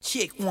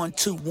Check 1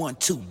 2 1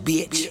 2,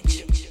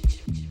 bitch.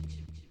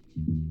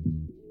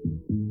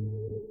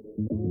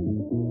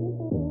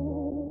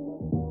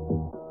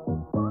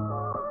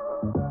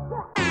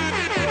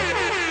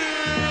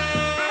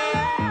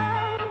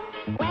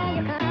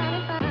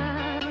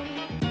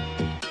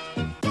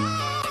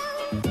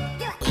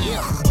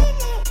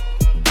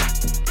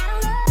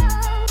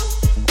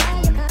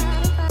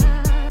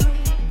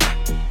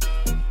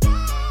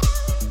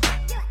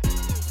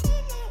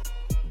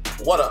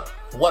 What up?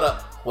 What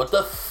up? What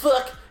the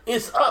fuck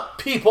is up,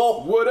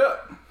 people? What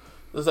up?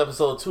 This is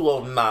episode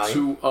 209.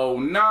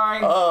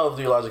 209. Of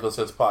the iLLogical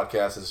Sense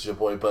podcast. This is your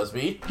boy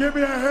Busby. Give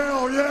me a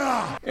hell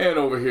yeah! And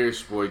over here,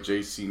 it's your boy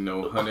JC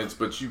No Hundreds,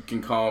 but you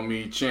can call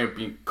me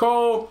Champion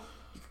Cole.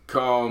 You can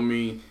call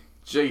me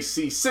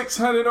JC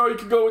 600, or you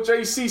can go with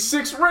JC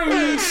 6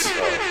 Rings.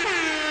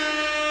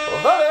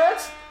 Well,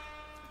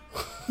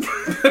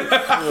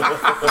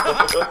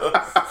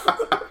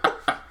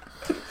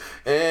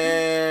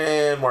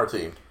 and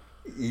Martine.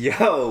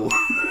 Yo,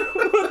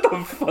 what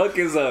the fuck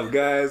is up,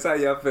 guys? How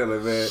y'all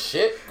feeling, man?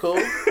 Shit, cool.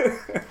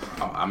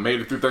 I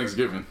made it through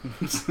Thanksgiving.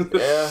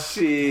 Yeah.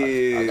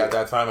 Shit. I got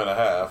that time and a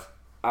half.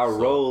 I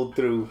rolled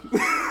through.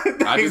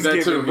 I did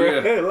that too, bro.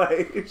 yeah.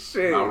 Like,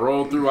 shit. I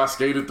rolled through, I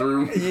skated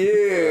through.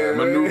 Yeah.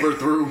 Maneuvered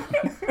through.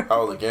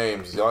 How were the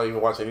games? Y'all even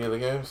watch any of the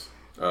games?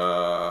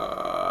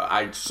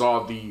 I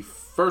saw the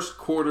first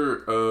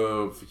quarter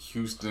of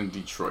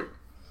Houston-Detroit.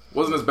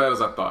 Wasn't as bad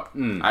as I thought.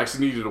 I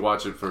actually needed to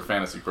watch it for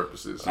fantasy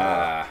purposes.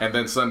 And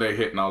then Sunday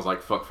hit, and I was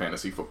like, fuck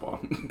fantasy football.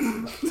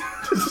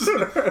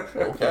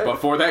 Okay. But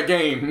for that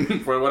game,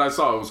 for what I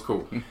saw, it was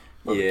cool.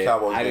 Yeah,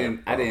 I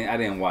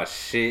didn't watch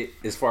shit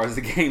as far as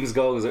the games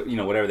go. You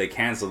know, whatever they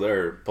canceled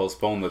or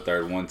postponed the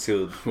third one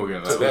till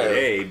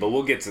today, but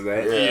we'll get to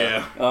that.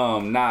 Yeah.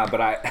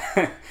 But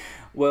I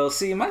well,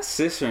 see, my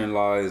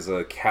sister-in-law is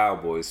a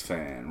Cowboys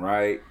fan,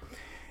 right?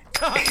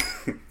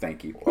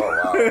 Thank you. Oh,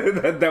 wow.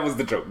 that was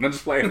the joke. I'm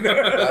just playing.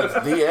 That's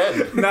the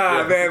end.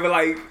 Nah, man, but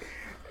like,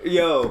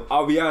 yo,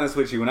 I'll be honest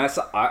with you. When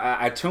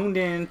I tuned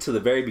in to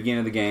the very beginning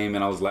of the game,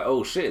 and I was like,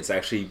 oh shit, it's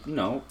actually, you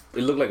know,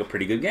 it looked like a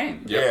pretty good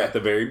game. Yeah. At the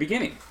very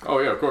beginning. Oh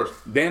yeah, of course.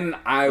 Then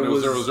I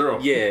was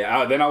 0-0.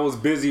 Yeah. Then I was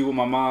busy with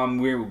my mom.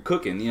 We were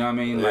cooking. You know what I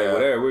mean? Like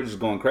whatever. We're just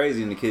going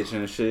crazy in the kitchen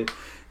and shit.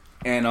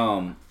 And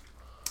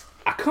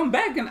I come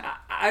back and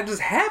I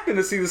just happen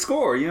to see the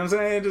score. You know what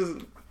I'm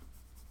saying?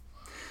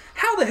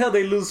 How the hell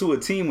they lose to a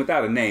team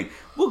without a name?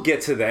 We'll get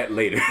to that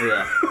later.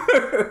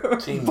 Yeah.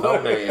 Team no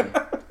name.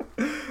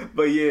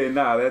 But yeah,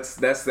 nah, that's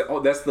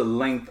the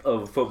length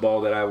of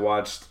football that I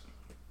watched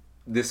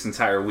this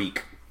entire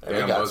week. And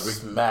they got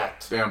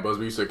smacked. Damn,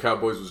 Busby, you said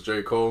Cowboys was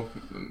J. Cole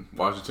and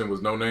Washington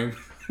was No Name.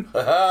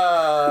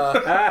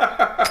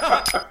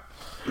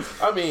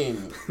 I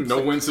mean,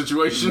 no win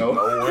situation. No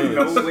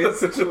wins. No win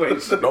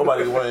situation.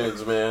 Nobody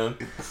wins, man.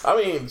 I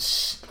mean,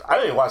 I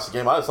didn't watch the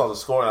game. I just saw the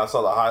score and I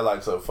saw the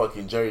highlights of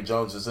fucking Jerry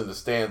Jones just in the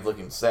stands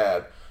looking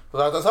sad.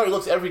 That's how he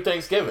looks every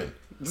Thanksgiving.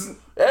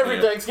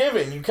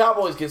 Thanksgiving, you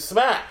Cowboys get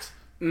smacked.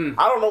 I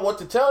don't know what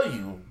to tell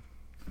you.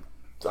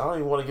 I don't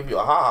even want to give you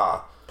a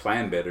ha-ha.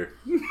 Plan better.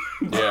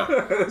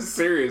 Yeah.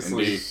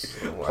 Seriously.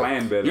 Indeed.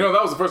 Plan better. You know,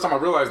 that was the first time I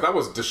realized that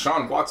was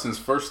Deshaun Watson's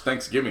first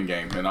Thanksgiving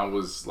game. And I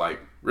was like,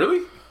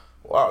 really?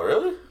 Wow,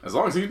 really? As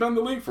long as he's been in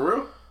the league, for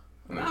real?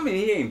 I mean,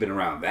 he ain't been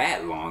around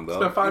that long, though.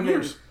 It's been 5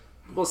 years.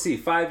 We'll see,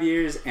 5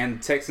 years,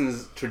 and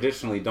Texans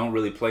traditionally don't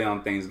really play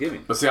on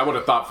Thanksgiving. But see, I would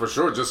have thought for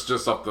sure,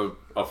 just off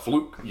a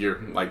fluke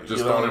year, like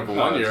just throwing him for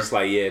 1 year. Just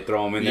like,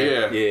 throw him in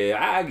there. Yeah,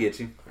 I get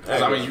you.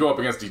 Because, I mean, you go up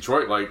against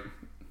Detroit, like,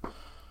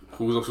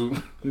 who?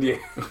 Yeah,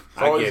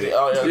 I get it.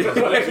 Oh,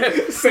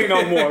 yeah. Say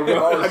no more,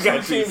 bro. I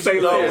got two teams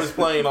was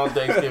playing on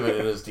Thanksgiving,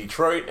 and it's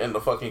Detroit and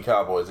the fucking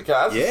Cowboys.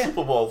 That's the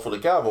Super Bowl for the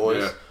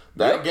Cowboys. Yeah.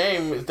 That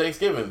game is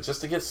Thanksgiving,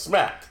 just to get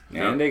smacked.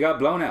 And they got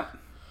blown out.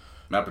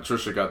 Matt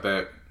Patricia got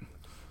that.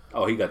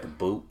 Oh, he got the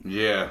boot.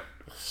 Yeah.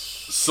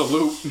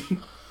 Salute.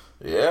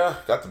 Yeah,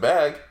 got the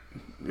bag.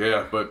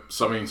 Yeah, but,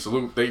 so, I mean,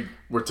 salute. They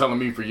were telling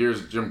me for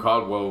years Jim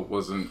Caldwell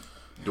wasn't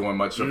doing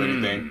much of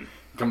anything.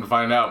 Come to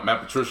find out, Matt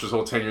Patricia's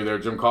whole tenure there,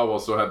 Jim Caldwell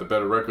still had the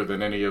better record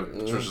than any of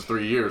Patricia's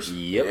 3 years.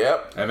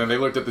 Yep. And then they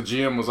looked at the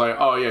GM and was like,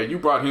 oh, yeah, you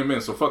brought him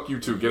in, so fuck you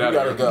two. Get out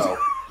of here. You gotta go.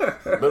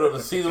 Middle of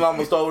the season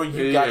almost over.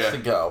 You got to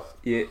go.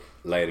 Yeah,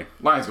 later.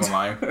 Lions gonna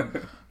lie.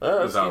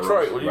 That's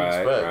Detroit. What do you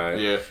expect? Right.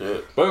 Yeah.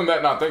 Shit. But other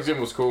than that,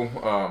 Thanksgiving was cool.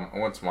 I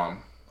went to my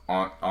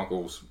aunt,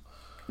 uncle's,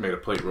 made a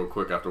plate real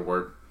quick after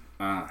work.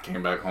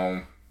 Came back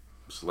home,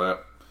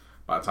 slept.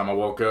 By the time I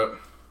woke up,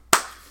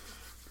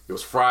 it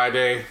was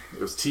Friday. It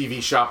was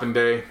TV shopping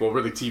day. Well,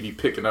 really TV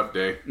picking up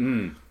day.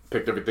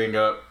 Picked everything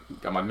up.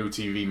 Got my new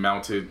TV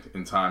mounted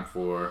in time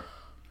for...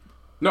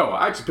 No,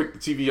 I actually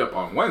picked the TV up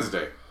on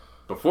Wednesday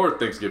before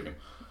Thanksgiving.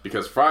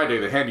 Because Friday,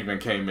 the handyman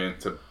came in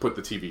to put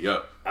the TV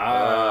up.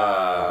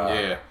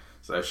 Yeah.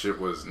 So that shit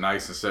was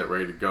nice and set,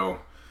 ready to go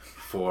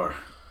for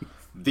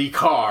the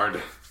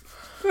card.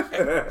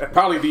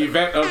 Probably the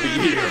event of the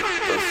year.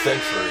 The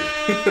century.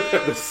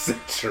 The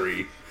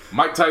century.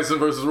 Mike Tyson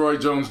versus Roy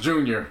Jones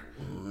Jr.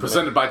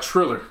 Presented by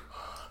Triller.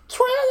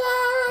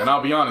 Triller. And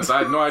I'll be honest, I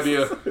had no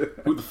idea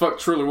who the fuck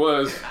Triller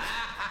was.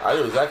 I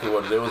knew exactly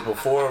what it was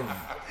before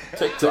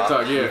TikTok.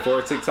 TikTok, yeah.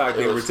 Before TikTok,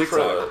 they were TikTok.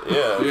 Triller.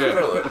 Yeah, Yeah.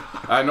 Triller.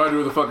 I had no idea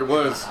who the fuck it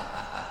was.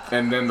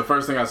 And then the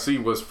first thing I see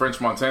was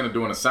French Montana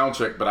doing a sound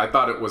check, but I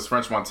thought it was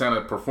French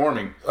Montana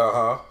performing.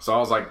 So I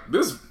was like,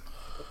 this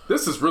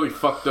is really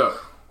fucked up.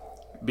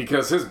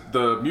 Because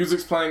the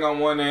music's playing on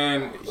one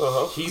end,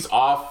 he's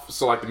off,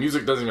 so like the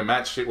music doesn't even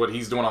match shit what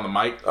he's doing on the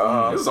mic.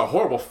 This is a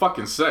horrible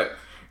fucking set.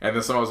 And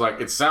then someone was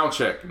like, it's sound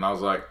check. And I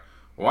was like,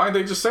 why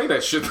didn't they just say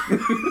that shit?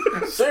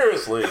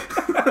 Seriously.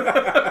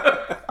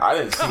 I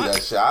didn't see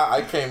that shit.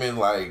 I came in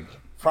like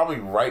probably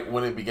right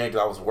when it began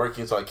because I was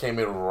working, so I came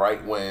in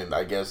right when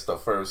I guess the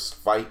first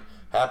fight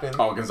happened.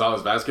 Oh,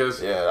 Gonzalez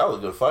Vasquez? Yeah, that was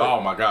a good fight.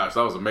 Oh my gosh,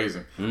 that was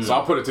amazing. So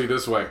I'll put it to you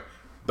this way.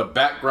 The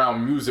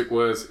background music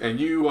was, and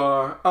you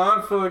are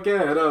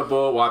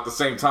unforgettable. While at the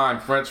same time,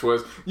 French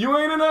was, you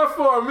ain't enough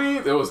for me.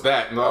 It was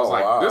that. And I was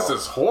like, wow. this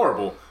is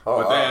horrible.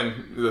 But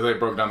then they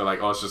broke down to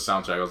like, oh, it's just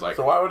sound check. I was like,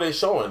 So why were they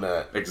showing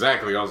that?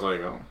 exactly. I was like,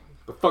 oh,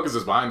 the fuck is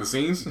this behind the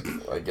scenes?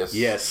 I guess.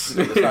 Yes.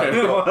 They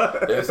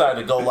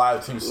decided to go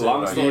live too soon.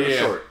 Long I story guess.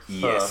 short,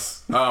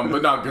 yes.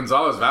 But now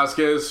Gonzalez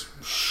Vasquez,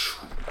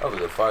 That was a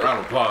good fight. round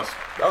of applause.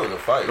 That was a good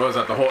fight. What was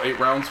that, the whole 8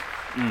 rounds?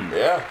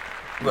 Yeah.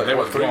 Like, They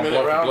what, was going 3-minute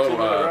blow for rounds, blow,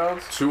 2-minute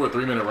rounds? 2 or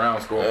 3 minute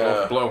rounds going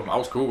blow for blow. I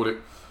was cool with it.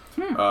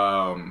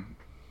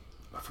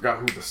 I forgot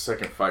who the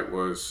second fight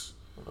was.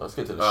 Let's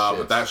get to the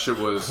But that shit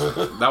was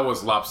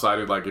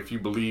lopsided. Like if you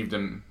believed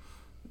in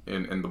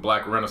the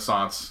Black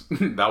Renaissance,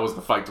 that was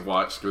the fight to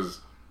watch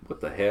because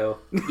What the hell?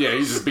 yeah, he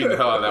just beat the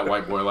hell out of that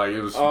white boy. Like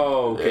it was.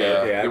 Oh,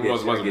 okay. Yeah, it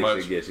wasn't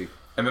much. Get you.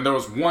 And then there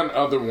was one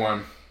other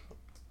one,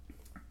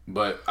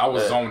 but I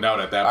was zoned out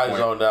at that point. I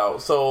zoned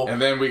out. So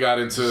And then we got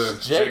into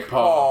Jake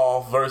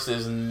Paul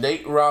versus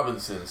Nate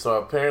Robinson. So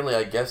apparently,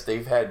 I guess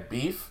they've had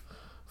beef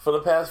for the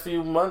past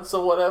few months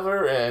or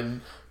whatever.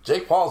 And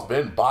Jake Paul's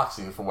been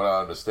boxing, from what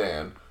I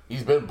understand.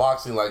 He's been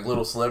boxing like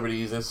little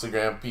celebrities,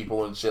 Instagram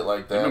people, and shit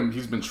like that.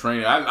 He's been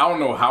training. I don't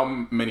know how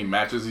many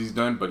matches he's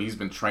done, but he's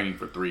been training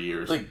for 3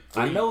 years. Like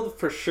I know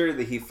for sure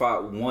that he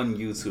fought one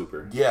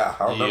YouTuber. Yeah,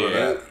 I remember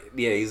that.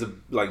 Yeah, he's a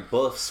like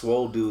buff,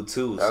 swole dude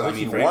too. I think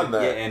he for won him-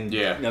 that. Yeah, and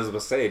Yeah. I was about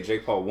to say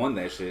Jake Paul won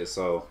that shit.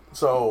 So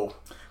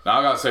Now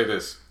I gotta say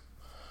this: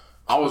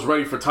 I was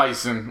ready for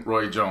Tyson,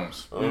 Roy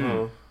Jones,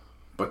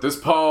 but this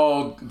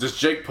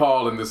Jake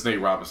Paul, and this Nate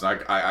Robinson,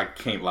 I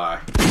can't lie.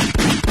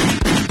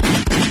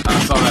 I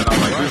saw that, and I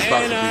was like, this is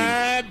about to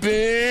I've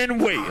been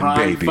waiting, be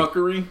prime baby.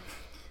 fuckery,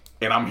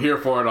 and I'm here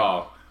for it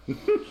all.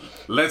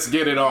 Let's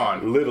get it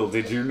on. little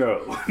did you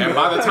know. And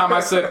by the time I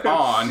said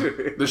on,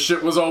 the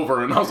shit was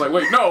over, and I was like,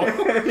 wait, no,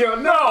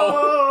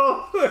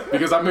 no,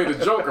 because I made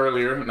a joke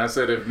earlier, and I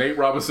said if Nate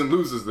Robinson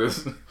loses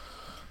this,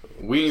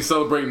 we ain't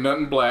celebrating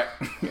nothing black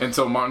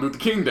until Martin Luther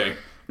King Day.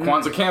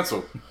 Kwanzaa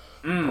canceled.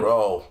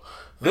 bro,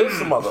 this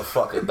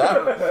motherfucker.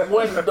 That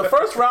when the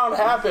first round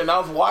happened, I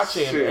was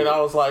watching and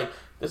I was like,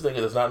 this nigga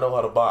does not know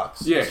how to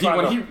box. Yeah,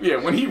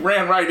 when he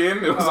ran right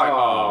in, it was like,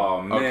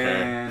 oh,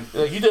 man.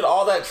 okay. Like, you did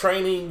all that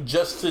training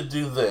just to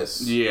do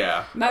this.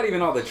 Yeah. Not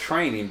even all the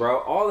training, bro.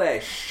 All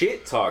that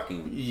shit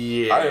talking.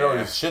 Yeah. I didn't know he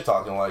was shit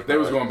talking like that. They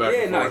was going back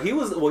Yeah, and no, forth. he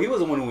was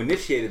the one who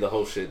initiated the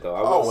whole shit though.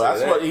 I will Oh, say that's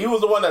that. what he was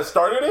the one that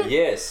started it.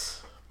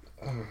 Yes.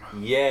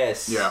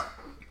 Yes. Yeah.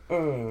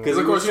 Because Because,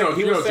 of course, you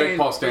know saying, Jake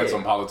Paul's stance yeah.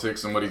 on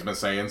politics and what he's been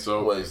saying,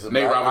 so Wait,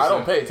 Nate Robinson... I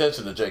don't pay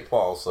attention to Jake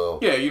Paul, so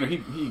Yeah, you know,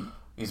 he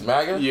he's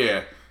MAGA.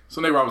 Yeah. So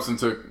Nate Robinson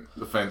took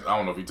offense. I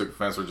don't know if he took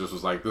offense or just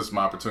was like, this is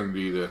my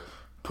opportunity to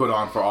put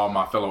on for all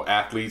my fellow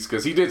athletes.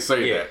 Because he did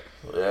say that.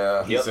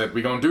 Yeah. He said,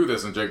 we're going to do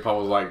this. And Jake Paul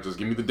was like, just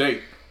give me the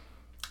date.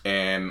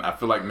 And I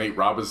feel like Nate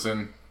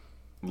Robinson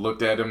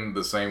looked at him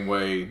the same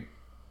way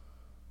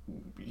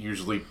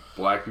usually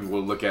black people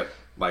will look at,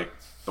 like,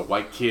 the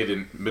white kid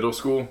in middle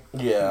school.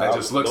 Yeah. That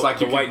just looks like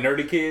the you white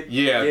nerdy kid.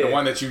 Yeah, the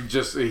one that you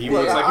just... He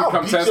Well, looks like you I'll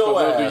come beat test, your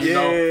but little ass. do you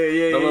know,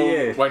 Yeah, the little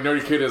yeah. white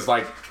nerdy kid is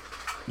like...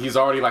 He's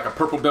already like a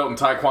purple belt in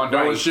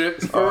Taekwondo and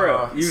shit. For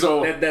real.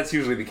 So- That's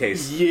usually the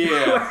case.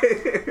 Yeah.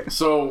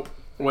 So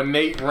when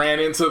Nate ran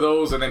into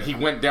those and then he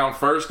went down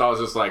first, I was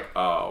just like,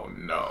 oh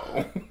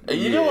no. And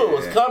you knew it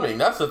was coming.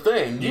 That's the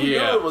thing. You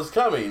knew it was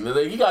coming. And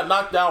then he got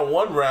knocked down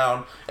one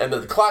round, and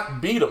the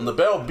clock beat him. The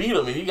bell beat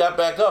him, and he got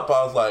back up.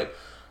 I was like,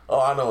 oh,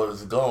 I know where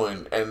this is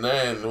going. And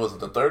then, was it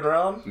the third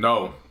round?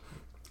 No.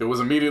 It was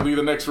immediately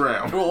the next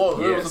round.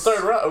 Well, it was the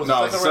third round. It was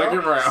No, the second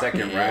round.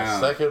 Second round.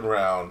 Second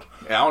round.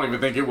 And I don't even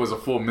think it was a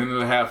full minute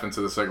and a half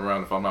into the second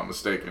round, if I'm not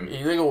mistaken.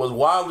 You think it was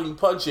wildly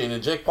punching,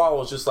 and Jake Paul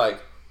was just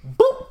like,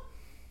 boop,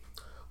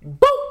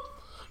 boop.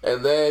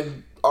 And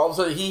then all of a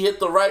sudden he hit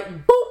the right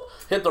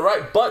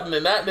button,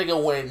 and that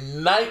nigga went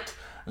night.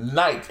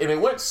 And it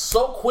went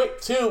so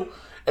quick, too.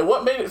 And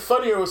what made it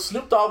funnier was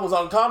Snoop Dogg was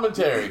on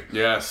commentary.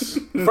 Yes.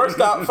 First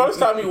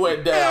time he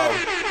went down,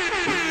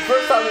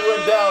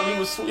 he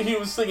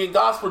was singing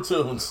gospel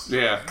tunes.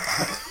 Yeah.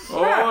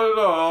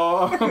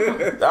 Oh Lord.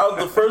 That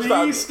was the first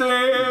time. Please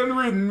stand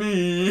with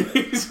me.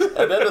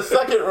 And then the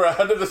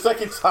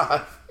second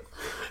time,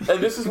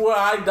 And this is where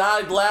I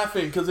died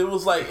laughing because it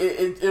was like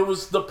it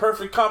was the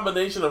perfect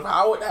combination of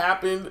how it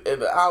happened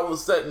and how it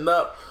was setting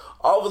up.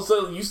 All of a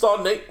sudden, you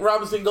saw Nate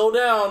Robinson go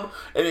down,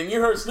 and then you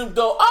heard Snoop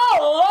go,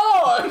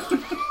 "Oh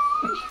Lord!"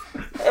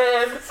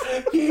 And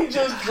he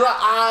just dropped.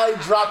 I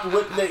dropped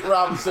with Nate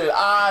Robinson.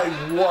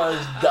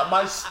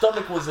 My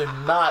stomach was in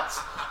knots.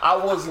 I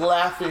was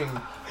laughing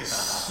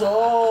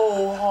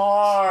so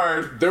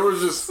hard. There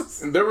was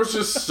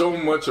just so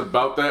much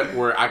about that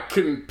where I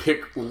couldn't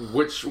pick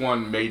which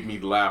one made me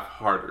laugh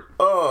harder.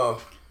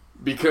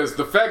 Because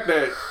the fact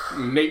that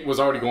Nate was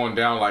already going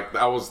down, like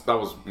that was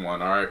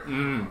one. All right.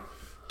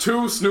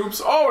 2,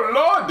 Snoop's "Oh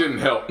Lord" didn't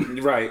help.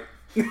 Right.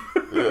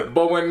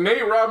 But when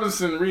Nate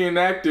Robinson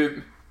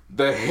reenacted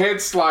the head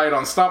slide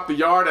on Stomp the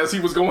Yard as he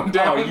was going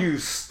down. Oh, you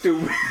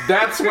stupid.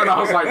 That's when I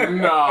was like,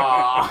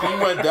 nah. He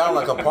went down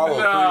like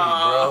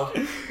Apollo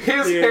 3, bro.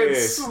 His head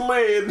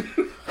slid.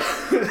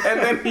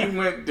 And then he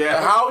went down.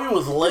 And how he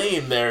was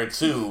laying there,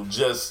 too,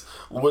 just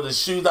with his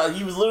shoes out.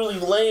 He was literally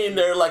laying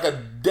there like a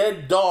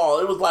dead doll.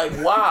 It was like,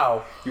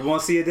 wow. You want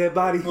to see a dead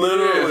body?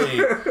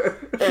 Literally.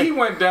 He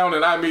went down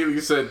and I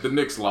immediately said the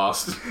Knicks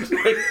lost. He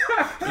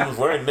was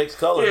wearing Knicks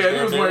colors. Yeah,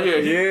 he was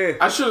wearing, yeah.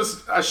 I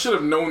should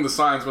have known the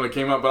signs when it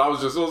came up, but it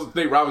was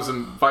Nate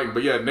Robinson fighting.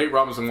 But yeah, Nate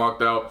Robinson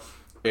walked out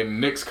in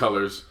Knicks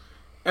colors.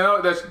 And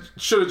that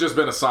should have just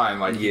been a sign.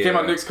 Like, he came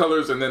out Knicks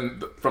colors, and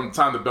then from the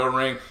time the bell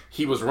rang,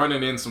 he was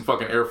running in some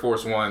fucking Air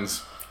Force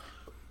Ones.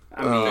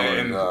 I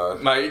mean,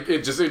 like,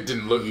 it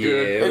didn't look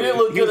good. It didn't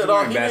look good at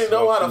all. He didn't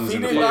know how to. He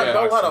did not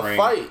know how to ring.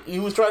 fight. He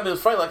was trying to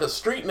fight like a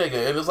street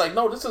nigga, and it's like,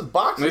 no, this is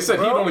boxing. And they said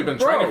bro. he'd only been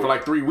training for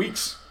like 3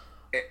 weeks.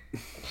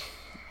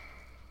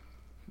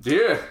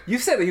 Yeah. You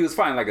said that he was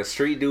fighting like a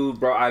street dude,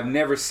 bro. I've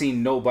never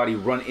seen nobody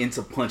run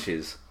into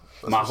punches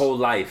my whole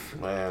life.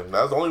 Man,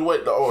 that's the only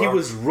way. He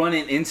was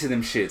running into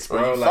them shits,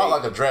 bro. He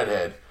fought like a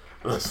dreadhead.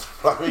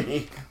 I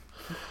mean,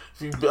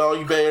 all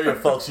you Bay Area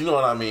folks, you know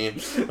what I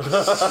mean.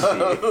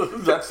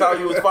 That's how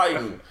he was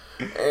fighting.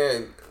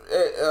 And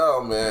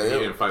oh man, He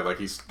didn't fight like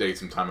he stayed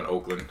some time in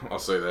Oakland. I'll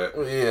say that.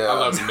 Yeah, I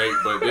love Nate,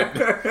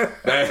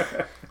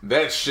 but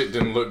that shit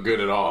didn't look good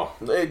at all.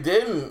 It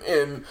didn't,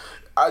 and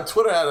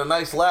Twitter had a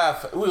nice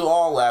laugh. We were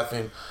all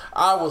laughing.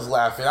 I was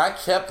laughing. I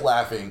kept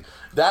laughing.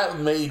 That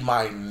made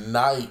my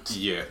night.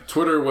 Yeah,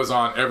 Twitter was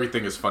on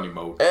everything is funny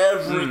mode.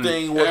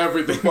 Everything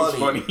was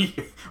funny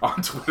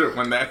on Twitter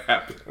when that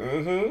happened.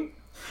 Mm-hmm.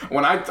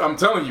 When I'm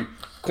telling you,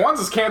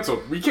 Kwanzaa's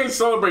canceled. We can't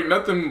celebrate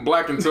nothing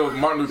black until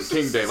Martin Luther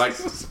King Day. Like,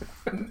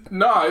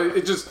 no,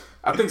 it just,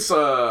 I think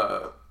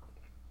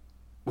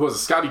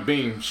was Scotty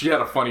Beam. She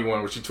had a funny one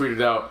where she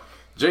tweeted out,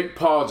 Jake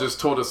Paul just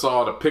told us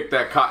all to pick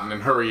that cotton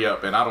and hurry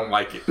up, and I don't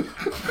like it.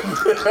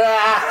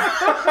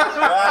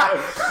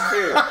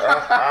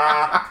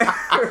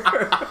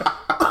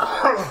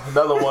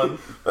 Another one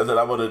that said,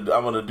 I'm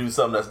gonna do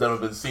something that's never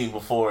been seen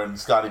before, and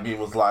Scotty Beam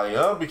was like,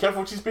 "Oh, be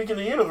careful what you speak in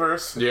the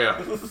universe."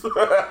 Yeah.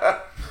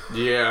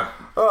 Yeah.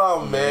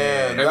 Oh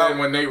man. And then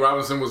when Nate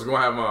Robinson was going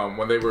to have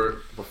when they were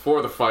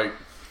before the fight,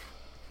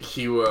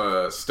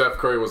 Steph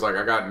Curry was like,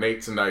 "I got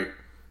Nate tonight."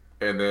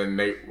 And then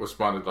Nate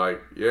responded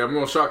like, "Yeah, I'm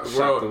gonna shock the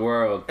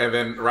world." And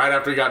then right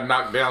after he got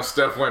knocked down,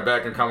 Steph went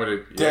back and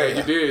commented, "Yeah,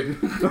 you did."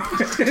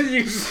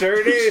 You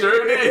sure did.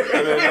 Sure did.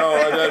 And then no.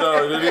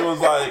 And then he was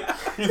like,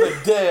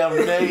 "Damn,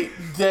 Nate,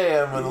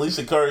 damn." And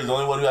Alicia Curry's the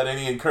only one who had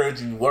any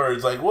encouraging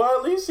words. Like, well,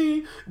 at least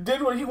he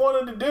did what he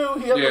wanted to do.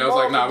 He had I was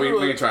like, "Nah, we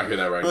ain't trying to hear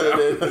that right now."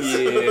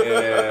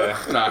 Yeah.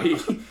 Nah,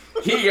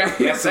 he got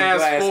his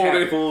ass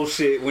folded.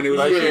 Bullshit when it was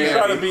like, she was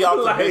trying to be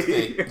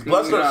optimistic.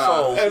 Bless her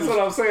soul. That's what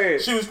I'm saying.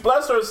 She was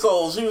bless her soul.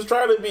 She was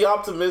trying to be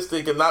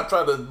optimistic and not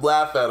try to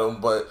laugh at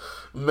him, but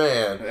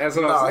man, that's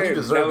what I'm saying. He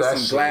deserved that was some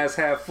shit. glass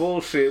half full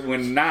shit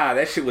when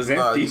that shit was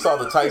empty. You saw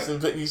the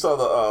Tyson pic. You saw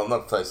the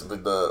not the Tyson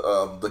pic.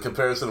 The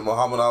comparison to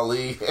Muhammad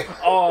Ali.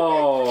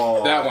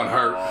 Oh, that one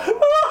hurt.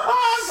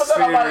 Put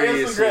that on my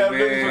Instagram.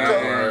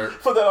 Man.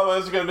 Put that on my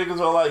Instagram. Niggas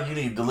were like, "You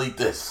need to delete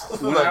this."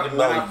 When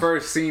I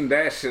first seen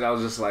that shit, I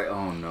was just like,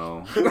 "Oh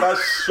no!" That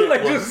shit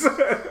like was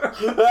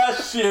that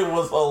shit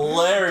was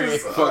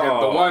hilarious.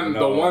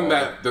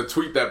 The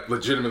tweet that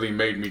legitimately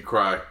made me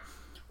cry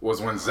was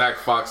when Zach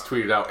Fox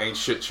tweeted out, "Ain't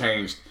shit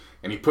changed,"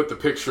 and he put the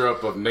picture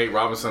up of Nate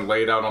Robinson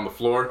laid out on the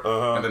floor,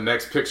 and the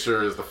next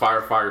picture is the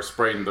firefighter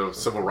spraying the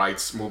civil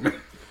rights movement.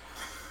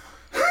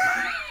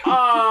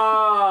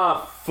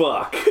 Ah,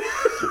 fuck.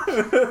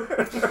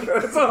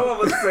 That's all I'm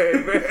gonna say,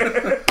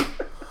 man.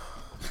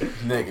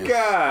 Niggas.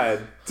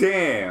 God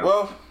damn.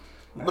 Well,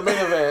 the main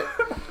event.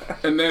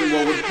 And then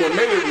what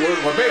made it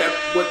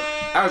worse,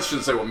 I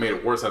shouldn't say what made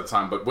it worse at the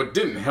time, but what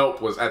didn't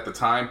help was at the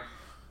time,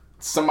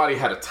 somebody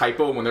had a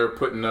typo when they were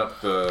putting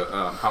up the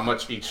how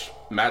much each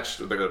match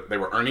they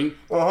were earning.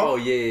 Oh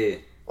yeah.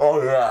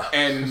 Oh yeah.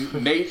 And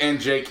Nate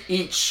and Jake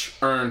each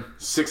earned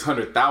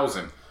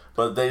 $600,000,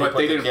 but they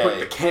didn't put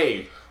the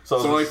K. So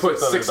they put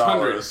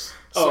 $600.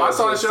 So Oh, I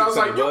saw that shit. I was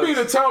like, you mean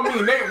to tell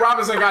me Nate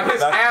Robinson got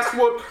his ass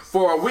whooped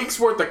for a week's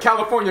worth of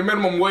California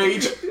minimum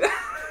wage?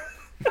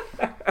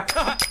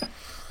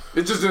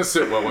 It just didn't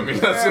sit well with me.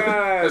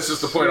 That's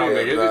just the point I'm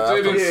making.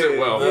 It didn't sit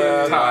well.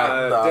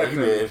 Nah, he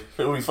did.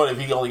 It would be funny if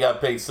he only got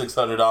paid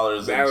 $600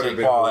 and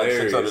Jake Paul had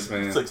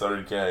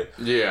 600K.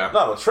 Yeah.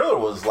 No, but Triller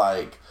was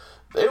like,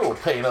 they were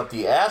paying up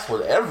the ass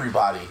with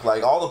everybody.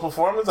 Like, all the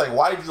performance. Like,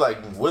 why did, like,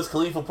 Wiz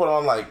Khalifa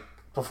perform like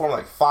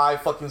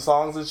 5 fucking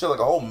songs and shit? Like,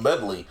 a whole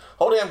medley.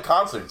 Whole damn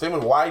concert. Same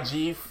with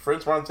YG,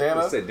 French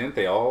Montana. Didn't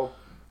they all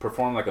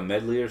perform like a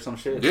medley or some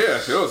shit? Yeah,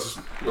 it was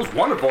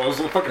wonderful. It was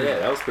fucking,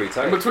 that was pretty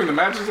tight. In between the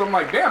matches, I'm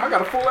like, damn, I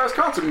got a full ass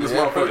concert in this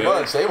Yeah, motherfucker. pretty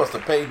much. They must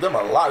have paid them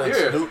a lot.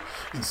 And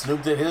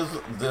Snoop did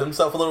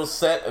himself a little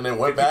set and then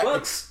went back.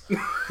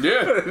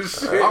 Yeah.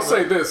 I'll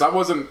say this.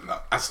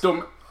 I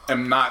still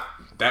am not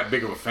that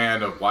big of a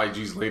fan of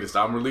YG's latest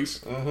album release.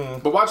 Mm-hmm.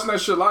 But watching that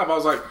shit live, I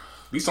was like,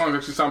 these songs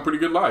actually sound pretty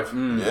good live.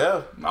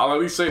 Yeah. I'll at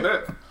least say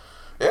that.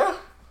 Yeah.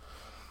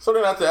 So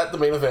then after that, the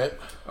main event.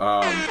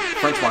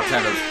 French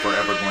Montana's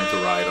Forever Going to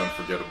Ride,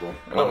 unforgettable.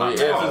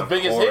 It's his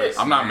biggest hit.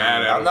 I'm not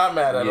mad at him. I'm not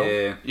mad at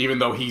him. Even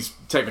though he's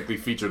technically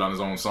featured on his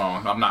own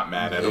song, I'm not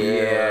mad at him.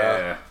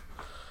 Yeah.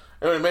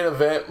 And the main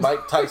event,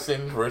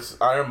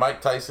 Iron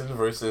Mike Tyson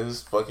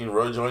versus fucking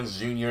Roy Jones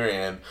Jr.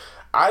 And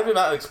I did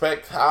not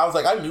expect,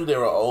 I knew they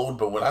were old,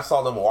 but when I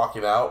saw them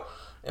walking out,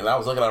 and I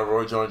was looking at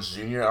Roy Jones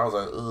Jr., I was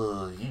like,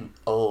 ugh, you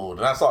old.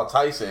 And I saw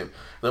Tyson.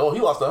 Like, he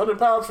lost 100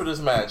 pounds for this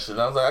match.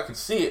 And I was like, I could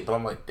see it. But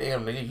I'm like,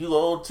 damn, nigga, you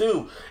old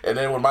too. And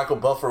then when Michael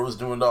Buffer was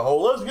doing the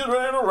whole, let's get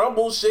ready to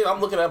rumble shit,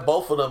 I'm looking at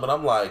both of them, and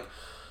I'm like,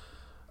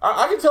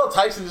 I can tell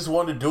Tyson just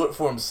wanted to do it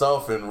for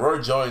himself, and Roy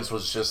Jones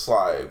was just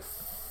like,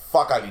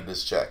 fuck, I need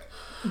this check.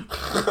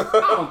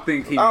 I don't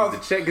think he needs the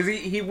check, because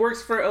he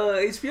works for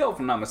HBO, if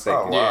I'm not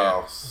mistaken. Oh, wow.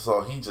 Yeah.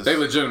 So they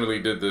legitimately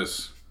did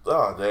this.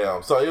 Oh,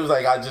 damn. So it was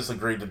like, I just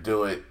agreed to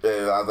do it.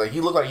 And I was like,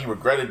 he looked like he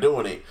regretted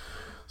doing it.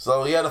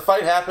 So yeah, the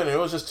fight happened, and it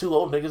was just 2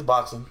 old niggas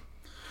boxing.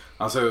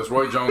 I'll say this,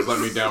 Roy Jones let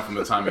me down from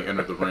the time he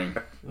entered the ring.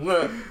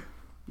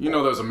 You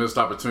know there's a missed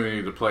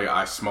opportunity to play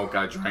I Smoke,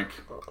 I Drank.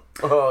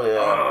 Oh,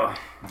 yeah.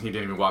 He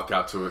didn't even walk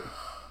out to it.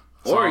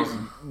 Or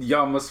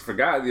y'all must have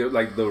forgot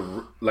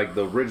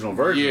the original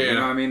version. Yeah. You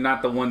know what I mean?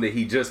 Not the one that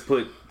he just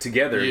put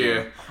together. Yeah.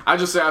 Again. I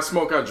just say I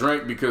Smoke, I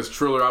Drank because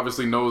Triller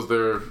obviously knows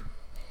their...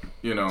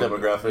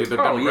 demographic. The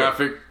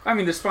demographic. Yeah. I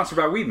mean, they're sponsored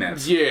by Weed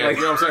Maps. Yeah,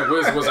 you know what I'm saying?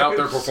 Wiz was out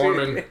there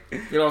performing.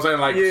 You know what I'm saying?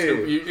 Like,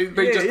 you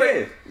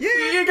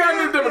got a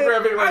new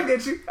demographic. Like,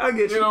 I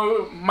get you. You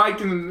know,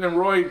 Mike and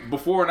Roy,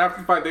 before and after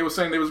the fight, they were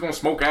saying they was going to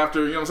smoke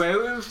after. You know what I'm saying?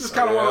 It was just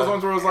kind of one of those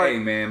ones where it was like... Hey,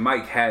 man,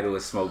 Mike had to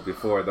have smoked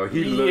before, though.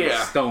 He looked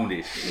stoned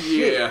as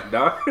shit. Yeah.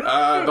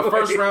 The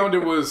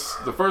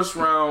first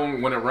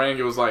round, when it rang,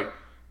 it was like,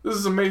 this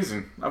is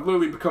amazing. I've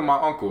literally become my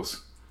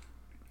uncles.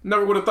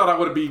 Never would have thought I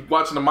would be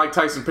watching a Mike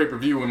Tyson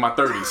pay-per-view in my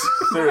 30s.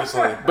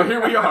 Seriously. But here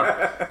we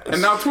are.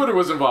 And now Twitter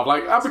was involved.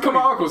 Like, I've become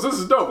my uncles. This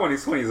is dope.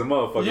 2020 is a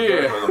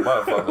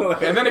motherfucker.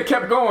 Yeah. And then it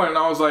kept going, and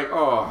I was like,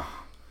 oh,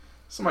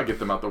 somebody get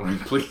them out the ring,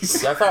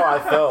 please. That's how I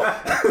felt.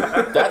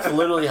 That's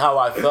literally how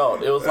I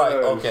felt. It was like,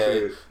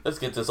 okay, let's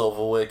get this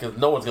over with, because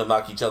no one's going to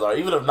knock each other out.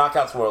 Even if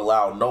knockouts were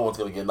allowed, no one's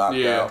going to get knocked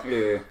out.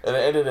 Yeah. And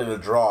it ended in a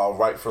draw,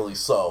 rightfully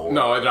so.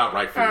 No, not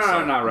rightfully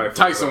so. Not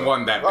rightfully Tyson so.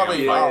 won that I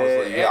mean,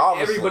 obviously.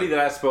 Everybody that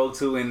I spoke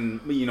to,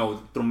 and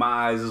through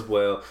my eyes as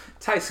well,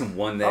 Tyson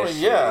won that shit.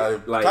 Yeah.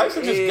 Like,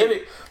 Tyson just did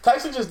it.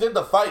 Tyson just did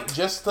the fight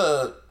just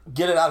to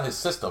get it out of his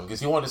system,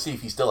 because he wanted to see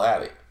if he still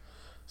had it.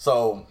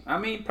 So I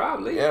mean,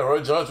 probably. Yeah,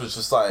 Roy Jones was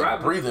just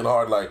like breathing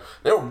hard. Like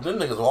them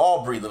niggas were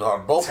all breathing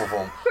hard, both of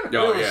them.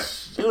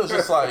 It was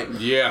just like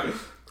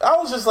I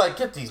was just like,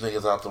 get these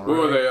niggas out the ring.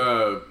 Who were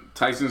they?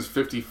 Tyson's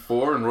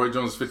 54 and Roy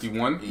Jones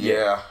 51.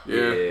 Yeah.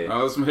 That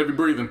was some heavy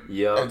breathing.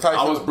 Yeah,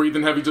 I was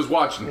breathing heavy just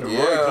watching.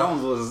 Roy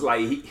Jones was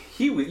like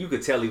you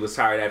could tell he was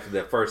tired after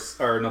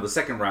the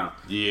second round.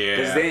 Yeah,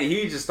 because then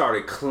he just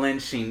started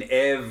clenching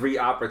every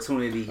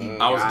opportunity he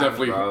got.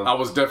 I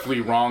was definitely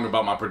wrong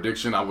about my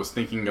prediction. I was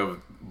thinking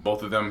of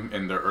both of them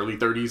in their early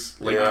 30s,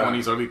 late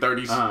 20s, early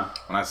 30s.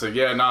 And I said,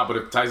 but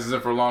if Tyson's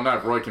in for a long night,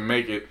 if Roy can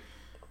make it.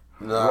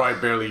 Roy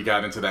barely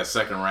got into that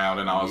second round,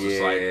 and I was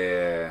just like,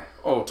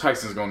 oh,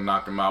 Tyson's going to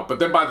knock him out. But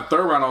then by the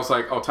third round, I was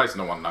like, oh, Tyson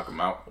don't want to knock him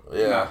out.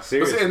 Yeah.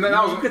 Seriously. And then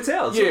you could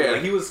tell. Too. Yeah.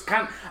 Like, he was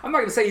kind of, I'm not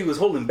going to say he was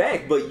holding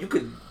back, but you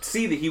could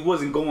see that he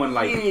wasn't going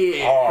like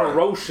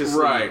ferociously.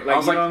 Right. Like, I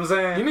was you know what I'm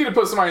saying? You need to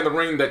put somebody in the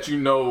ring that you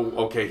know,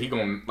 okay, he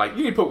going to, like,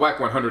 you need to put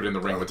Whack 100 in the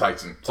ring with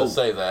Tyson. To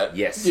say that.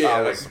 Yes. Yeah.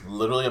 I was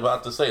literally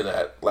about to say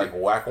that. Like,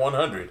 Whack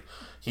 100.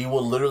 He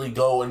will literally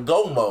go in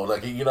go mode,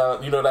 like you know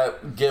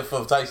that gif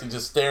of Tyson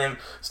just staring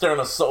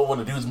at soul when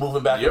the dude's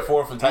moving back and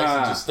forth, and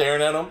Tyson just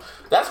staring at him.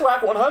 That's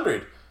Whack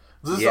 100.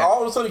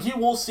 All of a sudden he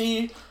will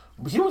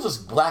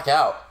just black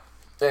out,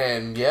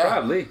 and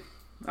probably.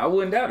 I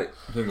wouldn't doubt it.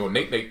 He's gonna go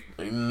Nate.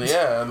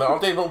 Yeah, and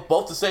aren't they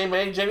both the same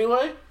age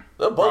anyway?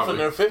 They're both in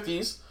their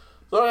 50s.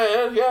 So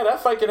yeah, that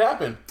fight could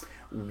happen.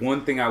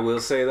 One thing I will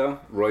say though,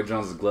 Roy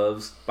Jones'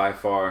 gloves by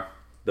far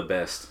the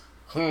best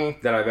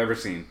that I've ever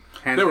seen.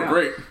 They were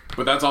great,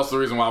 but that's also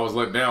the reason why I was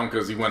let down,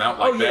 because he went out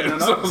like that. No.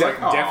 So I was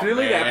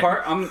definitely that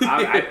part.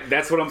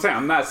 That's what I'm saying.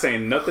 I'm not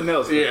saying nothing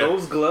else. But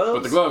those gloves.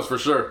 But the gloves for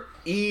sure.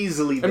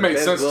 easily the made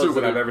best sense gloves too,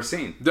 that but I've ever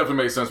seen.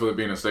 Definitely made sense with it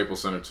being in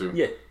Staples Center too.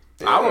 Yeah.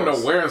 I don't know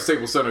where in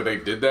Staples Center they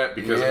did that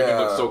because everything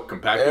looked so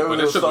compacted,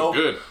 but it should look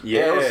good.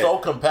 Yeah, it was so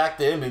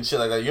compacted and shit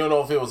like that. You don't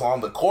know if it was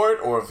on the court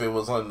or if it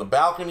was on the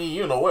balcony.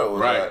 You know where it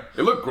was at.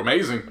 It looked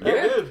amazing. Yeah,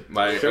 it did.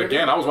 Like, Sure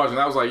again, I was watching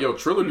that. I was like, yo,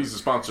 Triller needs to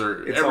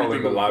sponsor It's everything all in the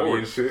moving lobby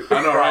forward. and shit.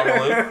 I know,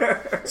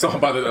 right? So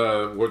by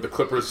the where the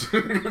Clippers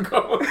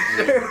go.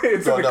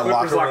 It's So in the that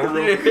Clippers locker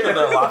room,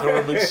 that locker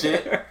room and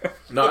shit.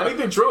 No,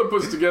 anything Triller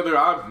puts together,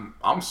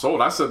 I'm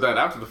sold. I said that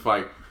after the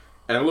fight.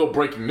 And a little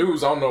breaking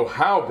news. I don't know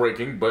how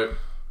breaking, but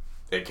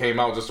it came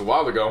out just a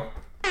while ago.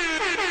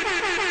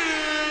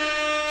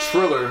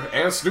 Triller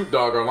and Snoop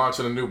Dogg are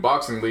launching a new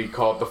boxing league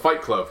called The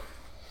Fight Club.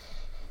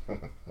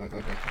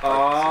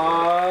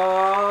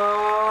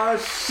 Oh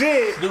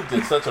shit! Snoop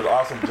did such an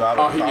awesome job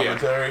of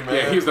commentary, man.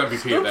 Yeah, he's the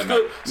MVP of that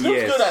night.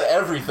 Snoop's good at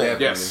everything.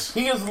 Yes.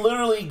 He is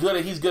literally good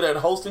at, he's good at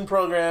hosting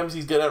programs,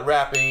 he's good at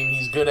rapping,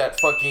 he's good at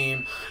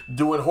fucking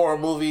doing horror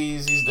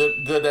movies, he's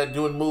good at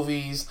doing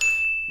movies.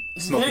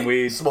 Smoking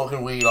weed.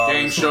 Smoking weed,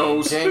 Game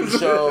shows.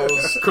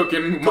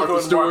 Cooking,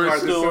 Martha Stewart.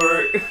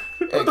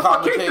 And What the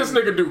fuck can't this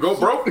nigga do? Go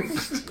broke?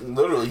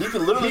 Literally, he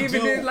can literally He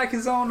even do... did like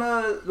his own,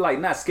 like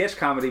not sketch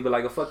comedy, but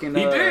like a fucking.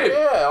 He did.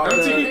 Yeah, on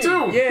MTV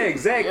too. Yeah,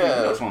 exactly.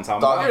 Yeah. That's what I'm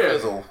talking Doggy about.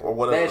 Fizzle, or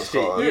whatever That it's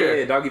shit. called.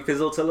 Yeah, Doggy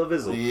Fizzle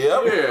Televizzle.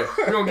 Yep.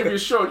 Yeah, you gonna give me a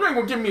show. You ain't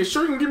gonna give me a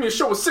show. You gonna give me a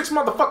show with 6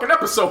 motherfucking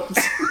episodes.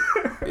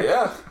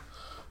 Yeah.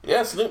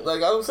 Yeah, Snoop,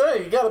 like I'm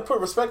saying, you gotta put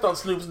respect on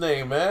Snoop's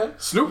name, man.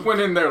 Snoop went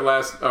in there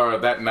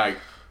that night.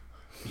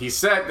 He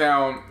sat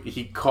down.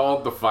 He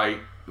called the fight.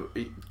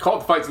 He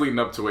called the fights leading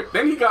up to it.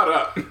 Then he got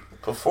up,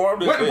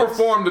 Performed went and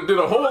performed, and did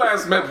a whole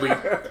ass medley.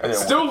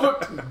 Still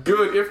looked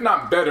good, if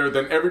not better,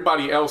 than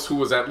everybody else who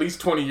was at least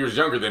 20 years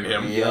younger than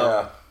him.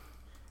 Yeah.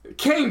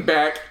 Came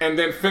back and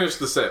then finished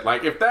the set.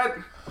 Like if that's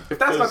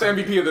not the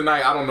MVP of the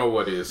night, I don't know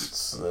what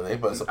is. They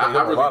must pay I him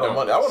a really lot of don't.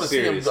 money. I want to see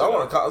him. Seriously, I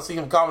want to see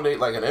him commentate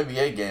like an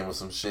NBA game or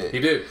some shit. He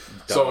did.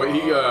 So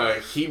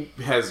he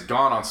has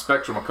gone on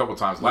Spectrum a couple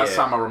times. Last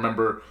time I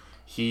remember,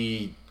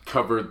 he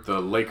covered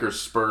the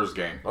Lakers Spurs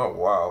game. Oh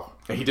wow!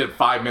 And he did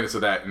 5 minutes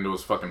of that, and it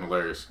was fucking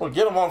hilarious. Well,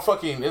 get him on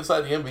fucking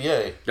Inside the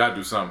NBA. Gotta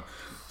do something.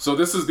 So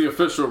this is the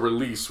official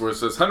release where it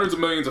says hundreds of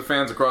millions of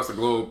fans across the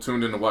globe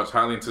tuned in to watch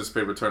highly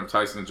anticipated return of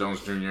Tyson and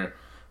Jones Jr.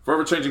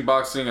 Forever changing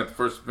boxing at the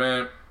first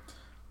event.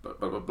 Blah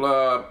blah blah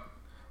blah.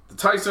 The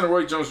Tyson and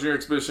Roy Jones Jr.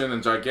 exhibition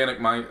and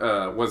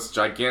was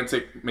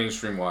gigantic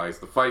mainstream wise.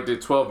 The fight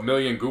did 12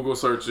 million Google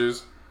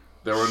searches.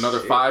 There were another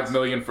 5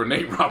 million for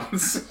Nate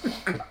Robinson.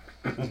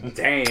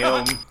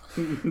 Damn.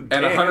 And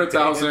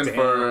 100,000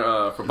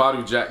 for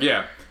Badu Jack.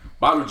 Yeah,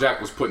 Badu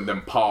Jack was putting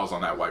them paws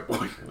on that white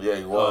boy. Yeah,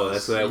 he was. Oh,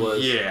 that's what that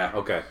was? Yeah.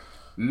 Okay.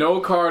 No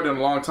card in a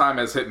long time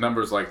has hit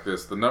numbers like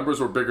this. The numbers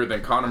were bigger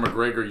than Conor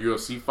McGregor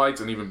UFC fights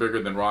and even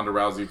bigger than Ronda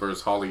Rousey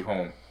versus Holly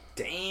Holm.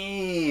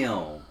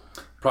 Damn.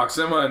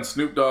 Proxima and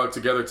Snoop Dogg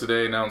together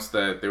today announced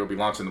that they will be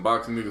launching the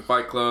Boxing League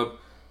Fight Club.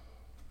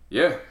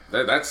 Yeah,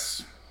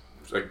 that's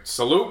like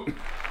salute.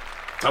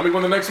 Tell me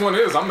when the next one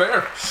is. I'm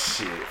there.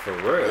 Shit, for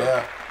real.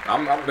 Yeah.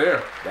 I'm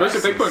there. Especially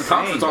if they put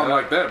conference on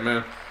like that,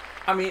 man.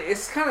 I mean,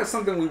 it's kind of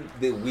something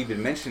that we've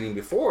been mentioning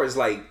before. Is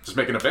like, just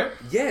make an event.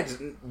 Yeah,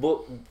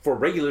 well, for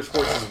regular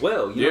sports as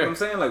well. You know what I'm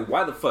saying? Like,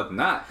 why the fuck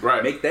not?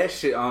 Right. Make that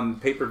shit on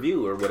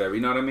pay-per-view or whatever.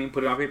 You know what I mean?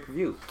 Put it on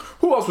pay-per-view.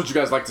 Who else would you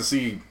guys like to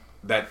see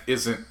that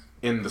isn't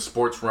in the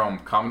sports realm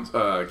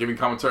giving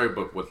commentary,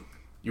 but what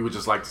you would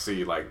just like to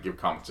see give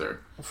commentary?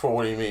 For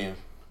what do you mean?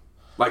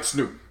 Like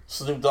Snoop.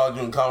 Snoop Dogg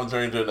doing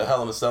commentary during the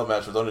Hell in a Cell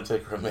match with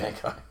Undertaker and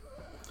Mankind.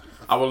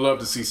 I would love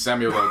to see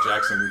Samuel L.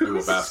 Jackson do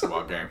a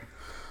basketball game.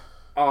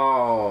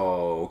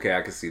 Oh, okay,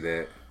 I can see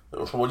that.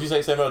 What'd you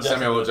say, Samuel L. Jackson?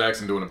 Samuel L.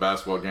 Jackson doing a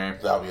basketball game.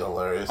 That'd be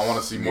hilarious. I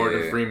want to see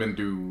Morgan Freeman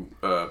do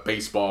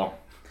baseball.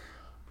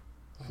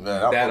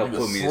 Man, that'll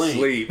put me to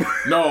sleep.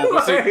 No,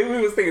 but see,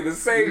 we was thinking the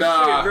same shit,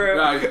 bro.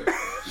 Nah,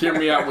 hear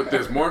me out with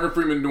this. Morgan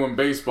Freeman doing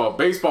baseball.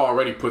 Baseball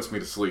already puts me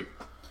to sleep.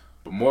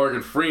 But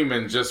Morgan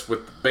Freeman, just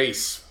with the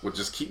bass, would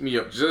just keep me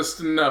up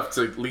just enough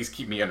to at least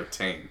keep me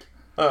entertained.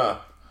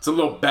 It's a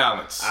little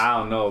balance. I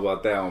don't know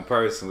about that one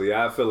personally.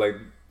 I feel like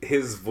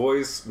his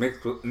voice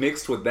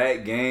mixed with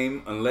that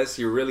game, unless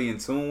you're really in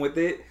tune with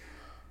it,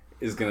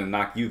 is gonna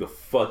knock you the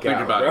fuck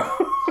out, about bro.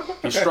 It.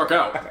 He struck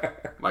out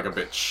like a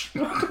bitch.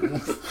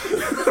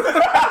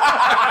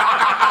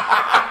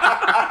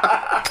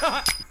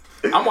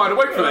 I'm wide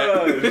awake for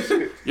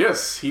that.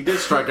 Yes, he did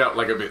strike out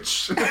like a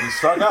bitch. He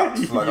struck out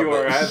like You a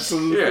are bitch.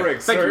 absolutely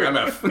correct, Thank sir. you,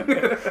 MF.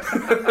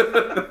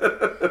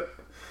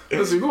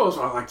 Let's see, who else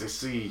would I like to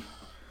see?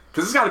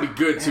 Because it's got to be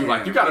good, too.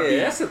 Like, you got to be...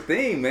 that's the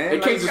thing, man.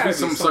 It can't just be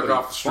some sucker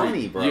off the street.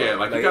 Funny, bro. Yeah,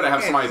 like you got to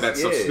have somebody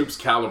just- that's of Snoop's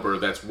caliber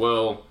that's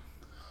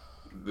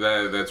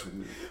that's...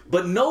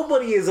 But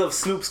nobody is of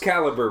Snoop's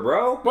caliber,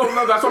 bro. Well,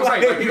 no, that's what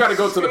I'm saying. Like, you got to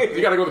go to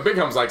the big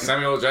guns like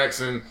Samuel L.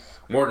 Jackson,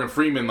 Morgan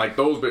Freeman, like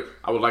those. But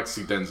I would like to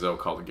see Denzel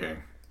call the game.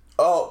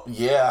 Oh,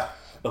 yeah.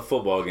 A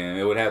football game.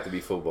 It would have to be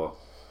football.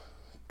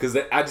 Because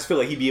I just feel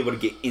like he'd be able to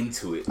get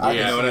into it. I You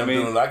can know see what I him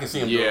mean? I can see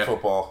him doing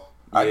football.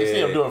 I can see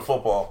him doing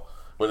football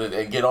with it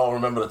and get all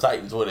Remember the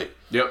Titans with it.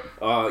 Yep.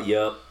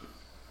 Yep.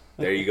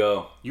 There you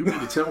go. You mean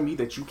to tell me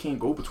that you can't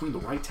go between the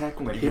right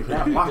tackle and hit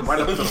that block right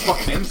up to the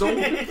fucking end zone?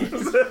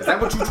 Is that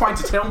what you're trying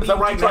to tell me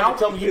right now?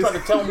 You trying to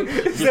tell me?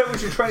 Is that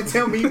what you're trying to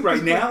tell me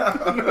right now?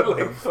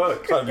 Like,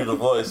 fuck. Trying to do the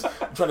voice. You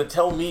trying to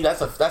tell me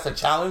that's a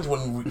challenge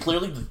when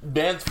clearly the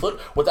man's foot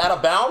was out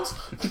of bounds?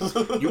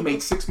 You made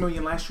 $6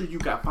 million last year. You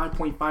got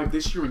 5.5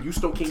 this year, and you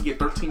still can't get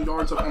 13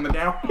 yards up on the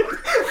down.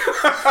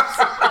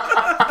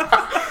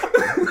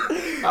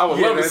 I would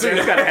love to see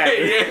that's that. Gotta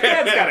happen. Yeah,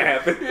 that's gotta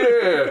happen.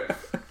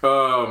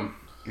 Yeah.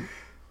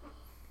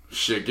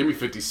 Shit, give me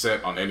 50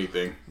 Cent on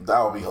anything. That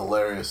would be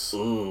hilarious.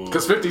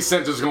 Because 50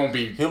 Cent is gonna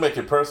be. He'll make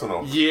it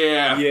personal.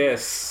 Yeah.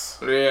 Yes.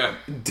 Yeah.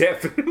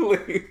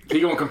 Definitely.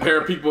 He gonna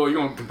compare people. He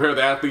gonna compare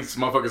the athletes to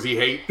motherfuckers he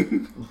hate.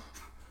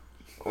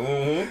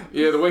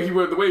 Yeah, the way he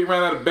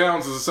ran out of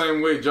bounds is the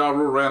same way Ja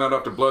Rule ran out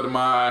after blood in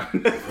my eye.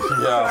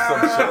 Yeah,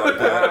 some shit like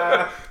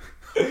that.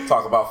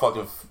 Talk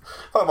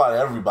about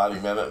everybody,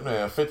 man.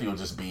 Man, 50 will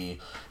just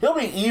he'll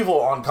be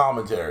evil on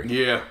commentary.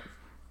 Yeah.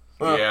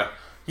 Yeah.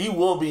 He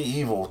will be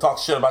evil. Talk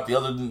shit about the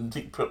other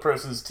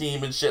person's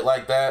team and shit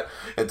like that,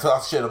 and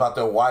talk shit about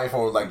their wife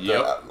or like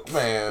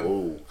man.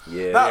 Ooh,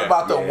 yeah. Not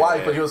about the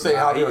wife, but he'll say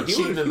how they were he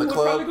cheating would- in the he would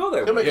club. probably go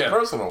there. He'll make Yeah. it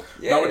personal.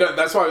 Yeah. No,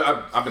 that's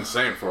why I've been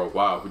saying for a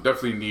while. We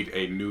definitely need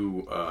a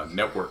new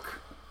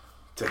network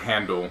to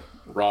handle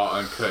Raw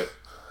Uncut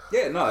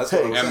Yeah, no, that's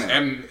what I'm saying.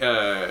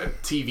 and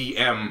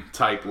TVM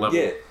type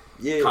level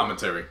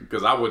commentary.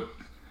 Because I would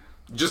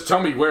just tell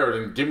me where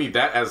and give me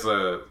that as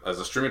a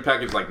streaming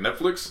package like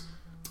Netflix.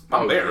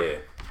 I'm there. Yeah.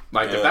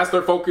 Like if that's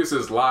their focus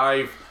is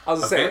live I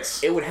was events.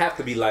 saying it would have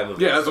to be live events.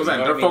 Yeah, that's what I'm saying.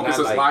 You know Their what I mean? focus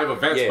Not is like- live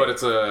events, yeah. but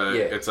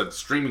it's a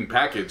streaming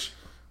package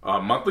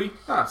monthly.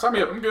 Sign me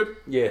up. I'm good.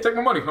 Yeah. Take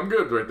my money. I'm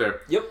good right there.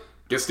 Yep.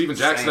 Get Steven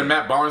Jackson Same. and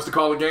Matt Barnes to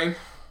call a game.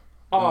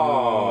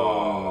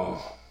 Oh.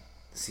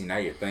 See, now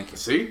you're thinking.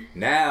 See?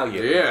 Now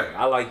you're thinking.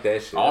 I like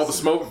that shit. All That's the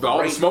a smoke, all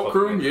the great smoke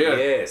crew. fucking- Yeah.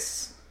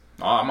 Yes.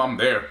 Oh, I'm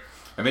there.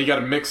 And then you got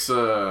to mix.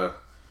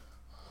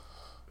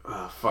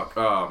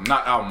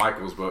 Not Al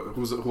Michaels, but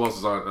who else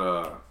is on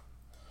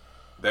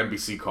the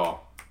NBC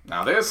call?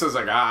 Now this is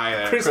a guy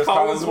that Chris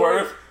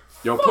Collinsworth.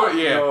 Yo,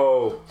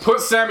 No.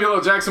 put Samuel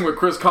L. Jackson with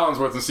Chris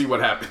Collinsworth and see what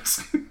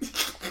happens.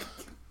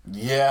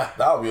 Yeah,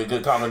 that would be a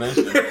good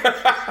combination.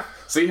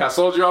 See, I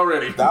sold you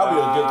already. That would be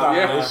a good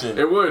Yeah, combination.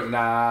 it would.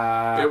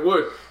 Nah. It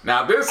would.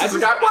 Now this is a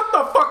guy. What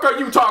the fuck are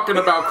you talking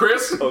about,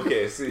 Chris?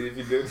 Okay, see if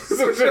you do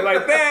some shit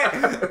like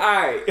that.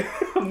 Alright,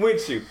 I'm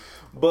with you.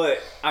 But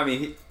I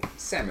mean,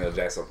 Samuel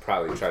Jackson will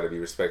probably try to be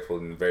respectful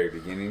in the very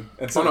beginning.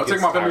 Oh no, take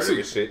him off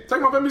NBC. Shit. Take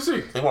him off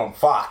NBC. They want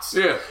Fox.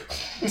 Yeah.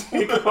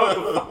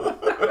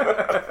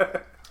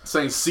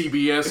 Saying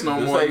CBS no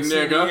more,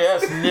 Say nigga.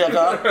 CBS,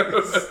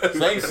 nigga.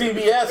 Say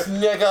CBS,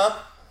 nigga.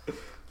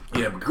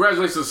 Yeah, but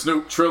congratulations,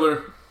 Snoop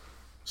Triller.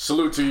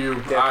 Salute to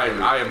you.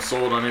 I am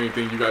sold on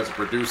anything you guys are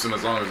producing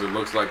as long as it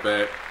looks like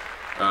that.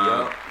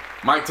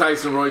 Mike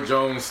Tyson, Roy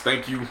Jones,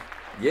 thank you.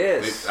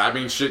 Yes. I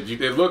mean, shit,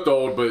 it looked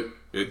old, but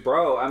it.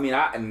 Bro, I mean,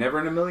 I never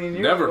in a million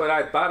years Never. would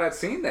I thought I'd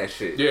seen that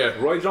shit. Yeah.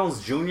 Roy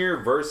Jones Jr.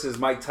 versus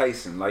Mike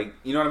Tyson. Like,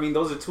 you know what I mean?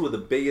 Those are two of the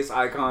biggest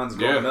icons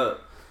growing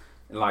up.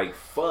 And like,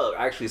 fuck,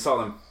 I actually saw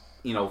them,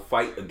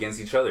 fight against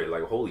each other.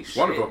 Like, holy shit.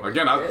 Wonderful.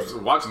 Again, I was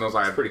watching those.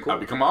 I pretty cool. I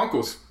become my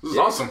uncles. This is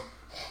awesome.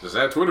 Just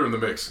add Twitter in the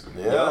mix.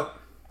 Yeah,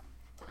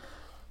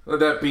 With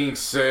that being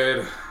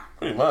said,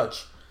 pretty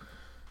much.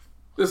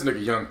 this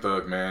nigga Young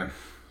Thug, man.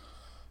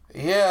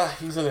 Yeah,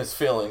 he's in his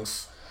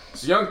feelings.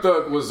 So Young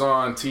Thug was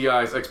on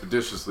T.I.'s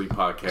Expeditiously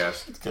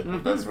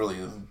podcast.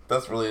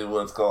 That's really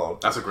what it's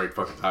called. That's a great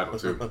fucking title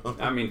too.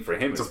 I mean, for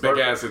him, It's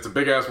a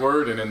big ass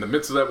word, and in the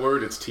midst of that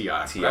word, it's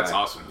T.I. That's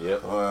awesome.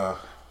 Yep.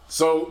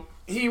 So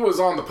he was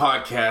on the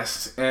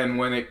podcast, and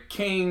when it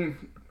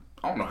came,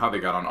 I don't know how they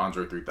got on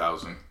Andre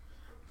 3000,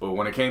 but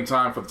when it came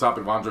time for the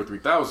topic of Andre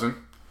 3000,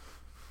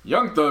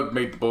 Young Thug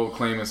made the bold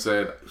claim and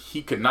said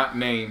he could not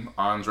name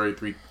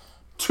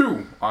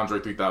two Andre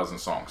 3000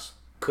 songs.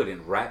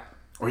 Couldn't rap.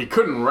 Or he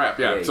couldn't rap,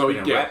 Yeah, so he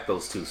couldn't rap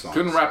those two songs.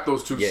 Couldn't rap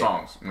those two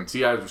songs. When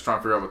T.I. was trying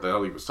to figure out what the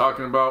hell he was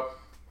talking about,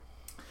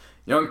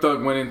 Young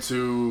Thug went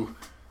into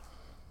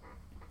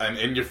and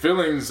in your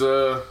feelings, he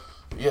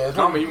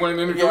went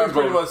into he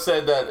pretty much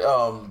said that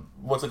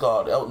what's it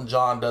called? Elton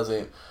John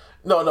doesn't.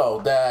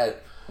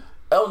 That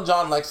Elton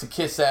John likes to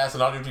kiss ass,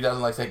 and Andre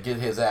 3000 likes to get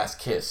his ass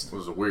kissed. It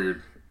was a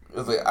weird. It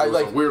was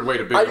a weird way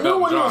to be. I knew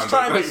what he was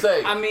trying to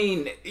say. I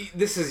mean,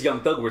 this is Young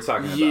Thug we're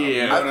talking about. Yeah.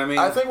 You know what I mean?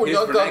 I think what His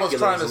Young Thug was vernacular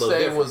trying is to a little say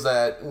different. was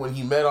that when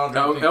he met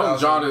Andre 3000... Elton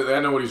John, I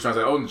know what he's trying to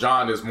say. Elton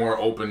John is more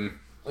open.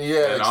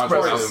 Yeah, and Andre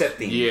expressive.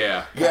 accepting.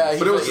 Yeah. Yeah,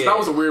 But that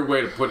was a weird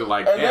way to put it.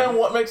 Like, And then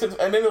what makes it?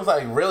 And then it was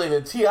like, really? And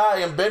then T.I.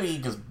 and Benny,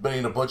 because Benny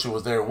the Butcher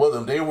was there with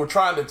him, they were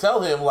trying to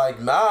tell him like,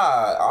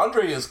 nah,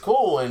 Andre is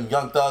cool, and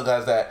Young Thug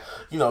has that,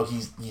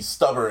 he's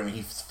stubborn,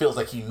 he feels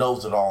like he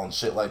knows it all and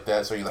shit like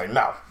that. So he's like,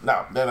 no.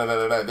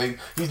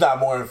 He's not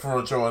more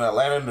influential in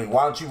Atlanta.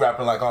 Why don't you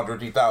rapping like Andre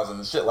 3000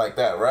 and shit like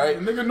that, right?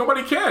 nigga,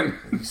 nobody can.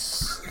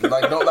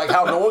 like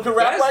how no one can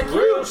rap That's like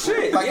real you.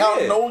 shit, Like how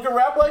yeah. no one can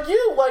rap like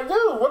you. Like,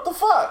 dude, what the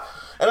fuck?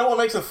 And then what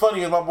makes it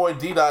funny is my boy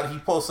D-Dot, he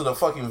posted a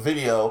fucking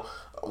video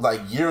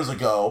like years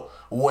ago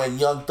when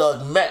Young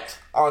Thug met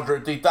Andre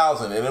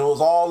 3000, and it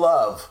was all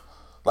love.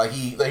 Like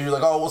he was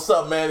like, "Oh, what's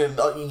up, man?"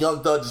 And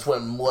Young Thug just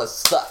went,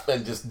 "What's up?"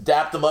 and just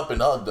dapped him up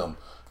and hugged him.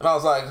 And I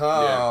was like,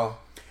 "Oh."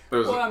 Yeah.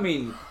 Well, I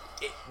mean,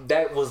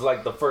 that was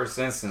like the first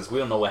instance. We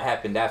don't know what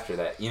happened after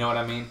that. You know what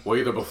I mean? Well,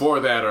 either before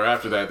that or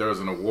after that, there was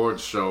an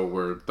awards show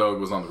where Thug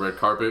was on the red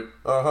carpet,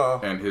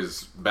 and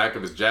his back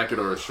of his jacket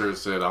or his shirt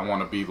said, "I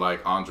want to be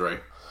like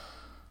Andre."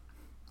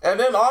 And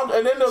then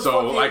there's so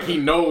fucking, like he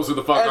knows who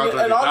the fuck Andre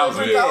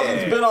 3000 is. Andre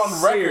 3000's been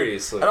on record.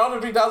 Seriously. And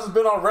Andre 3000's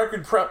been on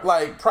record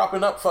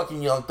propping up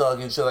fucking Young Thug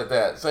and shit like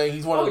that, saying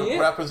he's one of the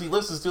rappers he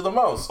listens to the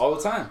most. All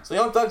the time. So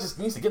Young Thug just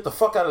needs to get the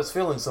fuck out of his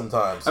feelings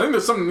sometimes. I think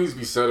there's something that needs to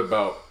be said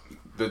about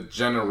the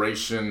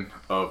generation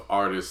of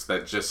artists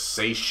that just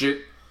say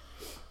shit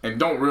and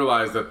don't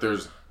realize that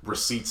there's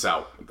receipts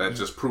out that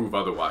just prove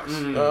otherwise.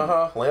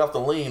 Lay off the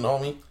lean,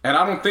 homie. And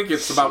I don't think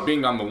it's about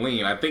being on the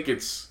lean. I think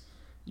it's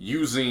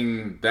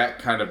using that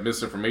kind of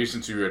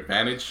misinformation to your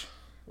advantage.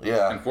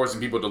 Yeah. And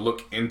forcing people to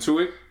look into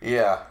it.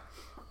 Yeah.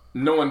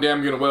 Knowing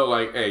damn good and well,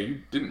 like, hey,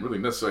 you didn't really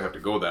necessarily have to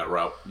go that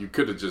route. You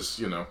could have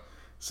just,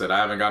 said, I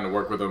haven't gotten to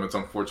work with him. It's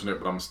unfortunate,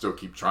 but I'm going to still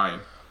keep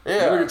trying.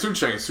 Yeah. Look at 2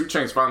 Chainz. 2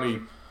 Chainz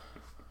finally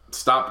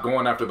stopped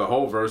going after the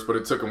whole verse, but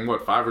it took him,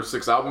 5 or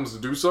 6 albums to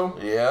do so?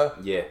 Yeah.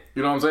 Yeah.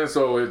 You know what I'm saying?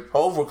 So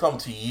Hov will come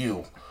to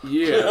you.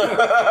 Yeah.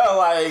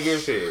 Like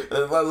if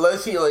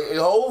unless he like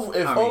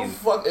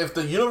if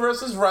the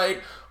universe is right,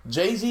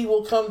 Jay-Z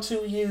will come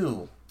to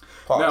you.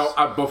 Pause.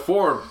 Now,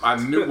 before I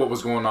knew what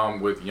was going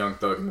on with Young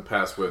Thug in the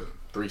past with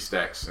 3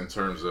 Stacks in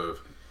terms of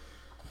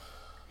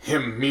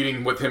him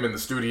meeting with him in the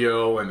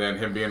studio and then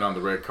him being on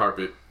the red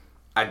carpet,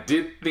 I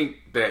did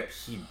think that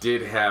he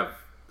did have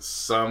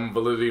some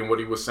validity in what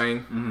he was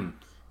saying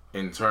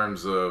in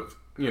terms of,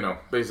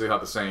 basically how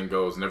the saying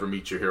goes, never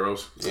meet your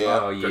heroes.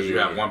 Yeah. Because you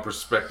have one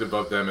perspective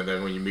of them, and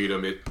then when you meet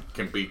them, it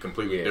can be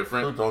completely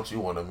different. Who don't you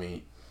want to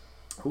meet?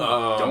 Who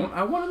don't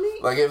I want to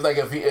meet? Like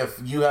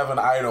if you have an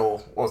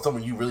idol or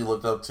someone you really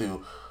looked up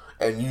to,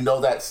 and you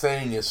know that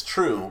saying is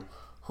true,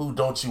 who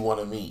don't you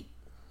want to meet?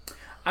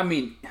 I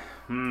mean,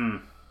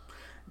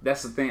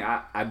 that's the thing.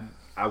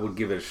 I would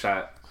give it a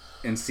shot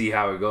and see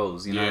how it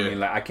goes. You know what I mean?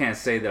 Like I can't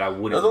say that I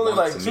wouldn't. There's only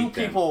want like to 2 meet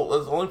them. people.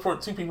 There's only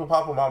 2 people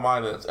pop in my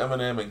mind, and it's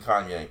Eminem and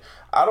Kanye.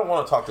 I don't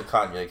want to talk to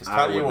Kanye because Kanye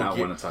I would will not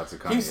get. want to talk to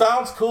Kanye. He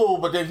sounds cool,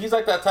 but then he's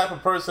like that type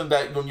of person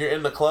that when you're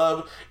in the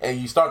club and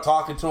you start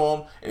talking to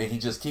him, and he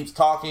just keeps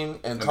talking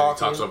and And talking.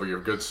 then he talks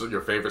over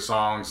your favorite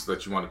songs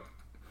that you want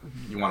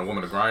a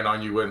woman to grind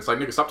on you with. It's like,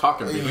 nigga, stop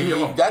talking to me. Leave me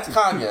alone. That's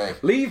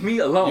Kanye. Leave me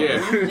alone.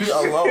 Yeah. Leave me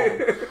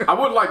alone. I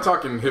would like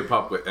talking hip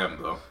hop with M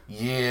though.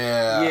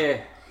 Yeah.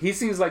 Yeah. He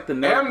seems like the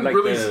nerd, M like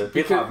really the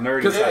hip hop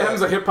nerd. because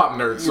M's a hip hop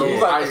nerd. So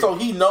He's like, so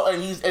he know,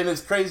 and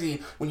it's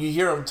crazy when you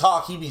hear him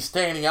talk. He be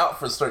standing out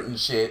for certain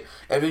shit,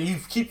 and then you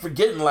keep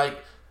forgetting like,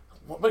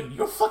 wait,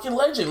 you're a fucking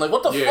legend. Like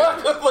what the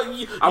fuck? Like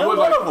you're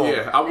one of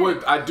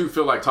them. I do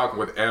feel like talking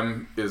with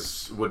M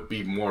would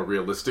be more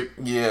realistic.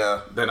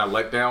 Yeah. Than a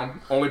letdown,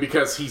 only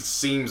because he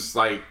seems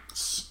like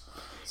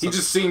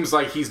just seems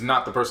like he's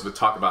not the person to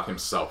talk about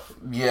himself.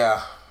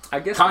 Yeah. I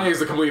guess Kanye's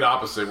the complete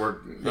opposite. Where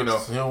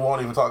he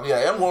won't even talk.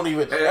 Yeah, M won't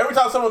even. Every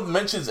time someone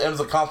mentions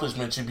M's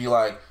accomplishments, you'd be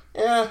like,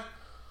 yeah.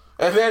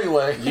 And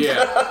anyway,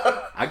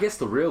 yeah. I guess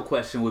the real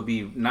question would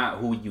be not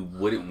who you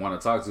wouldn't want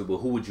to talk to, but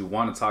who would you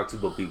want to talk to,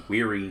 but be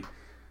weary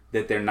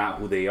that they're not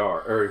who they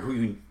are or who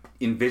you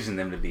envision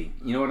them to be.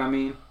 You know what I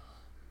mean?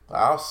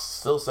 I'll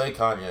still say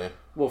Kanye.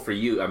 Well, for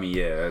you, I mean,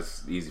 yeah,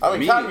 that's easy. For I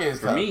mean, me, Kanye is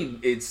for me,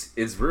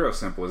 it's real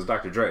simple. It's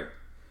Dr. Dre.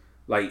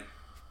 Like,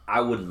 I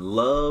would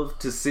love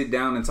to sit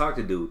down and talk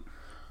to dude,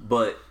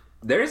 but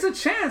there's a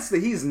chance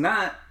that he's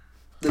not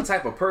the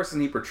type of person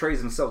he portrays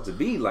himself to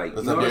be. Like,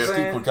 you know what I'm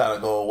saying? Would kind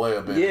of go away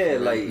a bit. Yeah,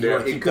 like you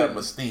want to keep that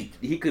mystique.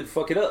 He could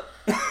fuck it up.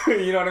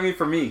 You know what I mean?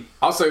 For me,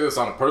 I'll say this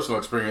on a personal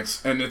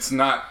experience, and it's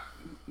not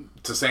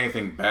to say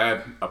anything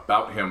bad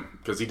about him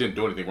because he didn't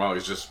do anything wrong.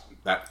 It's just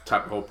that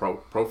type of whole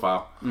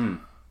profile.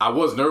 I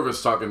was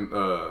nervous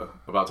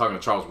about talking to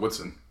Charles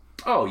Woodson.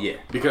 Oh yeah,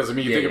 because I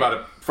mean, you think about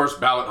it, first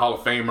ballot Hall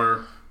of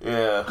Famer,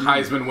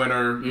 Heisman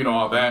winner, you know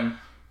all that,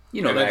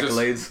 you know the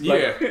accolades,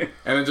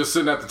 and then just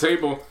sitting at the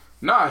table.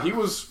 Nah, he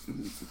was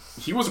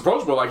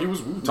approachable. Like we were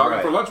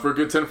talking for lunch for a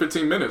good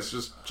 10-15 minutes,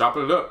 just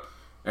chopping it up.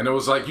 And it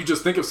was like you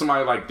just think of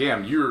somebody like,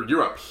 damn,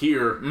 you're up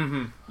here,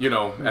 you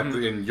know,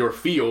 in your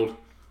field.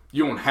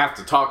 You don't have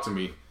to talk to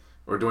me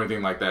or do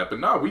anything like that. But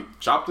no, we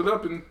chopped it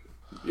up, and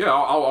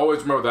I'll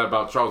always remember that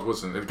about Charles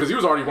Woodson because he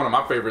was already one of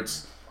my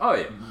favorites. Oh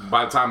yeah.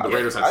 By the time the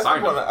Raiders had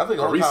signed him,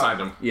 or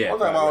re-signed him. Yeah. One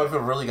time I ever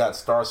really got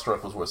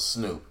starstruck was with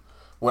Snoop.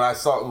 When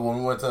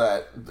we went to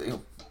that,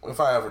 if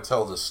I ever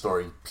tell this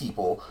story,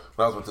 people,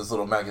 when I was with this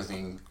little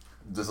magazine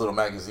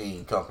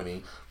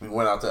company, we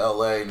went out to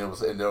LA and they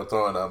were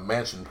throwing a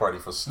mansion party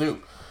for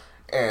Snoop.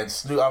 And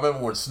Snoop, I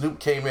remember when Snoop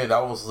came in,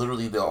 that was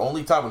literally the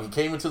only time when he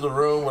came into the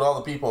room with all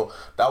the people.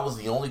 That was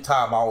the only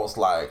time I was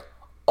like,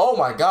 "Oh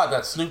my God,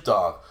 that's Snoop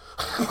Dogg."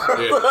 I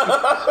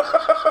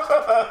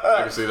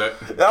can see that.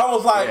 And I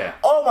was like,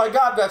 "Oh my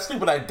God, that's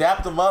Snoop!" And I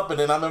dapped him up. And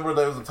then I remember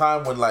there was a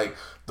time when like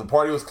the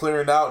party was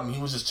clearing out, and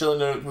he was just chilling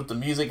there with the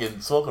music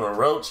and smoking a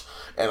roach.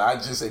 And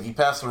he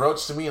passed the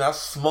roach to me, and I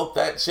smoked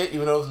that shit,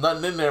 even though there was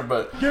nothing in there.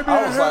 But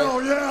I was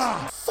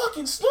like,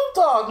 fucking Snoop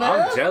Dogg,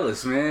 man. I'm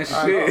jealous, man.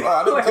 Shit.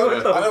 I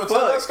never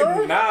told that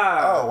story? Nah.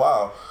 Oh,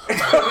 wow. But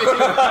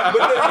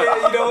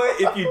yeah, you know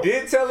what? If you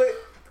did tell it,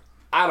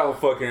 I don't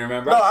fucking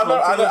remember. No, I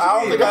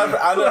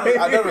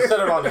never said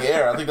it on the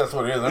air. I think that's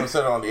what it is. I never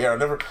said it on the air.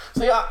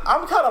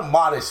 I'm kind of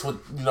modest with,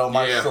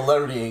 my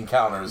celebrity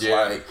encounters.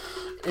 Yeah. Like,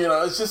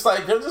 it's just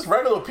like, they're just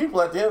regular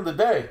people at the end of the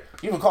day.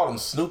 He even called him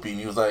Snoopy, and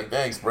he was like,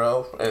 thanks,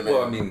 bro. And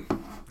well, I mean,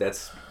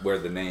 that's where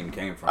the name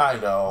came from. I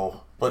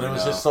know. But it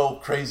was just so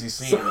crazy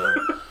seeing him.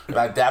 And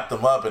I dapped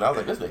him up, and I was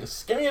like, this nigga's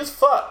skinny as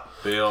fuck.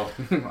 Bill,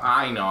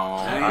 I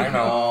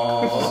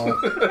know.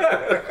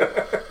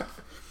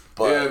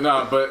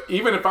 But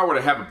even if I were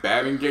to have a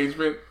bad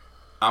engagement,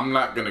 I'm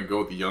not gonna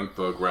go the Young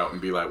Thug route and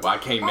be like, well, I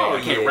can't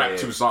rap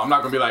 2 songs. I'm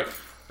not gonna be like,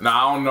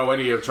 I don't know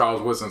any of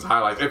Charles Woodson's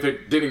highlights if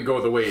it didn't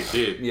go the way it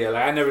did. Yeah,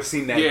 like I never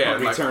seen that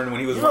return when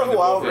he was running the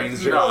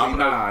Wolverines jersey.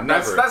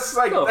 Never. That's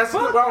what I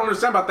don't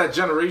understand about that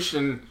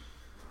generation.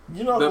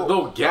 The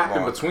little gap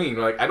in between.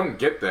 Like, I don't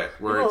get that.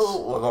 Where it's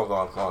hold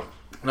on.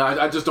 No,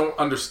 I just don't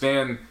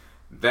understand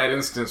that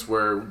instance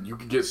where you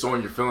can get so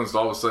in your feelings,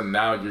 all of a sudden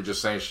now you're just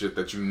saying shit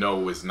that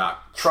is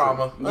not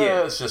trauma.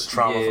 Yeah, it's just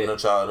trauma from their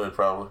childhood,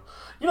 probably.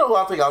 You know who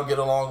I think I'll get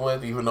along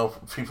with, even though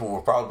people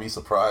will probably be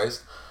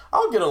surprised?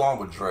 I'll get along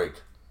with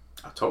Drake.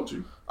 I told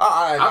you.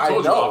 I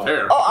told you off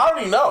air. Oh, I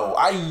already know.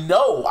 I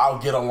know I'll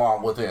get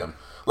along with him.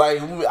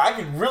 Like, I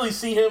could really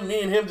see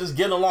me and him just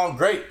getting along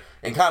great.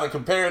 And kind of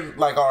comparing,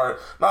 like, not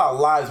our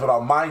lives, but our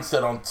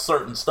mindset on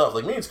certain stuff.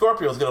 Like, me and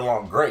Scorpios get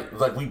along great.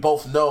 Like, we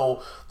both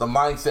know the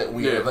mindset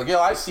we have. Like,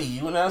 I see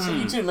you, and I see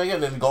you too, nigga,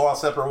 and then go our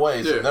separate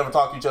ways and never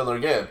talk to each other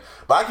again.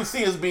 But I can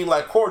see us being,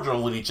 like,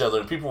 cordial with each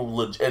other. And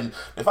and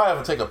if I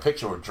ever take a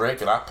picture with Drake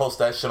and I post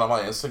that shit on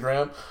my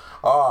Instagram,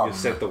 you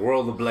set the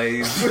world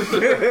ablaze.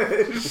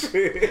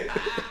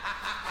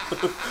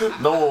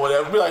 No one would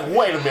ever be like,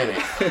 wait a minute.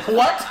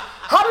 What?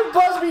 How did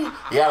Busby?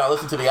 Yeah, I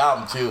listened to the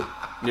album, too.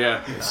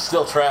 Yeah.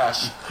 Still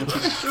trash.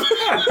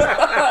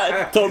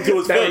 Told him to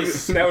his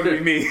face. That would be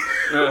me.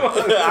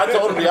 I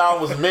told him the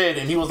album was mid,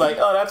 and he was like,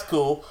 oh, that's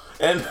cool.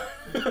 And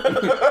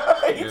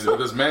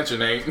this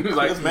mansion ain't. He's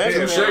like, touche,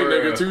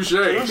 nigga, touche.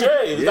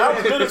 This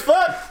album's good as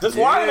fuck. This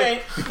wine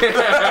ain't.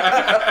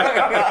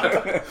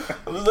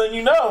 I'm just letting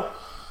you know.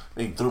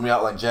 He threw me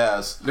out like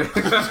Jazz. But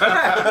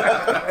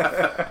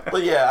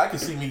yeah, I can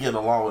see me getting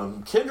along with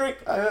him. Kendrick,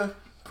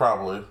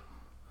 probably.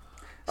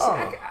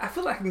 I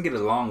feel like I can get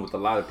along with a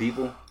lot of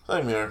people.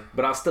 Same here.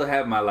 But I'll still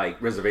have my, like,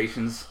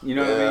 reservations. You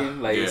know what I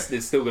mean? Like,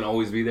 it's still going to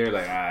always be there.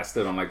 Like, I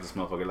still don't like this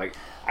motherfucker. Like,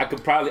 I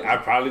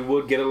probably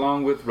would get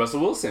along with Russell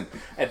Wilson.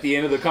 At the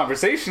end of the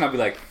conversation, I'll be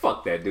like,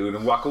 fuck that dude,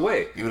 and walk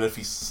away. Even if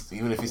he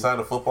signed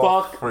a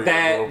football for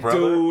that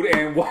dude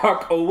and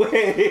walk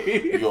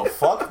away. You'll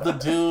fuck the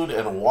dude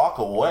and walk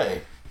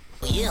away.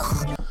 Yeah.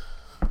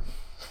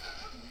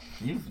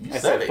 You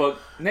said it. Fuck,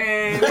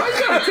 man, why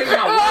you gotta take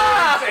my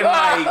words and,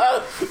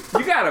 like,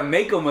 you gotta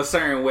make them a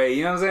certain way,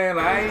 you know what I'm saying?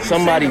 Like,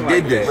 somebody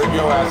did that. Bring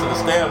your ass to the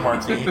stand,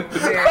 Martine.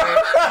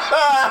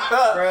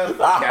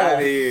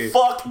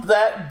 Fuck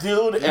that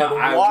dude and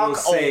walk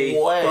away.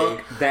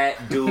 Fuck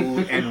that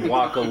dude and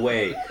walk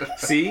away.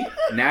 See?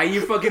 Now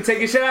you fucking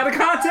taking shit out of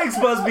context,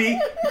 Busby.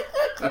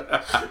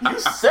 You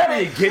said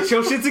it. Get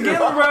your shit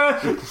together,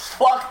 bro.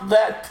 Fuck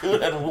that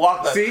dude and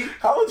walk away. See?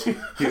 How would you?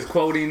 He's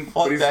quoting.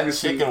 Fuck that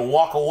chick and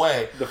walk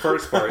away. The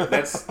first part,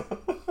 that's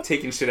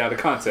taking shit out of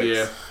context.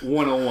 Yeah.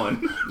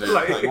 101.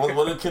 Like,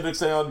 what did Kendrick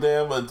say on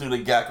Damn? Do the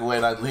gack away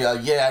and I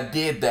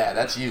did that.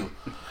 That's you.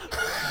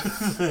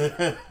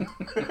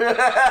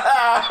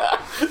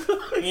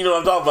 You know what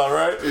I'm talking about,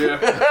 right? Yeah.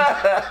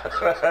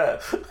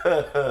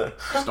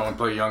 Just don't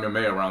play Young and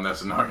May around that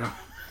scenario.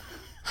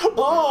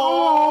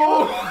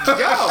 Oh!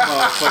 Y'all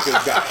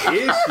motherfuckers got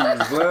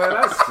issues, blood.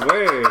 I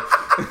swear.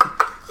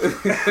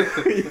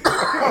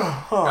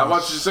 How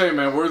about you say,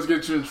 man? Words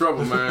get you in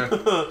trouble, man.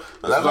 That's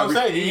what I'm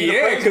saying.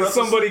 Yeah, because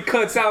somebody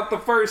cuts out the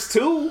first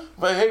two.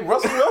 But hey,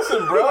 Russell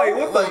Wilson, bro. Like,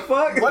 what the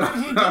fuck? What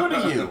did he do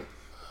to you?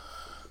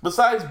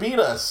 Besides beat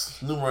us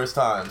numerous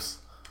times.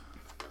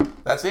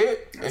 That's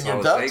it? That's and your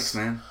all ducks? it takes,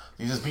 man.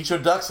 You just beat your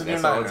ducks and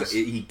That's your Niners.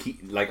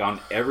 Like, on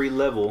every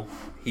level,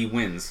 he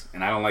wins.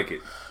 And I don't like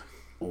it.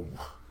 Ooh.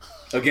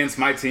 Against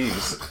my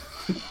teams.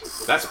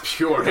 That's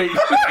pure hate.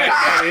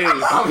 That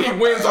is. How he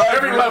wins on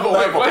every level.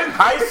 Like, what?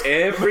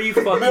 Every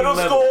fucking middle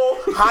level.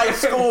 School, high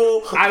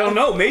school. I don't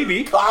know,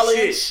 maybe.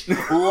 College,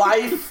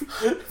 life.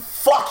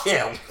 Fuck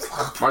him.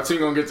 Martin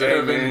gonna get to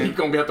heaven. He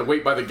gonna have to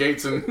wait by the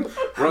gates and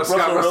Russ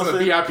got Russ in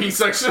the VIP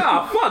section.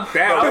 Nah, fuck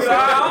that.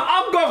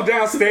 I'll go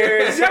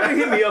downstairs. Y'all can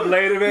hit me up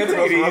later, man. Take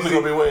it easy. Russ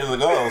gonna be waiting to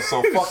go,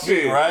 so fuck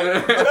me,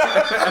 right?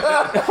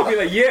 I'll be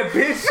like, yeah,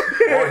 bitch.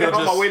 Or he'll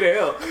on my way to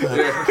hell.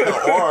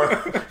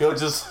 Or he'll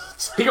just...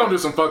 He gonna do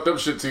some fucked up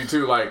shit to you,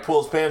 too. Like,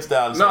 pull his pants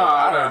down and say,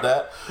 I heard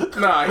that.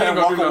 Nah, he ain't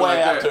gonna do nothing like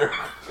after.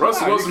 that.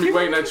 Russ Wilson be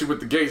waiting at you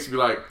with the gates. Be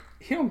like...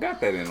 He don't got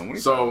that in him.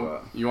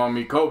 So, you want to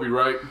meet Kobe,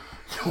 right?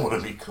 You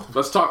want to be Kobe?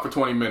 Let's talk for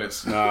 20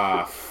 minutes.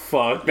 Ah,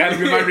 fuck. That'd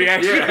be my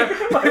reaction.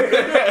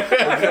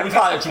 Let me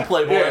holler at you,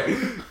 Playboy. Yeah.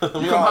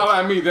 You come holler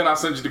at me, then I'll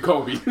send you to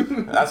Kobe.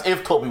 That's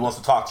if Kobe wants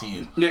to talk to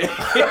you. Yeah.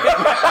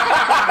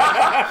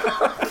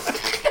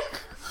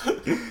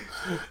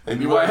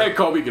 And you like, hey,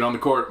 Kobe, get on the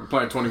court. We're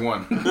playing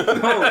 21.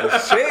 Oh,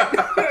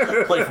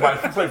 shit. Play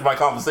for my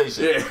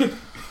conversation. Yeah.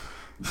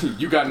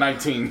 You got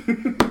 19.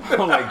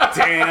 I'm like,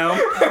 damn.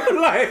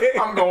 Like,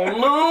 I'm going to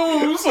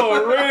lose.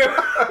 for real.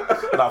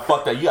 Nah,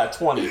 fuck that. You got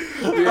 20.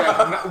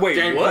 Yeah. Wait,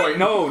 Game what? point.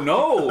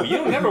 No.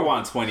 You never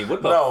want 20.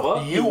 What the No,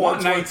 fuck? you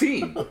want want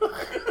 19.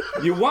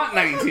 You want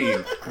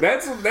 19.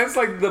 That's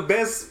like the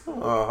best.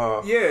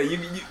 Yeah,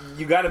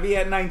 you got to be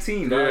at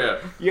 19. Dog. Yeah.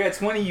 You're at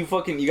 20. You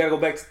got to go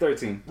back to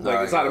 13.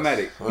 Like it's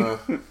automatic. Well,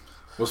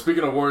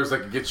 speaking of words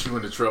that could get you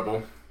into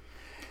trouble,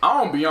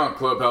 I don't be on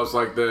Clubhouse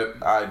like that.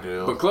 I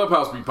do. But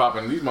Clubhouse be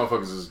popping. These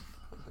motherfuckers is...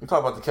 You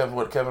talk about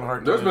what Kevin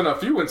Hart did? There's been a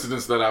few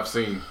incidents that I've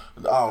seen.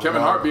 Oh,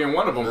 Kevin Hart being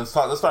one of them. Let's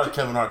start with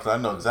Kevin Hart because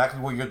I know exactly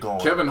where you're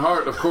going. Kevin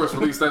Hart, of course,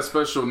 released that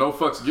special No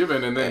Fucks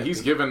Given, and then he's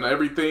given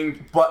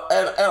everything. But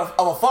and of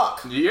a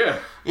fuck. Yeah.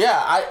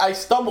 Yeah, I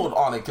stumbled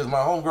on it because my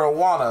homegirl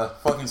Juana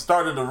fucking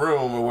started a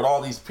room with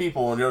all these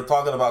people and they were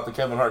talking about the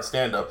Kevin Hart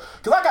stand-up.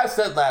 Because like I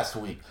said last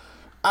week,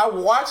 I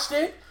watched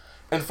it,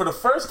 and for the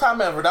first time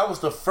ever, that was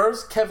the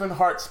first Kevin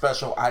Hart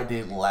special I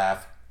didn't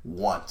laugh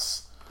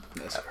once.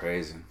 That's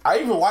crazy. I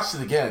even watched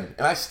it again,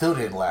 and I still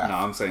didn't laugh. No,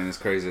 I'm saying it's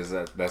crazy. Is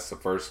that's the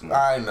first one.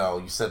 I know,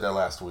 you said that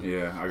last week.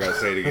 Yeah, I gotta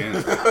say it again.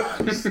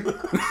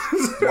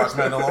 You watch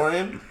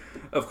Mandalorian?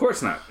 Of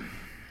course not.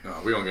 No,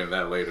 we don't get into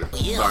that later.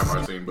 Sorry,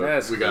 Martine, but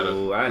That's we gotta.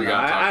 cool. We I know.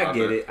 gotta talk I about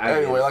get that. it.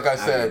 Anyway, like I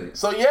said,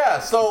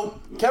 so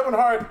Kevin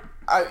Hart,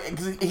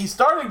 he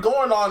started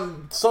going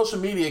on social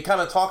media, kind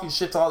of talking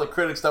shit to all the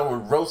critics that were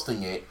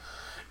roasting it,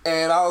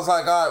 and I was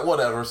like, all right,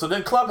 whatever. So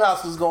then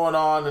Clubhouse is going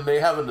on, and they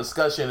have a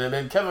discussion, and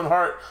then Kevin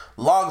Hart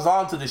logs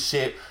on to the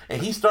shit,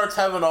 and he starts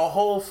having a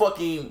whole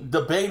fucking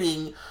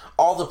debating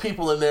all the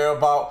people in there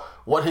about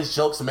what his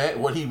jokes meant,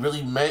 what he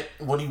really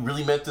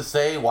meant to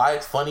say, why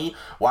it's funny,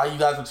 why you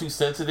guys are too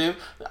sensitive.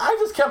 I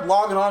just kept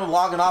logging on and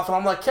logging off, and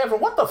I'm like, Kevin,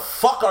 what the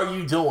fuck are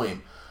you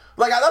doing?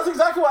 Like, that's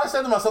exactly what I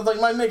said to myself.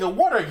 Like, my nigga,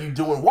 what are you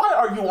doing? Why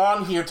are you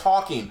on here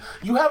talking?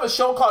 You have a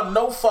show called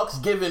No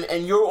Fucks Given,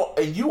 and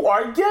you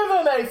are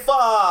given a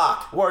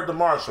fuck. Word to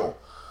Marshall.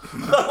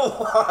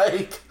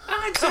 Like,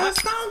 I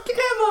just don't give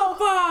a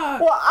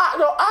fuck.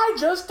 well, I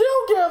just do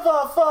give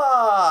a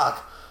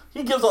fuck.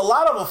 He gives a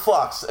lot of a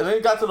fucks, and then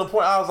it got to the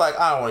point I was like,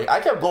 I don't want to.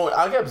 I kept going.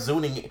 I kept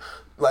zooning,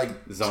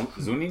 like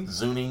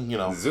Zooning, you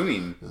know,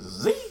 Zooning.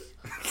 Z.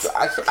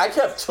 I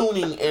kept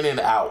tuning in and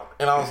out,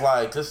 and I was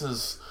like, this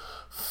is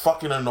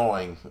fucking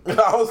annoying.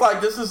 I was like,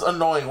 this is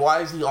annoying.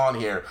 Why is he on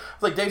here?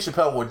 Like, Dave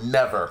Chappelle would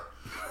never.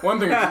 One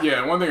thing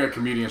a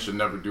comedian should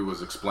never do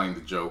is explain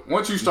the joke.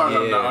 Once you start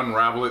to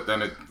unravel it,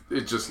 then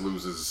it just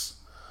loses.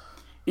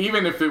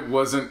 Even if it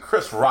wasn't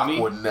Chris Rock funny,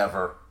 would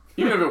never.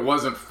 even if it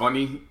wasn't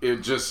funny,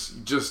 it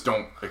just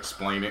don't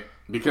explain it.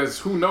 Because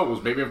who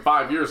knows? Maybe in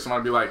 5 years,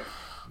 somebody will be like,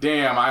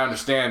 damn, I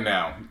understand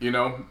now. You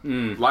know?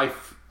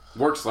 Life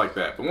works like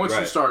that. But once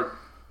you start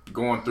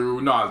going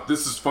through,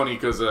 this is funny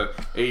because of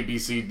A, B,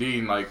 C, D,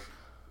 and like,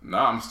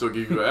 I'm still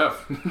giving you an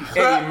F.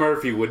 Eddie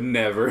Murphy would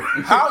never.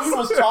 How he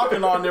was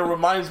talking on there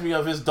reminds me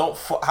of his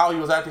how he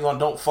was acting on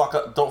Don't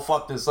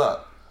Fuck This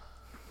Up.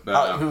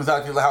 How he was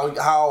acting,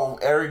 how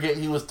arrogant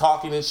he was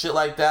talking and shit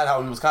like that.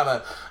 How he was kind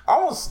of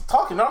almost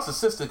talking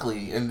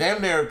narcissistically and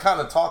damn near kind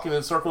of talking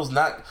in circles,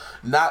 not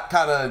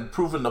kind of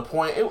proving the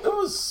point. It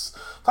was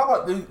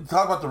talk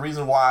about the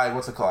reason why.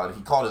 What's it called?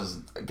 He called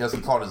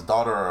his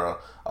daughter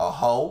a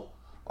hoe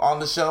on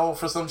the show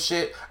for some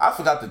shit. I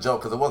forgot the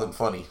joke because it wasn't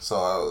funny. So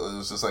it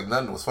was just like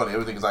nothing was funny.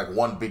 Everything is like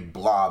one big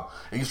blob.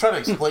 And he was trying to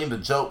explain the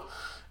joke,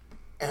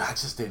 and I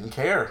just didn't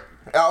care.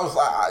 I was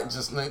like,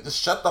 just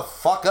shut the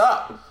fuck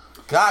up.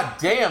 God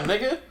damn,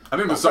 nigga. I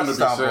think there's something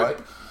to be said. I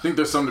think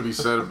there's something to be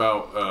said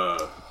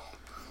about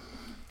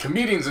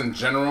comedians in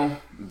general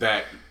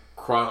that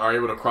are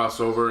able to cross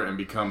over and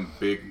become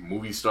big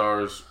movie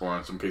stars, or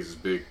in some cases,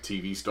 big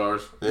TV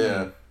stars.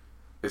 Yeah.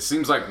 It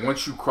seems like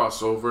once you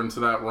cross over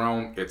into that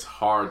realm, it's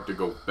hard to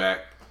go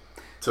back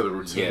to the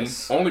routine.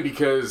 Yes. Only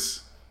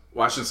because,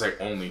 well, I shouldn't say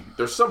only.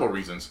 There's several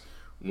reasons.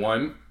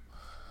 One,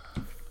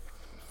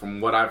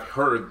 from what I've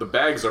heard, the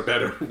bags are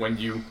better when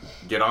you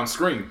get on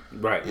screen.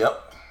 Right.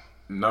 Yep.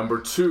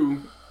 Number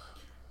two,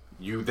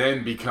 you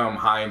then become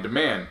high in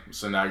demand.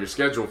 So now your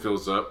schedule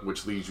fills up,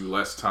 which leaves you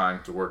less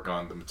time to work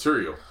on the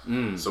material.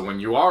 So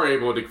when you are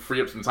able to free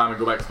up some time and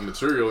go back to the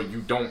material,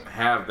 you don't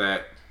have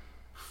that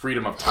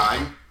freedom of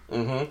time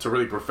to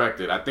really perfect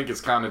it. I think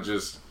it's kind of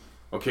just,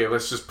 okay,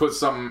 let's just put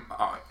something,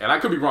 and I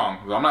could be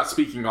wrong. I'm not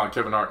speaking on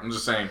Kevin Hart. I'm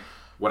just saying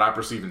what I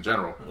perceive in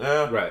general.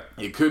 Yeah. Right.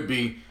 It could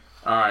be,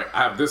 all right,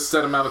 I have this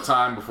set amount of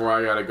time before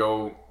I got to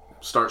go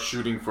start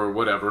shooting for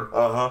whatever.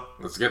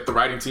 Let's get the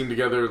writing team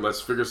together.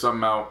 Let's figure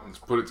something out. Let's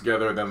put it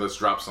together, and then let's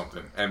drop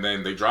something. And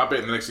then they drop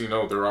it, and the next thing you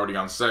know, they're already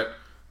on set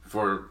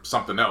for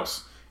something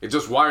else. It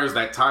just wires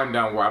that time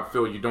down where I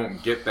feel you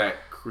don't get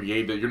that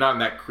creative. You're not in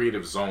that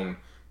creative zone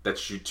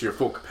to your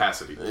full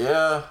capacity.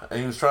 Yeah, and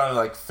he was trying to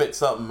like fit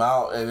something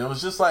out, and it was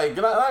just like,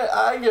 you know,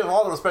 I give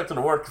all the respect to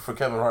the work for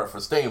Kevin Hart for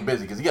staying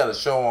busy because he got a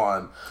show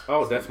on.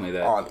 Oh, definitely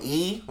that. On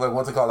E, like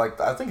what's it called?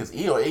 Like I think it's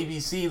E or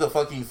ABC, the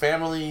fucking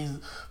family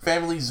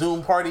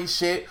Zoom party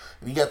shit.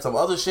 And he got some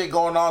other shit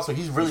going on, so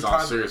he's really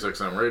on Sirius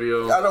XM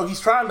radio. I know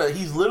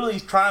he's literally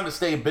trying to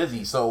stay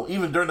busy. So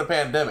even during the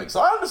pandemic,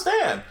 so I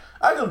understand.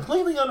 I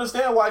completely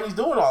understand why he's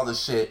doing all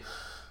this shit.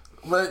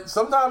 But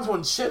sometimes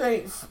when shit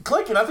ain't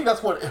clicking, I think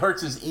that's what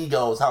hurts his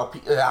ego, is how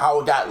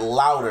it got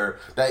louder,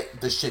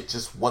 that the shit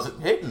just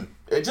wasn't hitting.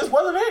 It just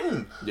wasn't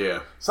hitting.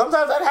 Yeah.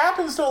 Sometimes that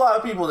happens to a lot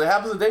of people. It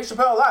happens to Dave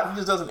Chappelle a lot. He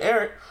just doesn't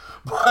air it.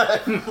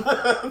 But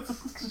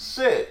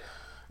shit.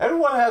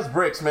 Everyone has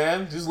bricks,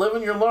 man. Just live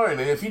and you're learning.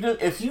 And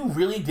if you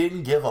really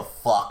didn't give a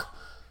fuck,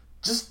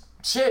 just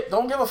shit,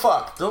 don't give a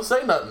fuck. Don't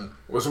say nothing.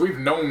 Well, so we've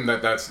known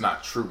that that's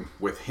not true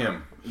with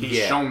him.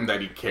 He's shown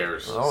that he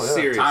cares. Oh, yeah.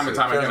 Seriously. Time and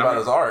time again. About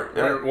his art.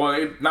 Yeah.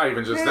 Well, not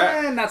even just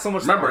that. Not so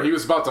much. Remember, he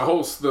was about to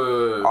host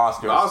the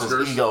Oscars.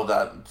 His ego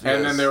got.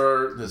 And then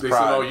they said,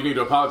 "Oh, you need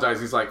to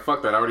apologize." He's like,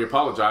 "Fuck that! I already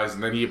apologized."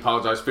 And then he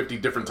apologized 50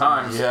 different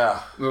times.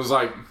 Yeah. It was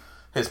like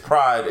his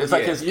pride. It's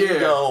like his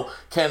ego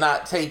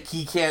cannot take.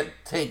 He can't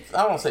take.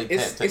 I don't say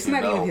can't take. It's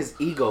not even his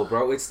ego,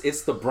 bro.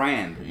 It's the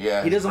brand.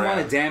 Yeah. He doesn't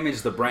want to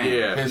damage the brand.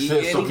 Yeah.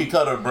 His cookie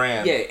cutter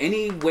brand. Yeah.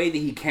 Any way that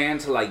he can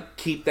to like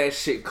keep that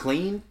shit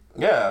clean.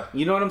 Yeah.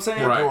 You know what I'm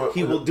saying? Right.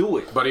 He will do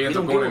it. But he ends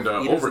up going into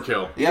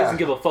overkill. He doesn't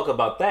give a fuck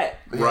about that.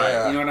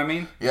 Right. You know what I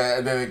mean? Yeah,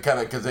 and then it kind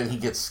of, because then he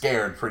gets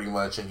scared pretty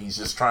much, and he's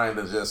just trying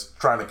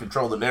to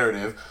control the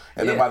narrative,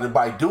 and then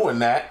by doing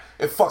that,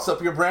 it fucks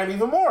up your brand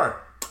even more.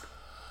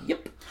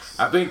 Yep.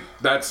 I think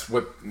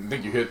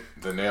you hit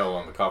the nail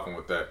on the coffin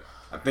with that.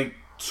 I think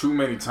too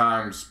many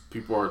times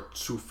people are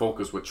too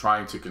focused with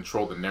trying to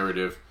control the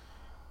narrative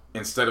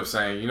instead of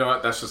saying, you know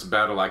what, that's just a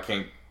battle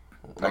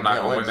I'm not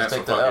going to win that,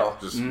 so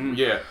fuck it.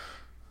 Yeah.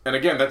 And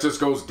again, that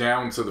just goes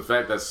down to the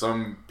fact that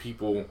some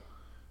people,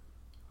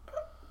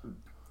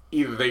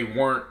 either they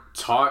weren't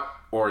taught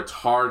or it's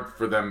hard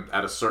for them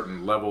at a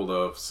certain level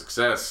of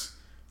success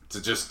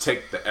to just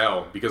take the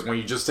L. Because when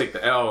you just take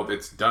the L,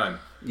 it's done.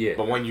 Yeah.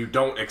 But when you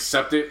don't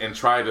accept it and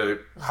try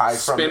to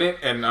spin it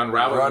and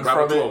unravel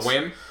to a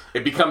win,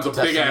 it becomes a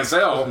big ass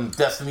L.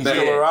 Destiny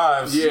still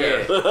arrives.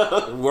 Yeah.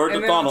 Word to Thanos.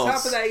 And then on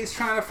top of that, he's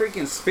trying to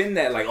freaking spin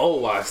that like,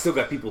 oh, I still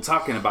got people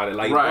talking about it.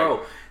 Like,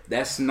 bro,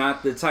 that's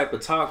not the type of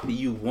talk that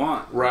you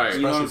want. Right.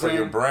 You know what I'm Especially saying?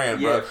 For your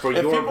brand, bro. Yeah, for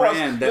your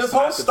brand. This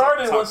whole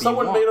started when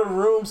someone made a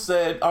room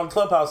said on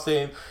Clubhouse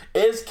saying,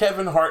 is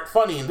Kevin Hart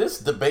funny? And this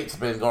debate's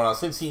been going on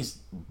since he's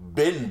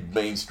been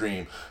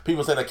mainstream.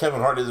 People say that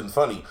Kevin Hart isn't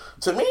funny.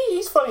 To me,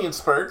 he's funny in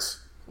spurts.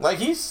 Like,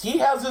 he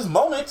has his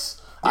moments.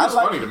 He's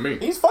funny to me.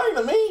 He's funny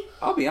to me.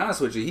 I'll be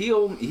honest with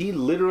you. He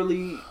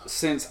literally,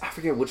 since I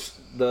forget which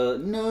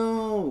one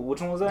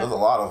was that? There's a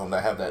lot of them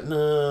that have that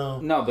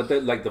no, but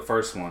like the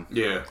first one.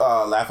 Yeah.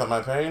 Laugh at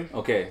My Pain.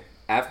 Okay.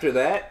 After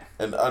that,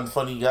 an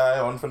unfunny guy,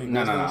 unfunny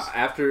business. No.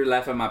 After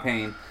Laugh at My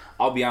Pain,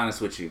 I'll be honest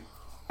with you.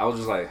 I was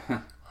just like,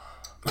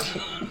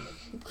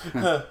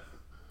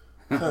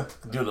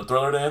 Do the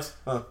Thriller dance.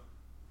 But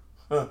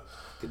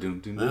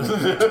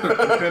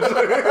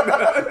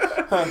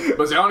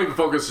see, I don't even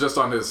focus just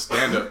on his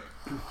stand-up.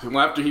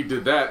 After he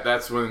did that,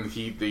 that's when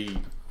he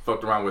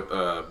fucked around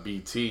with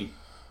BT,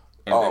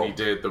 and then he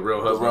did The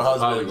Real Husbands of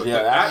Hollywood.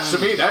 Yeah, to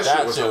me, that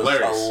shit was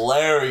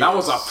hilarious. That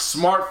was a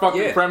smart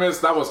fucking premise.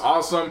 That was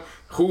awesome.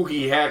 Who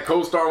he had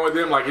co-starring with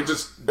him, like it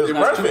was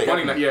perfect.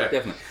 funny. Yeah,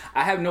 definitely.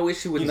 I have no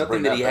issue with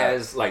nothing that he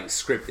has like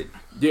scripted.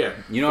 Yeah,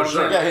 you know what I'm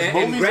saying. Yeah, his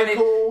movies are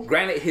cool.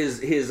 Granted,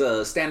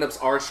 his stand-ups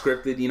are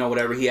scripted. You know,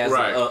 whatever, he has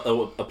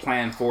a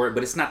plan for it,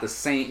 but it's not the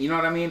same. You know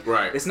what I mean?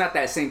 Right. It's not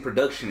that same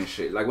production and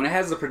shit. Like when it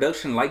has a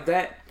production like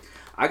that,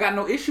 I got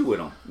no issue with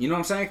him. You know what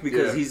I'm saying?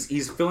 Because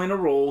he's filling a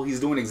role.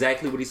 He's doing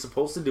exactly what he's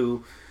supposed to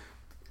do.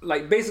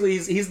 Like basically,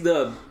 he's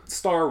the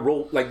star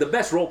role, like the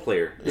best role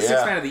player, the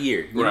sixth man of the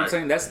year. You know what I'm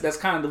saying? That's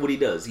kind of what he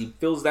does. He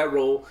fills that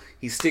role.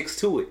 He sticks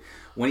to it.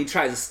 When he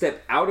tries to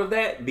step out of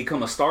that,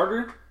 become a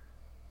starter,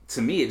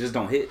 to me, it just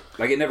don't hit.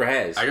 Like it never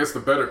has. I guess the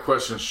better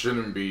question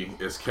shouldn't be,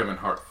 is Kevin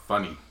Hart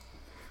funny?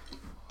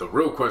 The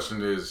real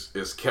question is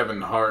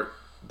Kevin Hart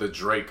the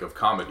Drake of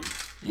comedy?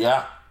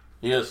 Yeah,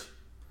 he is.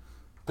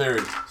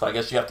 Period. So I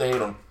guess you have to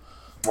hate him,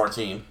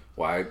 Martine.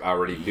 Well, I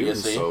already do. Yeah,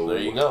 see? So there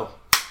you go.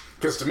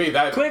 Because to me,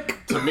 there's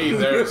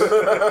and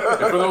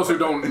for those who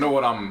don't know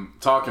what I'm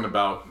talking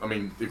about, I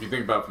mean, if you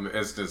think about it from the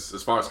instance,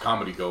 as far as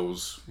comedy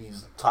goes,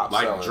 he's top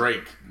like selling.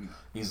 Drake.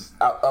 He's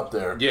up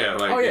there. Yeah,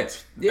 like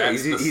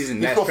he's in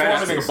that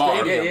performing in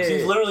stadiums. Yeah.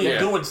 He's literally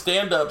doing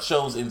stand-up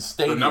shows in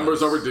stadiums. The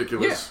numbers are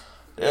ridiculous.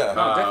 Yeah,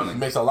 definitely. He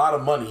makes a lot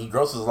of money. He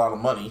grosses a lot of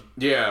money.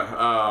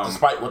 Yeah,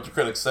 despite what the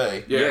critics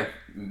say. Yeah,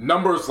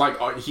 numbers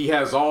like he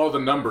has all the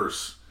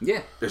numbers.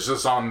 Yeah, it's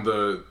just on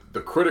the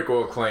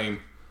critical acclaim.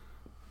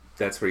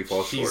 That's where he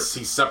falls short.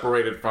 He's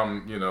separated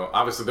from,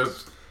 obviously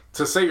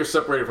to say you're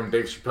separated from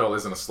Dave Chappelle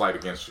isn't a slight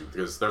against you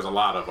because there's a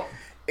lot of them.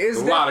 A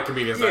lot of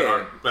comedians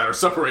that are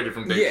separated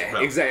from Dave Chappelle.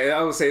 Yeah, exactly.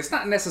 I would say it's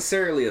not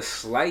necessarily a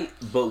slight,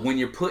 but when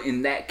you're put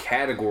in that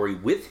category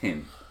with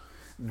him,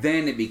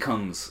 then it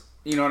becomes,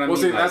 you know what I Well,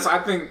 mean? see, Like, that's, I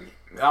think,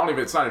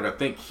 it's not even, I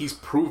think he's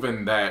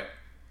proven that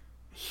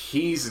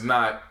he's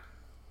not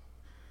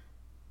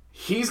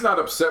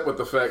upset with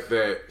the fact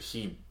that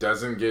he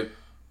doesn't get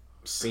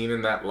seen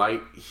in that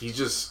light. He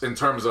just, in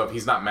terms of,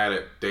 he's not mad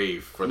at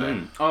Dave for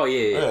that. Oh,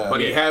 yeah. But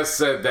he has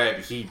said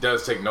that he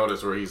does take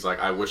notice where he's like,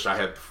 I wish I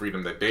had the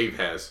freedom that Dave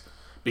has.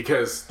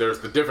 Because there's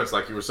the difference,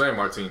 like you were saying,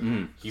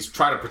 Martin. He's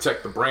trying to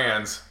protect the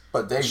brands.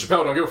 But Dave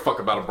Chappelle don't give a fuck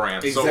about a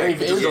brand. Exactly. So Dave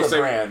he just is gonna the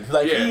brand.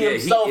 Like he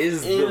himself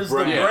is the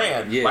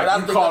brand. Yeah. Like, I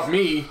you think called that's-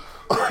 me.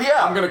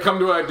 Yeah. I'm gonna come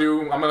do what I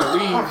do. I'm gonna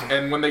leave,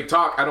 and when they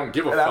talk, I don't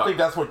give a And fuck. I think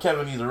that's what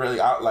Kevin needs to really.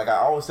 Like I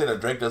always say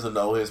that Drake doesn't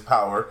know his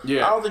power.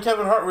 Yeah. I don't think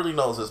Kevin Hart really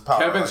knows his power.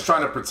 Kevin's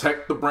trying to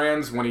protect the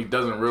brands when he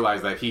doesn't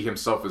realize that he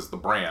himself is the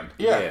brand.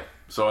 Yeah.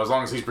 So as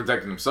long as he's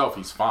protecting himself,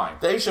 he's fine.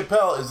 Dave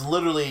Chappelle is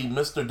literally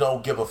Mr.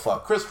 Don't Give a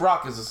Fuck. Chris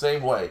Rock is the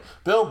same way.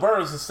 Bill Burr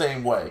is the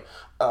same way.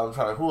 I'm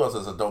trying to. Who else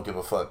is a Don't Give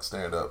a Fuck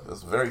stand up?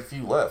 There's very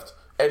few left.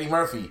 Eddie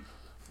Murphy,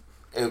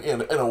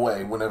 in a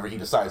way, whenever he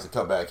decides to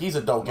come back, he's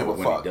a Don't Give a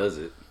when Fuck. he does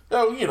it.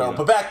 Oh, you know,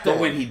 but back then.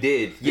 But when he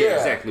did, Yeah.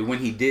 exactly. When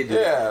he did,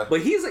 Yeah.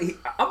 But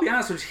I'll be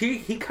honest with you,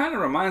 he kind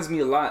of reminds me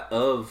a lot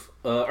of,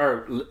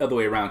 or other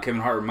way around. Kevin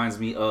Hart reminds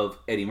me of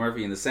Eddie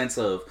Murphy in the sense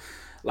of,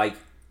 like,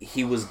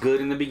 he was good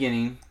in the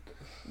beginning,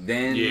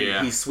 then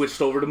he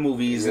switched over to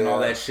movies and all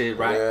that shit,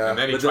 right? Yeah. And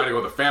then he tried to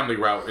go the family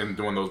route in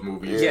doing those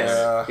movies. Yes,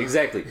 Yeah.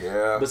 exactly.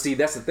 Yeah. But see,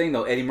 that's the thing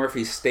though. Eddie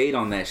Murphy stayed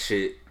on that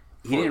shit.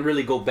 He didn't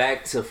really go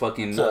back to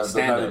fucking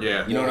stand up.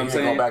 Yeah. You know what I'm he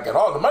saying? didn't go back at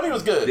all. The money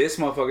was good. This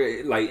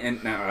motherfucker, like,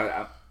 and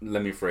now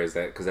let me phrase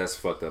that because that's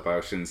fucked up. I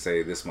shouldn't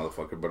say this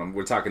motherfucker, but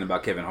we're talking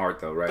about Kevin Hart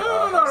though, right?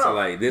 No. So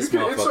like this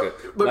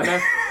motherfucker, Look, like,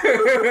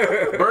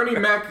 man, Bernie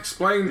Mac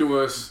explained to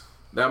us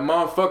that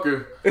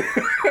motherfucker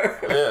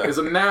is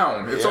a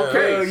noun. It's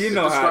okay. Well, you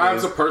know it how it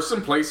describes is. a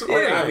person, place, or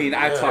yeah, I mean,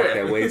 I talk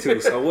that way too,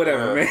 so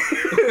whatever, man.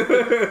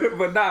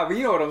 But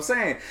you know what I'm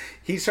saying?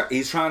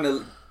 He's trying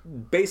to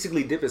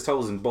basically dip his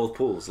toes in both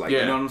pools, like you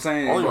know what I'm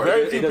saying? Only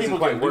very It few doesn't people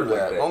quite can do work like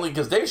that. Only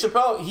because Dave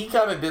Chappelle, he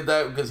kind of did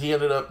that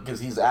because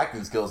his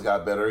acting skills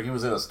got better. He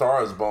was in A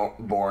Star Is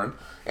Born,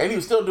 and he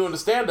was still doing the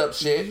stand-up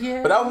shit.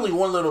 Yeah. But that was only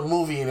one little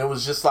movie, and it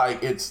was just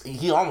like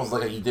he almost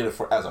like he did it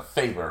as a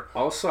favor.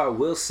 Also, I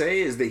will say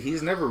is that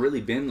he's never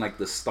really been like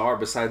the star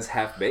besides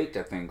Half Baked.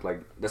 I think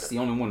like that's the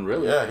only one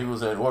really. Yeah, he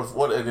was in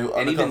what And even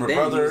Undercover then,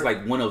 Brother. he was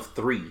like one of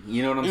three.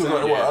 You know what I'm He was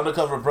saying? in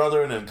Undercover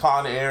Brother, and then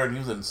Con Air, and he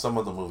was in some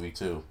other movie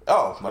too.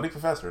 Oh, Nutty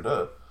Professor,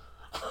 duh.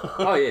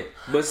 Oh yeah,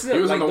 but still,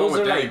 He was in like the one those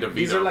with are Danny like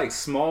these DeVito. are like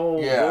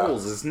small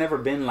roles. It's never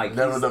been like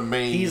Never he's, the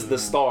main- He's the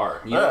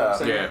star. You know what I'm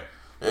saying? Yeah.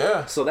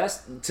 Yeah. So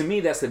that's to me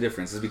that's the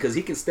difference is because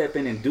he can step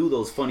in and do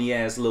those funny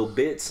ass little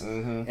bits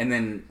and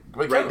then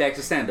But back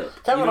to stand up.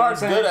 Kevin You know what I'm Hart's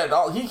saying? good at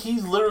all.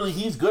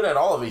 He's good at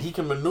all of it. He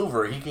can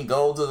maneuver. He can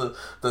go to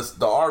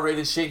the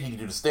R-rated shit. He can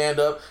do the stand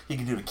up. He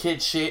can do the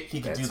kid shit.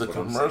 He can That's do the what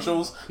I'm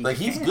commercials. saying. Like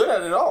he's good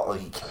at it all.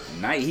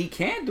 He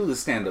can't do the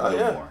stand up Oh,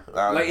 yeah. anymore.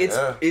 Like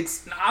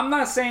it's. I'm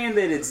not saying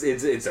that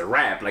it's a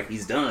rap like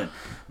he's done,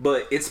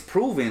 but it's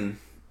proven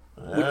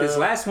with this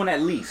last one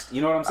at least.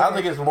 You know what I'm saying? I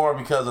think it's more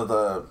because of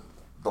the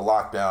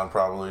lockdown,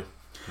 probably.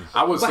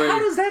 I would But say how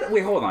does that?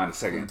 Wait, hold on a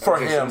second. For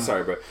Okay, him. I'm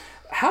sorry, but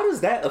how does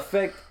that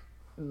affect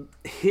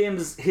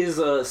his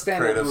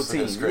stand up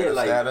routine? His creative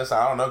status.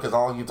 I don't know because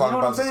all you talk You know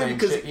what about is the I'm saying? same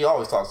 'Cause shit he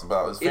always talks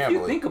about. His If family.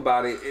 you think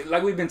about it,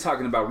 like we've been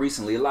talking about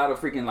recently, a lot of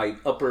freaking like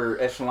upper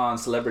echelon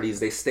celebrities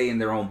they stay in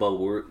their own bubble.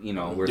 We're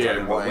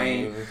talking about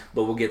Wayne,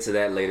 but we'll get to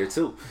that later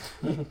too.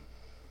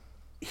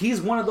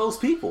 He's one of those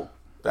people.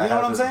 That You know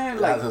what I'm has saying?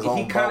 his- Like has his he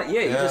own kind of bubble.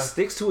 he Yeah. just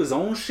sticks to his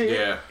own shit,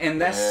 Yeah. and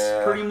that's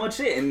Yeah. pretty much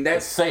it. And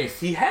that's It's safe.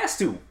 He has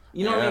to.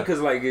 You know what I mean? Yeah. Because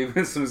like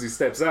as soon as he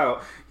steps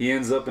out, he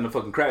ends up in a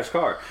fucking crash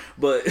car.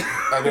 But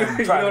and then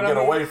you trying know to what I get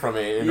mean? away from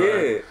it. You know?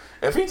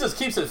 Yeah. If he just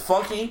keeps it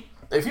funky,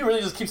 if he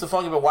really just keeps it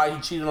funky about why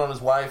he cheated on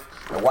his wife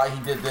and why he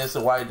did this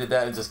and why he did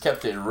that and just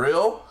kept it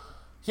real,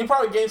 he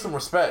probably gained some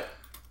respect.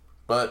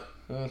 But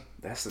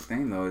That's the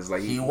thing, though. Is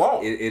like He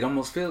won't. It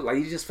almost feels like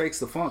he just fakes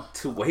the funk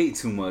way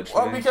too much.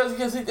 well, man.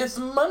 because it's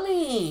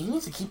money. He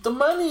needs to keep the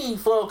money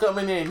flow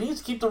coming in. He needs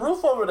to keep the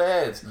roof over their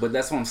heads. But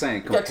that's what I'm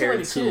saying. got too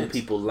many Compared to kids.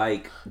 people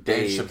like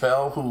Dave Dave,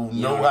 Chappelle, who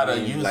you know know how what I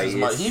to mean? use Like, his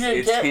money. He didn't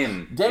it's care.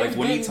 him. Dave Like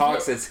when he didn't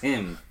talks, care. it's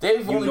him.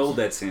 Dave You only- know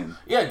that's him.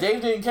 Yeah,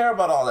 Dave didn't care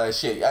about all that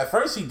shit. At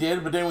first he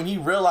did, but then when he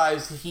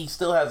realized he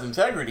still has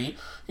integrity,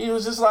 he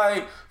was just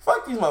like,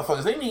 fuck these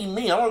motherfuckers. They need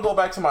me. I'm gonna go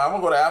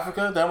to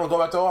Africa, then I'm gonna go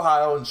back to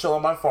Ohio and chill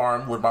on my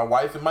farm with my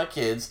wife and my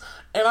kids.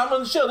 And I'm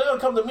gonna chill. They're gonna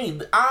come to me.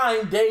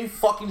 I'm Dave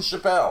fucking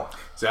Chappelle.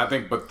 See, I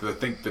think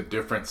the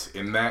difference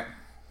in that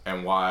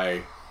and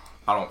why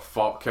I don't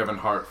fault Kevin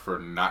Hart for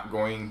not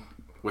going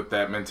with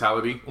that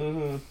mentality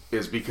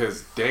is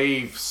because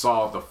Dave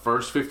saw the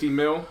first 50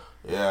 mil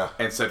Yeah.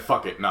 and said,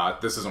 fuck it, nah,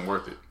 this isn't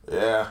worth it.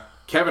 Yeah.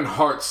 Kevin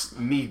Hart's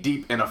knee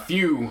deep in a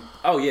few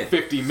Oh yeah.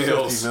 50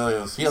 mils. 50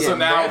 millions. He has So a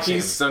now mansion.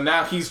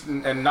 he's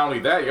and not only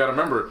that, you gotta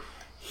remember,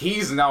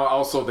 he's now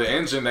also the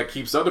engine that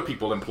keeps other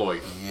people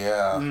employed.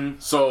 Yeah.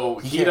 So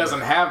he can't-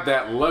 doesn't have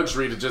that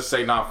luxury to just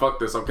say, nah, fuck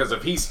this. Because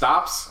if he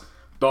stops,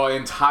 the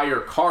entire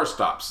car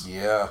stops.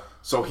 Yeah.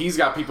 So he's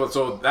got people.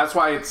 So that's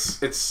why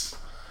it's.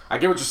 I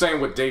get what you're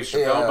saying with Dave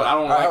Chappelle, but I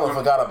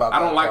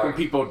don't like when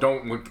people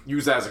don't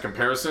use that as a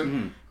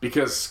comparison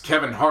because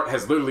Kevin Hart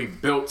has literally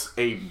built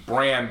a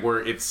brand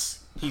where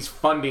he's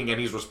funding and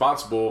he's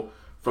responsible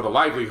for the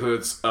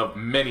livelihoods of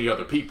many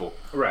other people.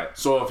 Right.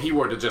 So if he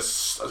were to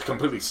just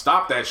completely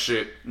stop that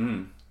shit,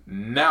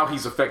 now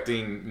he's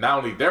affecting not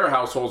only their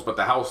households but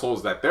the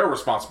households that they're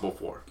responsible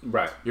for.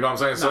 Right. You know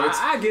what I'm saying? So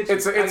I get you.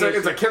 It's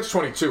a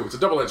catch-22. It's a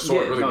double-edged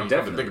sword, really, when you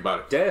come to think about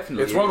it.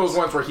 Definitely. It's one of those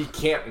ones where he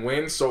can't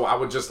win, so I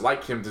would just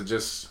like him to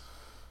just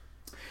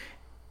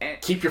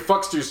keep your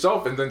fucks to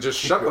yourself and then just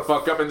shut the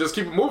fuck up and just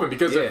keep it moving.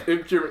 Because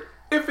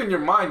if in your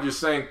mind you're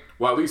saying,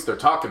 well, at least they're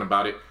talking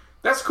about it,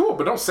 that's cool,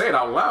 but don't say it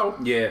out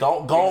loud. Yeah.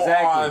 Don't go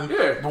on.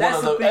 Yeah.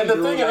 Another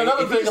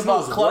thing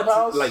about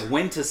Clubhouse, like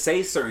when to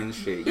say certain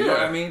shit. You know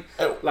what I mean?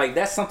 Like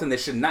that's something that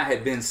should not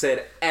have been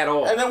said at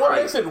all. And then what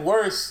makes it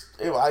worse,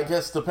 I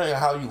guess, depending on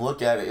how you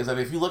look at it, is that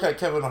if you look at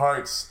Kevin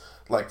Hart's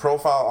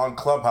profile on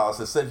Clubhouse,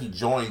 it said he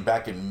joined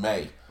back in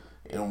May,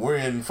 and we're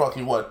in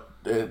fucking what?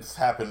 It's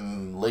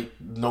happened late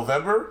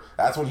November.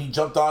 That's when he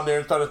jumped on there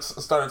and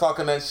started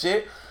talking that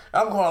shit.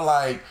 And I'm going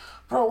like,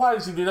 bro, why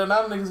did you do that?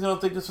 Now niggas gonna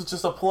think this was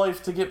just a ploy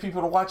to get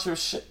people to watch your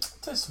shit.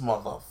 This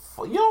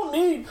motherfucker. You don't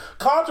need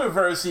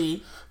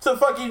controversy to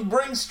fucking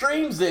bring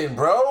streams in,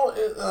 bro.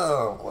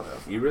 Whatever.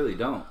 You really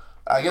don't.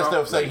 I guess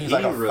they're saying he's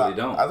like a really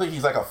don't. I think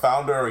he's like a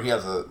founder, or he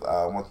has a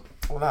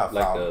not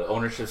like founder. the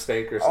ownership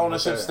stake or something.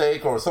 Ownership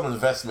stake or some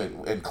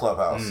investment in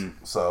Clubhouse.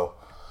 So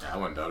I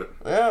wouldn't doubt it.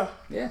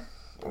 Yeah.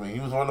 I mean, he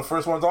was one of the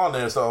first ones on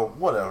there, so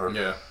whatever.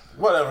 Yeah.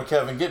 Whatever,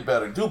 Kevin. Get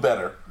better. Do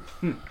better.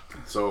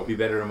 So be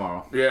better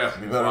tomorrow. Yeah.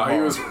 Be better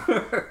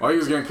while he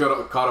was getting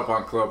caught up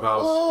on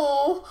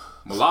Clubhouse,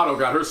 Mulatto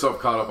got herself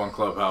caught up on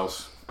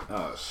Clubhouse.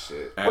 Oh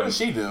shit! And what did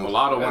she do?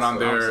 Mulatto went on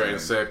there and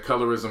said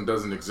colorism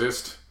doesn't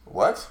exist.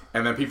 What?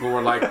 And then people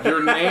were like,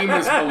 "Your name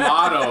is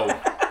Mulatto."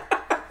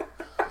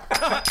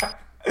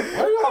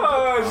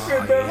 Oh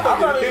shit!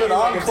 I'm not even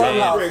on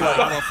Clubhouse.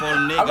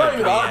 I'm not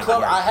even on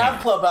Clubhouse. I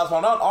have Clubhouse, but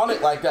I'm not on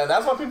it like that.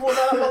 That's why people are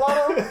not on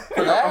Mulatto.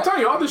 I'm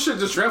telling you, all this shit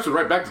just transferred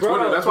right back to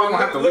Twitter. That's why I don't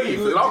have to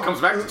leave. It all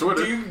comes back to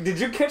Twitter. Did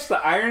you catch the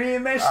irony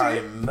in that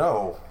shit? I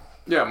know.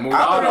 Yeah,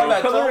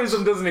 Mulatto.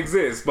 Colorism doesn't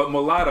exist, but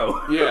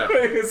Mulatto. Yeah,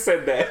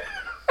 said that.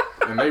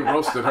 And they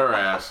roasted her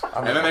ass.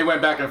 And then they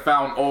went back and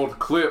found old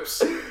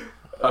clips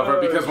of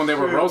her because when they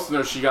were roasting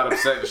her, she got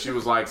upset and she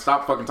was like,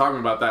 "Stop fucking talking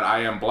about that.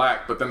 I am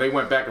black." But then they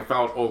went back and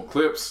found old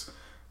clips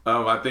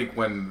of, I think,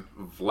 when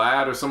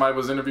Vlad or somebody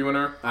was interviewing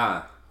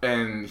her.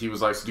 And he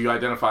was like, "So do you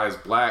identify as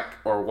black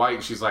or white?"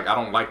 And she's like, "I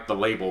don't like the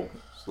label.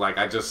 Like,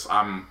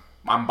 I'm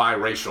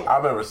biracial." I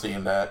remember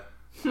seeing that.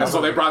 And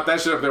so they brought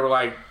that shit up. They were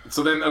like,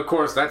 so then of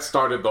course that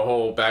started the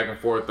whole back and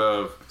forth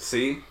of,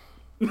 see,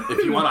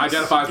 if you want to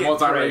identify as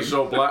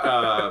multiracial,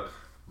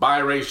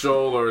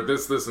 biracial, or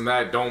this and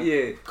that, don't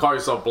call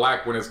yourself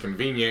black when it's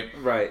convenient.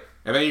 Right.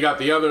 And then you got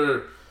the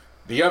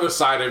other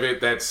side of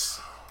it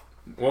that's,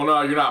 well,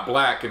 no, you're not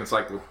black, and it's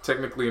like, well,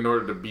 technically, in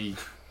order to be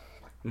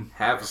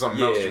half of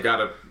something else, you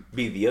gotta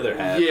be the other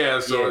half. Yeah.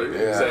 So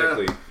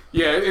exactly.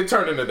 Yeah, it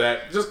turned into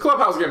that. Just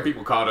Clubhouse getting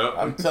people caught up.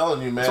 I'm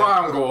telling you, man. That's why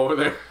I don't go over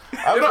there.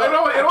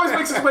 It always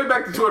makes its way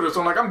back to Twitter, so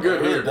I'm like, I'm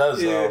good here. It really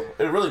does, though.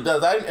 It really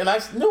does.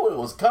 I knew it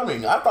was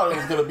coming. I thought it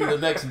was going to be the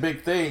next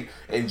big thing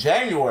in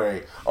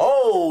January.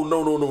 Oh,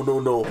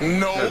 no.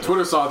 Yeah,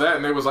 Twitter saw that,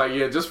 and they was like,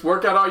 yeah, just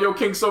work out all your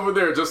kinks over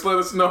there. Just let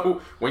us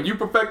know when you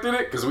perfected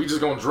it, because we just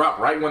going to drop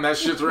right when that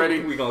shit's ready.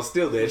 We going to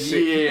steal that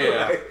shit.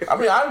 Yeah. I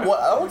mean,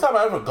 the only time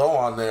I ever go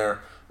on there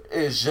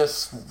is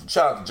just,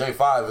 shout out to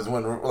J5, is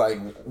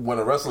when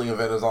a wrestling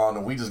event is on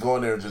and we just go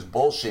in there and just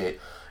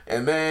bullshit.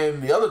 And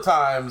then the other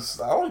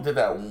times, I only did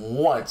that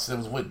once. It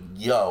was with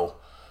Yo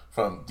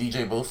from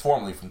DJ Booth,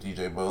 formerly from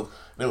DJ Booth.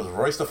 And it was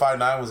Royce the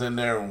 5'9" was in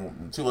there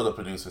and two other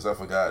producers, I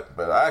forgot.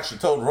 But I actually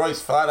told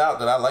Royce flat out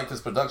that I liked his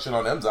production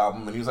on M's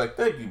album, and he was like,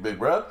 "Thank you, big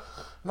bro."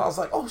 And I was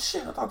like, "Oh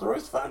shit, I thought the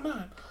Royce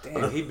 5'9".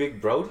 Damn, he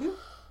big bro'd you?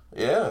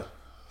 Yeah.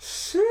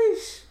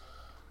 Sheesh.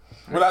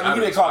 But he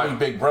didn't call me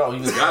big bro.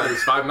 He just got it.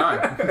 He's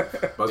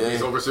 5'9". But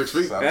he's over 6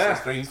 feet. I'm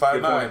 6'3", he's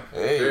 5'9".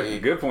 Hey,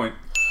 good point.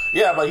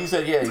 Yeah, but he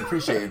said, he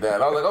appreciated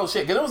that. I was like, oh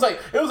shit, 'cause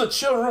it was a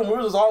chill room. We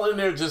were just all in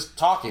there just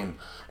talking,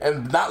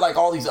 and not like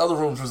all these other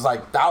rooms was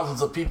like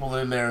thousands of people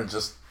in there and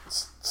just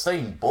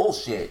saying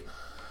bullshit.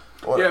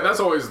 Whatever. Yeah, that's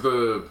always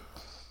the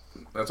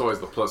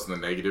plus and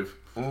the negative.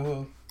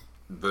 Mm-hmm.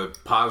 The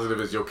positive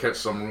is you'll catch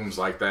some rooms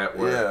like that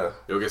where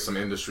you'll get some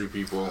industry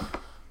people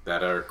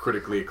that are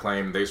critically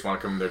acclaimed. They just want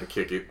to come in there to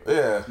kick it.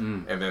 Yeah.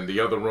 And then the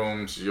other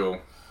rooms,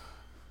 you'll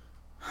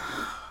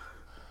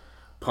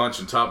Punch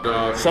and Top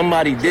Dog.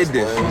 Somebody did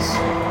this.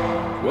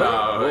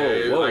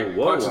 Whoa.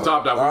 Punch and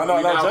Top Dog.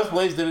 No, Just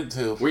Blaze did it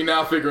too. We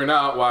now figuring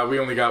out why we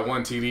only got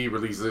one TD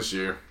released this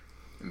year.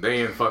 And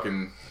they in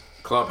fucking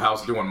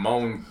Clubhouse doing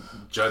moan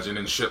judging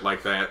and shit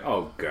like that.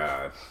 Oh,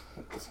 God.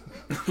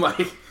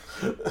 Like,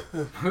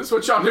 This is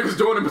what y'all niggas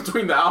doing in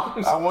between the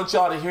albums. I want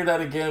y'all to hear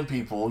that again,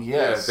 people.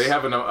 Yes. Yeah, they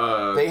have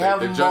they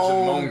have a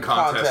moan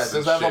contest.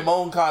 They have a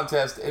moan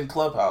contest in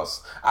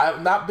Clubhouse. I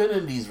have not been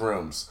in these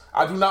rooms.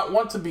 I do not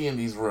want to be in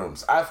these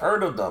rooms. I've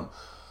heard of them.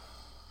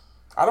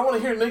 I don't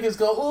want to hear niggas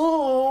go,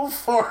 ooh,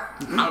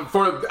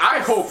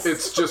 I hope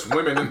it's just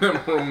women in them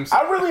rooms.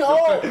 I really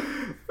hope.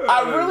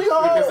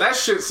 Because that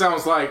shit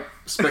sounds like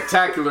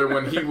Spectacular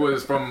when he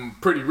was from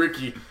Pretty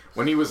Ricky,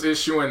 when he was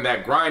issuing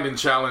that grinding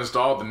challenge to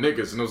all the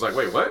niggas. And it was like,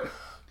 wait, what?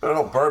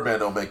 No, Birdman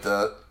don't make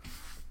that.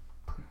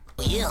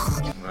 Yeah.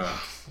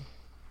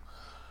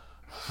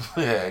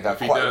 Yeah, it got If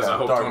he quiet. does, I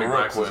hope Dark Tony real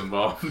Braxton's quick.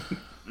 involved.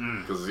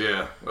 Because,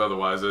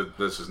 otherwise,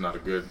 that's just not a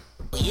good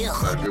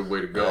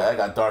way to go. Yeah, I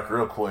got dark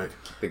real quick.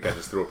 I think I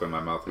just threw up in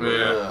my mouth.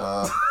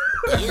 Yeah.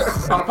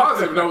 On a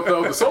positive note,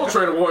 though, the Soul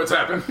Train Awards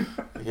happened.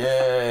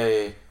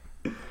 Yay.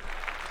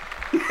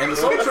 And the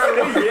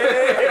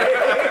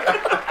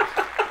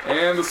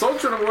Soul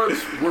Train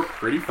Awards were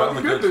pretty That was fucking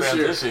a good good this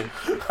year. transition.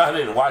 I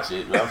didn't watch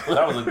it. That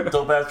was a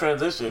dope ass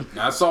transition.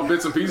 I saw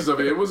bits and pieces of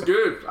it. It was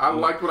good. I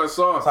liked what I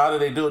saw. So how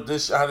did they do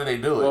it? How did they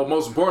do it? Well,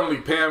 most importantly,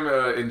 Pam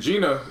and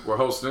Gina were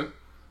hosting.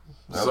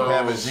 So,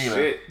 Pam and Gina.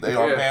 shit. They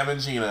are Yeah. Pam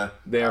and Gina.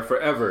 They are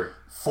forever.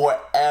 Forever.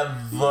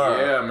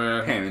 Yeah,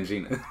 man. Pam and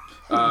Gina.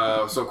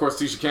 So, of course,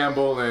 Tisha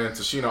Campbell and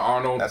Tashina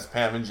Arnold, That's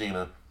Pam and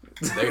Gina.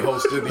 they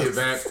hosted the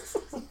event.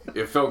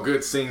 It felt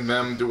good seeing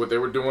them do what they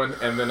were doing.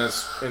 And then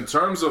in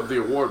terms of the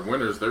award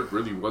winners, there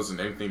really wasn't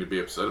anything to be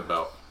upset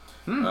about.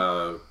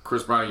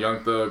 Chris Brown and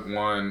Young Thug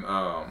won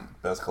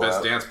Best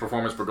Dance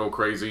Performance for Go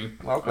Crazy.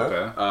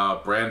 Okay.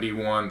 Brandy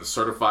won the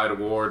Certified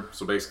Award.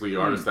 So basically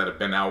artists that have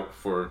been out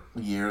for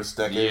Years,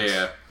 decades.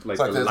 yeah, It's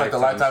like the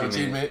lifetime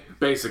achievement.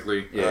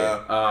 basically.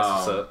 Yeah. That's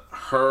what's up.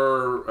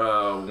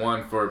 Her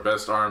won for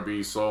Best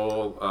R&B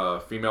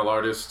Soul Female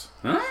Artist.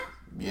 Huh?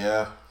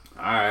 Yeah.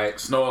 Alright.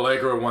 Snow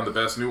Allegra won the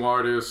Best New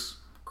Artist.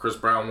 Chris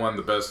Brown won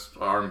the Best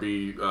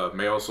R&B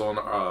Male Soul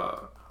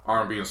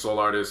R&B and Soul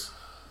Artist.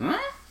 Huh?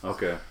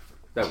 Okay.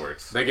 That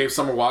works. They gave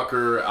Summer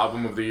Walker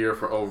Album of the Year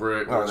for Over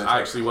It, Oh, which they I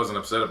did. actually wasn't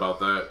upset about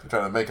that,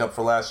 Trying to make up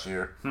for last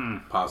year.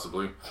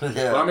 possibly.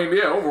 Yeah. But I mean,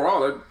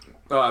 overall,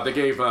 they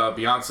gave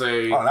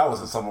Beyonce, Oh, that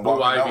wasn't someone Blue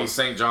walking. That Ivy, was,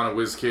 St. John and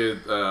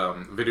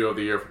Wizkid Video of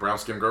the Year for Brown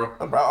Skin Girl.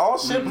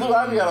 oh shit, Blue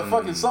Ivy got a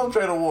fucking Soul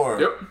Train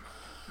Award. Yep.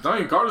 I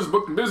mean, Carter's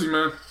booked and busy,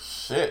 man.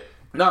 Shit.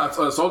 Nah,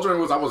 Soul Train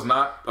I was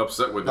not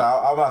upset with it. No,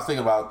 I was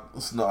thinking about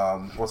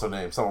what's her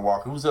name, Summer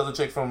Walker. Who's the other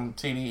chick from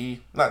TDE?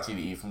 Not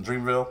TDE, from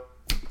Dreamville,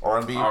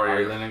 R&B.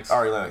 Ari Lennox.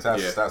 Ari Lennox.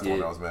 That's Yeah. the one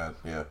that was mad.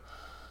 Yeah.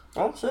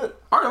 Oh shit.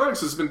 Ari Lennox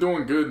has been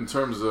doing good in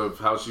terms of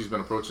how she's been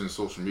approaching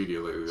social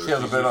media lately. She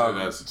hasn't been on.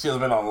 She hasn't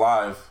been on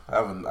live.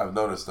 I've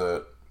noticed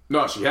that.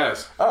 No, she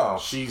has. Oh.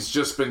 She's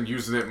just been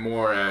using it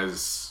more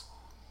as,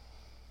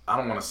 I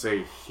don't want to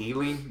say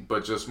healing,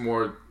 but just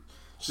more.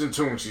 She's in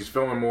tune. She's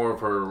filming more of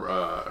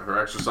her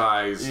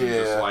exercise. And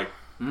just Yeah. like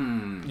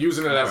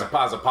using it as a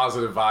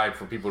positive vibe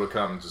for people to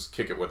come and just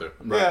kick it with her.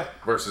 Yeah.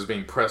 Versus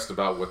being pressed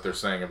about what they're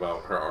saying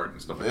about her art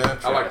and stuff like Yeah,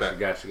 that. I like that.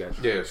 Gotcha.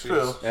 Yeah, she's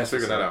True.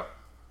 figuring that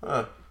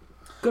out.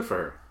 Good for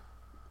her.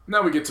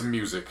 Now we get to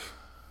music.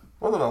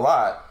 Wasn't a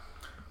lot.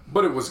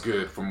 But it was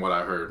good from what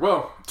I heard.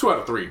 Well, 2 out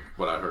of 3,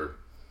 what I heard.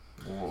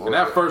 And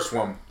that first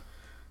one,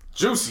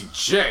 Juicy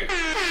J.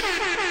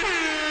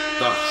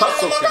 The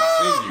hustle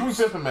Who's continues.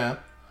 Pippin' Man?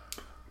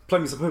 Play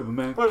me some paper,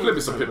 man. Flip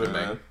me some Pippin,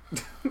 man.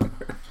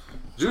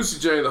 Juicy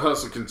J, the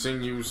hustle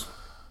continues.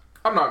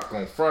 I'm not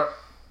going to front.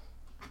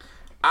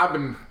 I've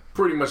been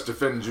pretty much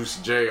defending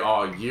Juicy J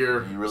all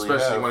year, You really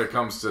especially have. when it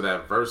comes to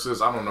that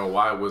verses. I don't know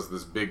why it was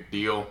this big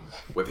deal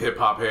with hip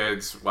hop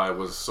heads, why it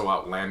was so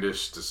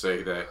outlandish to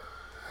say that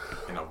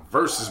in a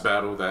versus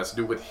battle that has to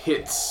do with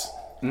hits.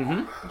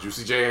 Mm-hmm.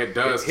 Juicy J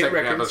does Hit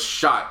technically have a records.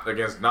 shot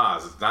against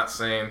Nas. It's not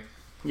saying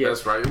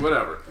that's right,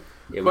 whatever.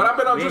 Yeah, but I've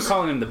been on we ain't Juicy.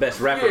 calling him the best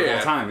rapper of Yeah.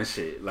 all time and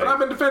shit. Like, But I've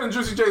been defending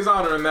Juicy J's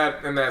honor in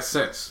that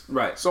sense.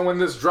 Right. So when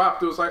this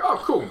dropped, it was like,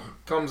 oh, cool.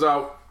 Comes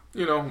out,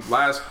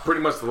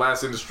 pretty much the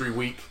last industry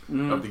week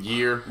of the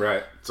year.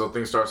 right. So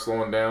things start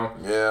slowing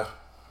down. Yeah.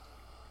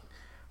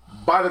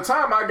 By the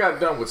time I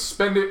got done with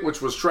Spend It,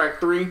 which was track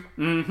 3,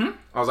 I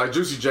was like,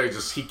 Juicy J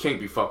he can't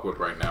be fucked with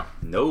right now.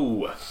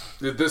 No.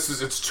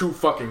 It's too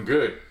fucking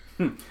good.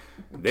 Then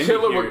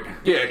Killer you with,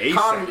 hear yeah,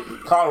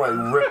 A$AP.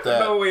 Conway ripped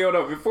that. No, wait, hold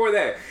up. Before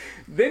that,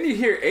 then you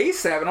hear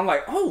ASAP, and I'm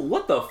like, oh,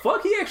 what the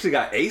fuck? He actually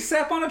got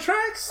ASAP on the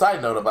track?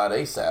 Side note about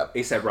ASAP.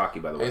 ASAP Rocky,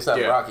 by the way. ASAP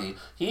Yeah. Rocky.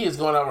 He is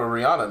going out with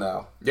Rihanna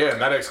now. Yeah,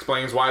 and that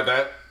explains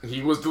why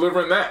he was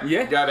delivering that.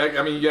 Yeah. You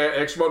got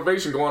extra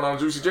motivation going on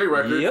Juicy J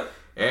record. Yep.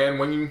 And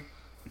when you,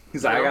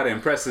 He's like, I gotta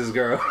impress this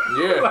girl.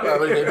 yeah. I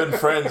mean, they've been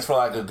friends for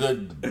like a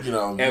good,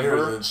 Ever?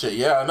 years and shit.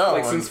 Yeah, I know.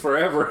 Like, since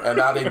forever. And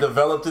now they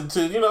developed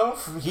into,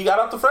 he got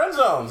out the friend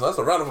zone. So that's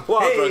a round of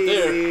applause right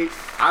there. Hey.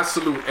 I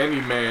salute any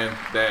man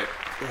that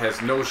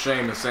has no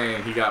shame in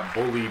saying he got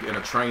bullied in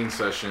a train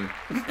session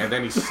and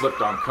then he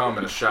slipped on cum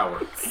in a shower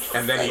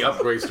and then he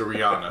upgrades to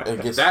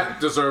Rihanna.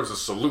 That deserves a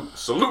salute.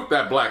 Salute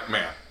that black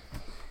man.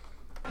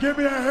 Give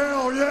me a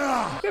hell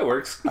yeah! That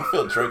works. I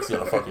feel Drake's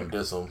gonna fucking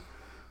diss him.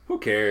 Who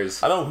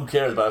cares? I know who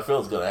cares, but I feel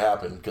it's gonna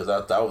happen because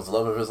that was the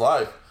love of his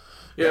life.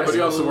 Yeah, but he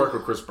also worked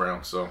with Chris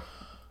Brown, so.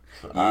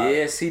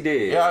 Yes, he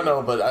did. Yeah, I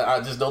know, but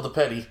I just know the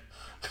petty.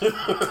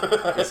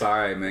 It's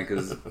alright, man,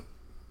 because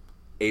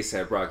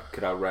ASAP Rocky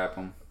could out rap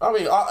him. I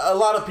mean, a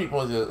lot of people.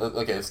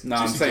 Okay, it's No,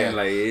 Juicy I'm saying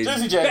J. like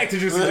Juicy J. back to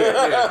Juicy J.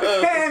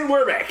 Yeah. And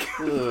we're back.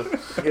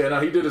 Yeah,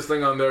 no, he did his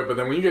thing on there, but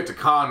then when you get to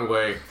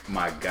Conway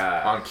My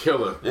God. on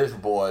Killer, This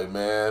boy,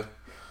 man.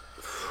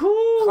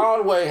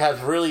 Conway has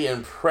really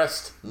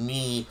impressed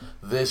me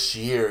this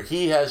year.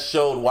 He has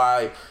showed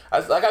why,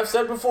 like I've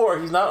said before,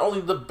 he's not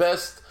only the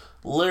best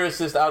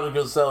lyricist out of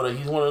Griselda,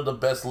 he's one of the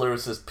best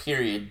lyricists,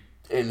 period,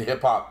 in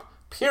hip-hop,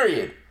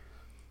 period.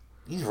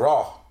 He's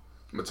raw.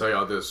 I'm going to tell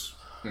y'all this.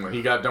 When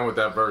he got done with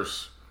that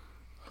verse,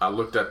 I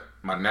looked at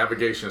my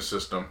navigation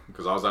system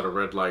because I was at a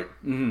red light.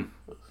 Mm-hmm.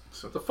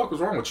 So what the fuck was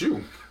wrong with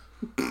you?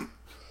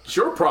 It's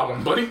your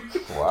problem, buddy.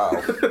 Wow.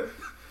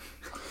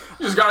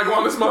 You just gotta go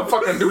on this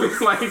motherfucker and do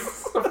this. Like,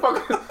 what the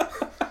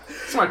fuck?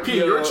 Somebody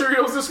peeing your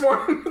Cheerios this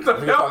morning? What the We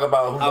can talk hell?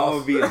 about who's I'm off.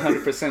 gonna be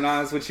 100%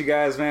 honest with you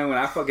guys, man. When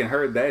I fucking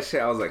heard that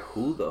shit, I was like,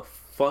 who the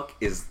fuck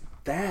is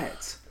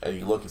that? And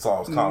you look, you saw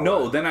it was Conway.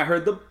 No, then I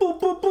heard the boop,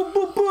 boop, boop,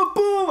 boop, boop,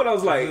 boop, and I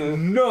was like,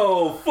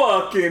 no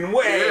fucking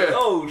way. Yeah.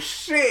 Oh,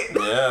 shit.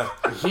 Yeah.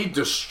 He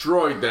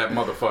destroyed that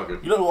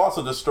motherfucker. You know who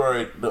also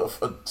destroyed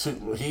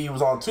he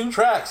was on 2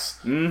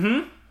 tracks.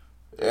 Mm-hmm.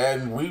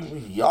 And we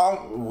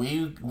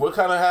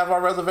kind of have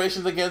our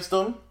reservations against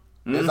him.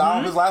 His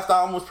last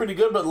album was pretty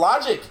good, but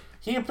Logic,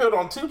 he appeared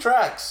on 2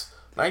 tracks,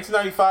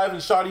 1995 and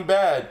Shawty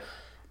Bad.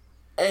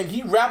 And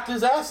he rapped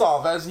his ass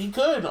off as he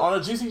could on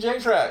a Juicy J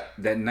track.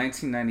 That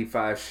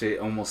 1995 shit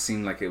almost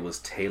seemed like it was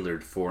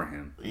tailored for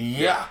him.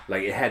 Yeah.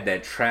 Like, it had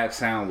that trap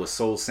sound with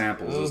soul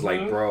samples. It was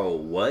like, bro,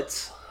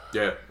 what?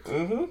 Yeah.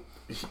 Mm-hmm.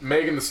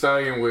 Megan Thee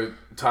Stallion with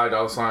Ty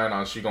Dolla $ign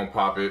on She Gon'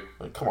 Pop It.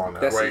 Like, come on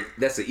now.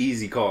 That's an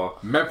easy call.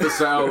 Memphis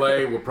to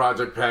LA with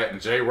Project Pat and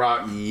J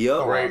Rock.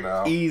 Yup. on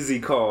now. Easy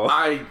call.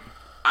 I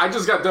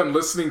just got done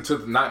listening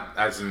to not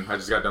as in I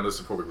just got done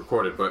listening before we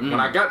recorded, but when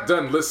I got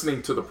done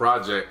listening to the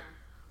project,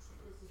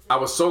 I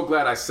was so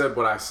glad I said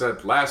what I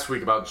said last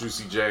week about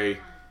Juicy J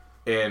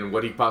and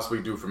what he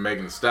possibly do for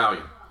Megan Thee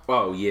Stallion.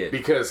 Oh, yeah.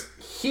 Because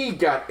he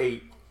got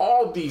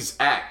all these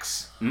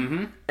acts,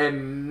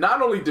 and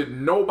not only did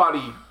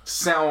nobody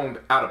sound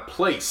out of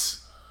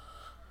place,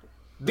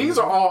 these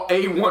are all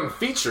A1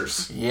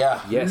 features.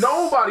 Yeah. Yes.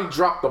 Nobody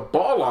dropped the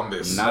ball on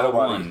this. Not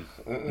Nobody.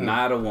 a one.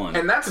 Not a one.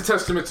 And that's a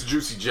testament to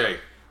Juicy J.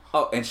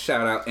 Oh, and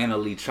shout out Anna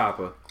Lee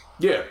Chopper.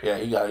 Yeah. Yeah,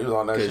 he was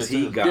on that shit Because too.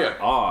 he got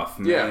off,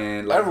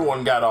 man. Like,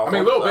 Everyone got off. I mean,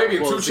 on Lil that. Baby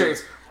and well, 2 see,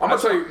 Chainz. I'm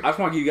gonna tell you. I just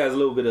want to give you guys a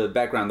little bit of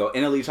background, though.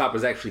 Anna Lee Chopper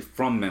is actually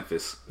from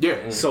Memphis.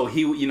 Yeah. So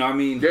he, you know what I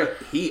mean? Yeah.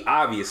 He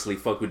obviously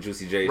fucked with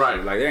Juicy J. Right.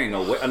 Shit. Like, there ain't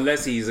no way.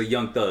 Unless he's a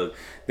young thug.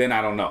 Then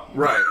I don't know.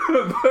 Right.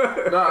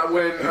 Nah,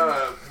 when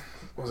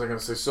what was I gonna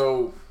say?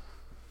 So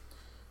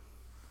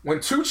when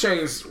 2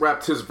 Chainz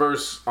rapped his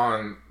verse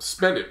on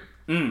 "Spend It,"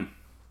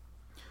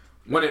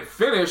 when it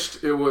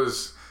finished, it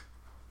was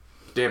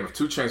damn. If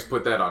 2 Chainz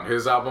put that on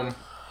his album,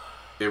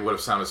 it would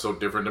have sounded so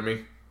different to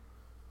me.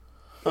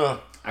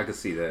 I could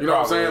see that. You know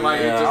what I'm saying? Like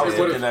Yeah, I it was just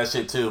thinking that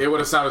shit too. it would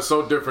have sounded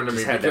so different to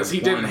me Just had because that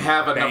he didn't one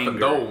have enough of banger.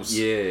 those.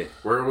 Yeah.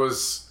 Where it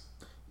was,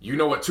 you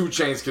know what 2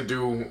 Chainz could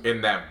do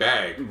in that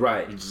bag.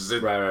 Right. He just,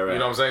 Right. You know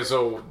what I'm saying?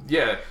 So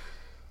yeah,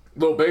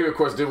 Lil Baby of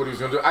course did what he was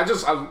gonna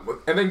do.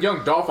 And then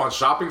Young Dolph on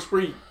Shopping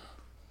Spree.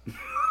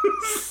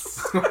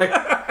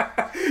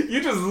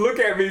 You just look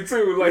at me,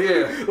 too. Like,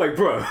 Yeah. like,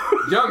 bro.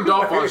 Young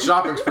Dolph on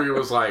Shopping Spree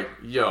was like,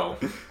 yo,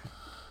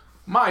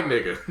 my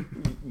nigga.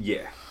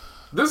 Yeah.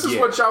 This is Yeah.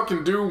 what y'all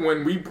can do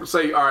when we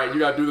say, all right, you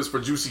gotta do this for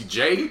Juicy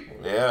J.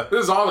 Yeah.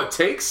 This is all it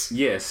takes.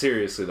 Yeah,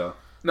 seriously, though.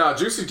 No,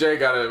 Juicy J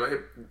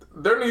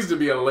there needs to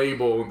be a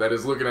label that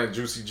is looking at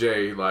Juicy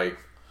J like,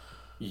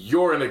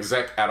 you're an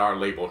exec at our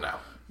label now.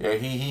 Yeah,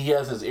 he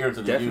has his ear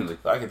to the Definitely.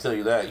 youth. I can tell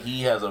you that.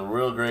 He has a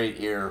real great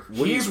ear.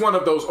 He's one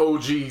of those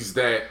OGs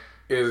that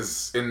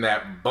is in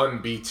that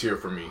Bun B tier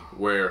for me,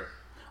 where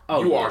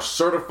you are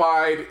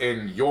certified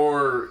in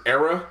your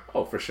era,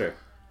 Oh, for sure.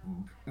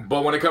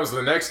 but when it comes to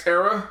the next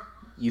era,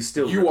 You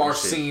still you rip are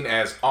this shit. seen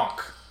as Unk.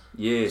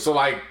 Yeah. So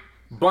like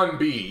Bun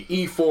B,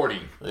 E40,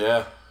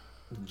 Yeah.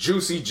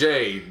 Juicy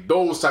J,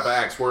 those type of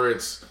acts where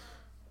it's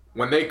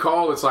when they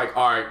call, it's like,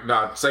 all right,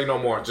 nah, say no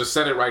more. Just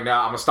send it right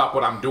now. I'm gonna stop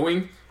what I'm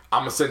doing.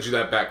 I'm gonna send you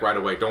that back right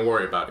away. Don't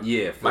worry about it.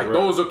 Yeah, for like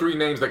real. those are 3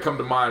 names that come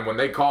to mind when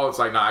they call. It's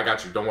like, nah, I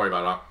got you. Don't worry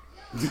about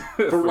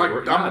it. For like,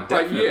 Nah, I'm like,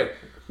 definitely. yeah.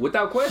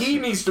 Without question. He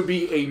needs to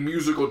be a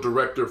musical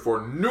director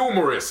for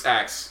numerous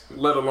acts,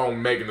 let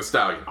alone Megan Thee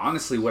Stallion.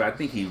 Honestly, what I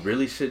think he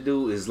really should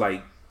do is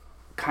like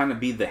kind of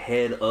be the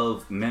head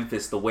of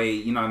Memphis the way,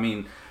 you know what I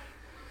mean,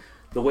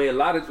 the way a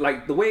lot of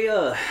like the way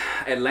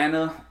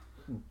Atlanta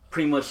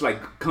pretty much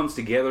like comes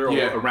together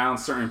around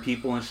certain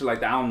people and shit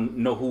like that. I don't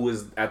know who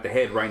is at the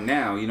head right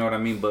now, you know what I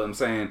mean? But I'm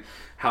saying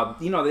how,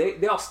 you know,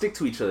 they all stick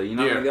to each other, you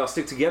know what I mean? They all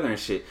stick together and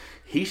shit.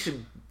 He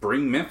should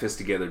bring Memphis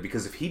together,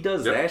 because if he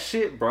does that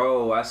shit,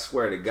 bro, I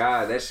swear to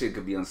God, that shit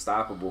could be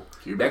unstoppable.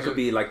 That could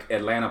be like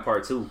Atlanta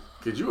Part 2.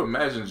 Could you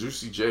imagine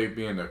Juicy J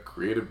being a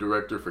creative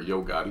director for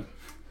Yo Gotti?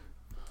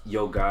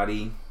 Yo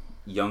Gotti,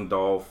 Young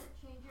Dolph,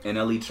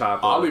 NLE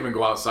Chopper. I'll even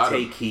go outside.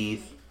 Tay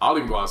Keith. I'll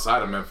even go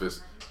outside of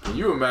Memphis. Can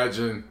you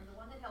imagine?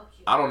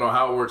 I don't know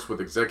how it works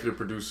with executive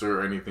producer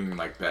or anything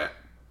like that,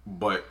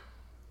 but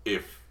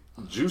if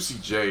Juicy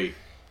J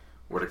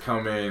were to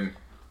come in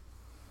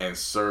and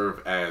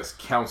serve as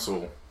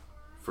counsel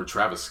for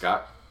Travis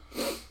Scott,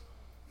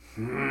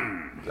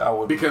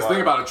 because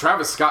think about it,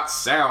 Travis Scott's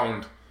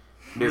sound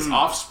is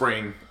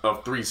offspring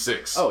of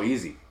 3-6. Oh,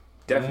 easy.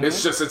 Definitely.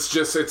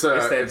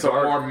 It's a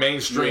more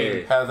mainstream.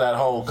 Yeah. Has that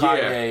whole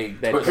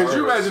Kanye. But could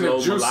you imagine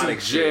if Juicy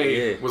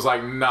J was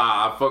like,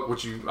 nah, I fuck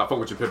with you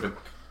pimping.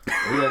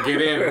 We gonna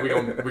get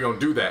in. We gonna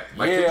do that.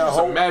 Like, can you just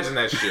imagine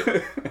that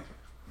shit?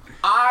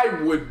 I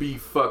would be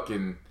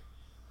fucking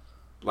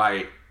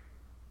like,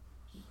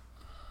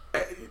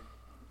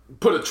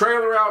 put a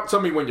trailer out. Tell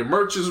me when your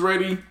merch is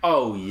ready.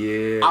 Oh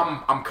yeah.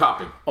 I'm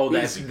copping. Oh,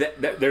 there's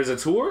a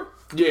tour.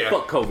 Yeah.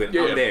 Fuck COVID.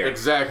 Yeah, I'm there.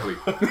 Exactly.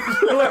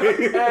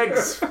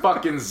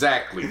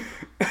 Exactly.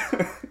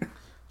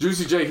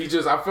 Juicy J,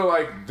 I feel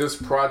like this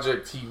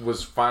project, he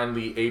was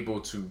finally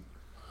able to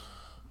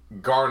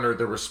garner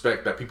the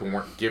respect that people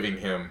weren't giving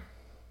him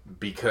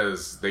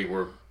because they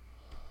were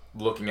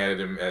looking at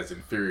him as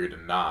inferior to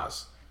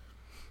Nas.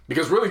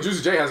 Because really,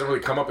 Juicy J hasn't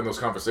really come up in those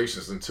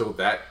conversations until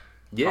that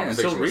conversation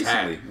until was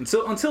recently.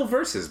 had. Until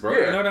Versus, bro.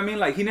 Yeah. You know what I mean?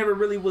 Like, he never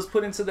really was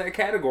put into that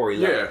category.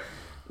 Like,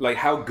 like,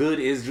 how good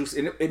is Juice?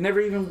 It never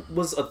even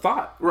was a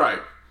thought. Right.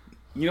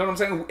 You know what I'm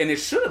saying? And it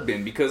should have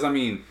been, because, I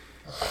mean,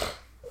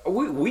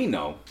 we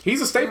know.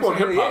 He's a staple in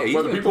hip-hop. Yeah,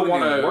 whether people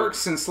want to work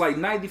since, like,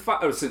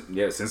 95.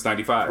 Since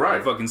 95.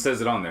 Right. It fucking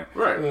says it on there.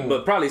 Right.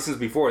 But probably since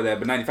before that,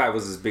 but 95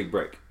 was his big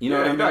break. You know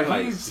what I mean? No,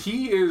 like,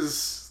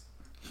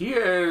 he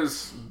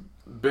has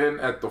been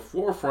at the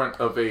forefront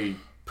of a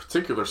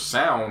particular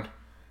sound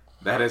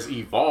that has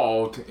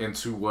evolved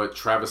into what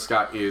Travis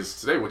Scott is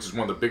today, which is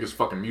one of the biggest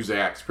fucking music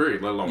acts,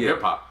 period, let alone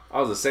hip-hop. I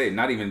was going to say,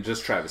 not even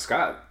just Travis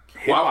Scott.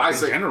 Hip-hop in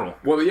general.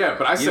 Well, yeah,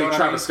 but I say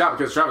Travis Scott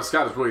because Travis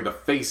Scott is really the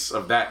face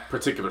of that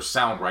particular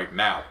sound right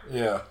now.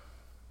 Yeah.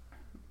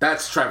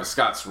 That's Travis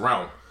Scott's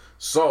realm.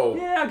 So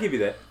yeah, I'll give you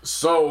that.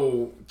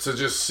 So to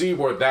just see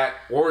where that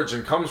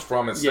origin comes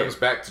from and stems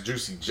back to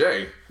Juicy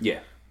J. Yeah.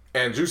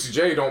 And Juicy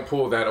J don't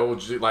pull that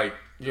OG, like,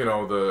 you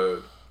know,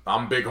 the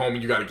I'm big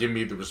homie, you got to give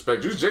me the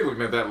respect. Juicy J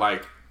looking at that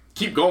like,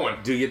 keep going.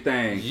 Do your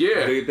thing.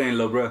 Yeah. Do your thing,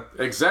 little bro.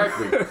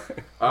 Exactly. No,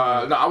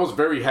 I was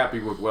very happy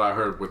with what I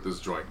heard with this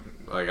joint.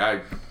 Like,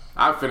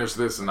 I finished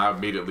this and I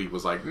immediately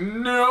was like,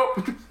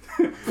 nope.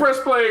 Press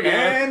play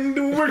again.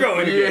 And we're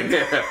going again.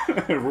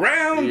 Yeah.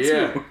 Round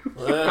two.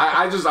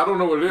 I don't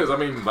know what it is. I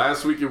mean,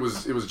 last week it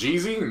was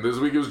Jeezy and this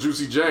week it was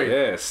Juicy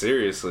J. Yeah,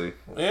 seriously.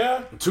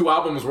 Yeah. 2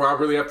 albums where I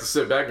really have to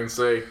sit back and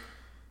say,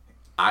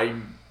 I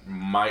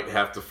might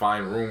have to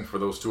find room for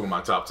those 2 in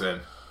my top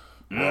 10.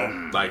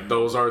 Like,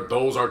 those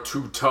are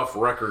 2 tough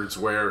records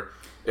where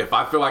if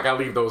I feel like I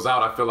leave those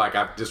out, I feel like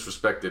I've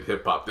disrespected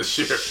hip hop this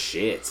year.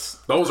 Shit.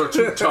 Those are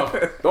 2 tough.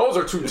 Those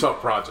are 2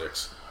 tough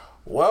projects.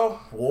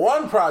 Well,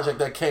 one project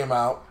that came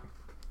out,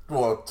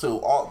 well,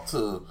 2 out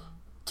of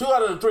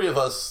the 3 of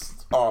us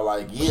are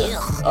like, yeah.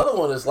 The other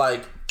one is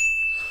like,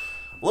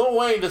 Lil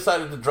Wayne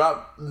decided to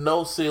drop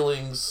No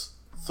Ceilings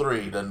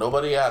 3 that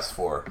nobody asked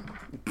for.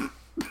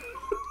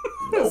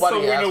 So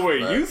we know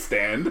where you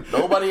stand.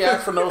 Nobody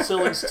asked for No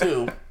Ceilings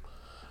 2.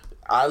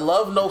 I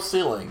love No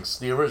Ceilings,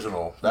 the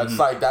original. That's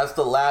that's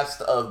the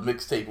last of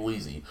mixtape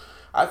Wheezy.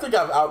 I think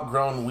I've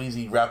outgrown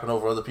Wheezy rapping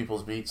over other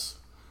people's beats.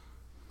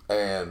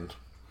 And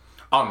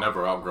I'll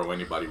never outgrow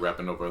anybody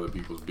rapping over other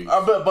people's beats.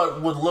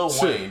 But with Lil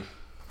Wayne.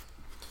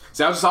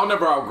 See, I'll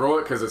never outgrow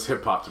it because it's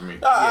hip hop to me.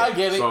 I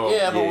get it. So,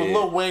 but with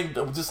Lil Wayne,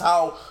 just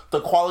how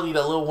the quality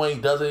that Lil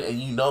Wayne does it, and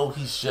you know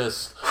he's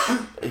just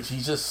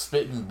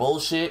spitting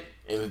bullshit,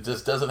 and it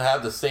just doesn't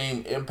have the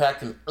same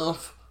impact and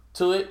oomph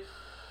to it.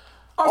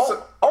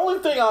 Only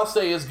thing I'll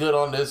say is good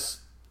on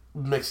this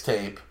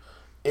mixtape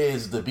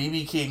is the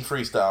BB King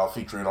freestyle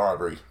featuring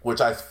Arbery,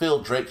 which I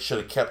feel Drake should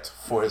have kept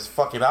for his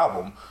fucking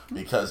album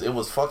because it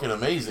was fucking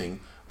amazing.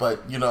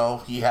 But, you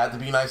know, he had to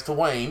be nice to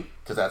Wayne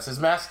because that's his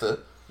master.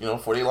 You know,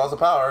 48 Laws of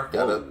Power.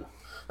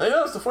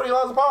 It's the 48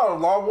 Laws of Power.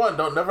 Law 1,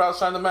 don't never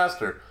outshine the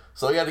master.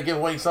 So he had to give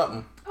Wayne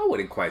something. I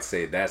wouldn't quite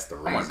say that's the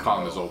reason. I'm not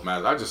calling his old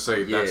master. I just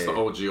say that's the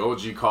OG.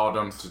 OG called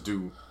him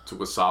to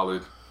a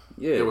solid.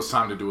 Yeah. It was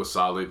time to do a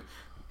solid.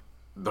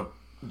 The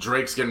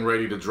Drake's getting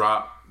ready to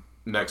drop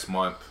next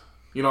month.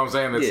 You know what I'm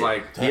saying? It's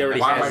like he already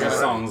has his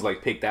songs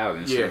like picked out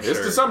and shit. Yeah, it's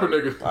December,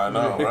 nigga. I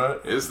know, right?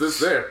 It's this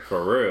there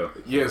for real.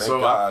 Yeah,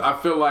 so I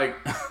feel like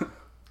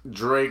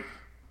Drake.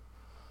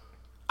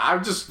 I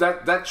just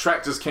that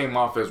track just came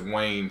off as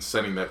Wayne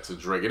sending that to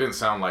Drake. It didn't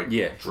sound like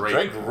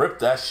Drake ripped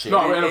that shit.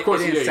 No, and of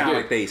course it didn't sound he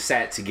did. like they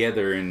sat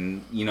together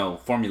and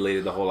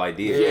formulated the whole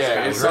idea.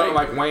 Yeah, it sounded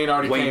like Wayne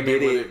already came in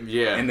with it.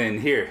 Yeah, and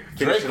then finish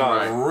Drake it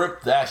off.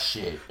 ripped that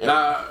shit.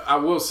 Now I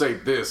will say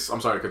this.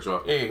 I'm sorry to cut you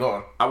off. Yeah, go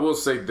on. I will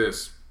say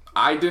this.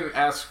 I didn't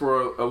ask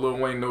for a Lil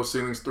Wayne No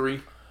Ceilings 3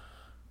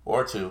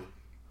 or 2,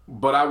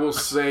 but I will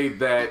say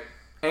that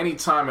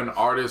anytime an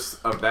artist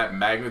of that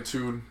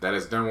magnitude that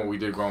has done what we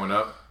did growing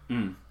up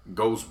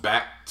goes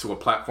back to a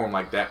platform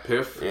like that,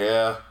 Piff,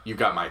 you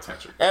got my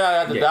attention. And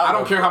I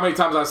don't care how many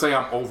times I say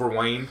I'm over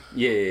Wayne.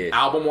 Yeah.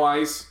 Album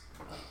wise,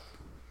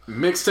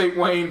 mixtape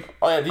Wayne.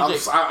 Oh yeah,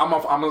 DJ.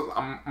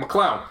 I'm a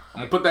clown.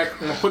 I'm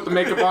gonna put the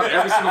makeup on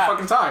every single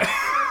fucking time.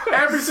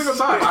 Every single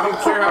time. I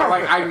don't care how.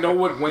 Like I know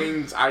what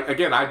Wayne's. I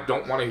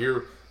don't want to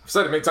hear. I've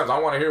said it many times. I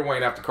want to hear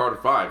Wayne after Carter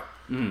 5.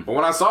 But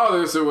when I saw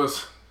this, it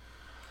was.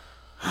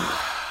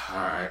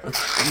 Alright.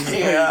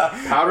 Yeah.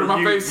 Powdered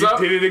my face up.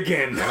 You did it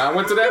again. And I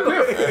went to that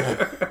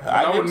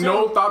Piff.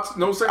 No thoughts,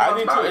 no second I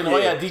did thoughts too.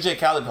 about And it. DJ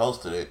Khaled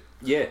hosted it.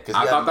 Yeah.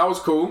 I thought that was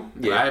cool.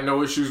 Yeah. I had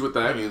no issues with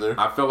that. Me either.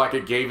 I feel like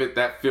it gave it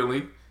that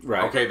feeling.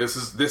 Right. Okay, this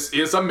is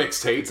a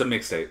mixtape. It's a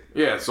mixtape.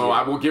 Yeah, so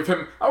I will give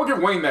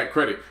Wayne that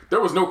credit. There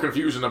was no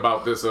confusion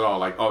about this at all.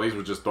 Like, oh, these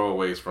were just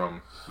throwaways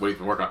from what he's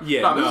been working on.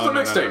 Yeah, this is a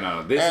mixtape.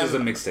 No. This is a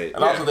mixtape.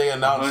 And also they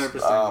announced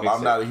 100%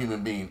 I'm Not a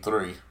Human Being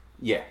 3.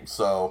 Yeah.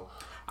 So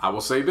I will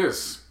say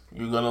this.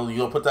 you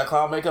gonna put that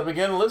clown makeup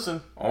again and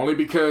listen. Only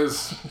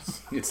because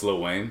It's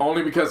Lil Wayne.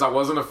 I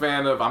wasn't a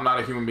fan of I'm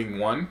Not a Human Being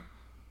 1.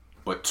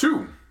 But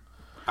 2,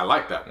 I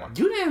like that one.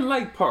 You didn't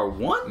like part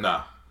 1?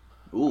 Nah.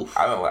 Oof.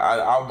 I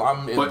don't.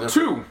 I'm But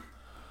 2,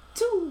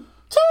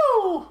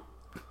 2.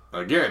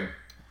 again,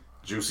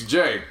 Juicy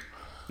J,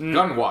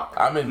 Gunwalk.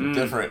 I'm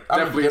indifferent. I'm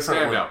Definitely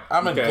indifferent. a standout.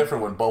 I'm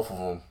indifferent with both of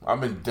them.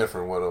 I'm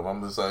indifferent with them.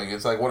 I'm just like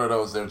it's like one of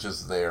those. They're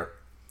just there.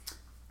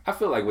 I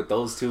feel like with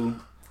those two,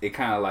 it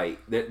kind of like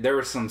there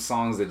were some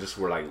songs that just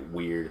were like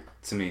weird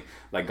to me,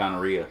 like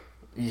Gonorrhea.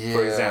 Yeah.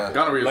 For example,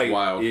 Gonorrhea's like,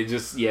 wild. It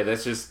just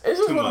that's just It's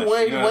just too when much.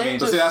 Wayne- you know what I Wayne mean?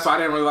 But see, that's why I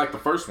didn't really like the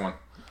first one.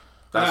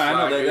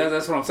 I know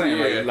that's what I'm saying.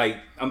 Yeah. Like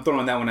I'm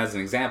throwing that one as an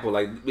example.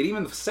 Like, but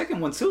even the second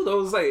one too, though,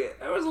 was like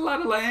there was a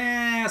lot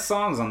of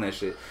songs on that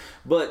shit.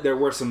 But there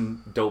were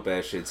some dope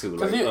ass shit too.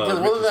 Like Rich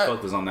as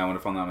Fuck was on that one,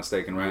 if I'm not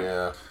mistaken, right?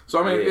 Yeah.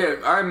 So I mean,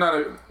 I'm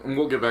not and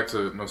we'll get back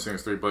to No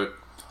Ceilings 3, but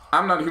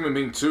I'm Not a Human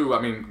Being 2. I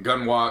mean,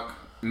 Gunwalk,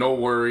 No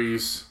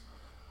Worries,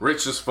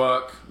 Rich as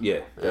Fuck,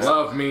 Yeah.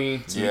 Love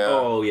Me, Yeah.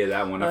 Oh yeah,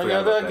 that one. I forgot Yeah,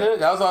 about that good.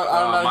 That was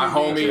on My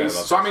Homies.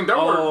 So I mean, there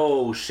were.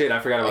 Oh shit, I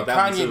forgot about that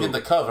one Kanye too. did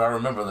the cover. I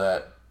remember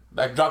that.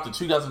 That dropped in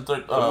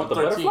 2013. with the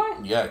butterfly?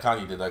 Yeah,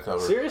 Kanye did that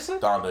cover. Seriously?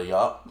 Donda,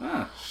 yup.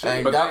 Ah, shit.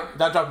 And But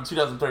that dropped in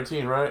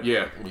 2013, right?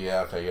 Yeah.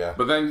 Yeah. Okay. Yeah.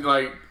 But then,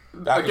 like,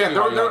 I can again, see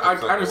why y'all I think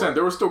so. understand.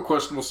 There were still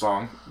questionable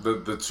songs.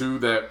 The two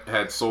that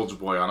had Soulja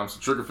Boy on them. So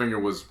Triggerfinger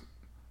was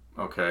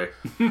okay.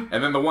 And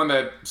then the one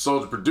that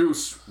Soulja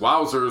produced,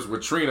 Wowzers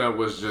with Trina,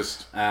 was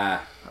just,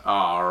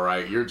 all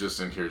right, you're just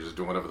in here just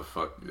doing whatever the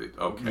fuck.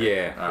 Okay.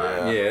 Yeah.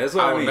 All right. Yeah, that's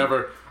what I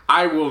mean.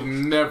 I will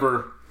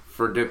never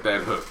forget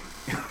that hook.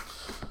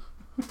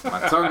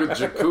 My tongue is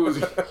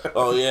jacuzzi.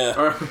 Oh yeah.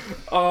 Or,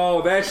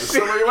 Oh, that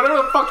shit. whatever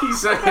the fuck he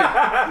said.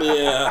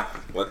 Yeah.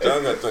 My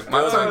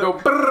My tongue go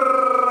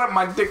brrrr,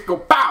 my dick go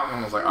pow.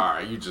 And I was like, all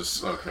right, you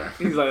just, okay.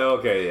 He's like,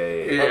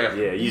 okay, yeah.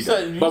 Yeah. You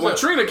said. But when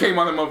Trina came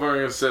on the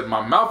motherfucker and said,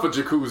 my mouth a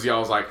jacuzzi, I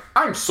was like,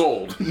 I'm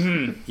sold.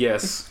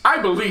 yes.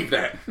 I believe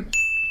that.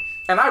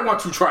 And I want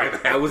to try I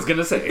that. was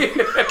gonna say.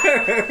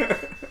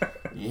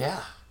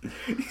 Yeah.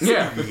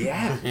 Yeah.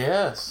 Yeah.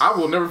 Yes. I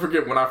will never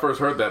forget when I first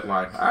heard that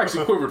line. I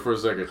actually quivered for a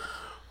second.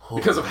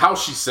 Because of how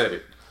she said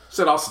it.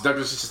 Said all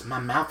seductive. She said, my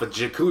mouth a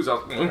jacuzzi. I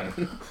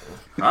was,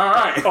 all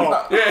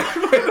right.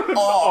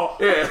 Yeah.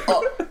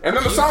 Yeah. And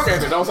then the song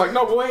ended. I was like,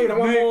 no, wait, I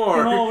want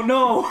more.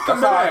 No.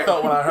 That's how I back.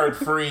 felt when I heard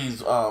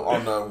Freeze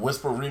on the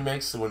Whisper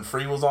remix when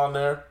Free was on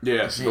there.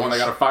 Yeah, She- the one that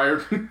got her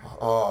fired.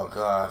 Oh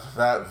god,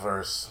 that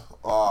verse.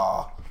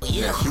 Oh.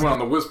 Yeah, she went on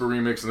the Whisper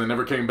remix and then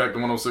never came back to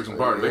 106 and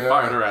Park. They Yeah.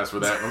 fired her ass for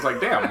that. And I was like,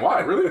 damn,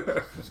 why? Really?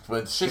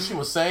 But shit she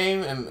was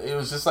saying, and it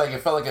was just like it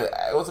felt like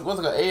it was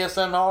like an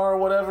ASMR or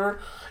whatever.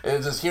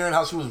 And just hearing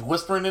how she was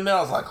whispering in there,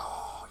 I was like,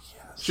 oh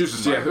yes. She was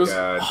just, yeah, it was,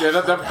 God. yeah,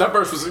 that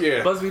verse was,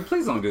 yeah. Busby,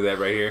 please don't do that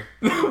right here.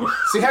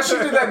 See, how she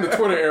did that in the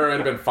Twitter era,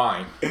 it'd have been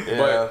fine. But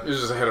it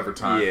was just ahead of her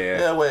time.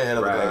 Yeah, way ahead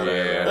of Right, the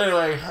game. yeah.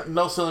 Anyway,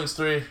 No Ceilings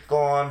 3, go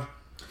on.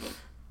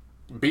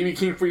 BB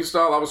King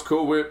freestyle, I was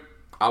cool with.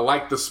 I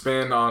liked the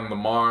spin on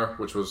Lamar,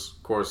 which was,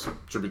 of course, a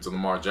tribute to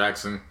Lamar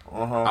Jackson.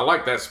 I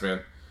liked that spin.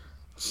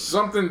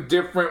 Something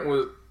different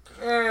was,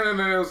 and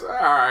it was, all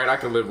right, I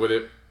can live with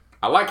it.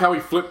 I like how he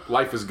flipped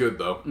Life is Good,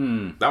 though.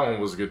 That one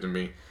was good to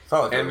me.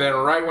 Like And then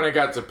right when it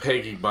got to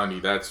Peggy Bunny,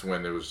 that's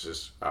when it was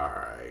just, all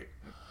right,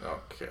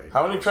 okay.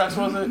 how many tracks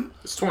was it?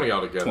 It's 20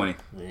 altogether. 20.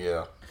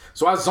 Yeah.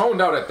 So I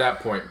zoned out at that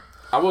point.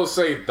 I will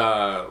say it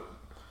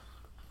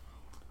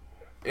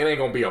ain't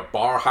gonna be a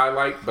bar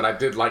highlight, but I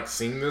did like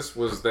seeing this,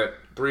 was that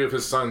 3 of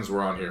his sons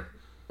were on here.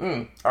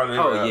 Oh,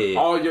 yeah.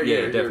 Oh, yeah,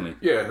 Yeah, definitely.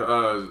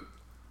 Yeah,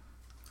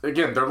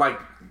 again, they're like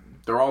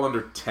they're all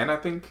under 10, I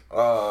think.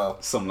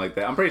 Something like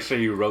that. I'm pretty sure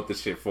you wrote the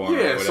shit for him.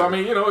 Yeah, so I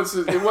mean, it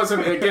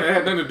wasn't, again, it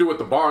had nothing to do with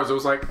the bars. It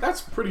was like,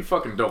 that's pretty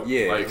fucking dope.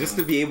 Yeah, like, just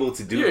to be able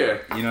to do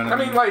it. You know what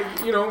I mean? like,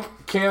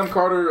 Cam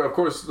Carter, of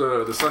course,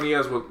 the son he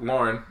has with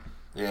Lauren.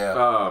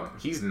 Yeah.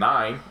 He's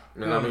 9.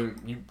 And I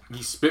mean,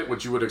 he spit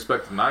what you would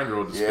expect a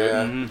 9-year-old to spit.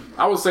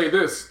 Mm-hmm. I will say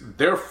this: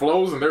 their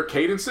flows and their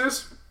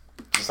cadences,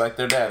 just like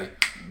their daddy.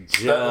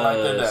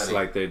 Just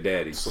like their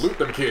daddy. Salute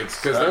them kids,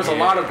 because there's a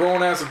lot of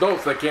grown ass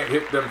adults that can't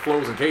hit them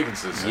flows and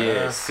cadences.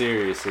 Yeah,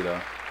 seriously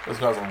though. This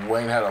because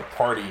Wayne had a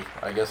party,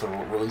 I guess a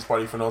release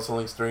party for No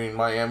Ceilings 3 in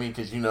Miami,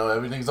 because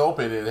everything's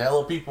open and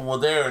hella people were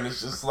there, and it's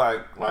just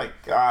like, my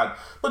God.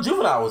 But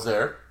Juvenile was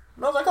there.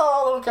 And I was like,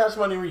 oh, a little Cash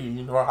Money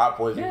reunion or Hot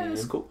Boys reunion.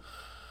 That's cool.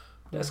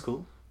 That's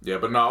cool. Yeah,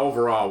 but no,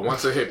 overall,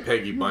 once it hit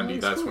Peggy Bundy,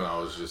 that's when I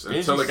was just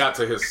until it got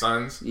to his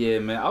sons. Yeah,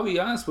 man, I'll be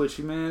honest with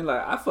you, man.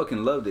 Like, I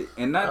fucking loved it,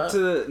 and not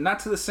to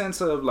the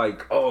sense of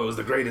like, oh, it was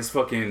the greatest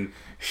fucking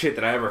shit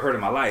that I ever heard in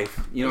my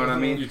life. You know what I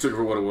mean? You took it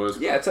for what it was.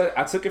 Yeah,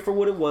 I took it for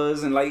what it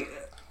was, and like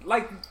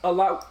a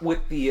lot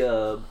with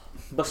the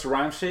Busta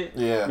Rhymes shit.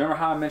 Yeah. Remember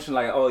how I mentioned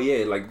like, oh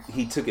yeah, like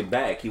he took it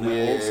back. He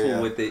went old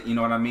school with it. You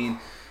know what I mean?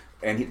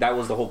 And that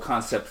was the whole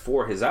concept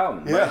for his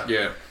album. Yeah. Right?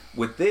 Yeah.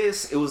 With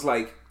this, it was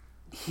like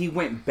he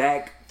went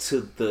back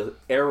to the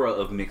era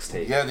of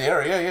mixtape. Yeah, the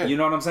era, yeah. You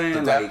know what I'm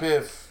saying? That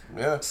Piff,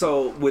 yeah.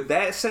 So with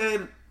that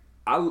said,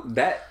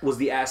 that was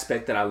the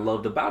aspect that I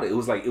loved about it. It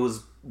was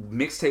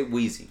mixtape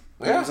Wheezy.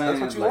 You know Yeah, what I'm saying?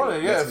 that's what you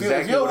wanted. Yeah, if you're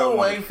a what I Lil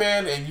wanted. Wayne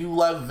fan and you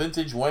love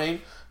vintage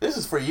Wayne, this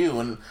is for you.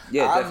 And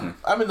definitely.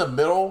 I'm in the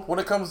middle when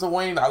it comes to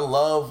Wayne. I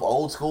love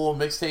old school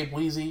mixtape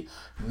Wheezy.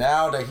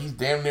 Now that he's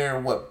damn near,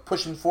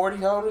 pushing 40?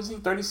 How old is he?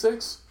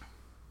 36?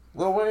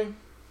 Lil Wayne?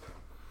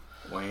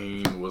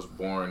 Wayne was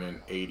born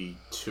in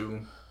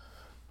 82,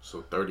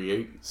 so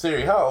 38.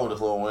 Siri, how old is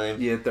Lil Wayne?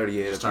 Yeah,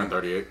 38. Just turned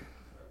 38.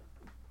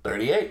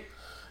 38?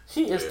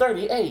 He is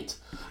 38.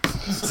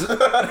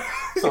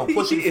 So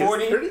pushing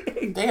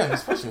 40? Damn,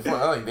 he's pushing 40.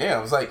 I'm like,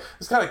 damn.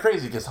 It's kind of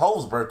crazy because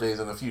Ho's birthday's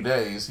in a few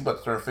days. He's about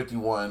to turn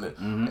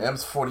 51.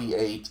 M's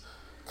 48.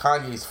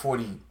 Kanye's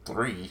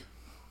 43.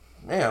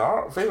 Man,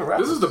 our favorite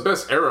rappers. This is the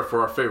best era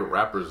for our favorite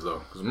rappers,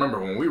 though. Because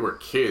remember, when we were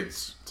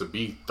kids, to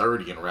be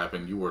 30 and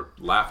rapping, you were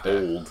laughed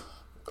at. Old.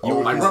 You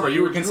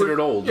were considered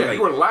old. Yeah, like,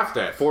 you were laughed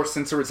at. Forced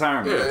into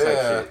retirement. Yeah.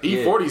 Type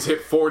shit. E40's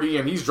hit 40,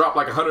 and he's dropped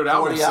like 100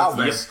 albums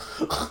 40 since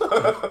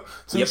albums.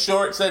 Too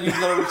Short said he's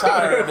going to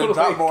retire and then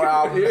drop more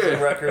albums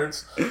and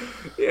records.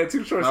 Yeah,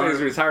 Too Short said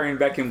he's retiring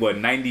back in,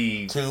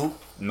 92?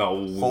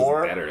 No,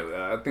 4? Better.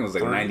 I think it was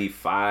like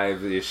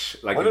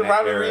 95-ish. Like when did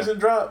Rhyme and Reason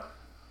drop?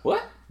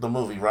 What? The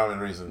movie, Rhyme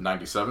and Reason.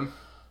 97.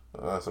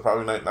 So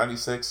probably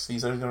 96. He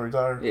said he's going to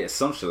retire. Yeah,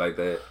 some shit like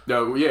that.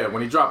 Yeah,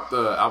 when he dropped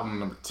album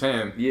number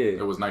 10,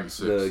 it was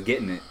 96. The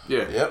Getting It.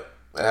 Yeah. Yep.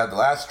 It had the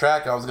last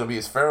track. I was going to be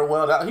his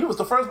farewell. He was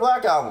the first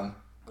Black album.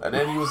 And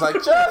then he was like,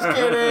 just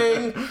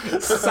kidding.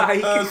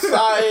 Psych.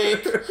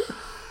 Psych.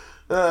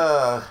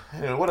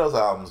 Anyway, what else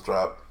albums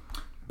dropped?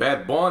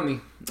 Bad Bunny.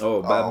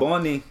 Oh, Bad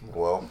Bunny.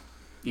 Well,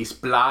 Is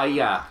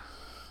Playa.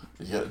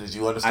 did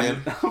you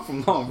understand? I'm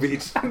from Long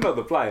Beach. I know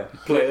the player.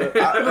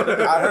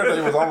 I heard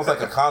it was almost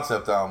like a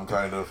concept album,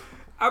 kind of.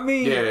 I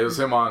mean, Yeah, it was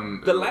him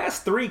on... the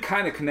last 3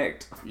 kind of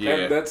connect.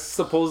 Yeah. That's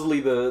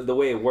supposedly the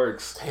way it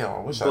works. Damn, I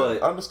wish I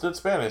understood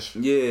Spanish.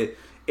 Yeah.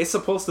 It's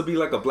supposed to be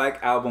like a Black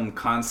Album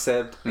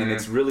concept, and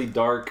it's really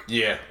dark.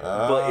 Yeah.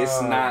 But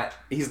it's not.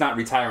 He's not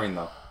retiring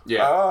though.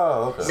 Yeah.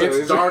 Oh, okay.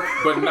 It's dark,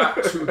 but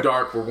not too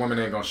dark where women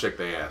ain't gonna shake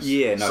their ass.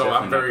 Yeah, no, so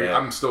definitely not that.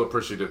 I'm still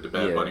appreciative to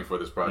Bad Bunny for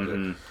this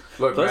project.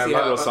 Look, Plus, man, he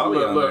had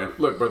Rosalia on there.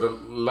 look, brother,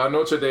 La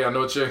Noche de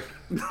Anoche.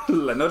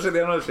 La Noche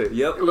de Anoche.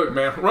 Yep. Look,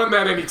 man, run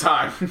that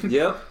anytime.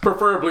 Yep.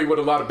 Preferably with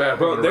a lot of Bad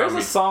Bunny Bro, there's around a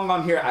me. song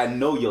on here I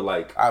know you'll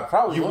like. I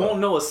probably You will. won't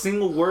know a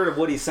single word of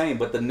what he's saying,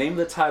 but the name of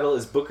the title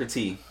is Booker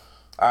T.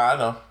 I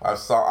know. I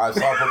saw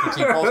Booker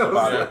T post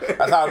about it.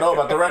 That's how I know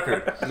about the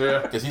record. Yeah.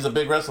 Because he's a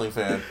big wrestling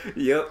fan.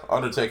 Yep.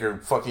 Undertaker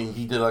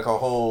he did like a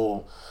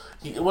whole...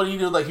 What did he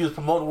do? Like he was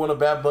promoting one of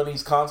Bad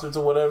Bunny's concerts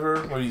or whatever.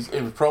 It was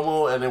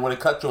promo, and then when it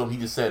cut to him, he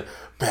just said,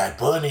 Bad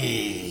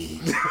Bunny.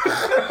 In his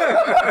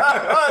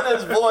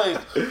voice.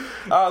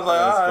 I was like,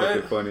 That's all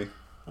fucking right. funny.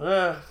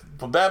 Yeah.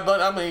 But Bad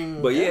Bunny, I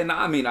mean... But yeah, no,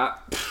 I mean,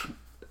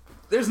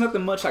 there's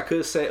nothing much I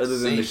could say other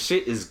than the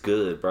shit is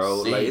good,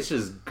 bro. Like, it's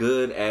just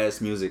good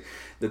ass music.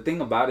 The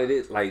thing about it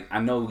is, like, I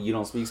know you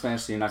don't speak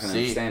Spanish, so you're not gonna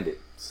understand it.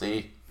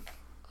 See.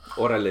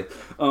 Orale.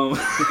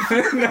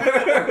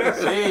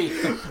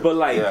 See. But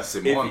like,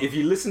 Simon. if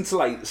you listen to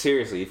like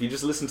seriously, if you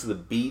just listen to the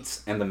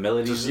beats and the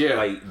melodies, Just,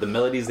 like the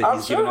melodies that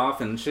he's giving sure.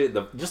 off and shit,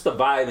 just the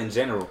vibe in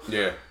general,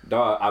 Yeah.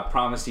 dog, I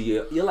promise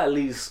you'll at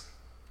least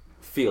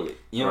feel it.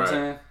 You know what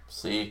I'm Right.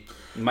 saying? See.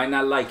 You might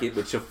not like it,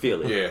 but you'll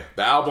feel it. Yeah.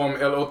 The album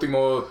El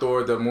Último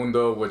Tour del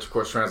Mundo, which of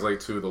course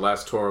translates to the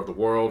last tour of the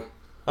world.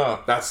 Huh.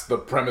 That's the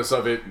premise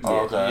of it.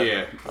 Oh, okay.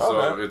 Yeah.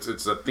 So Okay.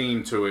 it's a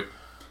theme to it.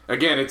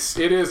 Again, it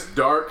is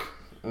dark.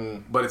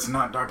 but it's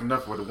not dark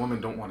enough where the women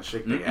don't want to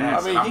shake their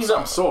ass. I mean,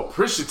 I'm so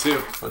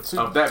appreciative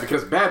of that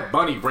because Bad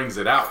Bunny brings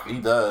it out. He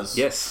does.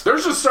 Yes.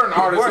 There's just certain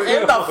artists. We're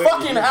in the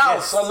fucking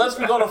house unless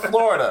we go to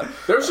Florida.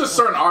 There's just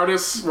certain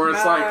artists where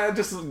it's like,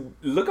 just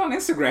look on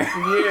Instagram.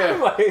 Yeah.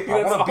 Like,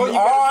 I want to be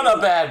on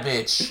a bad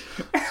bitch.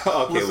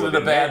 Okay, Listen well, to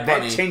the Bad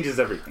Bunny. That changes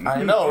everything.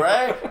 I know,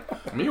 right?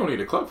 I mean, you don't need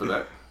a club for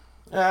that.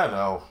 Yeah, I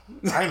know.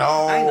 I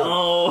know. I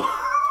know.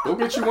 We'll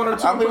get you one or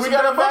two. I mean, put we some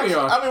got Bad Bunny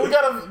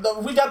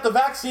on. we got the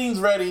vaccines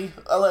ready,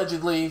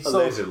 allegedly.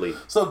 Allegedly.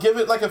 So give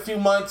it like a few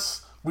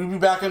months. We'll be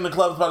back in the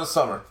clubs by the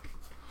summer.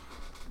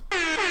 Go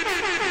to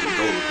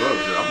the club,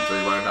 shit. I'm gonna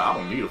tell you right now, I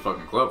don't need a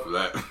fucking club for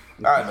that.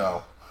 I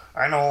know.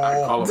 I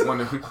call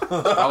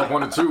up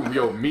one or two.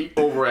 Yo, meet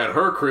over at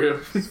her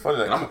crib. It's funny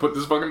that And I'm gonna put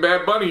this fucking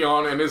Bad Bunny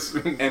on, and it's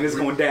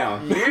going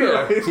down.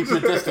 Yeah. keep your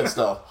distance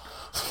though.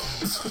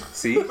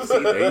 See,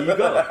 there you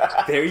go.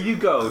 There you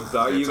go,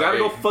 dog. You gotta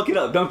go fuck it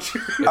up, don't you?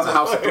 It's a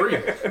house of three.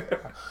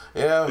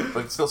 Yeah,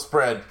 but still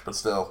spread. But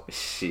still.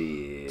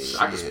 Shit.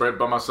 I can spread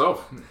by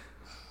myself.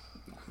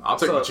 I'll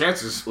take my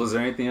chances. Was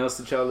there anything else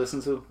that y'all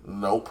listened to?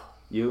 Nope.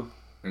 You?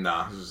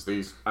 Nah, it's just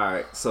these.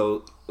 Alright,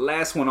 so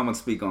last one I'm gonna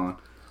speak on.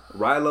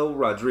 Rilo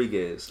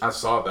Rodriguez. I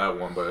saw that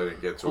one, but I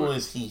didn't get to Who it.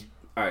 is he?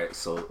 Alright,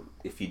 so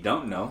if you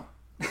don't know,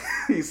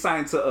 he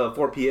signed to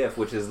 4PF,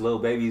 which is Lil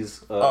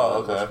Baby's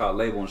okay. what's called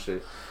label and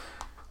shit.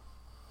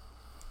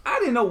 I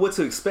didn't know what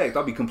to expect.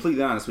 I'll be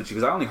completely honest with you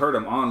because I only heard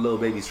him on Lil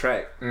Baby's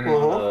track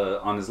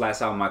on his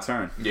last album, My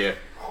Turn. Yeah.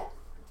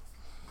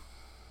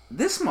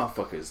 This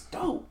motherfucker is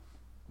dope.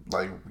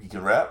 Like, he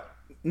can rap?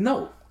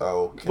 No.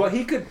 Oh, okay. But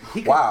he could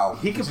Wow.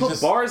 he could You put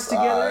just- bars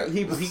together.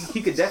 He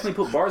could definitely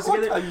put bars What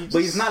together. are you But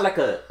he's just- not like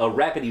a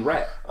rapidy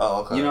rap.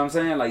 Oh, okay. You know what I'm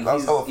saying? Like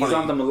That's hella he's funny.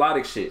 on the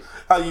melodic shit.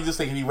 How you just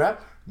thinking he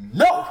rap?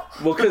 No!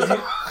 Well, because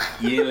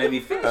you didn't let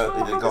me finish. Yeah,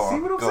 Motherfucker. go on, See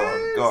what I'm go on,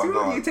 saying? go on, See go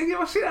what on. you taking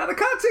your shit out of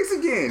context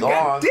again? Go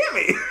God on.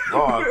 damn it!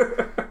 Go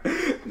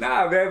on.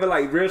 Nah, man, but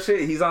like real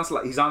shit. He's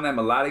on that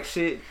melodic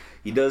shit.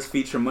 He does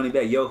feature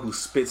Moneybagg Yo, who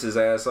spits his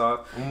ass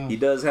off. He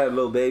does have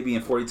Lil Baby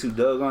and 42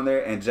 Doug on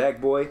there, and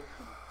Jack Boy,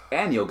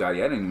 and Yo Gotti.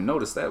 I didn't even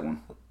notice that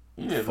one.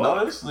 You didn't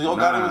notice? Lil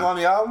Gotti was on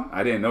the album?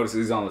 I didn't notice. He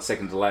was on the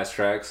second to last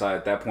track. So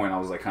at that point, I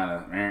was like kind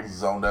of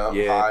Zoned out,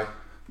 yeah. high.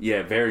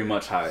 Yeah, very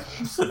much high.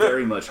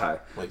 Very much high.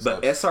 Makes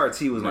But sense.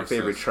 SRT was my Makes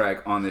favorite sense.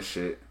 track on this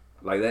shit.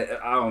 Like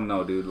that, I don't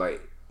know, dude.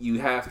 Like you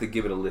have to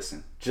give it a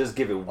listen. Just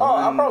give it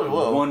I probably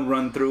will. one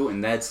run through,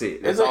 and that's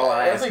it. That's It's like, all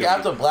I I ask think of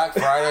after you. Black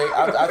Friday,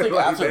 I think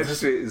Like, after that this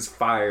shit is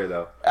fire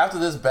though. after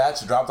this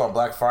batch dropped on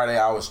Black Friday,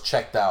 I was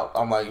checked out.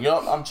 I'm like, yo,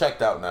 I'm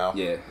checked out now.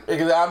 Yeah.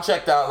 Because I'm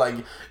checked out. Like,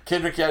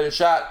 Kendrick had a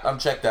shot, I'm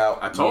checked out.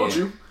 I told Yeah.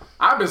 you.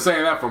 I've been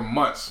saying that for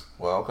months.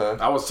 Well,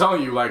 okay. I was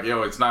telling you, like,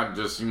 yo, it's not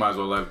just, you might as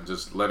well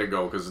let it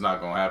go because it's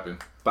not going to happen.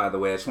 By the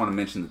way, I just want to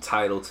mention the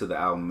title to the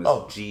album is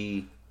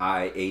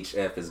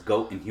GIHF, is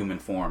Goat in Human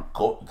Form.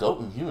 Goat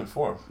in human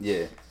form.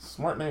 Yeah.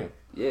 Smart name.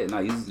 Yeah, no,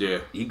 Yeah.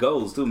 he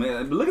goes too,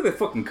 man. But look at that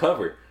fucking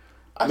cover.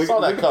 I saw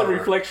that look cover. at the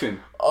reflection.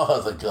 Oh,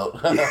 it's a goat.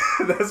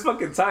 That's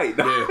fucking tight.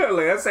 Yeah.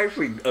 Like, that's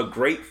actually a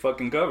great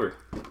fucking cover.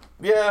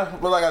 Yeah,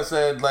 but like I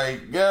said,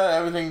 like, yeah,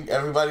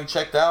 everybody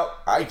checked out.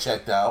 I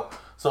checked out.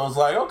 So it's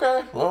like,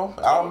 okay, well,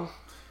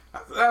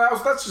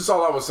 That's just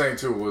all I was saying,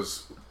 too,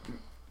 was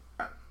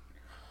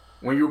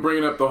when you were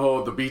bringing up the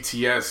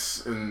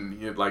BTS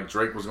and, like,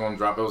 Drake was going to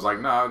drop, it was like,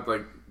 nah,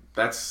 like,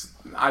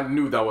 I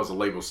knew that was a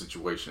label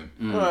situation.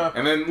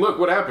 And then look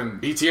what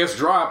happened. BTS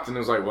dropped, and it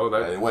was like, well,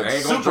 that it went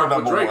ain't gonna super drop with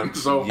number Drake. one.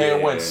 So And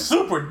it went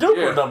super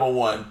duper Yeah. number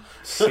one.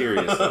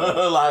 Serious.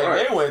 Like,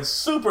 Right. it went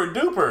super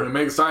duper.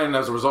 Meg Sign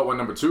as a result went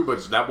number 2,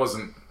 but that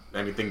wasn't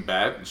anything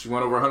bad. She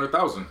went over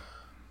 100,000.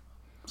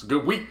 It's a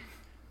good week.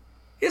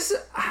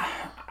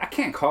 I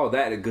can't call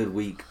that a good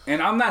week,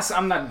 and I'm not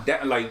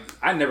like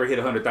I never hit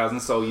 100,000,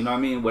 so you know what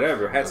I mean.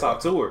 Whatever, hats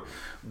off to her,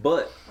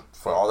 but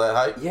For all that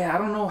hype. yeah, I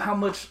don't know how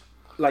much,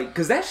 like,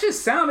 because that shit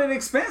sounded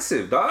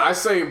expensive, dog. I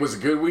say it was a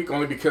good week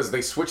only because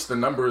they switched the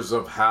numbers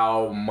of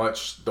how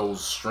much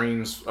those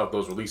streams of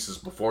those releases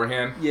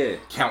beforehand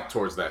count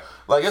towards that.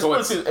 Like, it's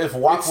if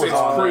WAP was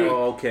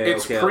on.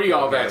 It's pre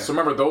all that. So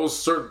remember, those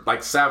certain,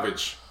 like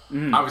Savage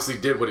obviously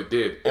did what it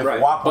did. If Right.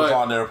 WAP was But-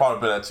 on there, it would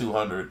probably been at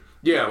 200.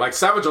 Yeah, like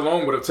Savage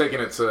alone would have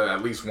taken it to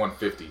at least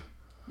 150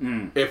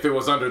 if it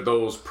was under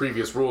those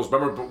previous rules.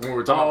 Remember when we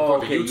were talking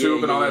about the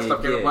YouTube and all that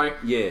stuff came into play?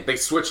 Yeah. They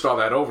switched all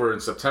that over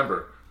in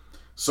September.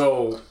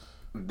 So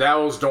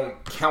those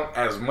don't count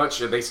as much.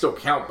 They still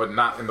count, but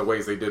not in the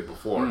ways they did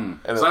before.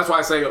 So that's why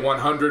I say at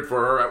 100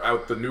 for her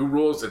out the new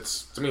rules.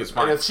 To me, it's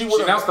fine. And if she She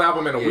would've- announced the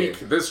album in a week.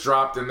 This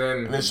dropped, and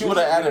then And then she would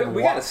have added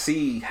we WAP. gotta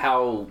see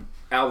how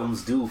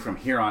albums do from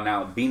here on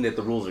out, being that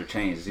the rules are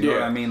changed. You know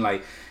what I mean?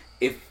 Like,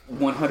 if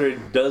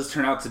 100 does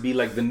turn out to be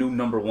like the new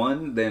number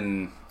one,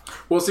 then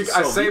well, see,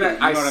 I so say be that. it, you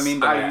know what I mean?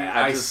 But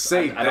I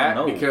say I don't that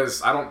know.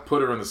 because I don't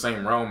put her in the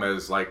same realm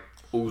as like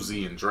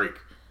Uzi and Drake.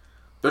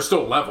 There's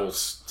still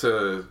levels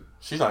to.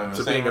 She's not in the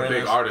to same being a reign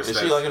big as, artist. Is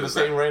she like in the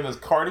same reign as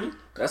Cardi?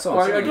 that's all.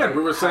 Well, I'm saying. again,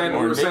 we were saying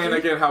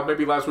Nicki? again how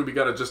maybe last week we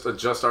gotta just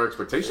adjust our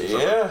expectations. of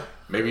her. Yeah.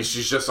 Maybe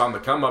she's just on the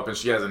come up and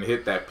she hasn't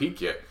hit that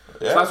peak yet.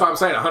 So that's why I'm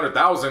saying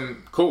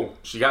 100,000. Cool,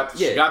 she got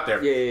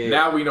there. Yeah.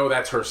 Now we know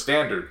that's her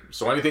standard.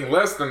 So anything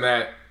less than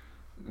that,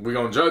 we're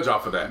gonna judge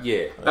off of that.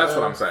 Yeah, that's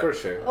what I'm saying. For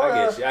sure,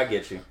 I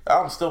get you.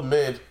 I'm still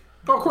mid.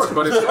 Oh, of course,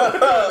 but it's,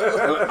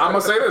 I'm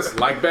gonna say this: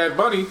 like Bad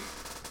Bunny,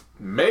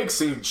 Meg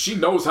she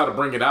knows how to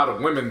bring it out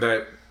of women.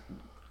 That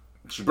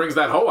she brings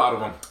that hoe out of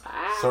them.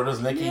 So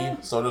does Nicki.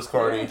 So does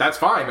Cardi. That's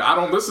fine. I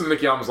don't listen to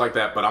Nicki albums like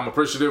that, but I'm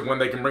appreciative when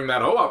they can bring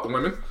that hoe out the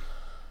women.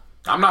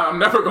 I'm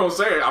never gonna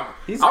say it. I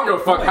don't give a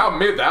fuck how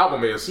mid the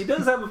album is. He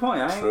does have a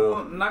point.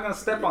 I'm not gonna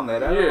step on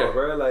that at all,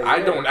 bro. Like,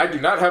 I do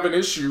not have an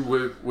issue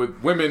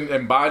with women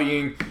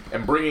embodying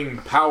and bringing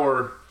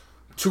power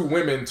to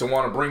women to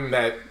want to bring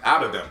that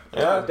out of them.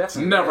 Yeah,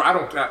 definitely. Never. I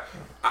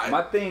don't.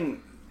 My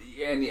thing,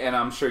 and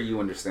I'm sure you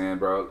understand,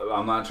 bro.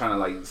 I'm not trying to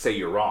like say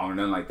you're wrong or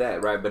nothing like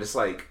that, right? But it's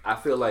like I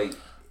feel like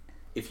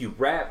if you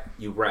rap,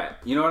 you rap.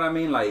 You know what I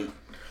mean? Like.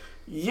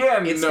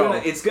 Yeah,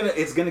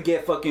 it's gonna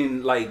get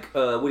fucking like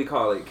what do you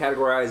call it?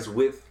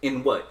 Categorized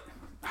in what?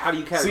 How do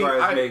you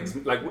categorize Meg's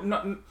like?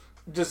 No,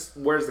 just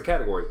where's the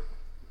category?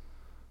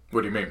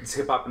 What do you mean? It's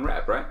hip hop and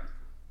rap, right?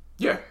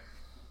 Yeah.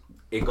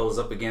 It goes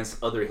up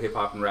against other hip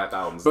hop and rap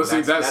albums. But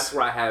that's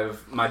where I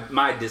have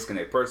my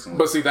disconnect personally.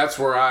 But see, that's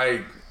where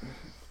I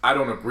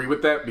don't agree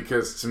with that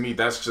because to me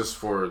that's just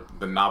for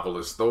the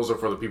novelists. Those are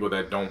for the people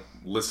that don't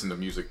listen to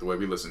music the way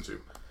we listen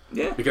to.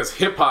 Yeah. Because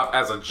hip hop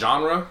as a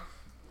genre.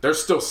 There's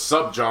still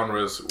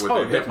subgenres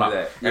within hip hop,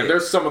 and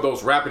there's some of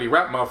those rapidy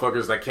rap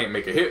motherfuckers that can't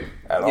make a hit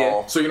at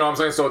all. So you know what I'm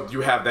saying. So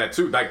you have that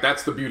too. Like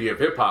that's the beauty of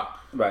hip hop.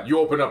 Right. You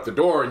open up the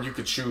door and you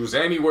could choose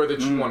anywhere that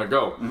you want to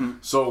go. Mm-hmm.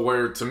 So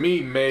where to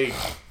me Meg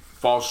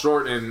falls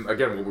short, and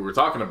again what we were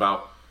talking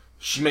about,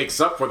 she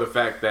makes up for the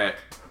fact that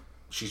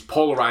she's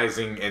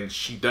polarizing and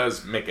she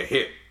does make a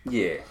hit.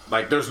 Yeah.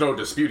 Like there's no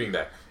disputing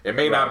that. It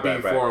may not be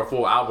for a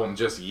full album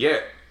just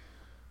yet,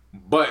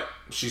 but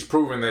she's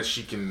proven that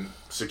she can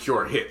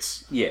secure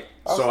hits. Yeah.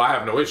 So I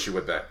have no issue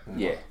with that.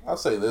 Yeah. I'll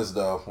say this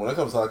though, when it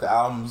comes to like the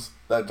albums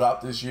that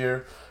dropped this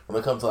year,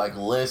 when it comes to like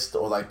list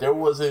or like there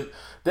wasn't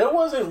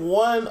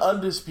one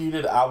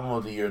undisputed album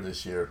of the year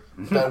this year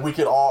that we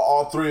could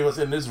all three of us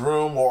in this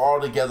room or all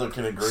together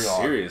can agree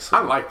on. Seriously.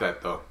 I like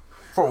that though.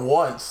 For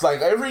once,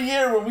 like every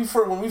year when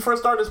we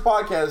first started this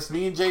podcast,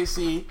 me and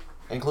JC,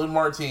 including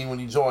Martine, when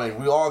he joined,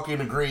 we all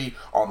can agree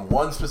on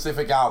one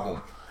specific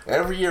album.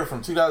 Every year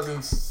from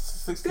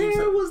 2016.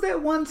 There was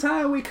that one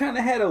time we kind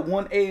of had a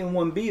 1A and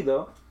 1B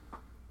though.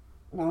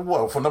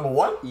 What, for number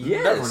one?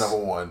 Yes. Never number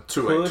one.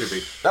 2A,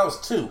 2B. That was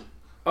 2.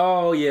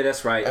 Oh yeah,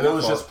 that's right. And it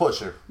was just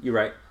Pusher. You're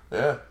right.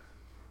 Yeah.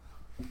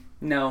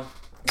 No.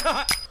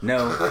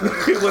 No,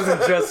 it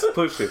wasn't just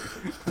Pusher.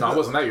 No, it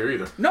wasn't that year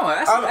either. No,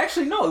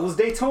 actually no. It was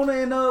Daytona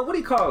and what do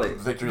you call it?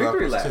 Victory Lap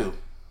was 2.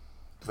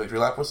 Victory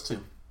Lap was 2.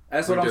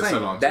 That's what I'm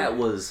saying. That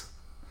was.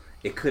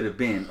 It could have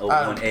been a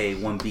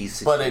 1A, 1B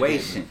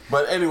situation.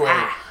 But anyway,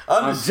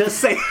 I'm just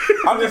saying.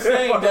 I'm just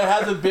saying there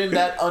hasn't been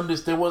that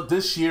there was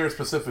this year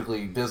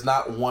specifically. There's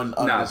not one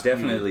undisputed.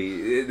 Nah,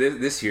 definitely.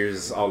 This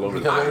year's all over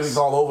the place. Everything's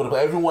all over the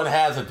place. Everyone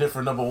has a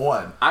different number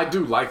one. I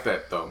do like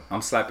that though.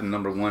 I'm slapping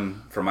number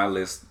one for my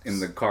list in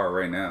the car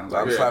right now.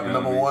 I'm slapping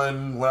number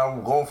one when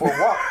I'm going for a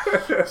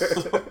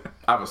walk.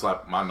 I haven't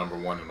slapped my number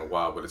one in a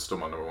while, but it's still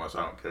my number one, so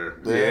I don't care.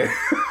 Yeah.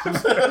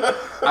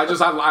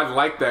 I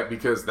like that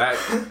because that,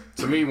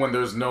 to me, when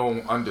there's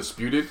no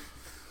undisputed,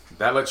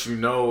 that lets you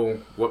know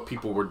what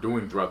people were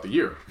doing throughout the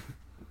year.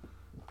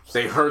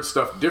 They heard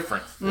stuff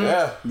different.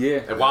 Yeah.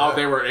 Yeah. And while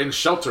they were in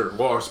shelter,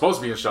 or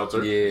supposed to be in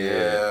shelter,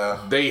 yeah,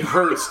 they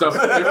heard stuff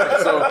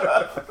different.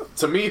 So,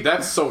 to me,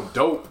 that's so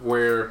dope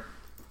where,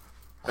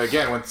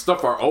 again, when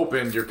stuff are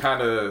open, you're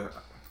kind of,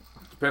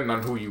 depending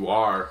on who you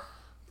are,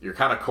 you're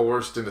kind of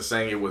coerced into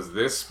saying it was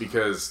this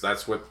because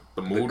that's what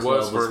the mood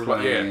was for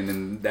playing,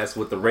 and that's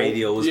what the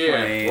radio was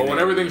playing. Well, when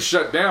everything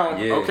shut down,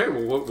 okay,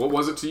 well, what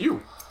was it to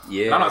you?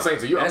 Yeah, I'm not saying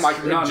to you. I'm like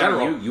in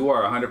general. You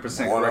are 100% correct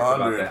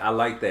about that. I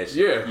like that shit.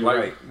 Yeah, you're like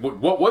right.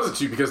 What was it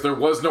to you? Because there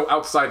was no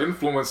outside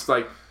influence.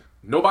 Like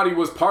nobody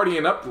was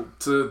partying up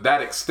to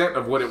that extent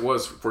of what it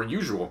was for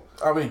usual.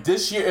 I mean,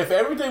 this year, if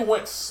everything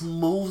went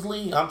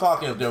smoothly, I'm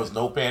talking if there was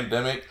no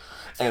pandemic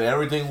and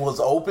everything was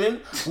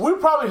open,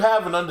 we'd probably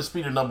have an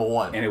undisputed number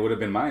one. And it would have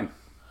been mine.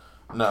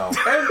 No.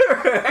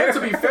 And to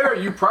be fair,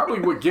 you probably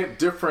would get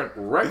different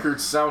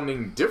records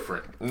sounding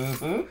different.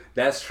 Mm-hmm.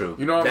 That's true.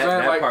 You know what I'm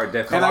saying? That part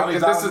definitely.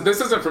 And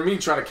this isn't for me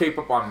trying to cape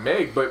up on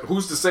Meg, but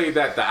who's to say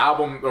that the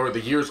album or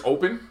the year's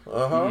open?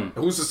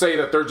 Who's to say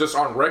that they're just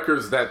on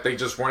records that they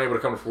just weren't able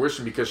to come to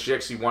fruition because she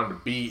actually wanted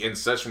to be in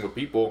session with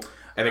people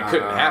and it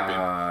couldn't happen.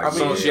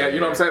 You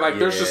know what I'm saying? Like,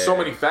 there's just so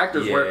many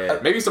factors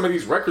where maybe some of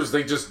these records,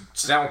 they just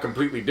sound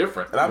completely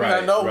different. And I mean,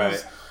 I know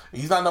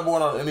he's not number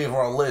one on any of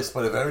our lists,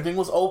 but if everything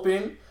was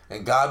open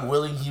and God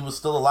willing he was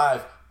still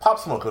alive, Pop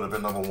Smoke could have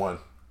been number one.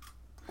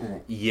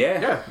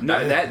 Yeah.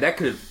 No, that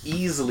could have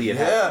easily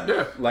happened.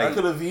 Yeah. Like, that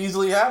could have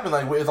easily happened.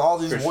 Like with all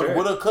these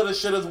woulda, coulda,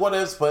 shoulda, what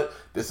ifs, but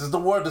this is the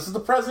word. This is the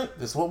present.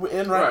 This is what we're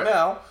in right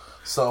now.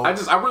 So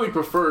I really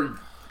prefer.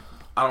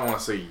 I don't want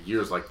to say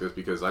years like this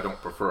because I don't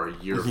prefer a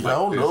year like this.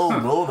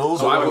 No.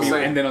 So I would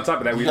say, and then on top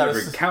of that, we never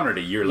encountered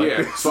a year like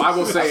this. So I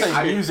will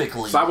say,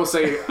 musically. So I will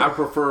say I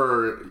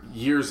prefer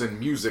years in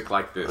music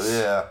like this.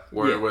 Yeah.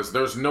 Where it was,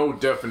 there's no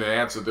definite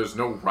answer. There's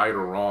no right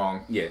or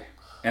wrong. Yeah.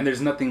 And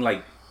there's nothing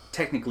like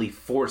technically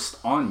forced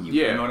on you.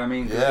 Yeah. You know what I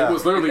mean? Yeah. It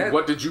was literally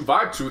what did you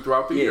vibe to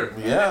throughout the year?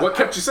 Yeah. What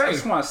kept you I saying?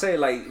 just want to say,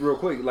 like, real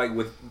quick, like,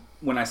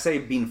 when I say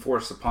being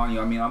forced upon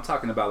you, I mean, I'm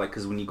talking about, like,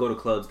 because when you go to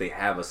clubs, they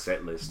have a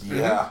set list.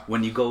 Yeah.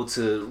 When you go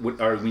to,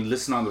 or when you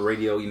listen on the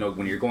radio, you know,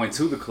 when you're going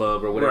to the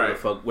club or whatever Right. the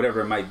fuck,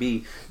 whatever it might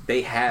be,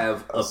 they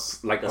have a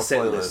set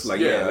playlist. list. Like,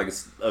 Yeah. like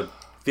it's a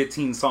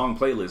 15-song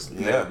playlist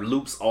that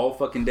loops all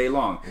fucking day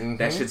long.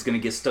 That shit's gonna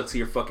get stuck to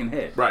your fucking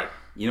head. Right.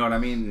 You know what I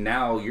mean?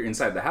 Now you're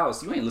inside the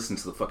house. You ain't listening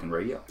to the fucking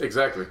radio.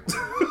 Exactly.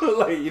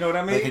 Like, you know what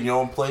I mean? Making your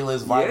own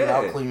playlist, vibing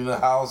out, cleaning the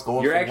house,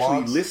 going You're for actually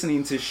walks.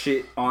 listening to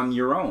shit on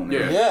your own.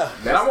 Yeah. Yeah.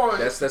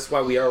 That's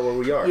why we are where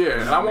we are.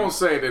 Yeah, and I won't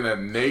say it in a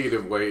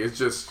negative way. It's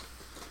just,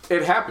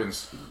 it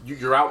happens.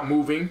 You're out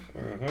moving.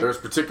 There's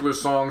particular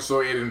songs, so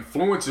it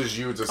influences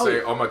you to say,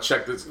 I'm going to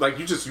check this. Like,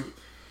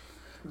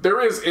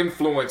 there is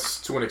influence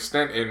to an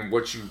extent in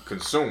what you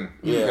consume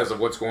because of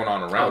what's going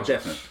on around you.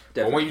 Definitely.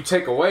 But when you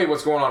take away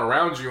what's going on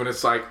around you and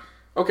it's like,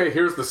 okay,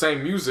 here's the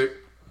same music,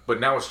 but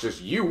now it's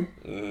just you.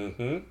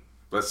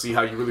 Let's see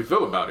how you really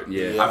feel about it.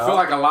 Yeah. I feel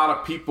like a lot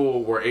of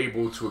people were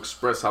able to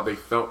express how they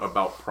felt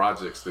about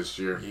projects this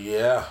year.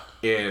 Yeah.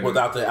 And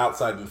without the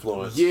outside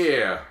influence.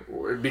 Yeah,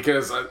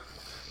 because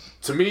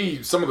to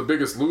me, some of the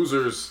biggest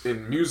losers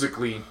in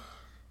musically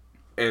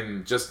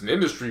and just in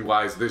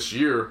industry-wise this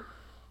year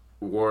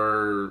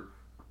were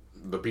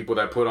the people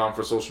that put on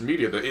for social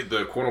media,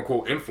 the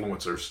quote-unquote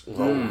influencers.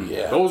 Oh,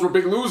 yeah. Those were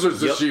big losers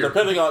this year.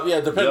 Depending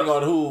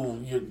on who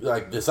you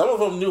like. Some of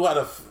them knew how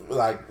to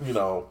flex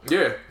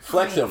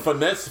it,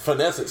 finesse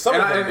it. Some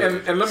of them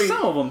did. And let me,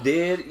 some of them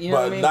did. You know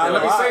what I mean? And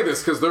let me say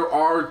this because there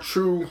are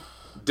true,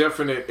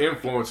 definite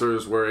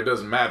influencers where it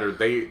doesn't matter.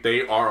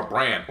 They are a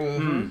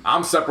brand.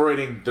 I'm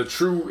separating the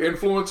true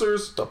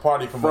influencers, the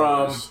party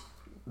promoters, from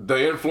the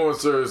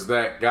influencers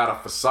that got a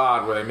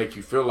facade where they make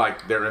you feel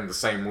like they're in the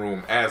same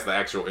room as the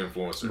actual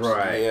influencers.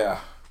 Right. Yeah.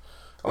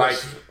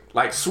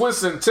 Like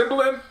Swiss and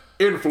Timbaland,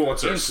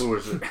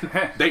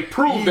 influencers. They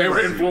proved they were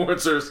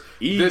influencers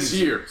this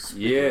year.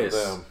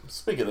 Yes.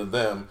 Speaking of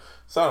them,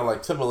 sounded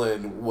like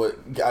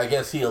Timbaland I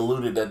guess he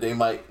alluded that they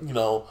might,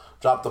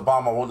 drop the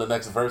bomb on what the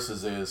next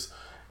verses is.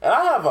 And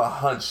I have a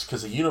hunch,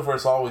 because the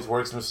universe always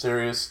works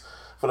mysterious.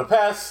 For the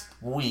past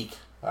week,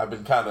 I've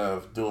been kind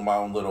of doing my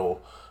own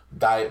little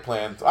diet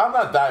plan. I'm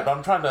not diet, but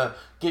I'm trying to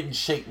get in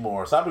shape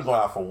more. So I've been going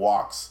out for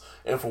walks.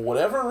 And for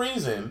whatever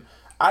reason,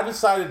 I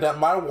decided that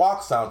my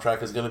walk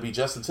soundtrack is going to be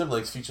Justin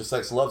Timberlake's Future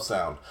Sex Love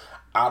Sound.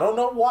 I don't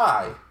know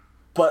why,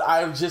 but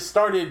I just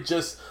started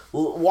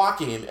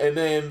walking and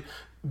then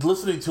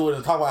listening to it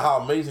and talking about how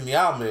amazing the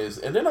album is.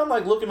 And then I'm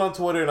like looking on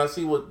Twitter and I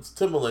see what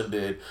Timbaland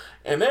did.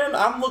 And then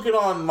I'm looking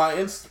on my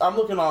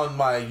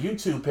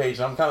YouTube page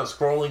and I'm kind of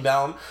scrolling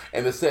down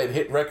and it said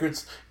Hit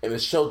Records and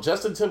it showed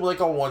Justin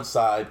Timberlake on one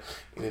side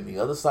and then the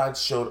other side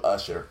showed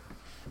Usher.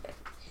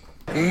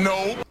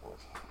 No.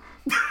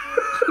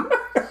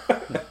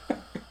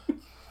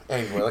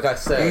 Anyway, like I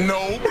said.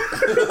 No.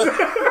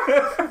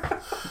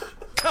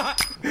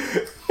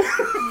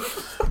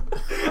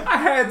 I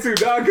had to,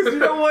 dog, because you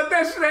know what?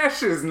 That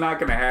shit is not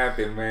gonna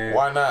happen, man.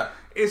 Why not?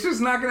 It's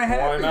just not gonna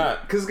happen. Why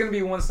not? Because it's gonna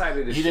be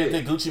one-sided as You shit.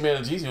 didn't think Gucci Mane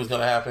and Jeezy was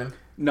going to happen?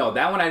 No,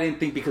 that one I didn't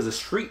think because of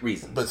street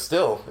reasons. But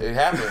still, it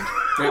happened.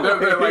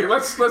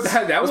 Let's put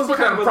that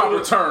in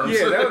proper terms.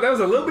 Yeah, that was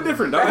a little bit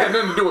different, dog. That had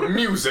nothing to do with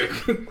music.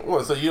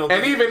 Well, so you don't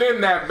And even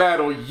in that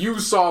battle, you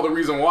saw the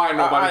reason why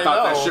nobody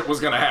thought that shit was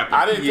going to happen.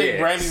 I didn't think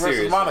Brandy seriously.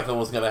 versus Monica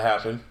was going to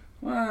happen.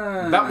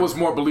 That was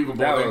more believable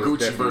than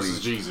Gucci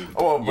versus Jeezy.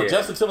 Oh, but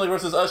Justin Timberlake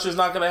versus Usher is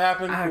not going to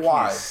happen? I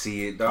Why? can't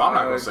see it, dog. I'm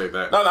not going to say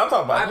that. No, I'm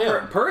talking about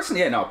him.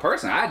 Personally,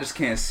 I just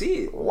can't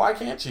see it. Why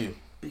can't you?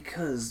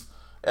 Because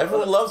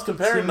everyone loves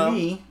comparing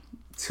them.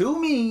 To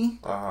me,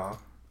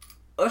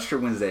 Usher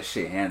wins that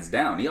shit hands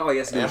down. All he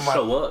has to do is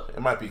show up.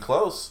 It might be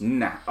close.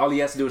 Nah, all he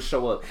has to do is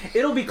show up.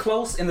 It'll be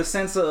close in the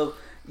sense of,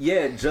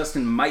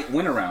 Justin might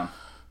win a round.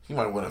 He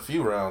might win a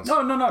few rounds.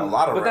 No. A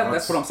lot of rounds.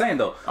 That's what I'm saying,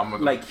 though.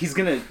 He's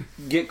going to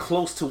get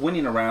close to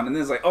winning a round, and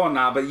then it's like,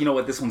 but you know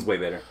what? This one's way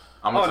better.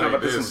 I'm going to tell you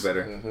this one's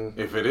better. Mm-hmm.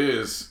 If it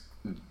is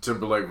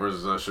Timberlake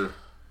versus Usher,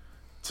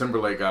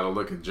 Timberlake got to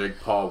look at Jake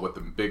Paul with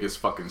the biggest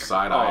fucking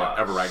side eye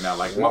ever right now.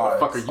 Like,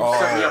 motherfucker, you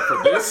set me up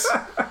for this?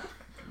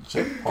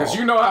 Because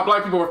you know how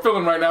black people are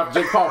feeling right now.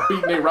 Jake Paul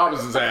beating Nate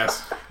Robinson's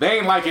ass. They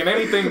ain't liking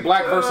anything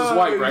black versus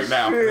white right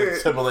now.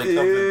 Timberlake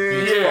comes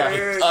and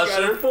beats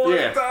Usher.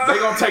 Yeah, they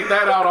gonna take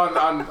that out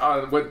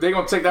on they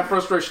gonna take that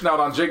frustration out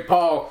on Jake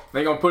Paul.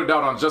 They gonna put it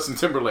out on Justin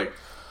Timberlake.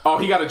 Oh,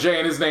 he got a J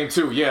in his name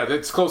too. Yeah,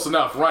 that's close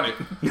enough. Run it.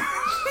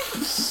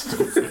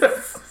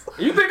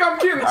 You think I'm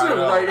kidding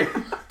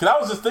too? Because I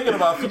was just thinking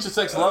about Future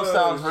Sex Love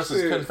Sounds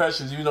versus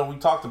Confessions, even though we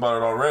talked about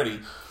it already.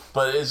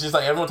 But it's just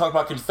like everyone talks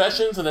about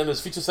Confessions and then there's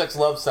Future Sex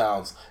Love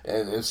Sounds.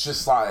 And it's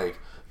just like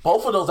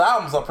both of those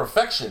albums are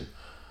perfection.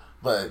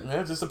 But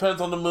it just depends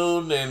on the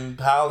mood and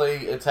how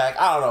they attack.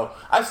 I don't know.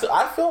 I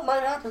feel it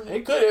might happen.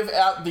 It could if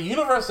the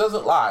universe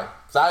doesn't lie.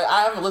 So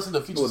I haven't listened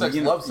to Future Sex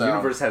Love Sound. The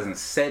universe hasn't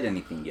said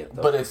anything yet,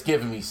 though. But it's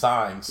giving me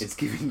signs. It's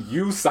giving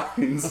you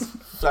signs.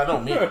 I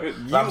don't mean it.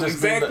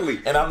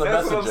 Exactly. And I'm the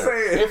That's messenger. what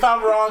I'm saying. If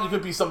I'm wrong, it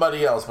could be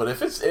somebody else. But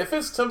if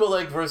it's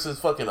Timberlake versus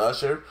fucking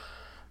Usher,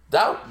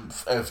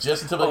 if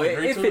Justin Timberlake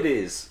agreed to it,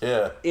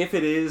 if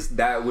it is,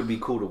 that would be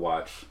cool to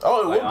watch.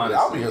 Oh, it would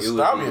be.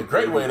 That'll be a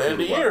great way to end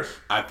the year.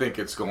 I think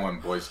it's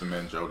going Boyz II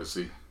Men,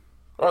 Jodeci.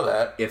 Or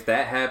that. If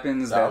that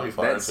happens,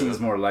 that seems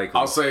more likely.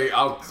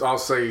 I'll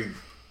say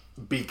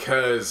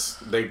because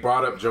they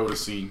brought up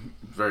Jodeci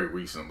very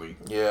recently.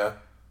 Yeah.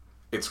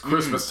 It's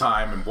Christmas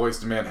time, and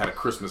Boyz II Men had a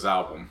Christmas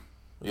album.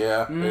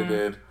 Yeah, they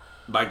did.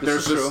 Like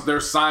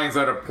there's signs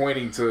that are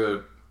pointing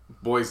to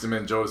Boyz II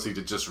Men, Jodeci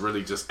to just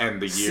really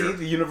end the year. See,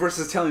 the universe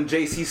is telling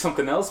JC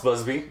something else,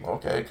 Busby.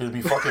 Okay, it could be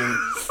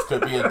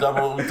a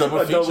double feature.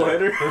 Double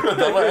header. A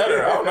double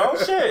header. I don't know.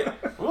 Shit.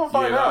 We're going to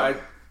find out.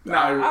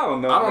 I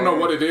don't know. I don't know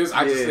what it is.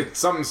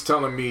 Something's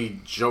telling me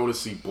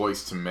Jodeci,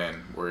 Boyz II Men,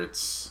 where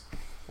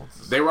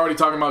they were already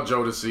talking about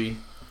Jodeci.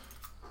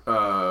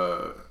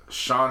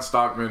 Sean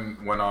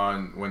Stockman went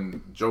on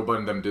when Joe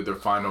Budden and them did their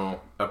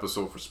final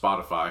episode for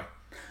Spotify.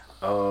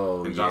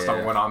 Oh, and John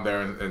Stockman went on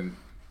there and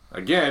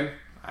again,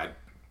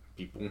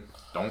 people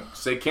don't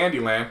say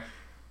Candyland.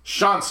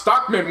 Sean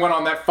Stockman went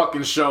on that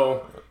fucking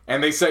show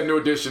and they said New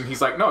Edition.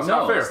 He's like, no, it's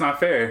not fair. It's not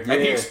fair.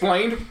 And he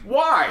explained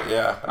why.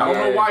 Yeah. I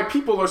don't know why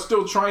people are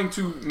still trying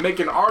to make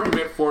an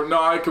argument for it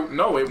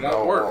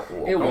won't work.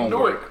 It won't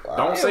work.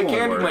 Don't say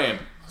Candyland.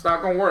 It's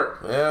not gonna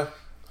work. Yeah.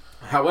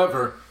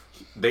 However,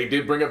 they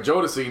did bring up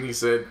Jodeci and he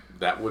said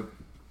that would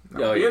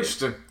be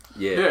interesting.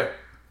 Yeah.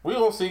 We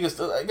gonna see this.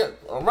 A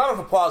round of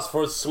applause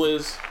for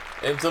Swizz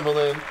and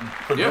Timbaland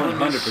for doing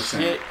this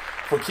shit,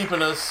 for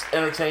keeping us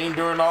entertained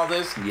during all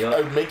this.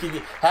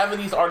 Having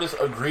these artists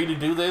agree to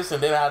do this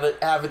and then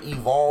have it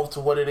evolve to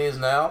what it is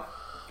now.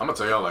 I'm gonna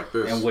tell y'all like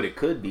this, and what it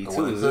could be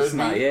too. It's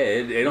not. Yeah,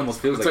 it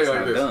almost feels like it's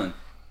not done.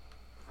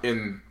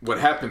 In what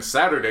happened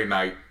Saturday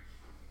night,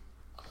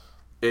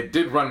 it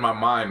did run my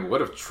mind.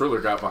 What if Triller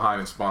got behind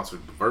and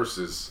sponsored the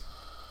Versus,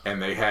 and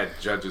they had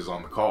judges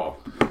on the call?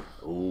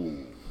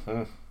 Ooh.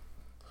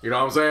 You know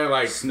what I'm saying?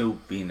 Like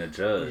Snoop being a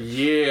judge.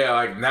 Yeah,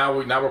 like now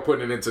we're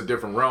putting it into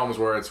different realms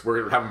where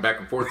we're having back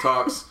and forth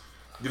talks.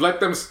 You let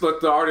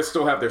the artists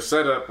still have their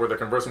setup where they're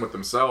conversing with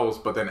themselves,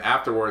 but then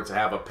afterwards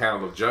have a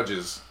panel of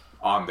judges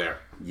on there.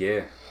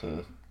 Yeah.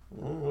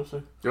 We'll see.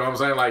 You know what I'm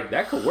saying? Like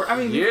that could work. I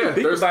mean,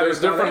 there's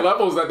different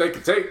levels that they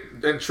could take,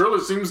 and Triller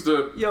seems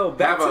to.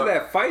 Back to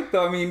that fight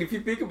though. I mean, if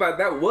you think about it,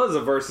 that was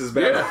a versus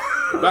battle.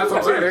 Yeah, that's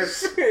what I'm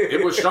saying.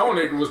 It was shown.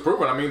 It was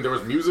proven. I mean, there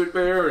was music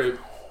there.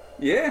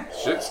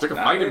 Stick a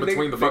fight in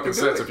between the fucking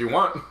sets if you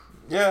want.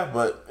 Yeah,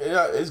 but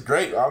it's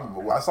great.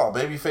 I saw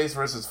Babyface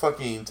versus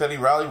fucking Teddy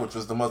Riley, which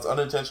was the most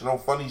unintentional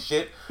funny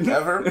shit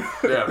ever.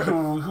 Yeah.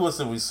 Who else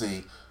did we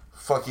see?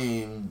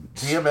 Fucking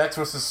DMX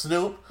versus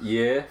Snoop.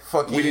 Yeah.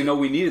 Fucking, we didn't know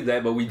we needed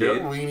that, but we did.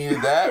 Yeah, we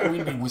needed that.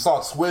 we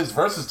saw Swizz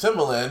versus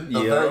Timbaland,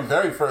 the very,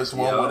 very first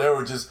one, where they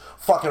were just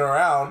fucking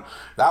around.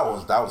 That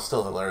was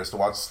still hilarious to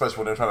watch, especially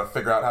when they're trying to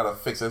figure out how to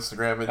fix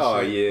Instagram and shit. Oh,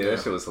 yeah,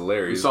 that shit was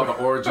hilarious. You saw the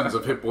origins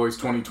of Hit Boys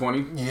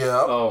 2020?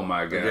 Yeah. Oh,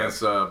 my God.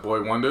 Against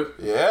Boy Wonder?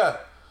 Yeah.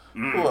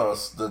 Who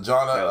else? That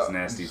was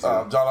nasty, too.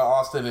 Jonna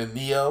Austin and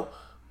Neo,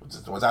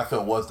 which I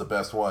feel was the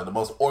best one, the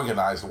most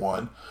organized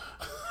one.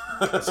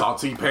 Saw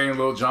T-Pain,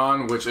 Lil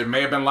Jon, which it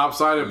may have been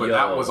lopsided, but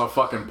that was a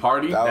fucking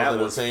party. That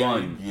was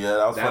fun. Yeah,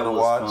 that was fun to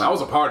watch. That was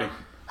a party.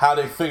 How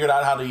they figured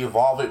out how to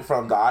evolve it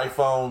from the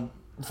iPhone,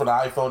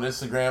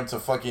 Instagram to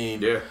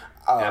fucking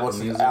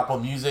Apple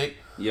Music.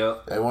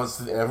 Yep.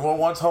 Everyone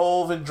wants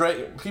Hove and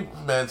Drake. People,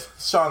 man,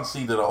 Sean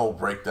C did a whole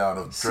breakdown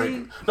of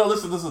Drake. No,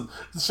 listen.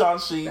 Sean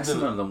C. That's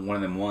one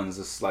of them ones.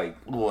 It's like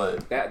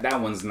what?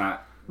 That one's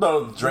not.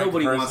 No, Drake.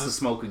 Nobody wants to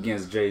smoke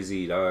against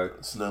Jay-Z,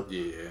 dog. Snoop.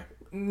 Yeah.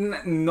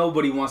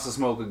 Nobody wants to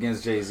smoke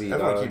against Jay-Z.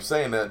 Everyone keeps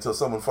saying that until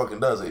someone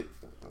fucking does it.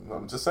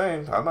 I'm just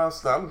saying. I'm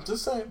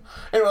just saying.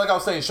 Anyway, like I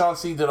was saying, Sean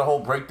C did a whole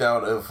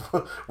breakdown of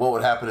what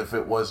would happen if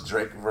it was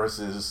Drake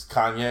versus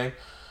Kanye.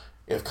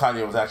 If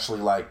Kanye was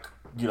actually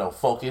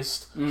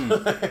focused. And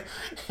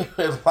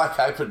like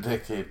I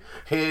predicted,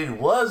 it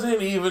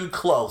wasn't even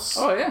close.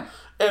 Oh yeah.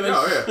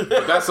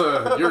 But that's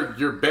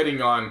you're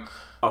betting on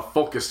a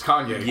focused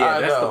Kanye. Yeah,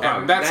 that's the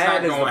problem. And that's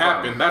not going to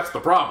happen. That's the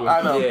problem.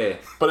 I know. Yeah.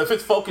 But if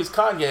it's focused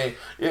Kanye,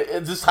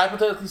 just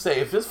hypothetically say,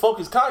 if it's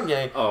focused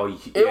Kanye,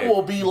 it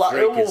will be like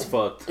Drake is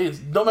fucked. It's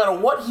no matter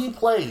what he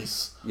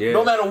plays. Yeah.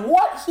 No matter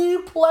what he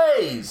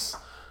plays,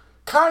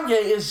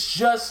 Kanye is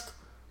just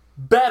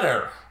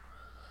better.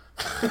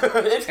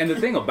 And the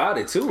thing about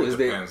it too is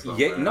that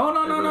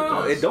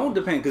no, it don't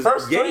depend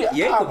because Ye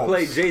could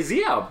play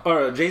Jay-Z out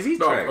or Jay-Z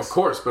tracks. Of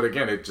course, but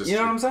again, it just what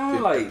I'm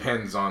saying? It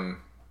depends on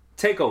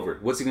Takeover.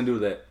 What's he gonna do to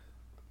that?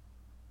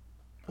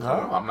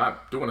 I'm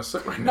not doing a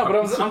set right No,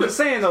 now. but I'm just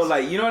saying though,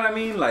 like, you know what I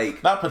mean?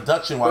 Like, not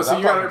production wise. But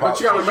you gotta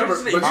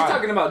remember. you're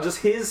talking about just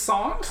his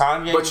songs?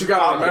 Kanye. But you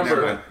gotta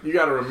remember. Never. You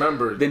gotta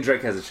remember. Then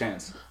Drake has a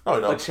chance. No,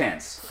 no. A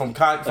chance. From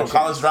college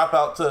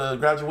dropout to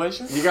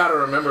graduation. You gotta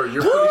remember.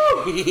 You're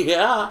putting,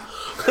 Yeah.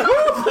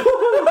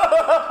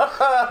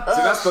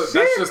 See, that's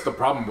just the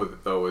problem with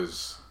it though,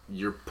 is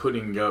you're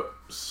putting up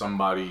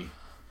somebody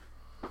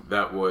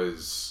that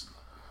was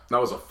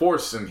a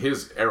force in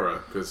his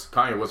era, because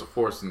Kanye was a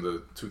force in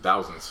the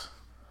 2000s.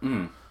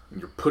 And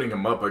you're putting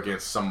him up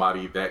against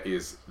somebody that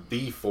is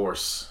the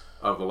force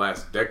of the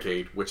last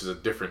decade, which is a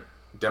different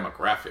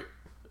demographic.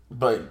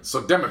 But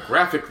So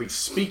demographically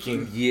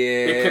speaking, Yeah,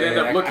 it could end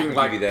up I looking can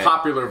like give you that.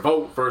 popular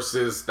vote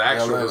versus the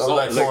actual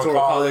results. Electoral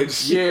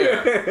college.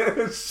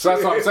 Yeah. So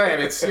that's what I'm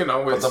saying. It's, you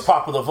know, but it's the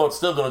popular vote's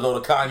still gonna go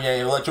to Kanye,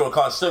 and electoral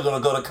college still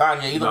gonna go to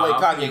Kanye. Either way,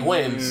 Kanye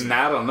wins.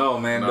 I don't know,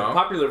 man. The No.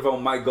 popular vote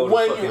might go to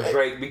When fucking you-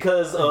 Drake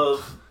because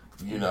of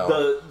You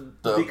know.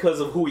 because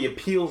of who he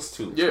appeals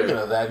to. yeah. Speaking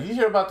of that, did you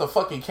hear about the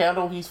fucking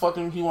candle he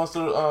wants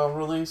to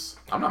release?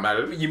 I'm not mad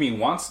at it. You mean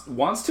wants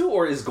to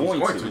or is going,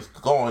 going to? to. He's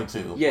going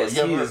to. Yes,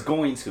 You he ever- is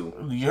going to.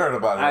 You heard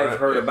about it, I've right?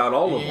 heard about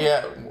all of them.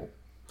 Yeah.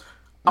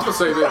 I'm gonna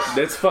say this.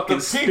 That's fucking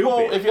The people,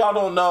 stupid. if y'all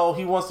don't know,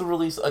 he wants to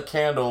release a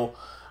candle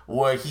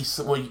where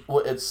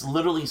where it's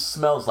literally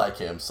smells like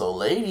him. So,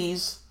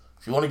 ladies,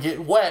 if you want to get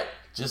wet,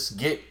 just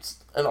get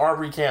an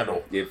Arbery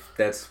candle. If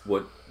that's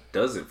what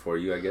does it for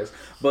you, I guess.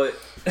 But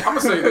I'm gonna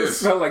say it this.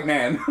 smell like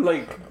man.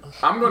 Like,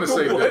 I'm gonna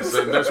say this,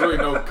 and there's really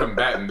no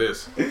combating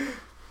this.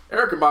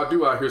 Erykah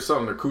Badu out here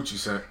selling her coochie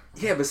scent.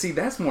 yeah, but see,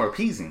 that's more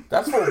appeasing.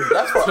 That's for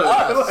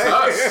us.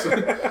 Us.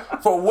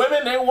 For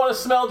women, they want to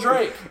smell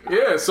Drake.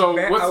 Yeah, so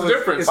what's the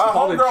difference? It's My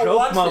called a homegirl joke,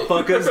 wants it.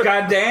 motherfuckers.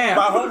 Goddamn.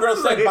 My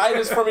homegirl said, "Buy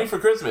this for me for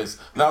Christmas,"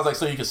 and I was like,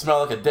 "So you can smell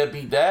like a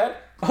deadbeat dad?"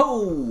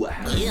 Oh.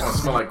 I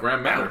smell like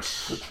Grand Matter.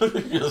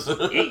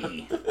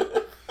 Hey.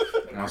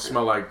 I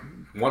smell like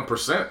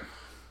 1%.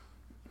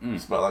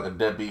 Smell like a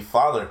deadbeat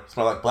father.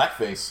 Smell like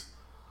blackface.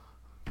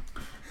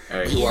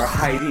 Hey, You are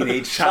hiding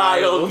a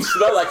Child, child. you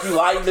smell like you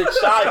hiding a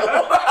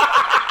child.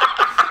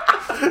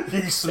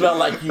 You smell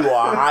like you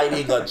are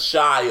hiding a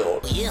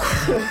child.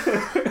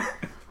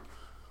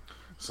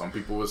 some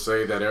people would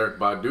say that Erykah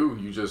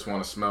Badu, you just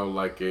want to smell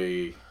like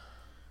a.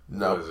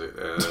 No. What is it?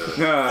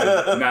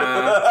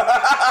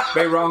 Nah.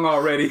 They wrong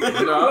already.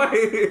 No.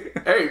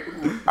 Hey,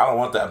 I don't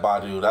want that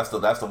Badu. That's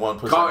the one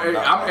pushing.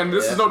 and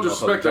this is no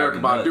disrespect to Erykah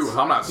motherfucker Badu. nuts.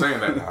 I'm not saying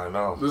that. I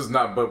know. This is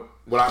not. But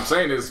what I'm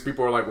saying is,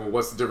 people are like, well,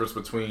 what's the difference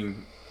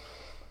between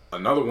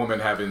another woman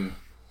having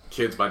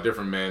kids by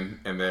different men,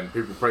 and then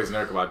people praising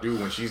Erykah Badu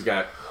when she's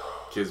got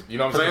kids? You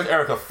know what I'm It's saying?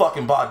 Erykah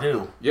fucking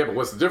Badu. Yeah, but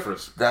what's the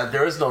difference? That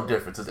there is no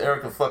difference. It's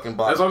Erykah fucking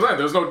Badu. That's what I'm saying.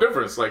 There's no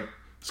difference. Like,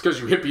 just because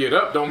you hippie it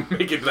up, don't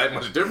make it that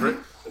much different.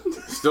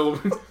 Still,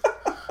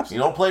 You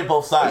don't play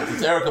both sides.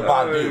 It's Erykah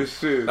Badu.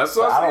 Shit. that's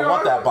what I don't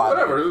want that Badu.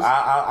 Whatever.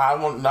 I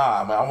want man.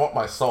 I want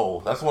my soul.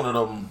 That's one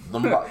of them.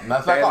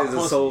 That's That called is a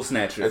pussy. soul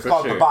snatcher. It's for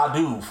called sure. the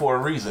Badu for a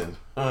reason.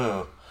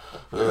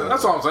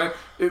 That's all I'm saying.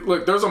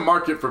 Look, there's a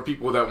market for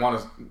people that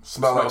want to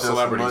smell like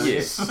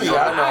celebrities. celebrities. Yeah,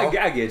 Yeah, I know.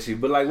 I get you,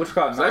 but like, what you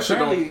call it? That shit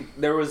Apparently,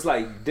 there was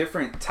like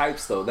different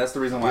types though. That's the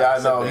reason why. Yeah, I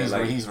said know. that.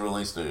 Like, He's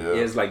released it.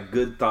 Yeah. it's like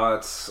good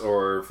thoughts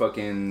or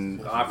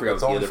fucking. I forgot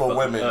It's what the only other for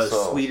fucking, women,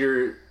 so.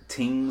 Sweeter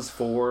Tings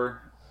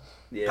for.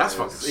 Yeah, That's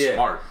fucking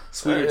smart.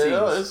 Sweeter Yeah,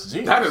 Teens. it's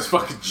genius. That is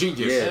fucking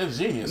genius. Yeah. It's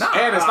genius. Nah,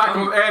 And it's not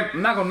gonna. And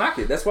I'm not gonna knock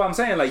it. That's what I'm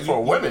saying. Like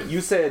For women. you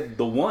said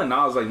the one.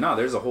 I was like, no,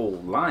 there's a whole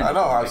line. I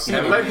know, I've seen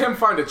And it. let him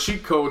find a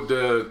cheat code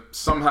to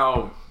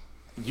somehow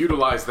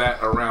utilize that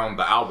around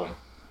the album.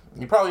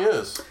 He probably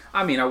is.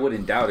 I mean, I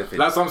wouldn't doubt if it.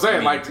 That's what I'm saying,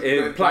 I mean, like,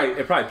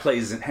 it probably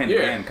plays hand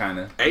in hand, kind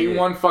of.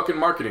 A1 fucking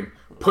marketing.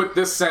 Put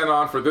this scent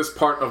on for this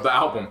part of the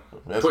album.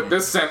 That's Put me.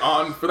 this scent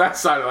on for that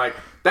side. Like,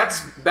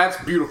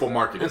 that's beautiful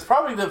marketing. It's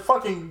probably the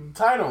fucking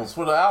titles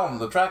for the album,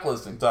 the track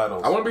listing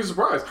titles. I wouldn't be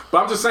surprised.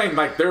 But I'm just saying,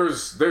 like,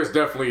 there's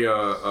definitely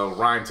a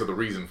rhyme to the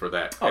reason for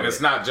that. And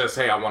it's yeah. not just,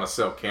 hey, I want to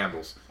sell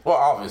candles. Well,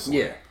 obviously.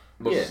 Yeah,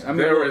 yeah. I mean,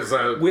 There look, is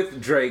a-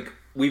 with Drake,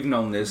 we've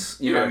known this.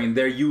 You know, what I Yeah. mean,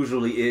 there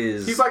usually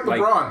is. He's like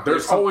LeBron.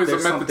 There's always a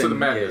there's method to the something-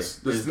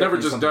 madness. yeah, It's never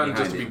definitely just something done just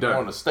behind to be it. done. I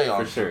want to stay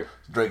on For sure.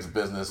 Drake's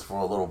business for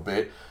a little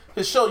bit.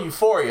 His show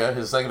Euphoria,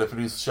 his executive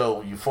produced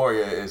show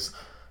Euphoria, is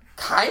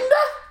kinda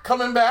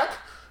coming back.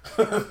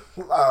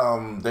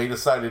 They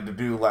decided to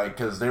do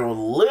because they were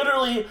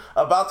literally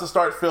about to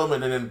start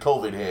filming and then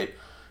COVID hit.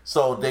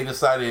 So they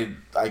decided,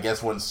 I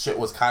guess when shit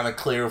was kind of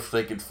clear if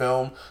they could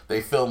film, they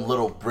filmed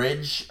little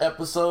bridge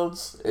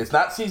episodes. It's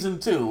not season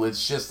 2.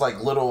 It's just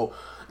like little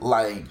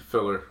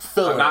Filler.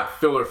 Filler. Not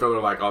filler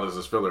like, oh, this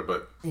is filler,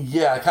 but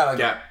yeah, kind of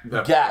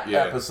Gap.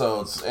 Yeah.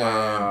 episodes. And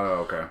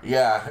Oh, okay.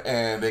 yeah,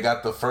 and they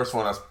got the first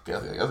one. I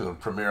guess it's gonna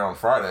premiere on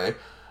Friday,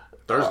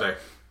 Thursday.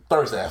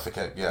 Thursday. I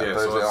forget. Yeah, Yeah,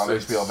 so Thursday on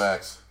it's- HBO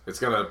Max. It's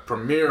going to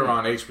premiere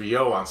on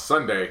HBO on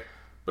Sunday,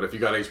 but if you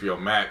got HBO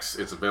Max,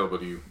 it's available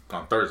to you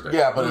on Thursday.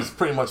 Yeah, but it's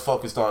pretty much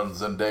focused on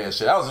Zendaya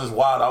shit. That was just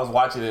wild. I was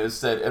watching it. It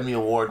said Emmy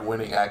Award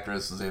winning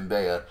actress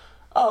Zendaya.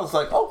 I was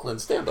like,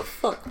 Oakland, stand the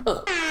fuck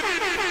up.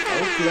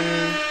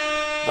 Oakland.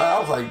 I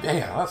was like,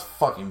 damn, that's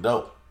fucking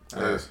dope.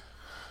 Yes.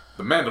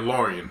 The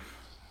Mandalorian.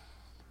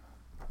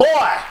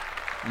 Boy!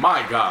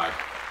 My God.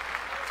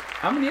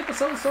 How many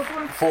episodes so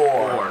far?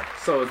 4.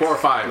 So it's 4 or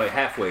 5. like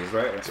halfway,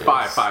 right? It's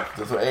 5.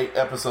 There's 8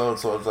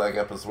 episodes, so it's like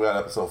we're at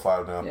episode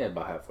 5 now. Yeah,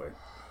 about halfway.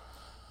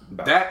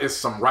 That is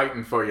some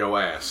writing for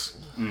your ass.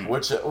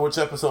 Which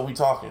episode we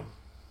talking?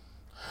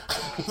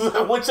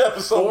 Which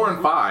episode? 4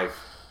 and 5.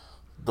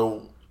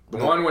 The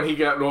one when he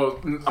got, well,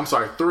 I'm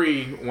sorry,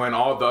 3 when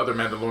all the other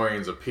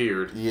Mandalorians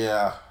appeared.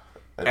 Yeah.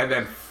 And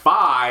then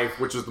 5,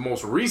 which is the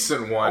most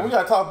recent one. We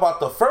gotta talk about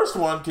the first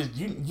one because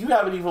you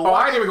haven't even.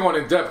 I ain't even going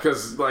in depth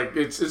because like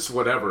it's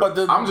whatever.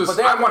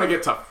 I want to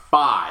get to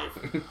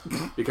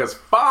 5 because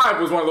 5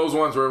 was one of those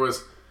ones where it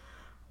was.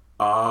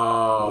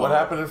 Oh, what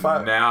happened in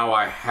 5? Now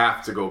I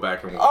have to go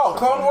back and watch. Oh,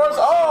 Clone Wars.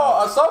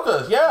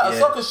 Ahsoka. Yeah,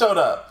 Ahsoka showed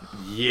up.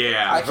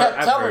 Yeah, I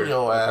kept telling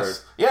your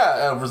ass.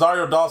 Yeah,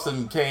 Rosario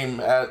Dawson came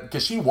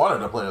because she wanted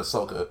to play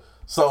Ahsoka.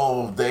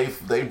 So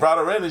they brought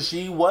her in and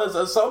she was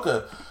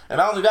Ahsoka. And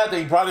not only that,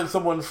 they brought in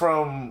someone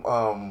from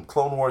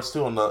Clone Wars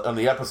 2 on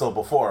the episode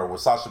before where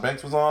Sasha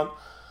Banks was on.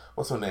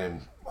 What's her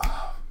name?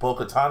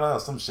 Bo-Katan or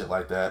some shit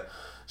like that.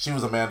 She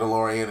was a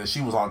Mandalorian and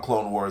she was on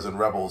Clone Wars and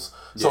Rebels.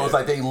 So it's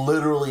like they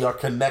literally are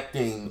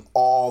connecting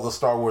all the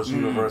Star Wars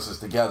universes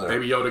together.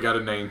 Baby Yoda got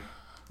a name.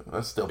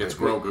 That's still It's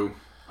Baby Grogu.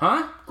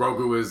 Huh?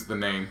 Grogu is the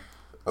name.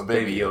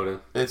 Baby Yoda.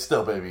 It's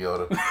still Baby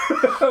Yoda.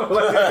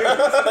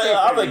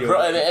 I'm like,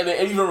 and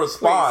it even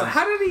responds. So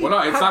how did he? Well,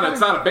 no, it's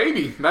not a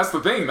baby. That's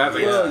the thing. That's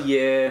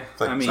yeah.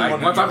 Like, I mean, like,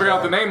 once I figure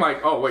out the name,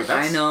 like, oh wait,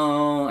 that's I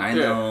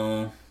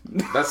know.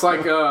 That's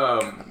like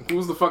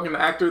who's the fucking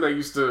actor that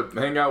used to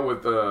hang out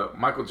with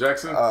Michael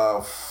Jackson?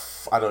 I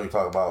know you're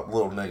talking about,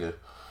 little nigga.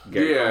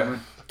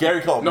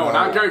 Gary Coleman. No,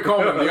 not Gary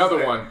Coleman. The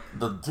other one.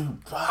 The dude.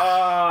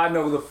 I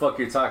know who the fuck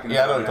you're talking about.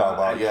 Yeah, I know what you're talking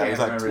about. Yeah, he's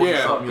like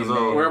 20-something years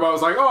old. Where everybody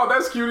was like, oh,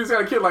 that's cute. He's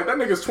got a kid. Like, that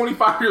nigga's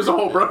 25 years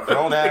old, bro.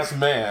 Grown ass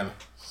man.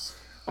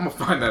 I'm gonna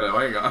find that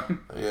out. Hang on.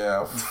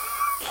 Yeah.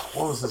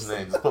 What was his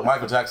name? Just put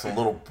Michael Jackson,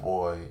 little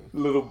boy.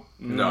 No,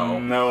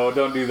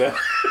 don't do that.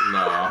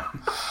 No.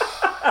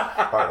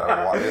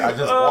 I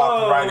just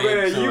walked right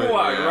into it. You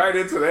walked right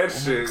into that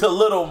shit. To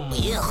little.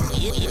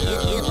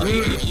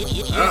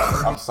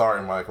 I'm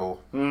sorry,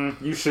 Michael.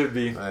 You should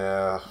be.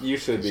 Yeah. You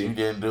should be. You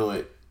didn't do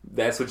it.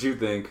 That's what you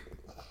think.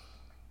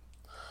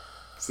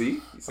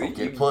 See,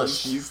 Get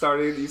pushed. You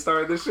started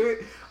this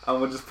shit. I'm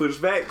gonna just push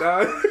back,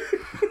 dog.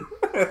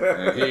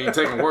 He ain't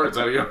taking words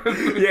out of you.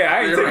 Yeah,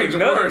 I ain't taking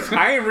words.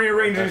 I ain't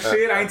rearranging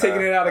shit. I ain't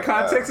taking it out of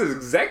context. It's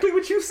exactly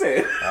what you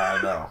said. I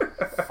know.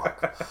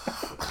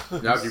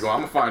 Fuck. Y'all keep going.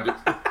 I'm gonna find it.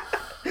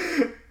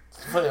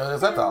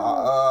 Is that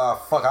the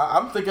fuck?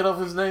 I'm thinking of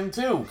his name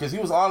too because he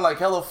was on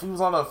he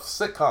was on a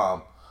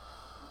sitcom.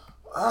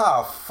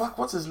 Fuck,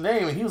 what's his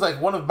name? And he was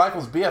like one of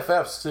Michael's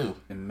BFFs too.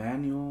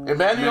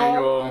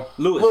 Emmanuel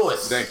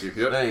Lewis. Thank you.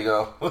 Yep. There you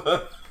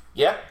go.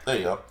 Yeah, there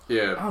you go.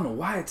 Yeah. I don't know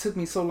why it took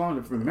me so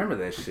long to remember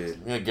that shit.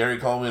 Yeah, Gary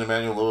Coleman,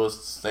 Emmanuel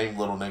Lewis, same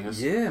little niggas.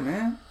 Yeah,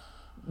 man.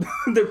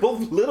 They're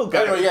both little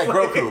guys. Anyway, yeah,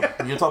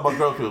 Grogu. You're talking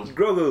about Grogu.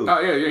 Grogu.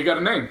 Oh yeah, you got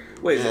a name.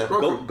 Wait, Yeah.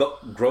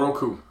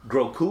 Grogu.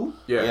 Grogu?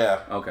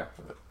 Yeah. Okay.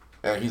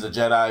 And he's a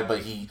Jedi,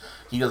 but he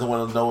doesn't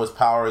want to know his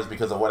powers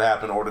because of what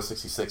happened in Order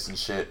 66 and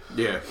shit.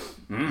 Yeah.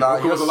 Nah,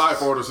 Grogu was alive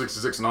for Order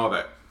 66 and all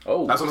that.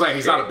 Oh, that's what I'm saying.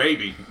 He's not a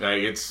baby.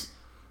 Like,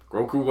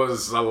 Grogu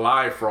was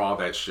alive for all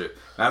that shit.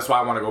 That's why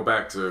I want to go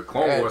back to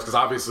Clone Wars because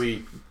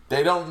obviously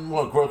they don't.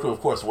 Well, Grogu, of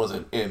course,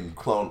 wasn't in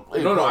Clone.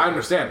 No, I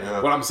understand.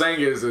 Yeah. What I'm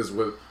saying is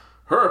with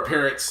her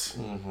appearance,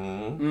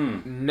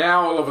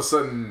 now all of a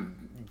sudden,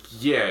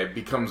 it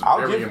becomes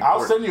very important.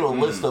 I'll send you a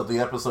list of the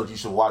episodes you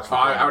should watch.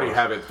 I already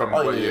have it from.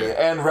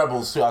 And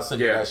Rebels too. I'll send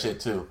you that shit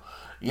too.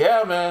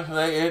 Yeah, man,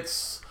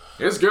 it's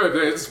good.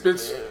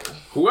 It's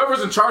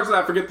whoever's in charge of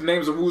that. I forget the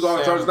names of who's all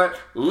in charge of that.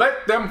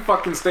 Let them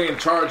fucking stay in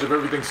charge of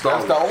everything Star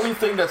Wars. That's the only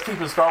thing that's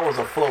keeping Star Wars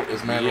afloat is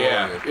Mandalorian.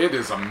 Yeah, it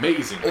is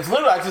amazing. It's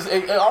literally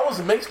it always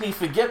makes me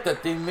forget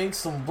that they made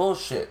some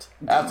bullshit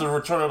after the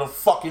Return of the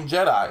fucking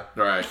Jedi.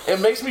 Right. It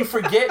makes me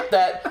forget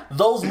that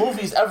those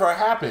movies ever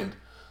happened.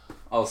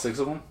 All 6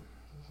 of them?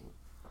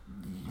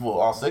 Well,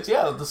 all 6,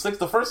 yeah.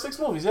 The first 6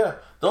 movies, yeah.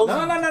 Those.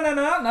 No,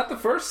 not the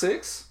first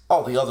 6.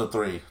 Oh, the other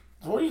 3.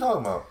 What are you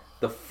talking about?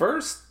 The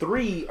first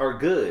 3 are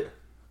good.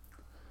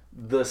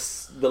 The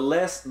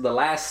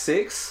last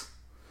 6.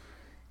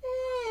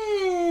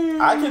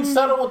 I can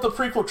settle with the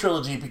prequel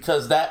trilogy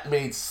because that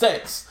made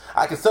sense.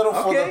 I can settle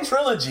for the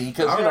trilogy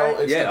because it's the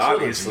trilogy.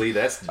 Obviously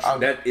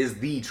that is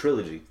the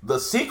trilogy. The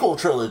sequel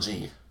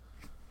trilogy.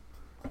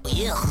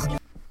 Yeah.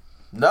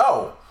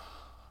 No.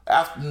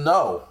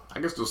 No. I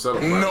guess they'll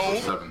settle for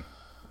 7.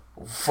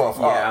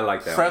 I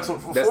like that. Force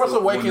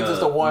Awakens is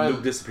the one.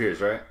 Luke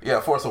disappears, right?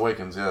 Yeah, Force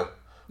Awakens. Yeah.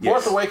 Yes.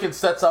 Force Awakens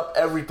sets up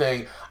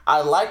everything.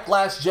 I like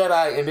Last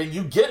Jedi, and then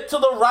you get to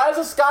the Rise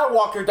of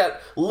Skywalker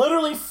that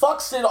literally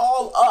fucks it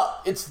all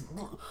up. It's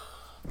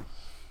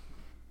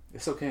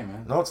okay,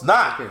 man. No, it's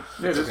not.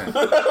 It's okay.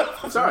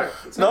 It's alright.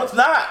 No, it's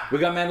not. We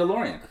got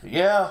Mandalorian.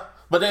 Yeah,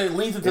 but then it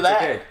leads into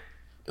that. Okay.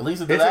 At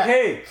least into It's that.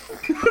 okay.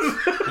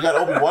 We got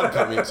Obi-Wan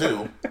coming,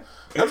 too.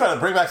 They're trying to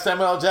bring back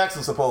Samuel L.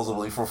 Jackson,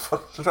 supposedly. They're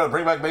trying to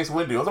bring back Mace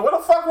Windu. I was like, where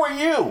the fuck were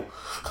you?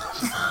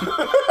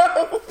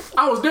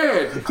 I was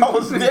dead. I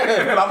was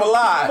dead, but I'm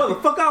alive.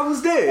 Motherfucker, I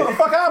was dead.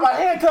 Motherfucker, I had my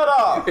hand cut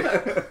off.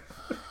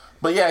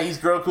 But yeah, he's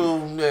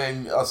Grogu,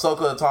 and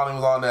Ahsoka Tano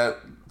was on that.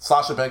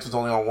 Sasha Banks was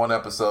only on one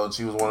episode.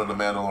 She was one of the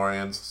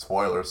Mandalorians.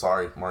 Spoiler,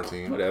 sorry,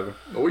 Martine. Whatever.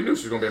 Oh, we knew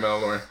she was going to be a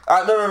Mandalorian.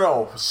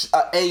 No.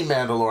 A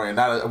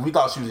Mandalorian. We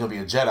thought she was going to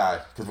be a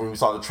Jedi. Because when we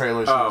saw the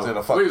trailer, she was in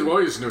a fucking...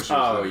 We just knew she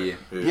was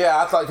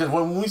Yeah, I thought... Because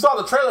when we saw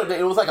the trailer,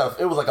 it was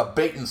like a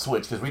bait and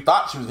switch. Because we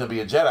thought she was going to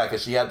be a Jedi.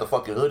 Because she had the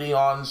fucking hoodie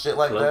on and shit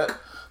like that.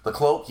 The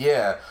cloak,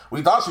 yeah.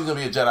 We thought she was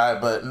going to be a Jedi,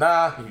 but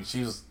nah.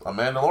 She's a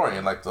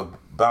Mandalorian. Like the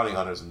bounty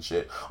hunters and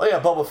shit. Oh yeah,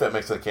 Boba Fett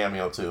makes a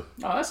cameo too.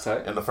 Oh, that's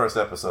tight. In the first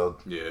episode.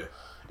 Yeah.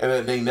 And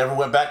then they never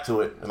went back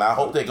to it. And I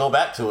hope they go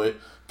back to it.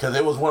 Because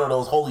it was one of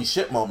those holy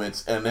shit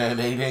moments. And then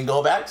they didn't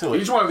go back to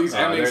it. Each one of these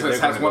endings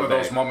has one of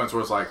those back. moments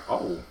where it's like,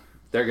 oh.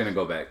 They're going to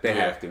go back. They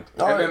have to.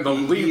 And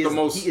then He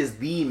is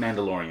the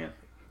Mandalorian.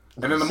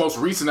 And then the most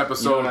recent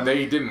episode,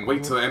 they didn't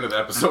wait till the end of the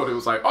episode. It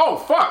was like, oh,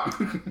 fuck.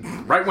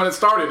 Right when it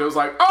started, it was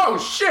like, oh,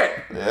 shit.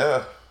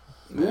 Yeah.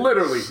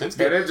 Literally. And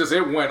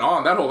it went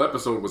on. That whole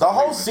episode was The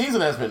whole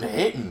season has been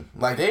hitting.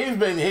 Like, they've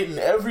been hitting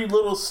every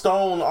little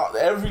stone,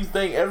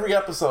 everything, every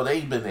episode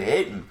they've been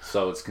hitting.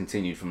 So it's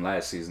continued from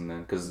last season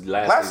then? Because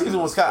last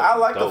season was kind of... I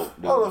like dope,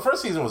 the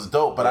first season was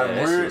dope, but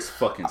was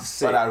fucking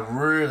sick. But I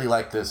really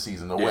like this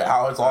season. The way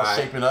how it's all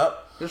shaping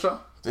up. Sure.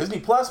 Disney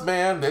Plus,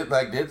 man.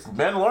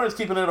 Mandalorian's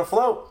keeping it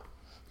afloat.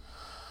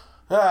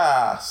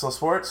 So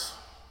sports.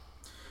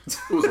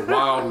 It was a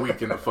wild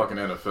week in the fucking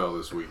NFL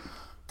this week.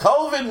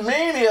 COVID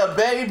mania,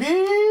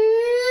 baby.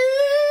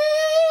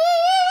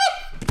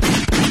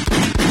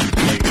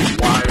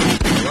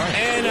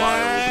 And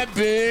I've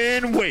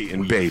been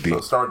waiting, baby. So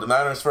start the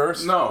Niners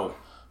first? No.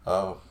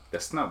 Oh.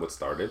 That's not what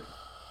started.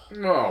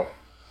 No.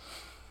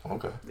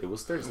 Okay. It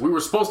was Thursday. We were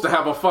supposed to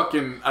have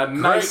a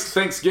nice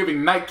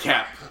Thanksgiving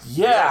nightcap.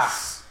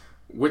 Yes.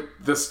 With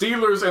the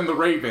Steelers and the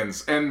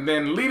Ravens. And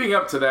then leading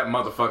up to that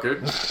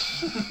motherfucker,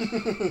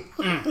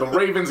 the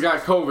Ravens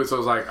got COVID. So I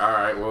was like, all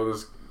right, well,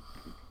 this...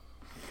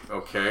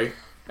 Okay.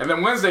 And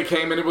then Wednesday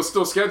came and it was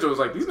still scheduled. It was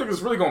like, these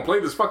niggas really gonna play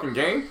this fucking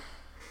game?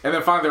 And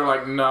then finally they were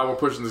like, no, we're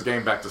pushing this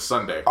game back to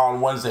Sunday.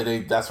 On Wednesday,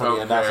 that's when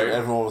they announced it.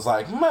 Everyone was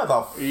like,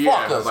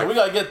 motherfucker. So we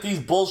gotta get these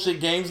bullshit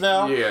games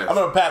now? Yeah. I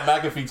remember Pat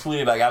McAfee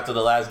tweeted like after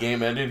the last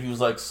game ended, he was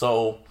like,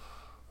 so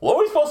what are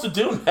we supposed to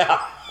do now?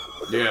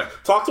 Yeah.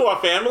 Talk to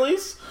our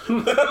families?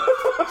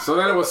 So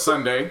then it was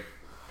Sunday.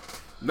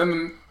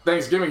 Then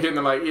Thanksgiving hit and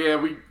they're like, yeah,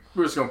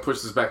 we're just gonna push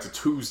this back to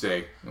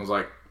Tuesday. I was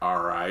like,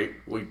 alright,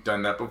 we've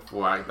done that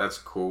before. That's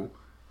cool.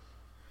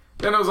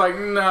 Then it was like,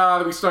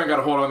 nah, we still ain't got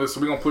to hold on this, so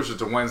we're going to push it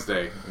to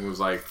Wednesday. And it was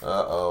like,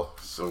 uh-oh.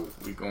 So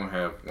we going to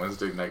have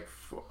Wednesday night.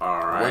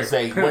 Alright.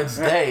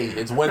 Wednesday.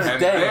 It's Wednesday.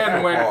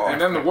 And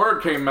then the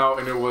word came out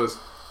and it was,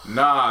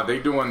 nah, they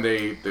doing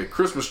the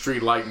Christmas tree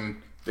lighting.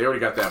 They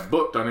already got that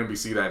booked on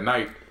NBC that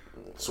night.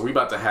 So we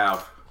about to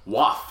have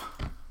WAF.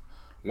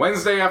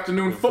 Wednesday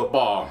afternoon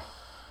football.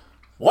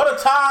 What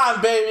a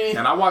time, baby.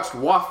 And I watched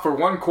WAF for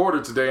 1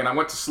 quarter today and I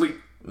went to sleep.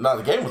 No,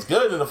 the game was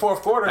good in the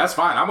fourth quarter. That's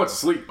fine. I went to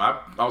sleep. I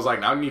was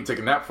like, I need to take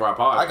a nap before I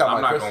pause.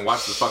 I'm not going to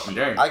watch this fucking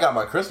game. I got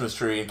my Christmas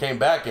tree and came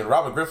back, and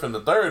Robert Griffin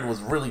III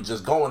was really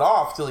just going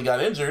off till he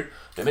got injured.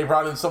 Then they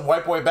brought in some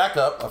white boy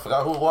backup. I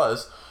forgot who it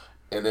was.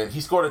 And then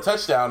he scored a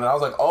touchdown, and I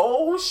was like,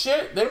 oh,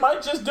 shit, they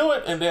might just do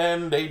it. And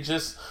then the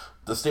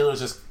Steelers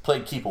just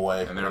played keep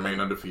away. And they remain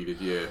undefeated,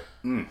 yeah.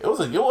 It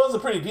was a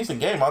pretty decent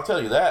game, I'll tell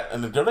you that.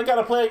 And do they got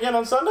to play again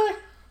on Sunday?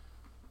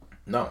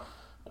 No.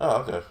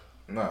 Oh, okay.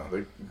 No, they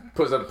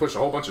had to push a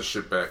whole bunch of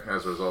shit back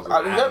as a result of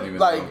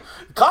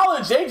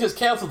college, they just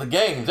canceled the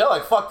games. They're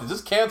like, fuck it,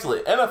 just cancel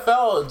it.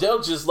 NFL,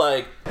 they'll just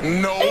like,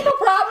 ain't no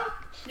problem.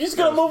 You're just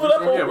going to move it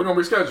up. Yeah, we're going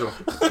to reschedule.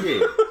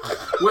 Yeah.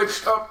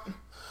 Which,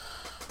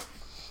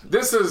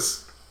 this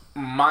is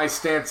my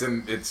stance,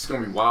 and it's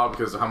going to be wild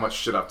because of how much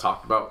shit I've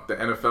talked about the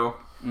NFL.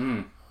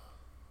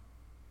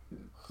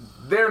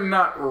 They're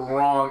not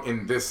wrong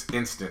in this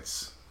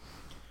instance.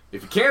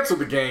 If you cancel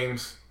the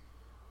games,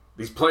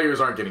 these players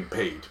aren't getting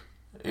paid.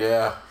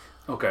 Yeah.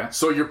 Okay.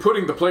 So you're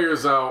putting the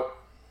players out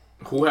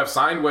who have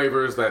signed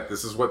waivers that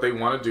this is what they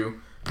want to do.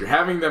 You're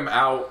having them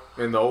out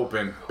in the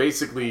open,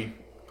 basically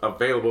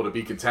available to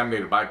be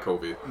contaminated by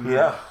COVID.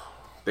 Yeah.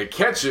 They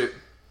catch it,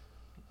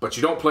 but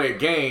you don't play a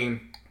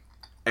game,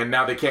 and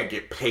now they can't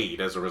get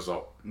paid as a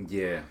result.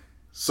 Yeah.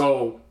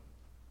 So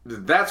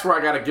that's where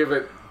I got to give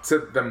it to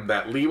them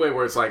that leeway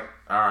where it's like,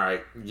 all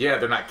right, yeah,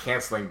 they're not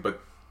canceling,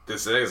 but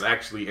this is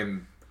actually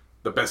in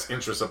the best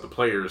interest of the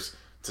players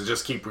to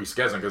just keep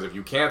rescheduling, because if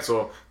you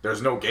cancel,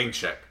 there's no game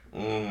check.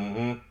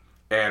 Mm-hmm.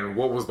 And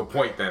what was the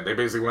point then? They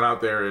basically went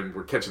out there and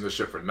were catching this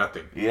shit for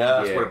nothing.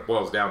 Yeah. That's what it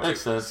boils down to. Makes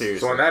sense.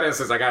 So in that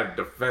instance, I got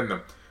to defend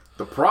them.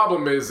 The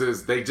problem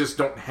is they just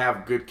don't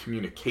have good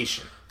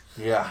communication.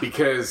 Yeah.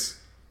 Because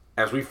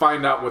as we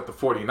find out with the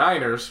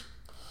 49ers...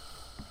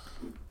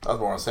 I was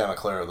born in Santa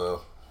Clara,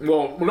 though.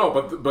 Well, no,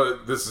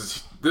 but this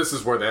is this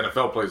is where the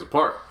NFL plays a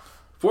part.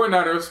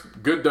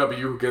 49ers, good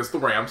W against the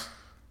Rams.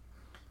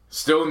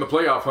 Still in the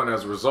playoff hunt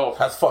as a result.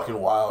 That's fucking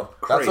wild.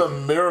 Crazy. That's a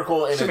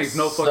miracle in Shit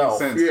itself. makes no fucking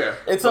sense. Yeah.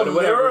 It's But a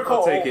whatever, miracle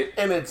I'll take it.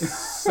 in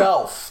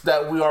itself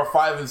that we are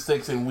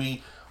 5-6 and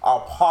we are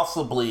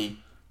possibly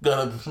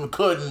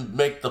couldn't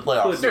make the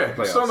playoffs. Yeah,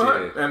 Playoffs, still in the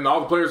hunt. And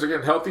all the players are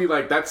getting healthy.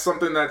 Like, that's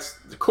something that's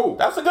cool.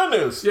 That's the good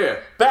news. Yeah.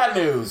 Bad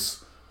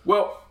news.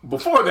 Well,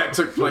 before that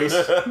took place,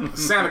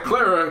 Santa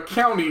Clara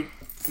County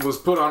was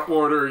put on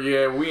order.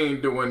 Yeah, we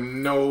ain't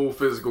doing no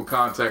physical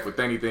contact with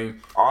anything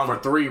for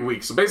 3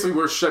 weeks. So basically,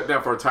 we're shut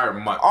down for an entire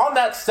month. On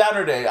that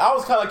Saturday, I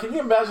was kind of like, can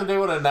you imagine they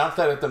would have announced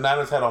that if the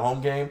Niners had a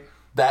home game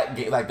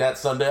like that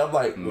Sunday? I'm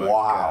like,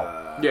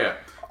 wow. Yeah.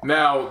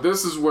 Now,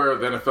 this is where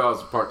the NFL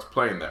has a part to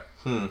play in that.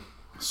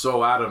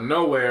 So out of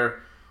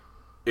nowhere,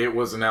 it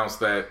was announced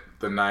that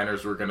the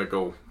Niners were going to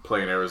go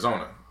play in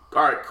Arizona.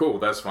 All right, cool.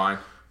 That's fine.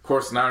 Of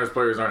course, the Niners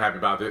players aren't happy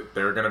about it.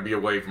 They're going to be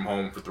away from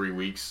home for 3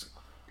 weeks.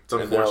 It's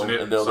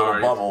unfortunate. And they'll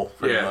Sorry. bubble.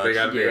 Yeah, Much. they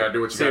got to do what you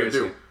got to Seriously.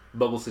 do.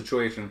 Bubble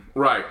situation.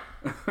 Right.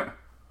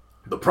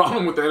 The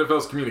problem with the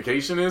NFL's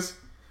communication is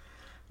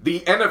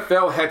the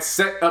NFL had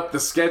set up the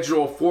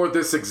schedule for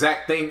this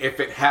exact thing if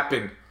it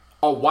happened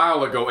a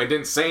while ago and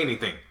didn't say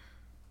anything.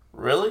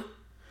 Really?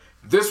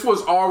 This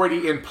was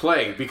already in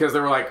play because they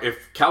were like, if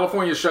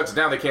California shuts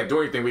down, they can't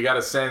do anything. We got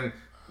to send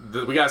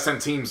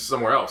teams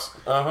somewhere else.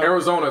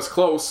 Arizona's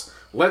close.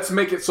 Let's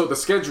make it so the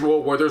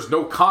schedule where there's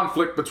no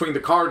conflict between the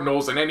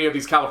Cardinals and any of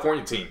these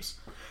California teams.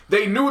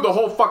 They knew the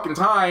whole fucking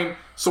time.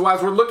 So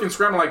as we're looking,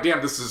 scrambling, like,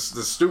 damn, this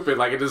is stupid.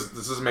 Like, this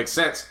doesn't make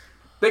sense.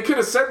 They could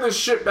have said this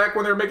shit back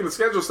when they were making the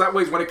schedule. So that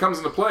way, when it comes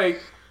into play,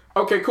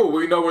 okay, cool.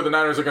 We know where the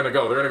Niners are going to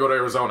go. They're going to go to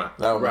Arizona.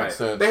 That would make Right.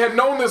 sense. They had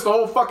known this the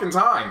whole fucking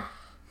time.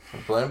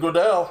 Blame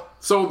Goodell.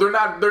 So they're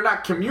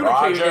not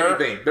communicating Roger.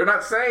 anything. They're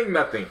not saying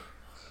nothing.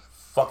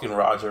 Fucking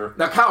Roger.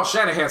 Now Kyle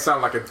Shanahan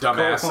sounded like a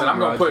dumbass, and I'm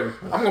gonna put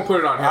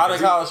it on him. How did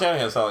Kyle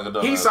Shanahan sound like a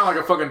dumbass? He sounded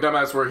like a fucking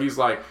dumbass where he's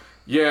like,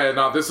 yeah,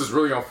 no, this is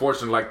really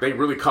unfortunate. Like, they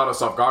really caught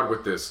us off guard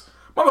with this.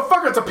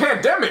 Motherfucker, it's a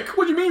pandemic.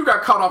 What do you mean you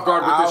got caught off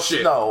guard with this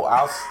shit? No,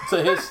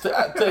 to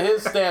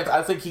his stance,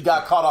 I think he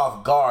got caught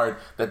off guard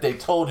that they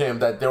told him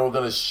that they were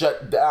going to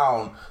shut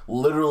down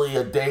literally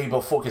a day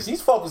before. Because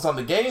he's focused on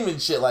the game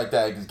and shit like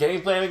that. He's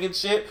game planning and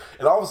shit.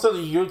 And all of a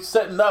sudden, you're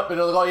setting up and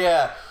they're like, oh,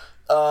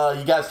 yeah,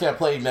 you guys can't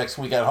play next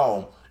week at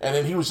home. And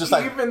then he was just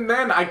like... Even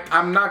then,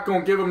 I'm not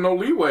going to give him no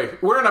leeway.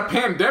 We're in a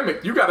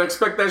pandemic. You got to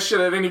expect that shit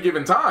at any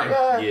given time.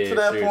 Yeah, Yeah, to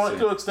that seriously. point,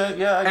 to an extent,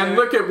 yeah. I And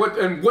get look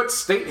at what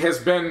state has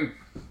been,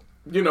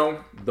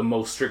 The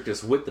most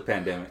strictest with the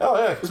pandemic. Oh,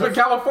 yeah. it's been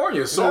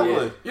California. So,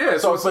 Exactly. yeah.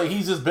 So it's it's like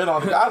he's just been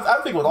on...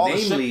 I think with all the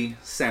shit... Namely,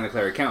 Santa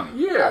Clara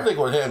County. yeah. I think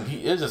with him,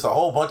 it's just a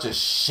whole bunch of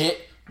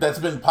shit that's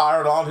been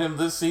piled on him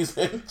this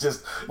season.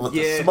 Just with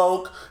the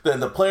smoke, then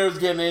the players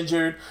getting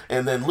injured,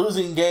 and then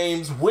losing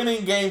games,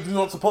 winning games you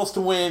weren't supposed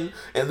to win,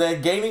 and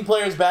then gaining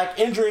players back,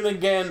 injuring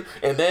again,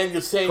 and then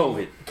you're saying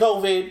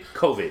COVID.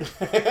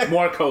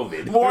 More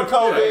COVID. More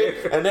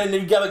COVID, and then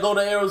you gotta go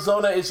to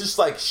Arizona. It's just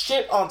like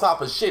shit on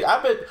top of shit.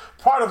 I bet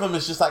part of him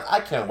is just like, I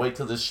can't wait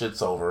till this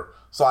shit's over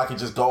so I can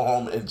just go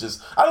home and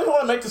just... I don't even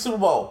want to make the Super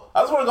Bowl.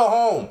 I just want to go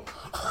home.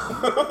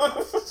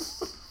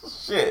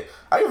 Shit.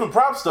 I give him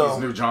props, though. He's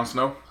new Jon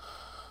Snow.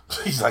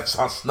 He's like,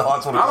 Jon Snow, I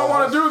just want to I don't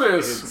want to do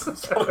this. do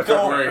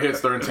February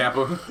hits, they're in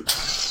Tampa.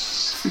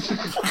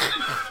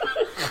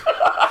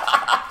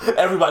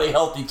 Everybody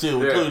healthy, too,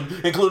 Yeah.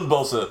 including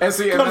Bosa. And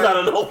see, Comes out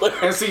of nowhere.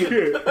 And see,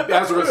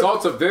 as a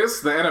result of this,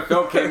 the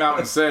NFL came out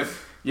and said,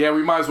 yeah,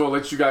 we might as well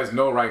let you guys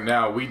know right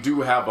now, we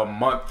do have a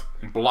month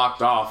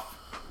blocked off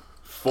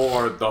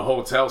for the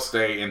hotel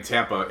stay in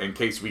Tampa in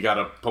case we got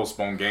to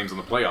postpone games in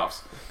the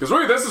playoffs. Because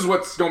really, this is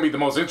what's going to be the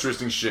most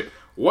interesting shit.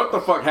 What the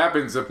fuck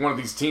happens if one of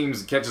these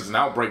teams catches an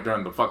outbreak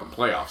during the fucking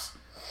playoffs?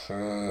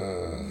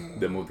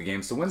 Then move the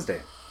games to Wednesday.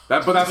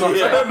 But that's what I'm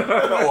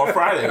saying. Or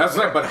Friday. That's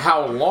right, but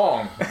how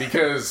long?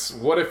 Because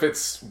what if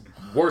it's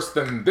worse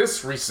than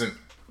this recent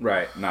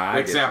Right. Nah,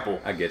 example?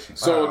 I get you.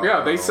 So,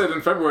 yeah, they said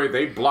in February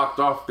they blocked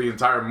off the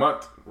entire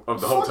month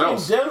of the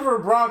hotels. Denver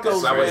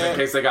Broncos, That was in man.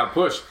 case they got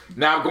pushed.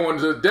 Now going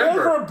to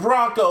Denver. Denver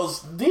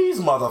Broncos, these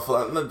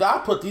motherfuckers. I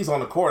put these on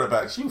the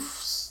quarterbacks. You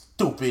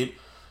stupid.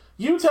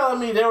 You telling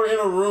me they were in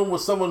a room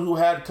with someone who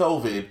had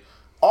COVID.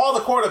 All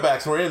the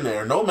quarterbacks were in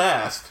there, no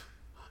mask.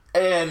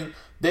 And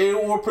they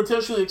were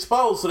potentially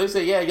exposed. So they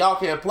say, yeah, y'all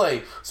can't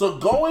play. So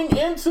going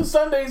into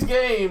Sunday's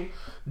game,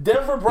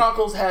 Denver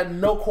Broncos had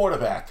no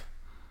quarterback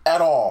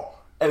at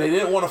all. And they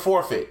didn't want to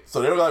forfeit.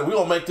 So they were like, we're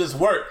going to make this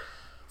work.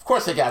 Of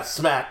course they got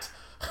smacked.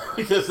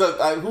 Because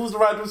who's the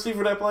wide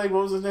receiver that played?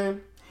 What was his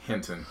name?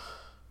 Hinton.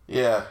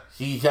 Yeah,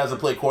 he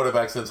hasn't played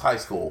quarterback since high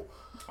school.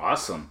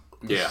 Awesome.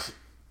 Yeah.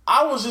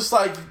 I was just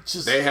like,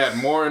 They had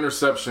more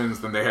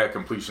interceptions than they had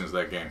completions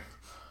that game.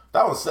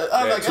 that was They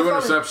I had like, two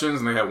it's not interceptions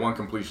and they had one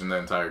completion that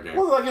entire game. It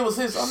wasn't like it was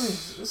his. I mean,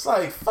 it's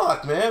like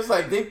fuck, man. It's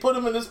like they put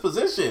him in this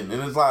position,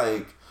 and it's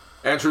like,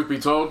 And truth be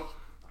told,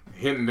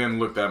 Hinton didn't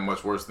look that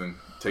much worse than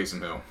Taysom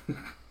Hill.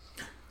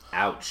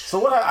 Ouch. so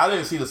what? I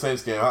didn't see the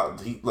Saints game.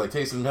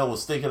 Taysom Hill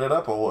was stinking it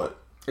up, or what?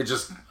 It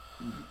just...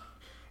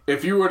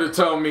 if you were to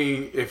tell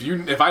me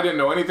if I didn't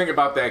know anything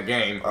about that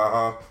game,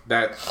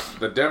 that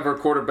the Denver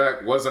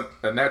quarterback wasn't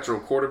a natural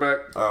quarterback,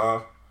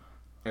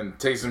 and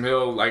Taysom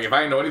Hill, like if I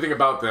didn't know anything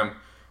about them,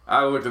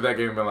 I looked at that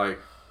game and been like,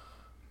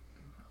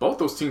 both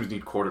those teams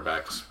need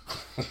quarterbacks.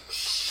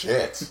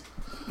 Shit.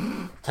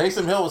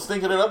 Taysom Hill was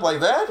thinking it up like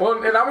that?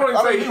 Well, and I wouldn't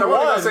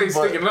say he's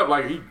but... thinking it up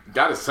like he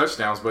got his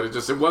touchdowns, but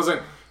it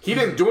wasn't. He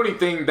didn't do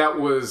anything that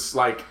was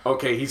like,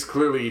 okay, he's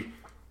clearly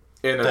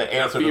in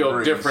a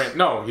field different.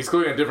 No, he's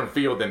clearly in a different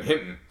field than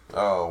Hinton.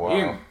 Oh, wow.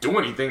 He didn't do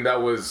anything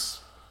that was...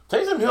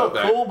 Taysom Hill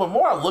cool, but the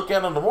more I look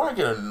at him, the more I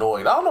get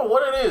annoyed. I don't know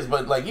what it is,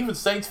 but like even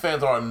Saints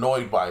fans are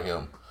annoyed by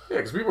him. Yeah,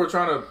 because people are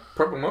trying to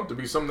prep him up to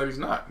be something that he's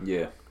not.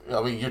 Yeah.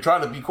 I mean, you're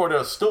trying to be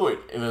Cordell Stewart,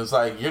 and it's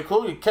like, you're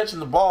cool, you're catching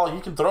the ball,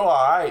 you can throw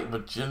all right,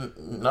 but you're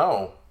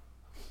not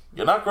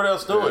Cordell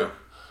Stewart. Yeah.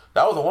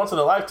 That was a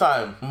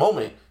once-in-a-lifetime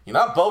moment. You're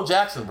not Bo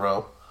Jackson,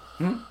 bro.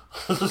 Yeah,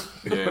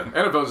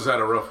 NFL just had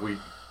a rough week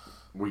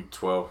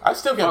 12. I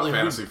still can't believe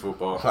fantasy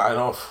football. I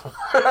know.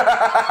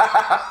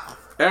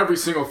 Every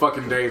single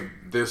fucking day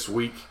this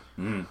week,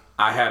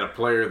 I had a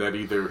player that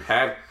either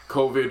had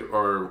COVID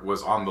or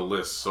was on the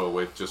list, so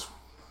it just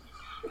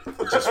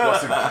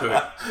wasn't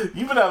good.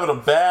 You've been having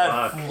a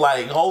bad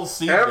whole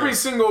season. Every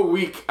single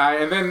week,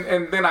 and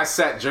then I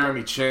sat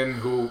Jeremy Chin,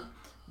 who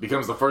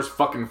becomes the first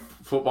fucking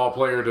football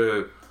player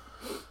to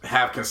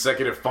have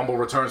consecutive fumble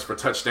returns for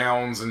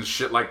touchdowns and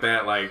shit like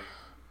that. Like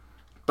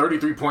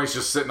 33 points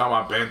just sitting on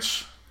my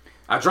bench.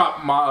 I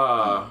dropped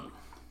my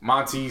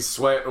Monty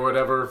Sweat or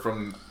whatever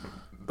from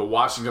the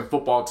Washington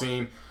football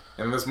team,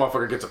 and this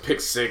motherfucker gets a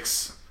pick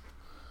 6.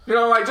 You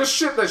know, like just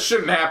shit that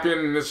shouldn't happen.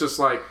 And it's just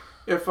like,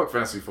 yeah, fuck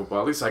fantasy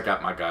football. At least I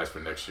got my guys for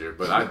next year.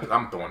 But I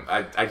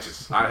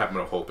have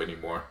no hope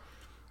anymore.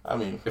 I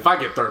mean, if I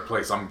get third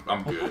place, I'm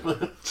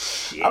good.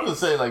 I'm just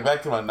saying, like,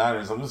 back to my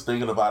Niners, I'm just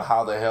thinking about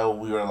how the hell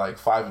we were like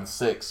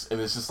 5-6,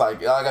 and it's just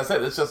like I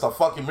said, it's just a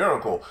fucking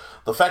miracle.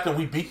 The fact that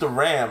we beat the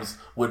Rams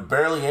with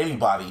barely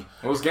anybody.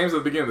 Those games at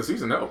the beginning of the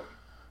season, no.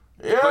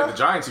 Yeah. You played the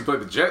Giants, you played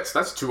the Jets.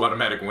 That's 2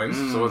 automatic wins.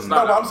 So it's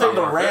not. No, but I'm saying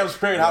the Rams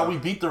period, how we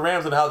beat the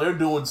Rams and how they're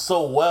doing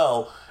so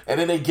well, and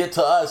then they get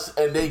to us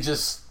and they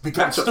just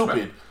become stupid.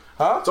 Man.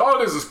 Huh? It's all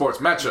it is in sports,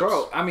 matchups.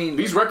 Bro, I mean,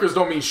 these records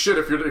don't mean shit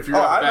if you have a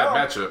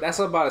bad matchup. That's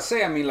what I'm about to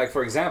say. I mean, like,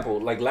 for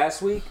example, like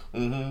last week,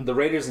 the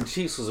Raiders and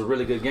Chiefs was a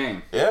really good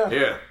game.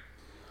 Yeah.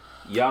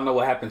 Y'all know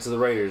what happened to the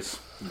Raiders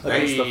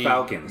against the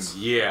Falcons.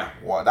 Yeah.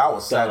 Wow, that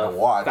was sad to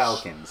watch.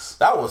 Falcons.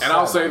 That was. And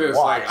I'll say this,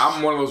 like,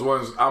 I'm one of those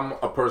ones. I'm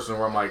a person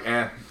where I'm like,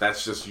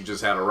 that's just you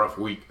just had a rough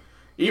week.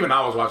 Even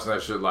I was watching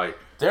that shit like.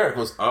 Derek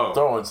was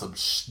throwing some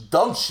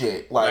dumb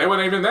shit. Like, it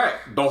wasn't even that.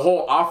 The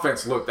whole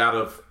offense looked out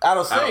of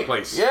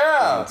place.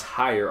 Yeah. The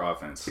entire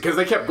offense. Because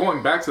they kept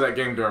going back to that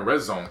game during red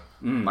zone.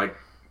 Like,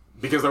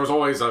 because there was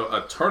always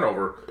a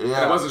turnover. Yeah.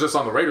 And it wasn't just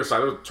on the Raiders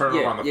side. There was a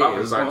turnover on the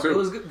Falcons side,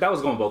 too. That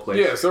was going both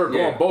ways. Yeah, so they were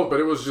going both. But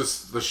it was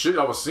just, the shit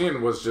I was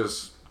seeing was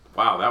just,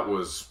 wow, that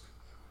was...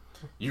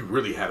 You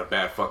really had a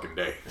bad fucking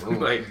day.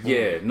 Like,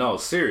 yeah, no,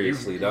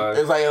 seriously, dog.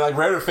 It's like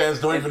Raider fans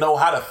don't even know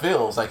how to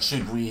feel. It's like,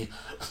 should we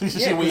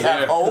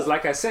have hope? Because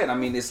like I said, I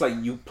mean, it's like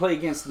you play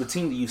against the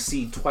team that you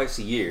see twice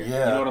a year. Yeah.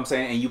 You know what I'm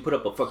saying? And you put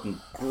up a fucking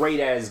great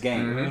ass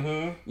game.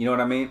 Mm-hmm. You know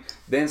what I mean?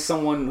 Then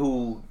someone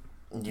who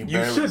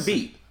you should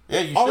beat.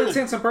 Yeah, you all should.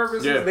 intents and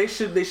purposes,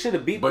 they should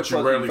have beat. But the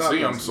you rarely Falcons.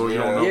 see them, so you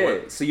don't know.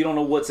 Yeah, so you don't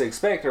know what to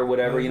expect or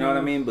whatever. You know what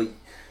I mean? But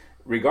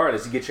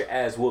regardless, you get your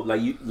ass whooped,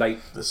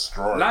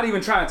 destroyed. Not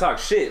even trying to talk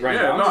shit right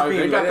now. No,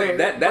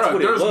 that's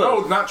what it was.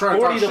 No, not trying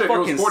to talk shit. It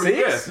was 40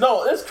 6.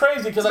 No, it's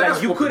crazy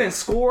because you couldn't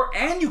score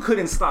and you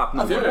couldn't stop.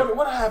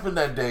 What happened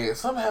that day?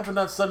 Something happened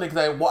on Sunday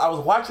because I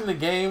was watching the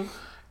game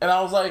and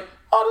I was like,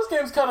 oh, this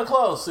game's kind of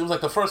close. It was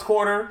like the first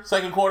quarter,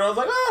 second quarter. I was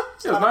like,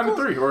 it was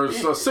 9-3 or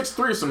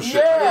 6-3 some shit.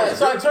 Yeah,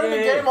 so I turned the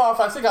game off.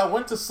 I think I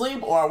went to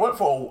sleep or I went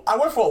for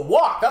a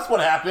walk. That's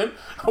what happened.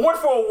 I went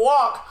for a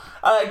walk.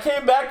 I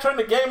came back, turned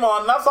the game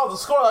on, and I saw the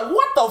score. Like,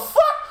 what the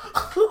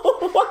fuck?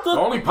 What the? The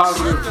only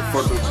positive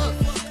for the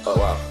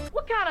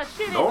What kind of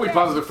shit? The only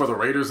positive for the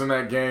Raiders in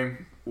that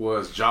game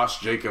was Josh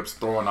Jacobs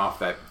throwing off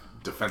that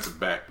defensive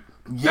back.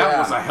 Yeah. That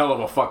was a hell of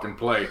a fucking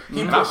play.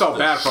 And I felt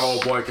bad for the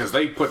old boy because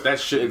they put that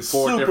shit in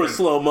 4 super different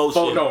slow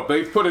motion. No,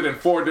 they put it in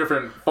 4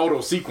 different photo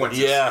sequences.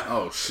 Yeah.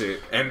 Oh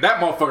shit. And that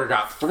motherfucker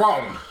got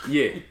thrown.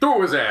 Yeah. He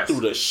threw his ass.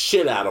 Threw the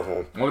shit out of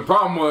him. Well, the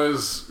problem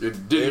was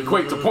it didn't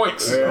equate to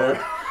points.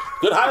 Yeah.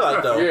 Good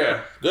highlight though.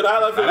 Yeah. Good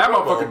highlight for that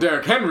motherfucker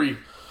Derrick Henry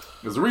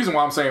is the reason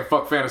why I'm saying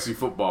fuck fantasy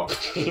football.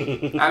 I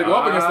had to go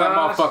up against that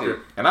motherfucker. Shit.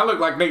 And I look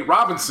like Nate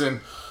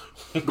Robinson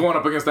going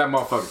up against that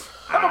motherfucker.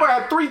 That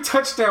motherfucker had 3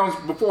 touchdowns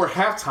before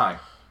halftime.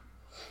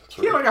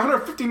 He had like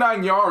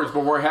 159 yards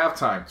before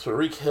halftime.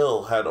 Tyreek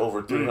Hill had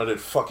over 300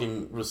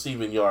 fucking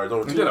receiving yards.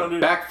 Over he did a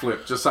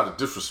backflip just out of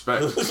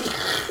disrespect.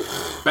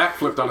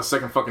 Backflipped on a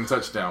second fucking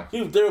touchdown.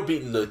 They were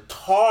beating the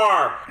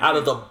tar out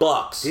of the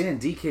Bucks.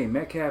 Didn't DK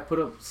Metcalf put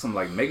up some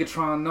like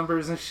Megatron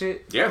numbers and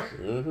shit? Yeah.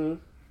 Mm-hmm.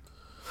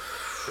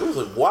 It was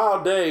a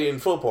wild day in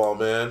football,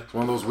 man. It's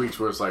one of those weeks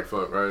where it's like,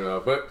 fuck,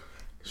 right? But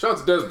shout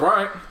out to Des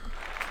Bryant.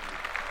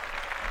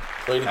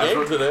 Played the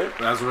game today.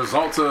 As a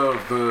result of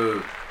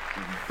the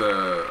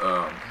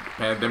the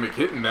pandemic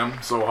hitting them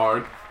so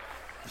hard,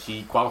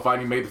 he qualified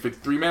and he made the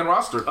 53-man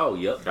roster. Oh,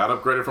 yep. Got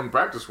upgraded from the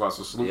practice squad,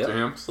 so salute to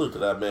him. Salute to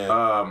that man.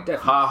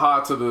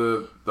 Ha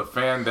to the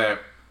fan that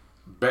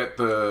bet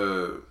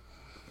the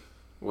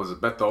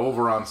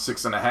over on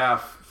 6.5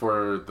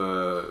 for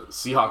the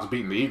Seahawks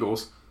beating the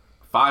Eagles.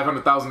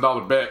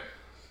 $500,000 bet,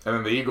 and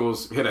then the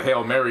Eagles hit a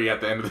Hail Mary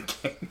at the end of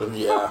the game.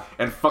 Yeah.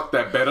 And fucked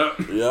that bet up.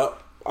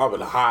 Yep. I've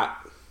been hot.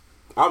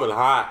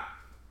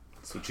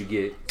 That's what you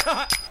get.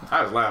 I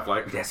just laugh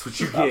like, That's what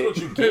you get. That's what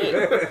you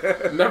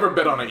get. never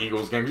bet on an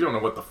Eagles game. You don't know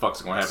what the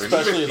fuck's going to happen.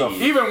 Especially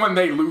Even when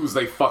they lose,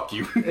 they fuck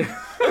you.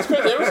 It's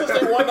crazy. Ever since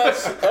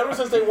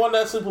they won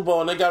that Super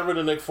Bowl and they got rid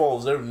of Nick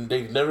Foles,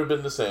 they've never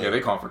been the same. Yeah, they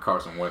calling for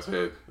Carson Wentz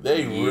head.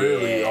 They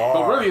really are.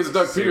 But really, it's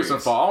Doug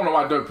Peterson's fault. I don't know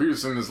why Doug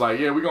Peterson is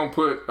like, yeah, we're going to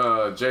put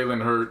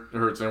Jalen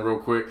Hurts in real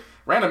quick.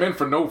 Ran him in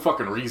for no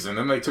fucking reason.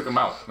 Then they took him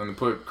out and they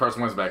put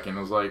Carson Wentz back in.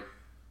 It was like,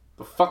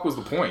 the fuck was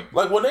the point?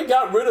 Like when they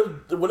got rid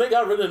of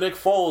Nick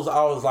Foles,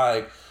 I was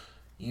like,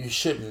 you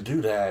shouldn't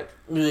do that.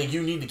 Like,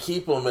 you need to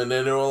keep him. And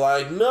then they were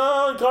like,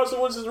 no, Carson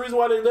Wentz is the reason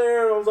why they're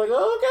there. I was like,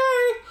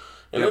 okay.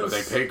 And yeah, but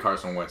they paid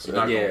Carson Wentz. You're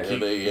not going to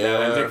keep.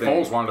 And Nick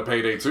Foles wanted a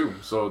payday too,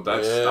 so that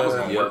was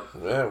going to work.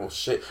 Yeah, well,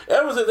 shit.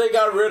 Ever since they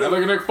got rid of.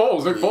 Look at Nick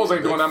Foles. Nick Foles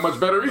ain't doing that much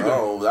better either.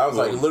 Oh, that was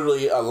like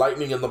literally a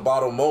lightning in the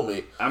bottle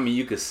moment. I mean,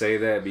 you could say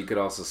that, but you could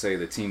also say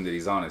the team that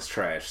he's on is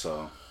trash.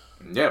 So.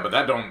 Yeah, but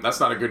that's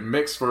not a good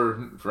mix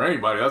for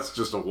anybody. That's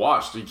just a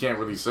wash. You can't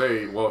really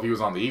say, well, if he was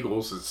on the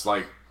Eagles, it's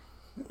like,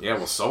 yeah,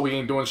 well, so he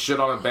ain't doing shit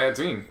on a bad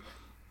team.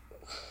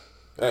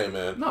 Hey,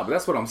 man. No, but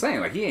that's what I'm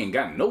saying. Like, he ain't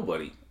got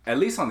nobody. At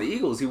least on the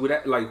Eagles, he would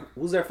like,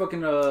 who's their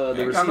fucking the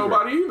ain't receiver? got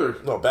nobody either.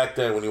 No, back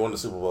then when he won the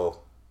Super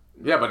Bowl.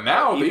 Yeah, but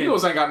now the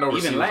Eagles ain't got no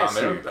receivers on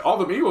there. Year. All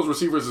the Eagles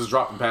receivers is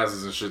dropping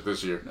passes and shit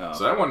this year.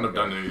 So that wouldn't have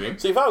done anything.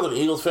 See, if I was an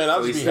Eagles fan,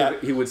 I'd just be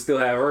happy. He would still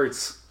have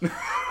Hurts.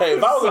 Hey,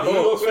 if I was an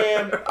Eagles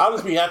fan, I'd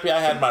just be happy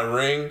I had my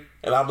ring.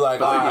 And I'm like,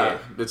 yeah,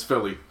 it's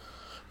Philly.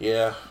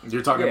 Yeah.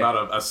 You're talking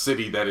about a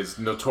city that is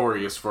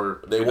notorious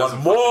for... They want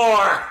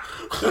more!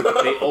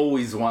 They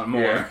always want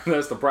more. Yeah.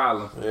 That's the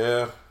problem.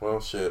 Yeah, well,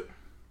 shit.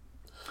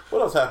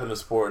 What else happened in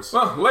sports?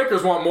 Well,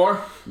 Lakers want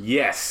more.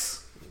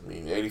 Yes. I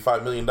mean,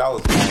 $85 million more.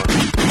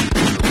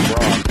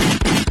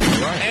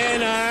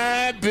 And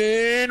I've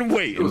been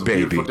waiting, It was a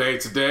beautiful day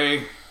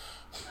today.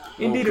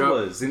 Indeed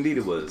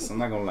it was. I'm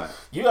not going to lie.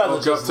 You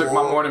guys just took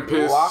my morning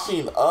piss.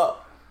 Locking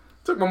up.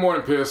 Took my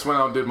morning piss, went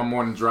out and did my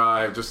morning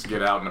drive just to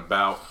get out and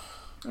about.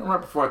 And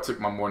right before I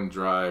took my morning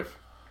drive,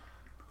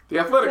 The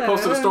Athletic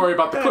posted a story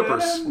about the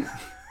Clippers.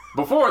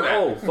 Before that.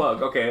 Oh,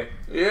 fuck. Okay.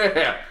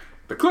 Yeah.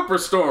 The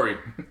Clippers story.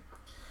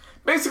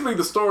 Basically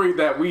the story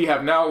that we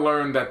have now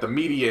learned that the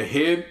media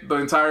hid the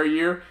entire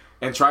year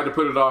and tried to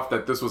put it off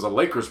that this was a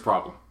Lakers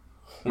problem.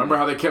 Remember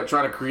how they kept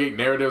trying to create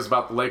narratives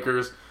about the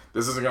Lakers?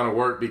 This isn't going to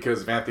work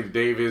because of Anthony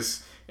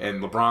Davis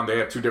and LeBron, they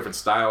have two different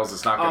styles.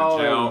 It's not going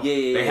to gel.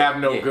 Yeah, they have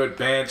no good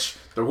bench.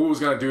 Who's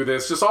going to do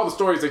this? Just all the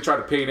stories they try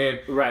to paint in.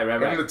 Right.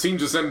 And then the team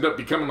just ended up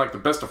becoming like the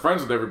best of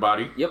friends with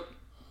everybody. Yep.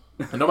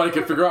 And nobody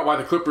could figure out why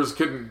the Clippers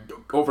couldn't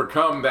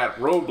overcome that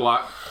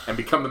roadblock and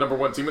become the number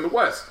one team in the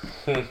West.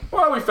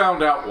 Well, we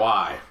found out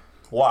why.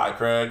 Why,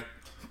 Craig?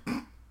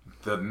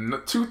 The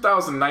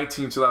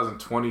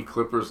 2019-2020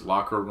 Clippers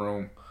locker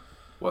room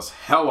was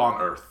hell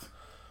on earth.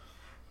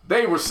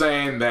 They were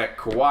saying that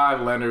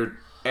Kawhi Leonard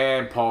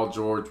and Paul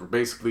George were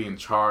basically in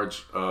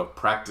charge of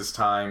practice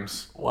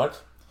times.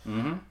 What?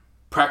 Mm-hmm.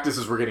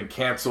 Practices were getting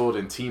canceled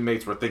and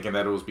teammates were thinking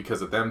that it was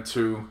because of them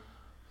two.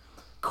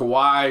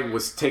 Kawhi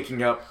was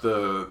taking up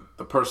the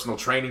personal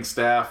training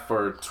staff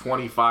for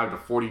 25 to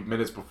 40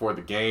 minutes before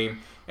the game,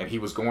 and he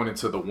was going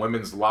into the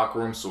women's locker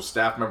room so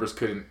staff members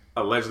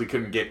allegedly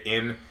couldn't get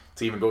in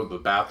to even go to the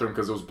bathroom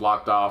because it was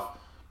blocked off.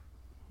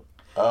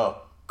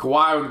 Oh.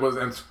 Kawhi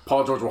and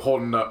Paul George were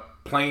holding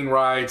up plane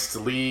rides to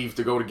leave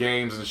to go to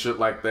games and shit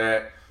like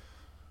that.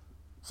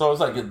 So it was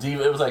like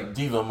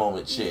diva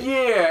moment shit.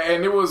 Yeah,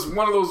 and it was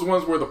one of those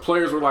ones where the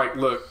players were like,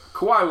 look,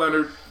 Kawhi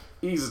Leonard,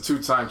 he's a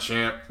two-time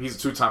champ. He's a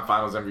two-time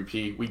finals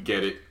MVP. We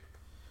get it.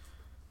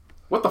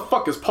 What the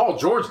fuck has Paul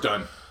George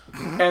done?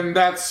 And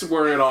that's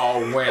where it all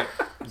went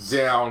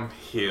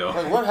downhill.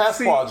 Like, what has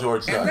Paul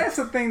George done? And that's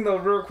the thing, though,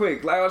 real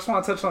quick. Like, I just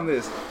want to touch on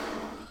this.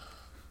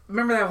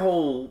 Remember that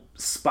whole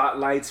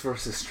spotlights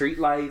versus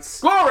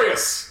streetlights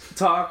Glorious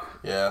talk?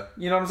 Yeah.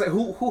 You know what I'm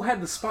saying? Who had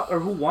the spot, or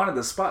who wanted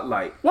the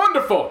spotlight?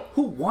 Wonderful.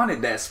 Who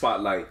wanted that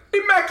spotlight?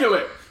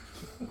 Immaculate.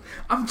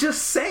 I'm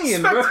just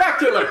saying,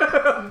 Spectacular.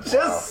 bro. I'm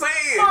just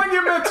saying.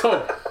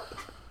 Monumental.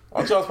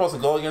 Aren't y'all supposed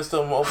to go against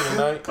them opening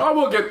night? Oh,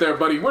 we'll get there,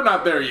 buddy. We're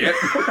not there yet.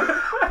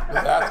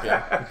 Just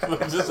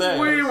asking. Just saying.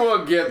 We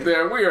will get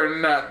there. We are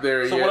not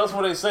there So yet. what else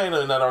were they saying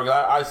in that article?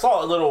 I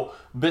saw little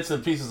bits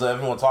and pieces of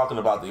everyone talking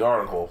about the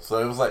article. So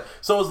it was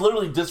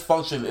literally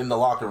dysfunction in the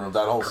locker room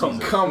that whole season.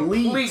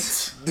 Complete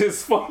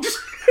dysfunction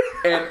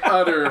and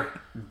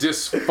utter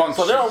dysfunction.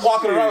 So they were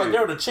walking around like they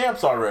were the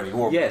champs already.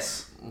 Or,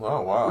 Yes.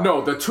 Oh wow.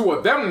 No, the two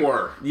of them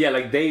were. Yeah,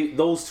 like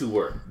those two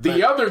were.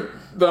 The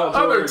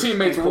other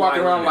teammates were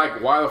walking around Leonard.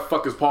 like, why the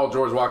fuck is Paul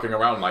George walking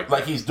around like that?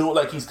 Like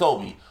he's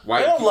Kobe.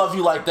 Why- They don't love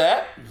you like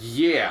that.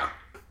 Yeah.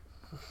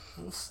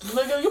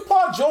 Nigga, you're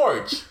Paul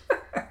George.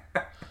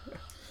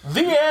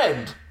 The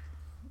end.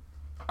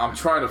 I'm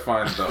trying to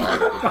find the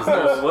article.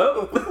 'cause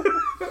Well,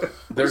 You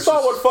there's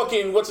saw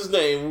just- what's his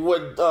name?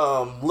 What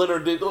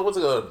Leonard did? What's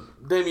it?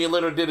 Damian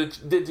Leonard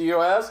did to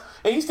your ass,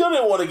 and he still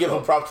didn't want to give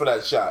him props for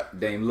that shot.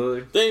 Dame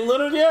Lillard. Dame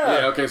Leonard, yeah.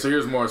 Yeah, okay, so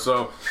here's more.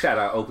 So, Shout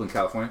out Oakland,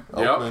 California.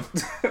 yep.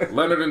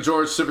 Leonard and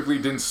George typically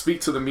didn't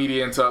speak to the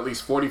media until at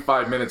least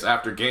 45 minutes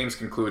after games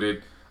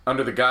concluded,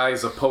 under the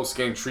guise of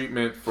post-game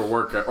treatment for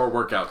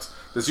workouts.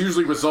 This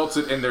usually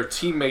resulted in their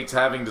teammates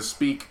having to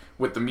speak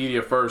with the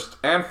media first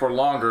and for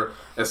longer,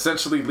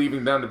 essentially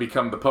leaving them to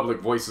become the public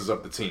voices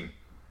of the team.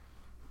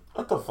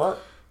 What the fuck?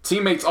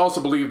 Teammates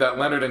also believe that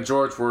Leonard and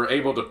George were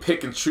able to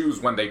pick and choose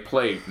when they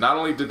played. Not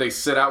only did they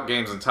sit out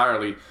games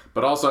entirely,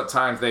 but also at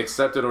times they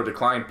accepted or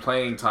declined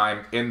playing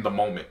time in the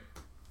moment.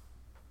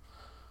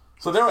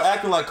 So they were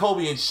acting like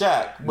Kobe and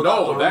Shaq.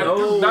 No, that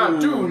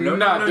do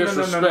not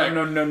disrespect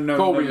no,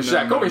 Kobe and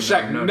Shaq. Kobe and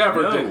Shaq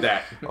never did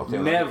that. Okay,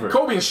 Never.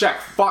 Kobe and Shaq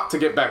fought to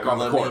get back on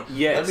the court.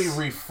 Yes. Let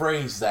me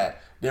rephrase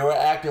that. They were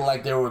acting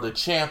like they were the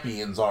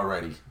champions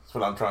already. That's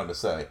what I'm trying to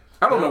say.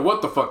 I don't know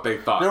what the fuck they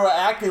They thought. were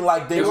acting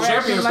like they were.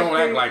 champions don't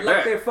act like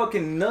that. their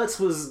fucking nuts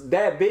was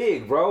that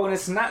big, bro, and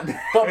it's not.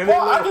 But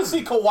Paul, I can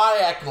see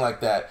Kawhi acting like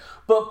that.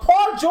 But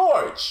Paul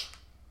George,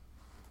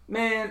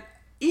 Man,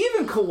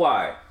 even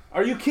Kawhi.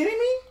 Are you kidding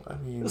me? I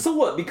mean, So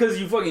what? Because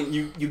you fucking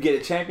you get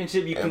a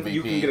championship, you can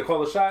MVP. get a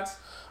call of shots.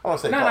 I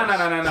want to say No.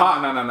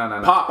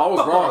 Pop, I was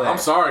Fuck all wrong. that. I'm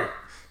sorry.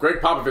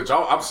 Greg Popovich,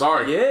 I'm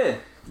sorry. Yeah.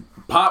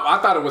 Pop,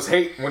 I thought it was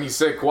hate when he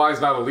said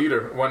Kawhi's not a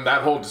leader when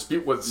that whole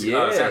dispute with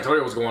Yeah. San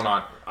Antonio was going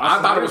on. I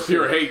thought it was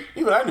pure hate.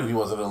 Even I knew he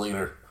wasn't a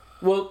leader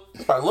Well,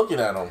 just by looking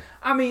at him.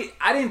 I mean,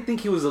 I didn't think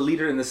he was a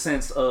leader in the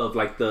sense of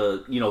like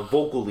the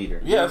vocal leader.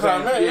 You know Yeah, that's what I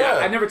meant. saying? Yeah,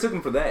 I never took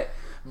him for that,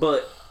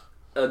 but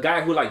a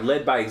guy who like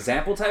led by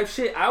example type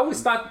shit. I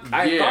always thought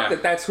that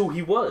that's who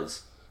he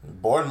was.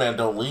 board man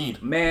don't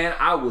lead. Man,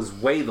 I was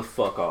way the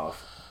fuck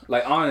off.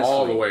 Like honestly,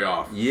 All the way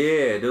off.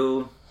 Yeah,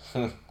 dude.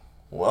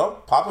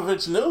 Well,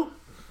 Popovich knew.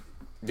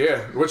 Yeah,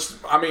 which,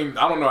 I mean,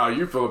 I don't know how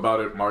you feel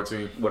about it,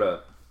 Martin. What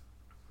up?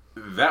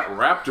 That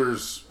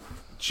Raptors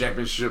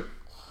championship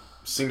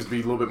seems to be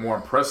a little bit more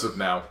impressive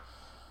now,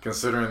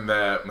 considering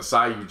that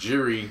Masai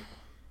Ujiri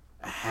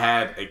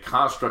had a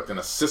construct and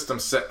a system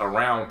set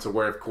around to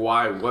where if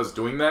Kawhi was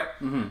doing that,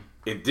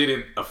 it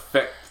didn't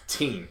affect the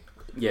team.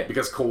 Yeah.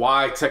 Because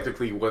Kawhi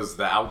technically was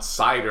the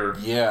outsider,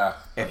 Yeah,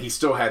 and he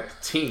still had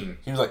the team.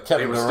 he was like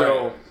Kevin They were Durant.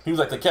 still- He was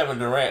like the Kevin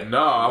Durant.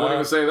 No, I wouldn't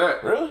even say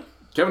that. Really?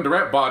 Kevin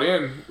Durant bought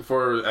in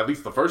for at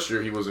least the first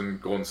year he was in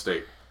Golden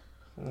State.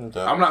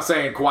 Okay. I'm not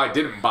saying Kawhi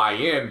didn't buy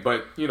in,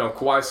 but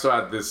Kawhi still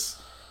had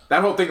this.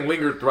 That whole thing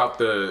lingered throughout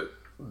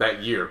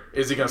that year.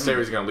 Is he gonna stay or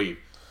is he gonna leave?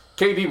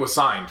 KD was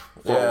signed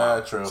for a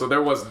while, true. so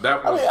there was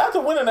that. I mean, after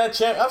winning that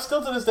champ, I'm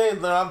still to this day.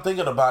 I'm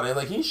thinking about it.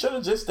 Like he should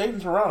have just stayed in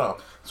Toronto.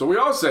 So we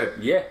all said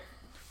Yeah.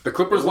 the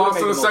Clippers It would've lost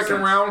in made the the most second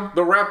sense. round.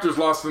 The Raptors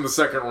lost in the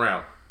second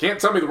round. Can't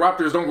tell me the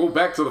Raptors don't go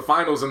back to the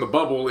finals in the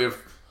bubble if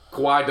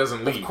Kawhi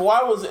doesn't leave.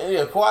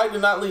 Kawhi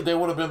did not leave. They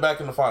would have been back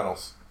in the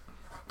finals.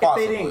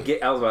 Possibly. If they didn't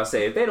get, I was about to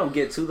say, if they don't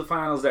get to the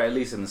finals, they're at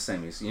least in the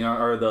semis,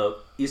 or the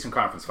Eastern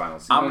Conference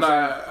Finals. You know I'm what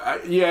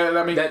not. Yeah,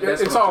 I mean,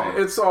 That's it's what all I'm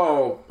saying. it's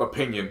all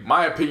opinion.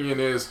 My opinion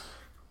is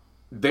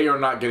they are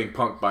not getting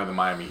punked by the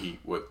Miami Heat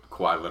with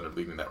Kawhi Leonard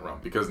leading that run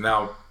because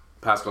now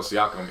Pascal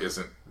Siakam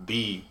isn't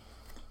the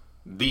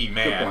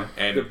man, point.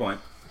 and Good point.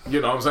 you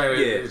know what I'm saying?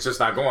 Yeah. It's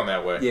just not going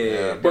that way.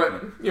 Yeah,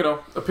 But definitely.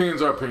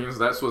 opinions are opinions.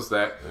 That's what's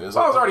that. is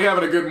So I was okay. already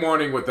having a good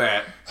morning with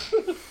that,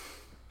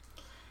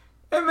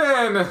 and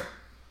then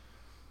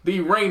the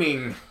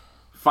reigning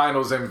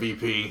Finals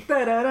MVP.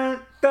 Da-da-dun,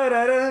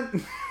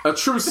 da-da-dun. A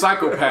true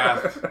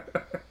psychopath,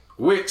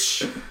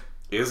 which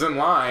is in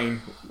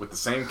line with the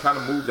same kind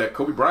of move that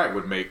Kobe Bryant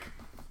would make.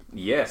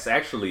 Yes,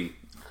 actually,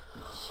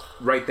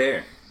 right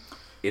there.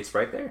 It's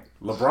right there.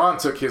 LeBron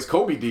took his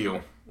Kobe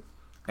deal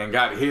and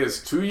got his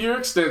 2-year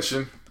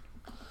extension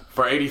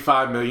for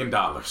 $85 million.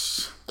 I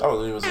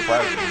wasn't even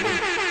surprised.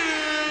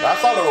 I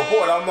saw the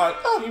report. I'm like,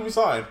 oh, he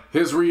resigned.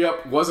 His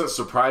re-up wasn't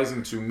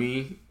surprising to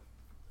me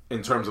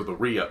in terms of the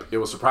re-up. It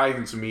was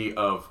surprising to me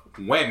of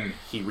when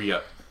he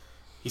re-upped.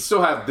 He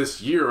still had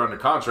this year under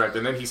contract,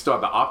 and then he still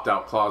had the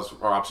opt-out clause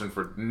or option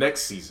for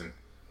next season.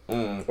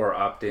 Or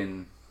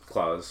opt-in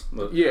clause.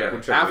 Yeah,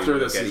 Whichever after you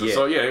this look at it. season. Yeah.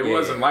 So it Yeah,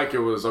 wasn't yeah. like it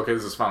was, okay,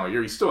 this is final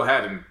year. He still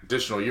had an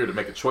additional year to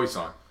make a choice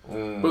on. But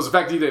it was the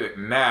fact he did it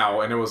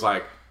now, and it was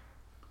like,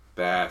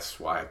 that's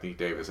why Anthony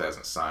Davis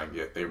hasn't signed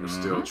yet. They were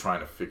still trying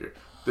to figure,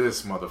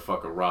 this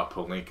motherfucker Rob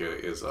Pelinka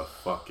is a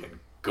fucking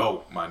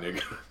goat, my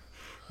nigga.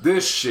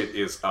 This shit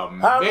is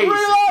I'm amazing.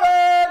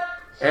 reloaded.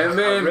 And I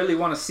then, really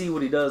want to see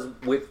what he does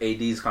with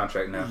AD's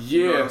contract now. yeah,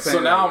 You know what I'm so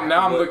saying? now Like,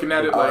 I'm what- looking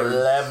at it like,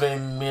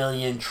 $11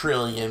 million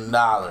trillion.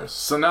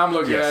 so now I'm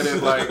looking at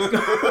it like,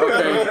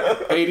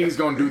 okay, AD's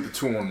gonna do the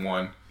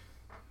 2-on-1.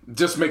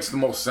 just makes the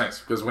most sense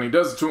because when he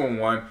does the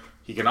 2-1,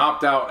 he can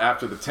opt out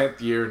after the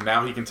 10th year.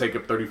 Now he can take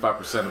up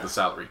 35% of the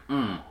salary.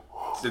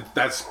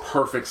 That's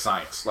perfect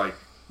science. Like,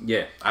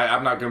 Yeah.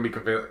 I'm not going to be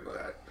convinced.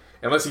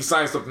 Unless he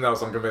signs something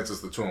else, I'm convinced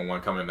it's the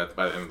 2-1 coming by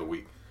the end of the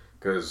week.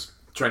 Because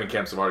training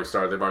camps have already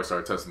started. They've already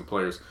started testing the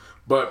players.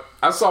 But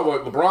I saw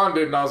what LeBron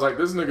did, and I was like,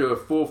 this nigga a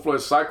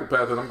full-fledged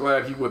psychopath, and I'm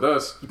glad he with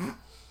us.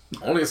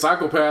 Only a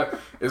psychopath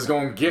is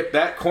going to get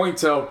that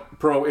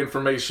COINTELPRO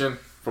information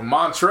from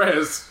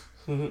Montrez,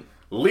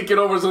 leak it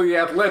over to the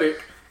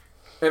Athletic,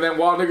 and then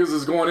while niggas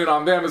is going in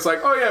on them, it's like,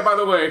 oh yeah, by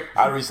the way,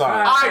 I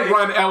resigned. I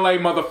run LA,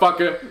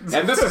 motherfucker,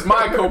 and this is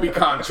my Kobe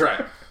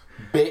contract.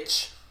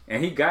 Bitch.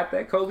 And he got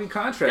that Kobe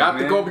contract. Got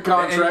the man. Kobe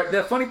contract. And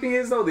the funny thing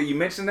is, though, that you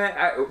mentioned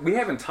that, we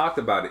haven't talked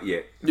about it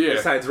yet. Yeah.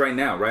 Besides right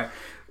now, right?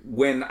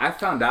 When I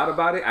found out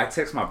about it, I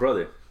text my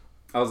brother.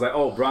 I was like,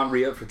 oh, Bron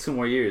re-up for 2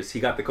 more years. He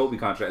got the Kobe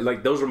contract.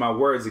 Like, those were my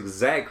words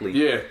exactly.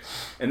 Yeah.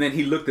 And then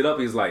he looked it up.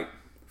 He was like,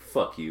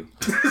 fuck you.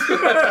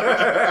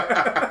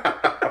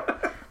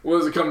 What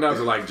does it come down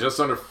to? Like just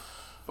under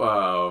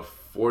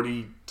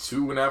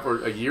 42 and a half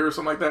or a year or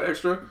something like that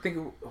extra? I think,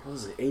 what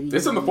was it, 80?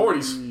 It's in the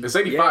 40s. It's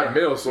 85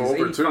 mil, so it's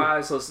over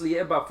 85, 2. So it's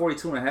about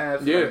 42 and a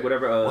half. Yeah. Like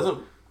whatever. Was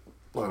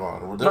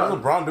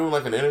LeBron doing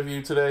like an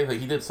interview today? Like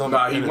he did something.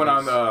 Nah, he went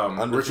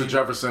on Richard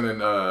Jefferson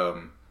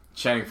and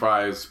Channing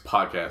Frye's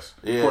podcast.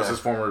 Yeah. Of course, his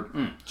former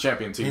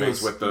champion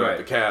teammates with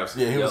the Cavs.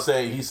 Yeah, he was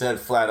saying, he said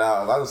flat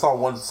out. I just saw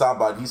one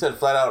soundbite. He said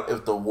flat out,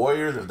 if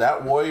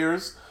that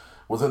Warriors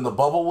was in the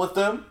bubble with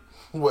them,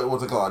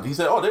 what's it called? He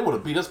said, oh, they would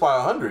have beat us by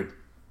 100.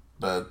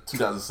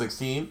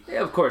 2016.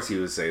 Yeah, of course he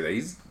would say that.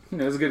 He's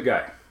a good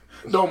guy.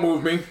 Don't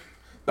move me.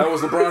 That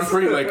was LeBron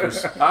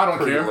pre-Lakers. I don't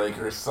care.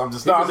 Lakers. I'm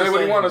just He can say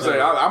what he want to say.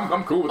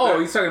 I'm cool with that. Oh,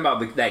 he's talking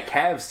about that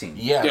Cavs team.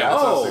 Yeah. Yeah,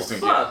 that's Oh, 16,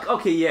 fuck. yeah.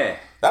 Okay, yeah.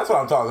 That's what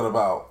I'm talking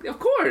about. Of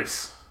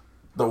course.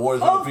 The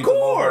Warriors would have Of beat them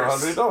over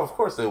course. 100. Oh, of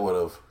course they would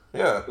have.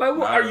 Yeah. Like,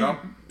 what, I are don't you know.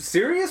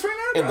 serious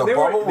right now? In the they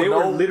bubble they with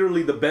were no-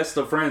 literally the best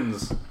of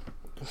friends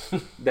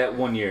that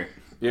one year.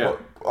 Yeah.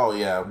 Oh,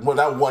 yeah. Well,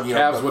 that 1 year.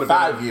 Cavs would have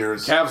 5 been,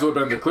 years. Cavs would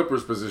have been the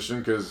Clippers' position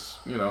because,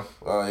 you know.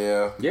 Oh,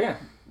 yeah. Yeah.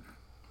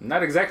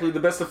 Not exactly the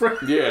best of friends.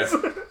 Yeah.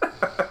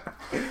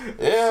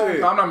 Yeah.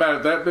 I'm not mad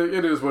at that.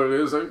 It is what it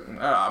is.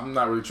 I'm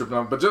not really tripping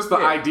on it. But just the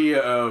idea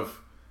of,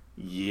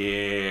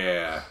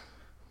 yeah,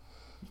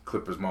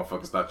 Clippers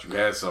motherfuckers thought you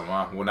had something,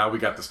 huh? Well, now we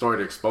got the story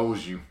to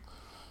expose you.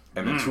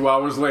 And then 2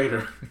 hours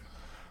later,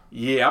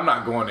 yeah, I'm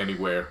not going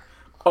anywhere.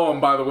 Oh,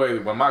 and by the way,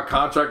 when my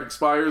contract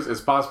expires,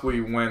 it's possibly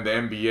when the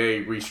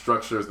NBA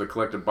restructures the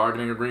collective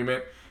bargaining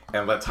agreement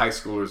and lets high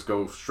schoolers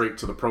go straight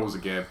to the pros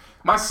again.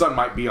 My son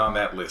might be on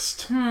that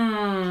list. So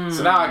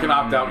now I can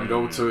opt out and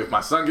go to, if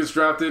my son gets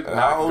drafted, And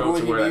now I how can old go will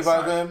to he where be that's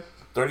by then?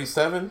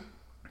 37?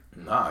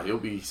 Nah, he'll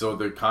be, so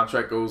the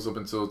contract goes up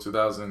until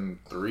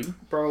 2003?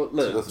 Bro,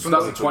 look.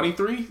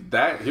 2023?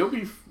 He'll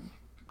be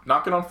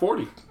knocking on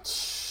 40.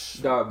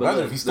 Dog, but Imagine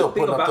look, if he's still the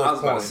thing putting up about, those I was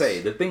about to points. say,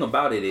 the thing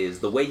about it is,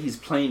 the way he's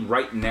playing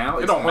right now,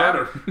 It don't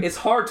matter. It's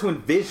hard to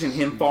envision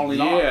him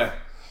falling off. Yeah.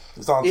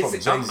 It's on some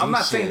It's, Jay-Z I'm not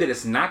shit. saying that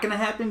it's not going to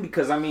happen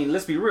because, I mean,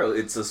 let's be real.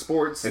 It's a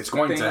sports It's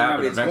going thing. to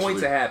happen It's going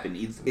eventually. to happen.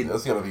 It's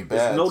going to be bad,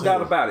 There's no too.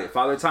 doubt about it.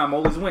 Father Time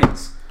always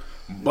wins.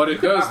 But it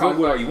does Knock on look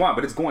wood all like, you want,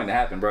 but it's going to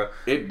happen, bro.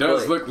 it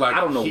does But look like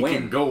I don't know he when.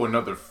 can go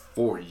another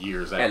 4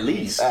 years at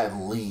least. At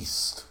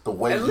least. The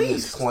way At he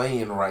least. is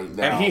playing right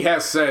now. And he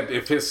has said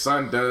if his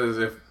son does,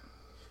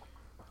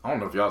 I don't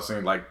know if y'all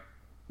seen, like,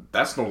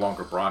 that's no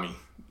longer Bronny.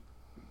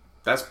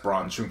 That's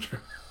Bron Jr.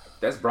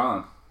 That's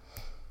Bron.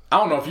 I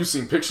don't know if you've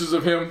seen pictures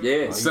of him.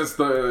 Yeah. Since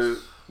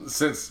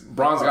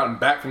Bron's gotten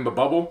back from the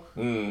bubble.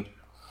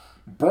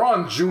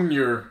 Bron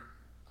Jr.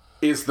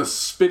 is the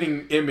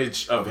spitting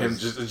image of him.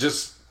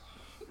 Just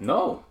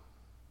No.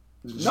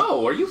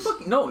 No, are you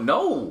fucking...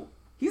 No.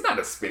 He's not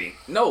a spitting.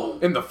 No.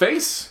 in the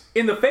face.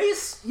 In the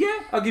face? Yeah,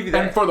 I'll give you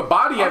that. And for the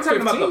body I'm at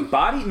talking 15. about the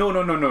body?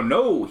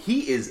 No.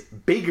 He is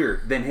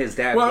bigger than his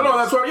dad Well, was no,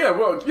 that's what. Yeah,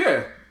 well,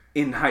 yeah,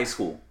 in high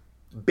school.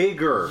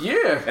 Bigger.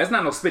 yeah. That's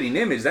not no spitting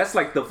image. That's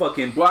like the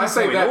fucking Well, I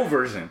say 2.0 that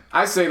version.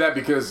 I say that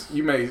because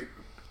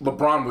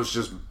LeBron was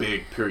just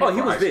big. Period. Oh, he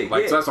for was high school. big,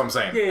 Like yeah. so that's what I'm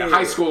saying. Yeah,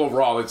 High yeah. school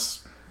overall,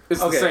 it's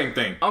the same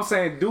thing. I'm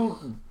saying, dude,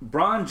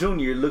 Bron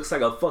Jr. looks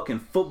like a fucking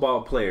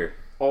football player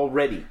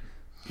already.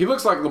 He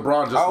looks like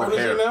LeBron just How with old is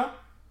hair. he now?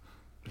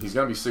 He's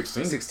gonna be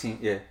 16. 16,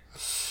 yeah.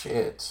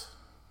 Shit.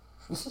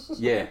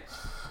 Yeah.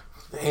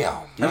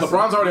 Damn. And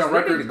LeBron's already He's on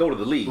ready record. to go to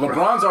the league, bro.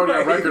 LeBron's already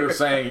on record of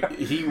saying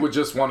he would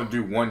just want to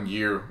do 1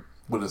 year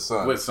With his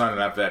son. with son,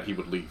 and after that he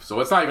would leave. So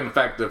it's not even the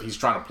fact that he's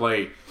trying to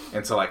play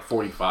until like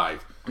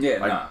 45. Yeah,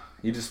 Like, nah.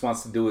 He just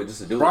wants to do it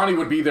just to do Bronny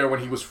would be there when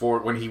he was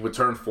when he would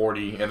turn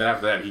 40, and then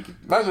after that he could.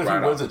 Imagine if he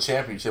ride wins out. a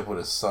championship with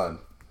his son.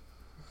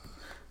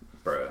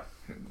 it. Bruh.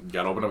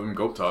 Gotta open up them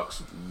GOAT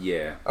talks.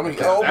 Yeah. I mean,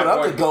 At open that up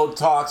point- the GOAT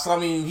talks. I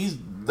mean, he's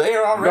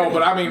there already. No,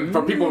 but I mean,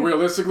 for people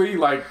realistically,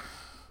 like,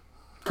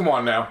 come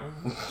on now.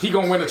 He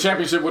gonna win a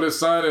championship with his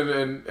son,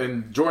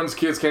 and Jordan's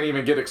kids can't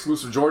even get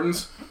exclusive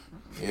Jordans.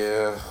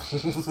 Yeah. You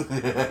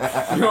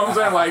know what I'm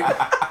saying? Like,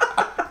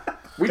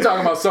 we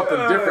talking about something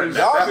different at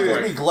Y'all that should just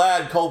be point.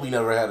 glad Kobe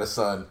never had a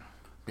son.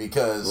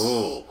 because,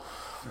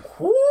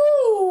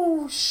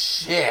 whoo,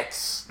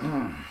 shit.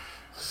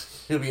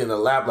 He'll be in the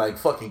lab like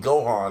fucking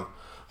Gohan.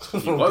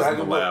 He was in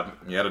the lab.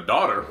 He had a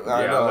daughter.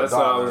 That's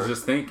what I was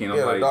just thinking. I'm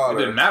like, it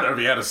didn't matter if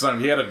he had a son.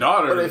 If he had a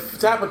daughter. But if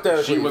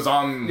hypothetically, she was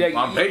on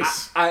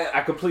base.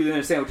 I completely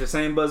understand what you're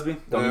saying, Busby.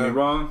 Don't get me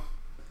wrong.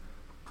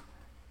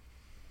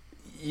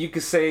 You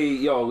could say,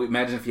 yo,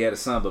 imagine if he had a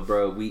son, but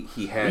bro, we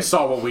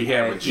saw what we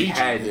had with Gigi.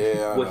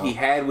 He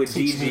had with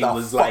Gigi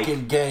was like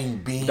fucking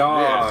game beat.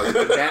 Dog.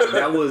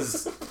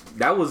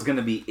 that was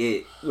gonna be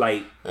it.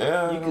 Like,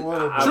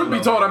 truth be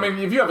told, I mean,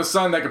 if you have a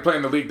son that can play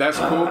in the league, that's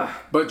cool.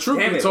 But truth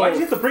be told, why'd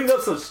you have to bring up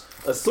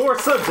a sore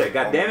subject?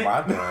 God damn it!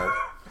 My bad.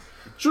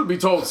 Truth be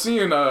told,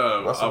 seeing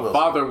a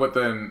father with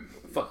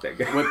fuck that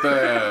guy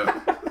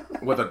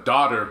with a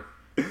daughter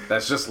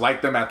that's just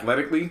like them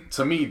athletically,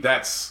 to me,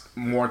 that's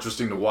more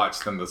interesting to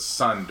watch than the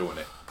son doing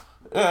it.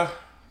 Yeah.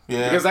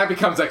 Because that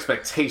becomes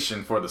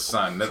expectation for the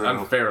son,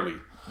 unfairly.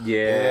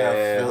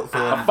 Yeah.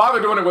 A father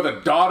doing it with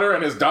a daughter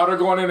and his daughter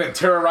going in and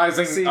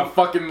terrorizing a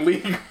fucking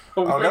league.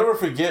 I'll never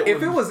forget.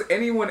 If it was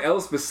anyone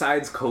else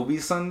besides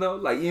Kobe's son, though,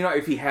 like, you know,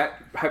 if he had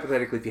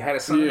a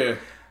son,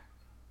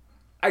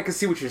 I could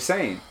see what you're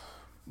saying.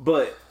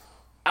 But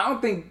I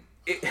don't think,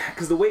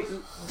 because the way,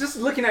 just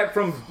looking at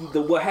from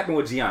what happened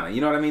with Gianna,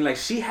 you know what I mean? Like,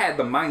 she had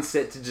the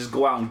mindset to just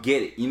go out and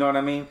get it, you know what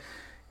I mean?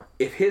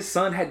 If his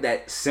son had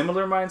that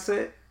similar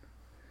mindset,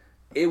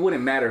 it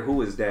wouldn't matter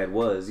who his dad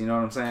was, you know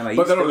what I'm saying? Like,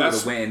 he still would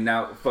have went and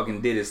now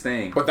fucking did his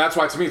thing. But that's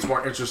why, to me, it's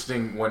more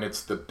interesting when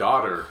it's the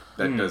daughter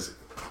that does it.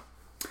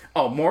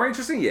 Oh, more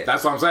interesting? Yeah.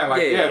 That's what I'm saying.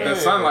 Like, the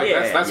son, like,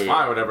 that's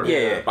fine, whatever.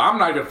 Yeah. But I'm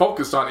not even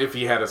focused on if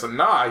he had a son.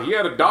 Nah, he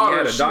had a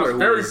daughter. She was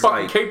very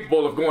fucking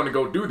capable of going to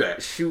go do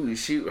that. She,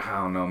 I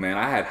don't know, man.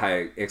 I had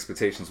high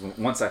expectations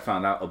once I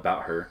found out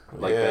about her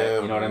like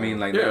that. You know what I mean?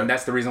 Like, and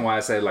that's the reason why I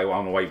said, like, well, I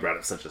don't know why you brought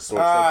up such a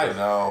source. I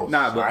know.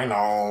 Nah, but I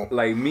know.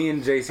 Like, me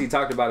and JC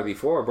talked about it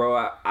before,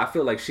 bro. I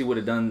feel like she would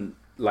have done,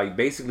 like,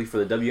 basically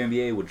for the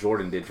WNBA what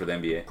Jordan did for the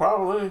NBA.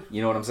 Probably.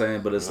 You know what I'm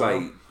saying? But it's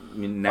like, I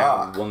mean,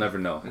 now we'll never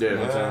know. Yeah. You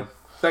know what I'm saying?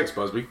 Thanks,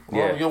 Busby.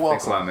 Well, you're welcome.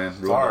 Thanks a lot, man.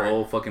 Ruined the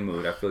whole fucking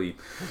mood. I feel you.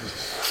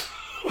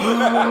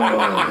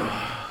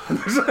 I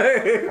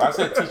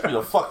said teach me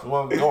the fuck.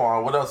 Well, go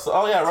on. What else?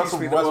 Oh, yeah, Russell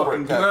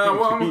Westbrook.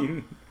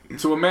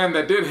 To a man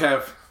that did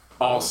have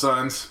all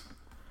sons,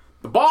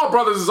 the Ball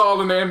brothers is all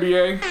in the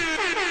NBA.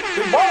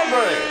 The Ball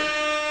brothers.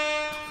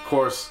 Of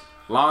course,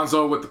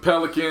 Lonzo with the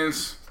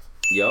Pelicans.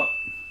 Yup.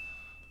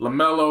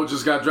 LaMelo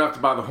just got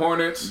drafted by the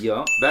Hornets.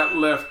 Yup. That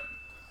left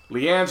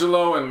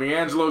LiAngelo, and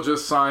LiAngelo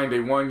just signed a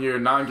 1-year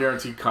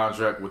non-guaranteed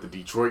contract with the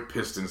Detroit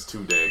Pistons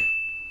today.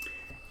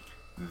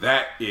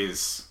 That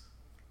is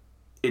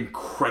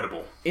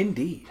incredible.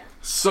 Indeed.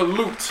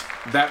 Salute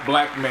that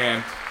black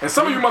man. And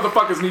some of you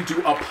motherfuckers need to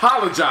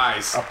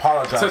apologize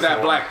to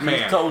that black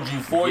man. He told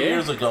you 4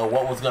 years ago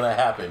what was going to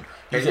happen.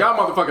 And y'all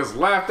motherfuckers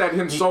laughed at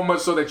him so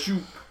much so that you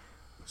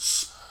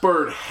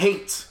spurred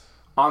hate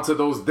onto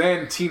those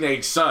then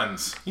teenage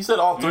sons. He said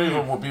all three of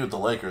them will be with the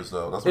Lakers,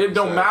 though. That's what it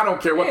don't matter. I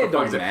don't care what the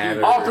fuck he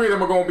said. All three of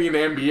them are going to be in the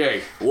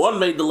NBA. One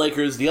made the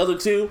Lakers. The other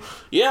two,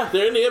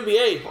 they're in the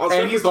NBA.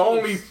 And he's the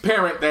only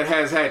parent that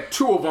has had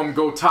two of them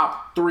go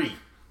top 3.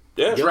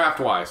 Yeah.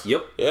 Draft-wise.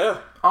 Yep. Yeah.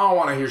 I don't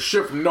want to hear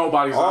shit from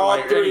nobody. All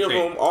three of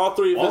them, all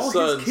three of his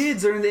sons. His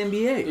kids are in the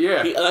NBA.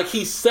 Yeah.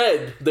 He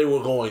said they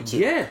were going to.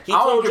 Yeah. He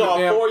told y'all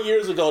 4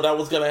 years ago that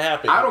was going to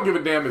happen. I don't give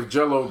a damn if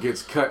Jello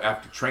gets cut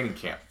after training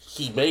camp.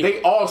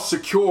 They all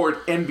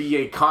secured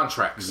NBA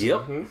contracts.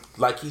 Yep.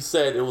 Mm-hmm. Like he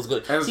said, it was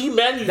good. He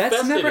manifested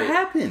That's never it.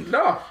 happened.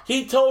 No.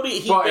 He told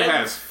it. Well, it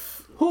has.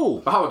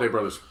 Who? The Holiday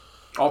brothers.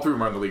 All three of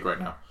them are in the league right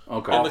now.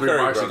 Okay. All And three the of them are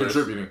Curry actually brothers.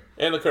 contributing.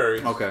 And the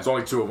Curry. Okay. There's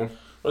only 2 of them.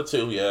 But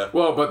 2, yeah.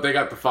 Well, but they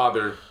got the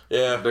father.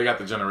 Yeah. They got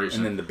the generation.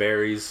 And then the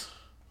Berries.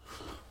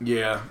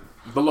 Yeah.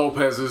 The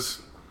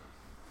Lopez's.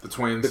 The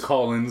twins. The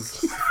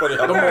Collins.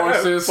 The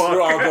Morrises.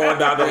 We're all going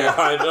down the line.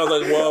 I was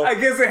like, well. I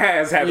guess it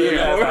has happened. It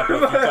has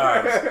happened a few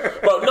times.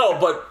 But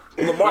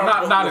Lamar,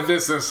 but not in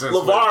this instance.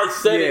 LeVar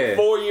said it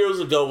 4 years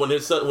ago when their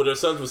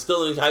sons were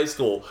still in high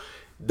school.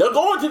 They're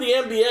going to the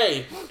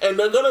NBA and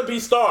they're going to be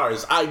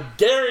stars. I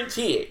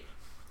guarantee it.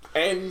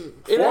 And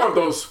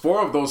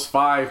four of those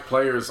 5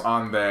 players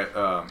on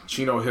that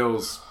Chino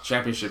Hills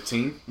championship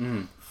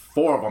team,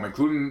 4 of them,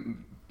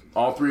 including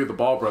all 3 of the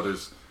Ball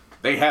brothers,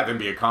 they have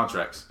NBA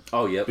contracts.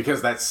 Oh, yeah.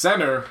 Because that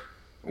center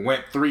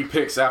went 3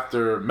 picks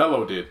after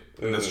Melo did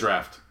in this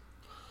draft.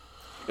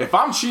 If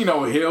I'm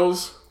Chino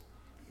Hills,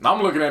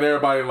 I'm looking at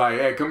everybody like,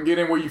 hey, come get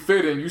in where you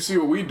fit in. You see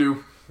what we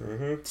do.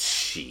 Mm-hmm.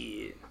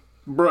 Shit.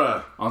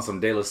 Bruh. On some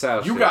De La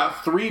Salle You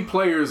got 3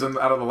 players out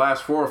of the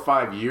last 4 or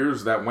 5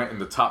 years that went in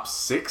the top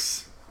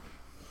 6.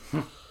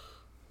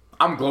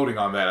 I'm gloating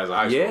on that as a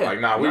high school. Yeah.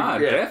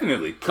 Like,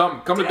 definitely.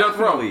 Come to death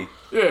row.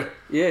 Yeah.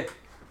 Yeah.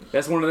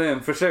 That's one of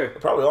them, for sure.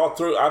 Probably all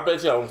 3. I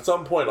bet you at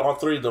some point, all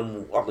 3 of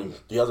them, I mean,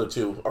 the other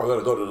 2 are going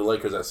to go to the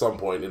Lakers at some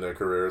point in their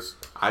careers.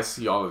 I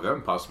see all of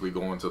them possibly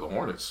going to the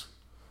Hornets.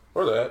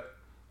 Or that.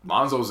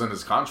 Lonzo's in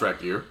his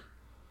contract year.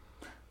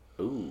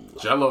 Ooh.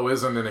 Jello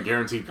isn't in a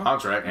guaranteed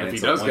contract, and if he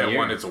does get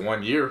one, it's a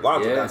 1 year.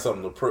 Lonzo got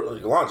something to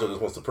prove. Lonzo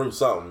just wants to prove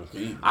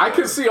something. I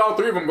can see all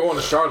three of them going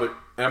to Charlotte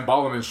and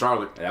balling in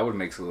Charlotte. That would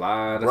make a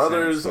lot of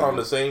Brothers sense. on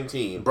the same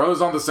team.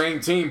 Brothers on the same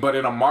team, but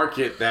in a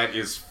market that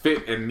is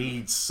fit and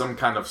needs some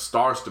kind of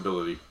star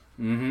stability.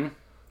 Mm-hmm.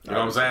 You know what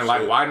I'm saying?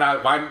 Like, why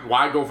not?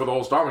 Why go for the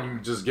whole star when you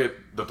can just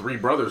get the three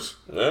brothers?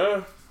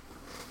 Yeah.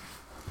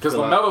 Because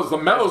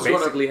LaMelo's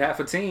basically half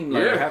a team,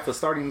 like half a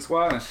starting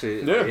squad and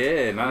shit.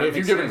 Yeah. I mean, if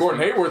you're giving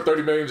Gordon Hayward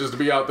 $30 million just to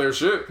be out there,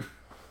 shit.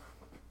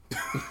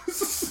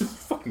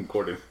 Fucking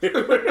Gordon.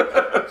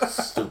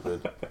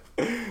 Stupid.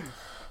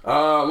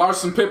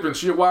 Larson Pippen,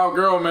 she a wild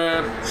girl,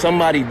 man.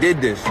 Somebody did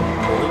this. Who's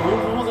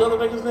the other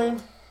nigga's name?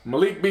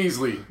 Malik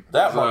Beasley.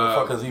 That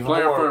motherfucker's even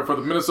player more. for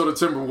the Minnesota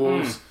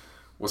Timberwolves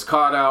was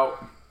caught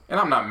out, and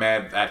I'm not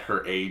mad at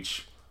her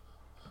age.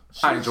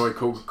 I enjoy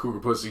cougar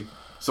pussy,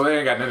 so they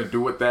ain't got nothing to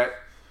do with that.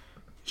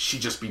 She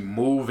just be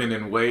moving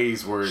in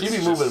ways where She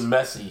be moving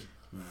messy.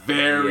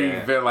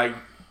 Very, like,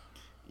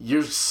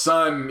 your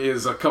son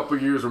is a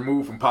couple years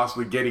removed from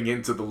possibly getting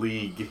into the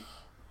league.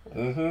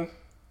 Mm-hmm.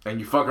 And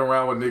you fucking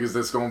around with niggas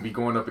that's going to be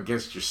going up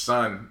against your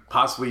son,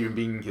 possibly even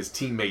being his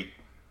teammate.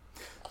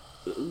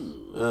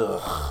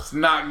 Ugh. It's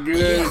not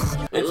good.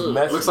 It's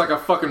messy. Looks like a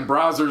fucking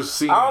browser's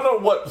scene. I don't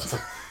know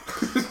what...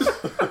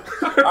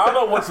 I don't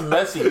know what's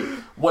messy.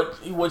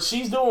 What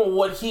she's doing,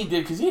 what he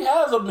did, because he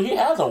has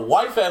a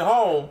wife at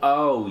home.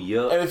 Oh,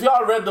 yeah. And if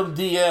y'all read them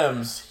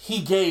DMs,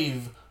 he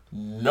gave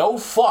no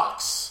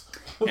fucks.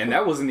 And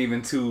that wasn't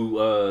even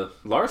to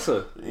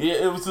Larsa. Yeah,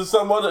 it was to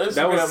some other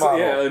Instagram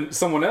model.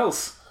 Someone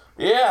else.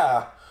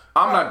 Yeah.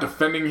 I'm not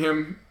defending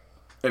him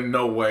in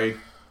no way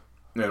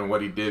in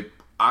what he did.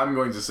 I'm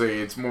going to say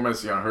it's more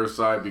messy on her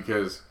side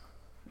because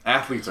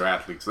athletes are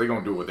athletes. They're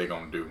going to do what they're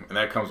going to do. And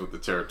that comes with the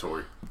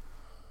territory.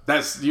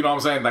 That's, you know what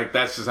I'm saying? Like,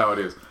 that's just how it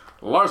is.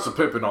 Larsa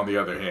Pippen, on the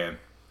other hand,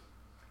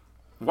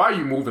 why are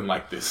you moving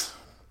like this?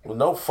 With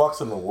no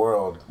fucks in the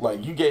world.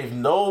 Like, you gave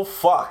no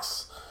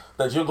fucks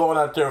that you're going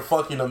out there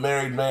fucking a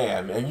married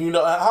man. And you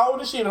know, how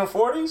old is she, in her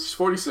 40s? She's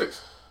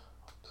 46.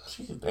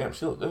 Damn,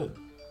 she look good.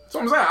 So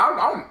I'm saying,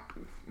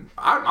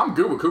 I'm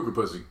good with cougar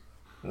pussy.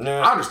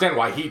 Yeah. I understand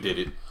why he did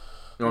it. You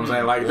know what I'm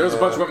saying? Like, there's a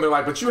bunch of women that are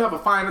like, but you have a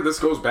fine. This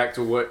goes back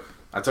to what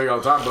I tell you all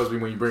the time, Busby,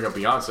 when you bring up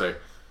Beyonce.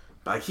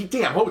 Like,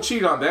 Hope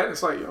cheated on that.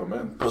 It's like, yo,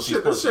 man, this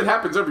shit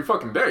happens every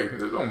fucking day. It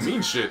don't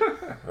mean shit.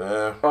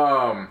 Yeah.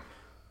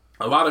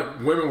 A lot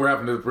of women were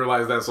having to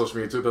realize that on social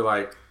media, too. They're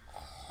like,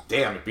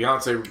 damn, if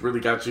Beyonce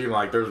really got cheated,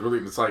 like,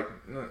 it's like,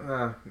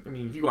 I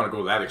mean, if you want to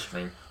go that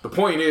extreme. The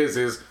point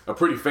is a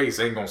pretty face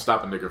ain't going to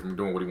stop a nigga from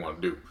doing what he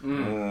want to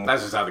do.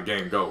 That's just how the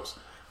game goes.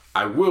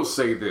 I will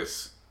say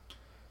this.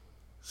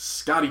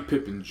 Scottie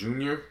Pippen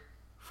Jr.,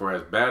 for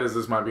as bad as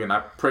this might be, and I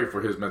pray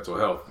for his mental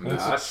health.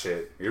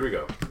 Shit. Here we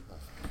go.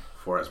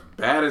 For as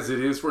bad as it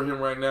is for him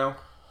right now,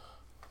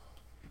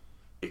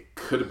 it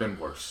could have been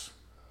worse.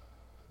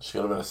 She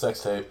could have been a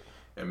sex tape.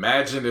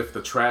 Imagine if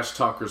the trash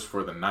talkers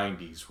for the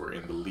 90s were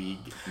in the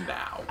league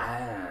now.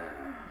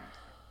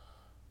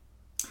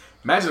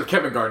 Imagine if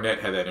Kevin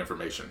Garnett had that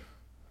information.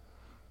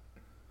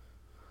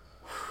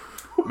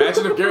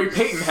 Imagine if Gary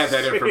Payton had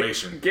that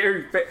information.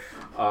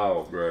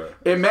 Oh, bro.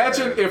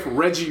 Imagine if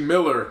Reggie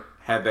Miller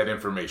had that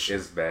information.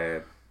 It's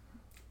bad.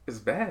 It's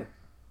bad.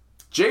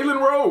 Jalen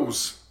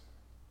Rose.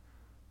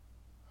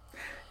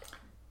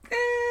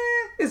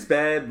 It's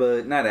bad,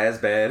 but not as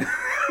bad.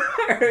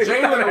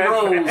 Jalen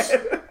Rose.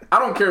 I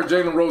don't care if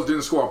Jalen Rose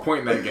didn't score a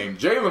point in that game.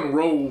 Jalen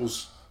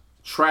Rose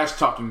trash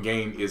talking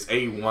game is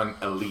A1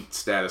 elite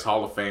status,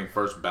 Hall of Fame,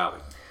 first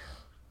ballot.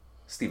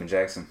 Steven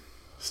Jackson.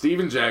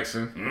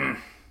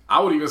 I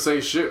would even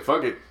say shit.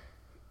 Fuck it.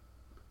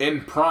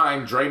 In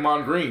prime,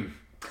 Draymond Green.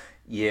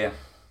 Yeah.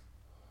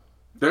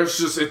 There's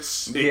just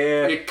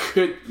it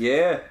could.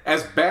 Yeah.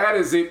 As bad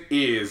as it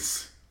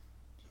is,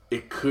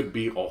 it could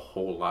be a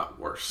whole lot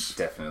worse.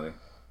 Definitely.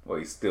 Well,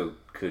 he still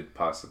could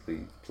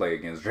possibly play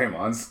against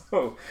Draymond.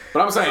 So,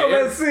 but I'm saying,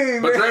 let's see,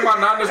 but Draymond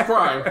not in his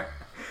prime.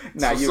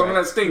 Nah, so some of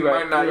that stink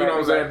might not. You know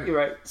what I'm saying? You're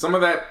right. Some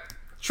of that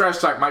trash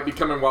talk might be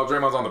coming while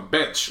Draymond's on the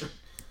bench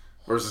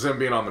versus him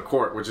being on the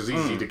court, which is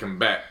easy to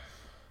combat.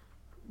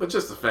 But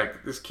just the fact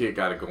that this kid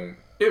got to go,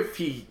 if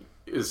he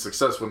is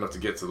successful enough to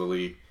get to the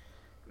league,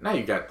 now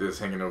you got this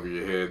hanging over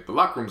your head. The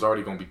locker room's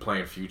already going to be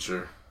playing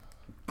future.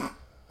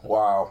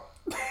 Wow.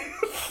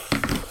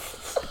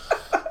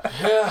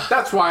 Yeah.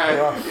 That's why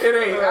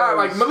it ain't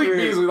like Malik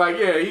Beasley. Like,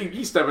 yeah,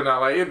 he's stepping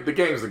out. Like, the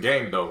game's the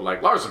game, though.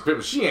 Like, Larsa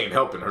Pippen, she ain't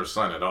helping her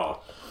son at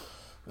all.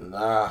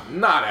 Nah,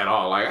 not at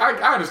all. Like,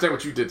 I understand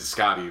what you did to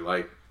Scotty.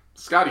 Like,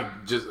 Scotty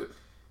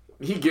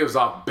he gives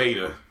off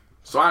beta,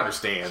 so I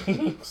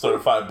understand.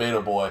 Certified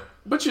beta boy.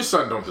 But your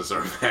son don't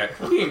deserve that.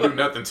 He ain't do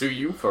nothing to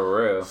you.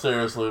 For real.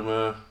 Seriously,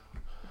 man.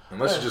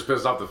 Unless you're just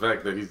pissed off the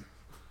fact that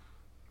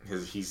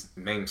he's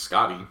named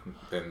Scotty,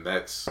 then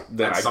that's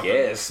something.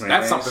 Guess, man.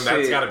 That's something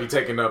that's got to be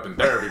taken up in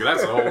therapy. Because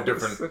that's a whole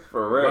different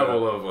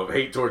level of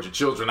hate towards your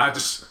children.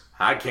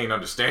 I can't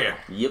understand.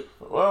 Yep.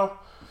 Well,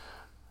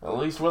 At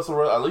least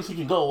you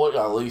can go.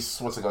 At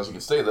least once again, you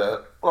can say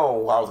that.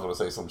 Oh, I was gonna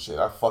say some shit.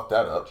 I fucked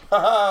that up.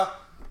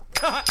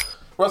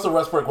 Russell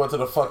Westbrook went to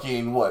the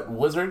fucking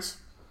Wizards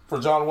for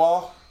John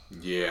Wall.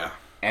 Yeah,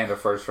 and a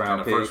first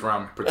round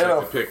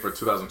protected pick for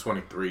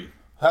 2023.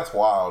 That's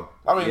wild.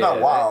 I mean,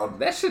 not wild.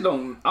 That shit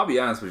don't. I'll be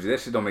honest with you. That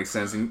shit don't make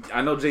sense. And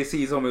I know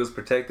JC told me it was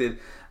protected.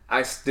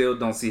 I still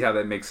don't see how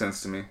that makes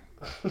sense to me.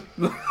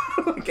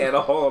 Like at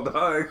all,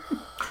 dog.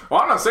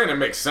 Well, I'm not saying it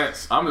makes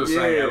sense. I'm just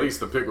saying at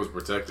least the pick was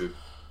protected.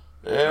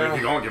 Yeah. I mean,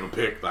 if you're gonna give a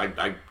pick,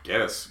 I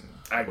guess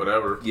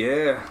whatever.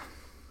 Yeah.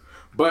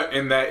 But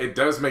in that, it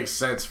does make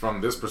sense from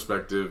this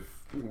perspective.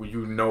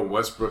 You know,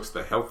 Westbrook's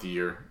the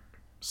healthier,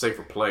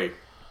 safer play.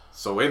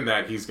 So in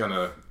that, he's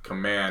gonna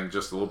command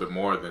just a little bit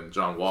more than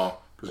John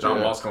Wall because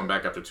John Wall's coming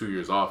back after 2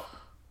 years off.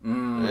 So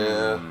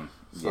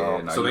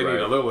they need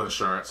a little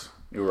insurance.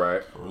 You're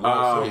right.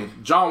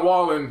 John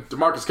Wall and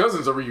DeMarcus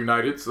Cousins are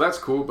reunited, so that's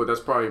cool. But that's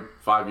probably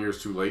 5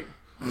 years too late.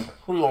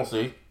 We won't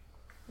see.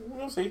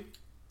 We'll see.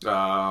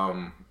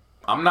 I'm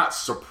not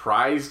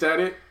surprised at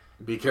it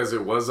because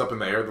it was up in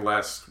the air the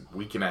last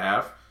week and a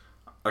half.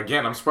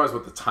 Again, I'm surprised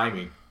with the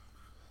timing.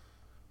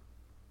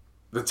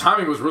 The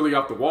timing was really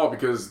off the wall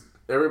because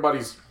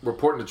everybody's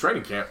reporting to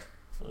training camp.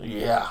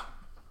 Yeah.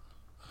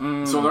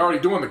 So they're already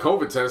doing the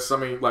COVID tests. I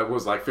mean,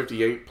 was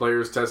 58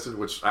 players tested,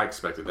 which I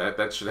expected that.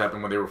 That should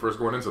happen when they were first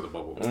going into the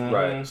bubble.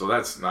 Right. So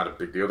that's not a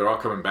big deal. They're all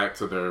coming back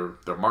to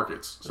their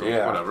markets. So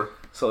whatever.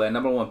 So that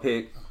number one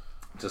pick,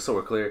 just so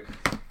we're clear,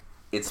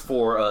 it's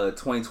for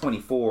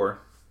 2024.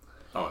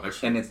 Oh,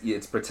 next year. And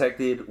it's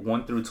protected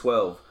 1 through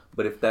 12.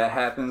 But if that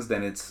happens,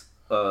 then it's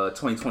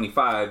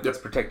 2025. It's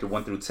protected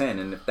 1 through 10.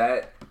 And if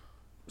that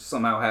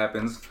somehow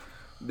happens,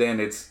 then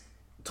it's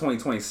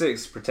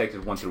 2026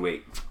 protected 1 through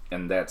 8.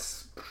 And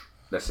that's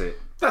it.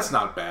 That's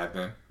not bad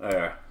then.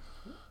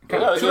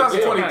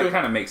 2023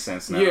 kind of makes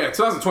sense now. Yeah,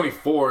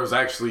 2024 is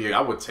actually,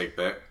 I would take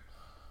that.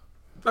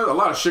 A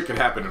lot of shit could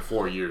happen in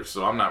 4 years,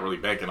 so I'm not really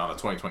banking on a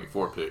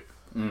 2024 pick.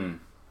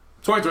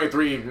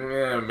 2023,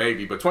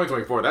 maybe, but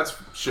 2024, that's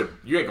shit.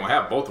 You ain't gonna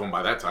have both of them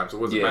by that time, so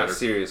it doesn't matter.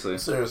 Seriously.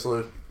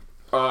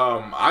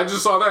 I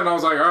just saw that and I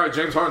was like, all right,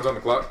 James Harden's on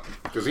the clock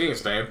because he ain't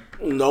staying.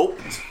 Nope.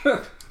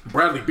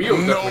 Bradley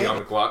Beal's definitely on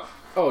the clock.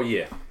 Oh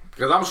yeah.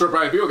 Because I'm sure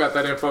Bradley Beal got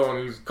that info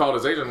and he's called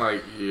his agent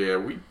like, yeah,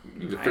 we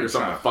need to figure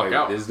something the fuck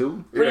out. This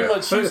dude. Pretty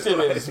much Houston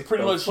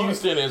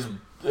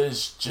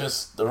is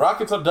just the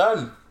Rockets are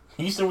done.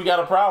 Houston, we got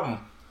a problem.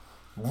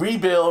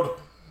 Rebuild.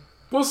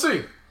 We'll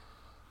see.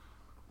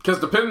 Because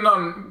depending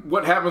on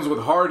what happens with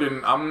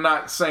Harden, I'm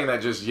not saying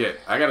that just yet.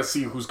 I got to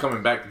see who's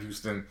coming back to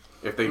Houston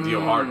if they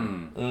deal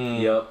Harden.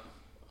 Yep.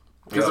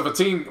 Because if a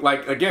team,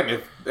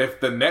 again, if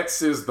the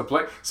Nets is the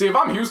play. See, if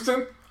I'm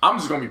Houston, I'm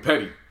just going to be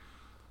petty.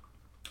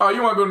 Oh,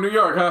 you want to go to New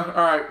York, huh?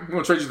 All right, we're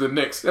going to trade you to the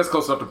Knicks. That's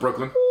close enough to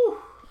Brooklyn.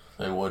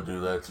 They would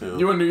do that, too.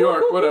 You in New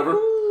York, whatever.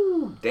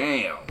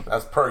 Damn.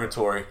 That's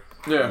purgatory.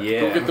 Yeah.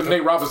 Go get the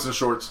Nate Robinson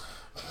shorts.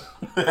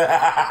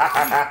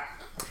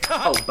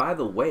 Oh, by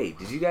the way,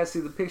 did you guys see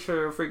the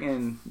picture of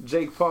freaking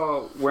Jake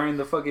Paul wearing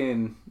the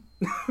fucking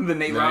the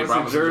Nate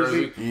Robinson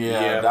jersey?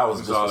 Yeah, that was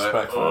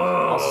disrespectful.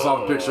 I also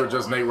saw the picture of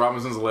just Nate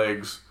Robinson's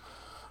legs.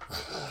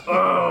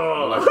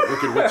 Like the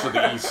Wicked Witch of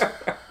the East.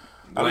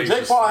 I mean,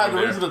 Jake Paul had the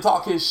reason to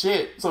talk his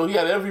shit, so he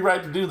had every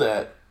right to do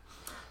that.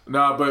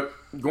 Nah, but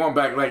going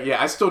back,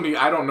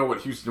 I don't know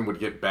what Houston would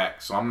get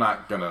back, so I'm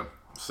not gonna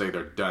say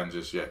they're done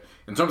just yet.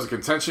 In terms of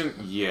contention,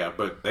 yeah,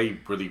 but they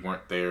really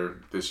weren't there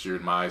this year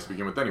in my eyes to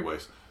begin with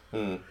anyways.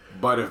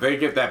 But if they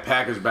get that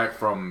package back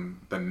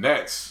from the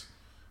Nets,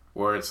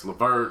 where it's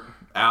LeVert,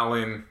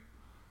 Allen,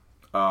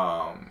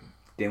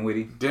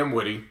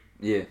 Dinwiddie,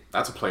 yeah,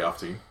 that's a playoff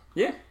team.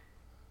 Yeah.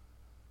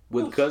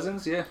 With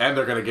Cousins, yeah. And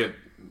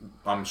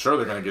I'm sure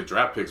they're going to get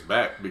draft picks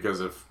back because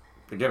if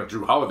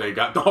Drew Holiday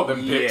got all them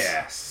picks.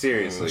 Yeah,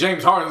 seriously.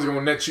 James Harden's going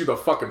to net you the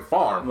fucking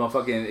farm.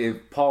 Motherfucking,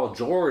 if Paul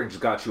George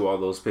got you all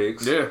those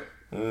picks. Yeah.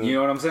 You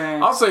know what I'm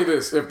saying? I'll say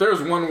this. If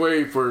there's one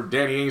way for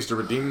Danny Ainge to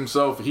redeem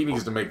himself, he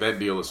needs to make that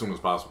deal as soon as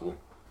possible.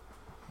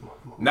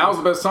 Now's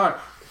the best time.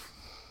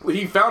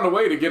 He found a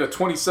way to get a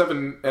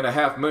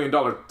 $27.5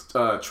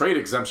 million trade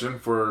exemption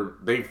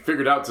they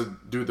figured out to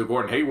do the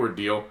Gordon Hayward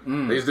deal.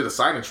 They just did a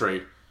sign and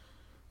trade.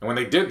 And when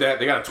they did that,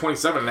 they got a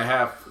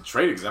 $27.5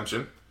 trade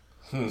exemption.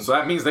 So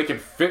that means they can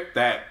fit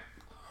that,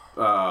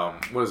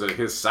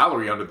 his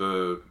salary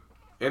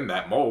in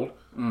that mold.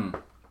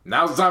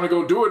 Now's the time to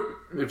go do it.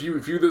 If you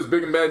this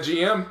big and bad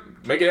GM,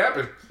 make it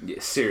happen. Yeah,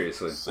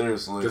 seriously.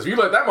 Because if you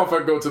let that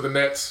motherfucker go to the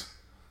Nets,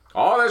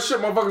 all that shit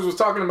motherfuckers was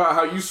talking about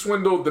how you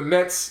swindled the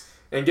Nets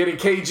and getting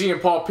KG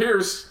and Paul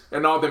Pierce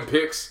and all them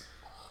picks,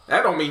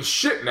 that don't mean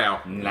shit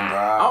now.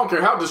 Nah. I don't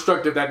care how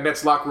destructive that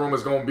Nets locker room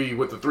is going to be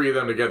with the three of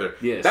them together.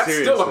 Yeah, that's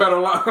seriously. still a better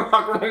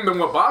locker room than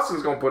what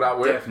Boston's going to put out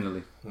with.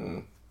 Definitely.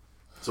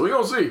 So we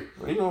going to see.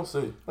 We going to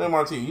see. Hey,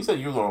 Marty, you said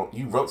you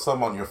wrote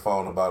something on your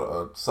phone about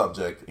a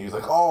subject. He was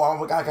like,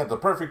 I got the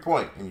perfect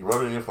point. And you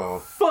wrote it in your phone.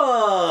 Fuck.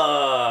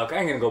 I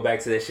ain't going to go back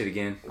to that shit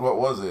again. What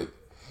was it?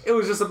 It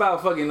was just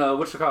about fucking,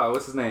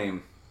 what's his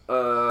name?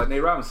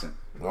 Nate Robinson.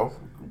 No.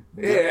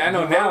 Yeah, I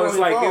know. Now it's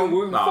like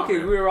we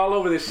were all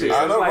over this shit.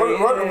 I know.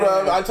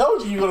 Like, I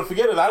told you you're gonna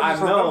forget it. I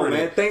just remembered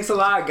man. it. Thanks a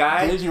lot,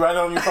 guy. Did you write it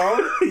on your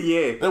phone?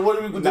 Yeah. Then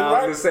what did we do? I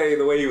was gonna say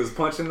the way he was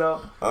punching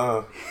though.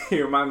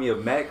 He remind me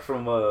of Mac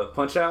from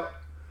Punch Out.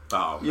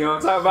 Oh, you know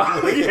what I'm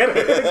talking about? Yeah.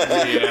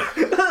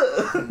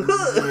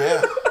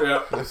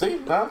 See,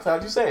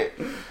 how'd you say it?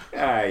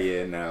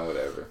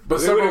 Whatever.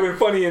 But it would have been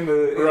funny in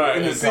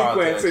the sequence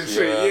context, and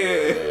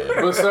shit.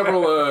 Yeah. But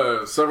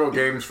several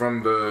games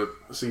from the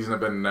season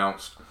have been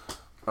announced.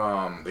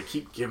 They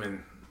keep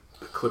giving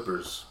the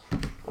Clippers.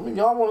 I mean,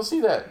 y'all want to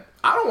see that?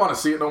 I don't want to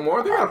see it no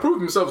more. They gotta prove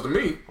themselves to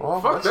me. Well,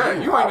 fuck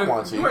that. You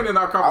ain't in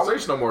our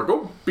conversation no more.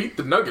 Go beat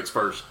the Nuggets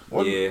first.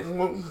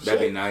 That'd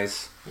be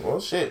nice.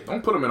 Well, shit.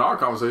 Don't put them in our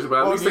conversation,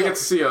 but at least they get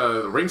to see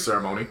a ring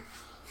ceremony.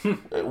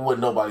 With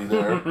nobody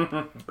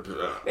there.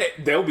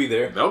 They'll be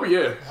there.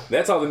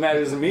 That's all that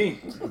matters to me.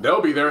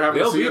 They'll be there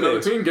having to see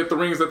another team get the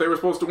rings that they were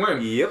supposed to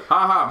win. Yep.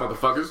 Ha ha,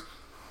 motherfuckers.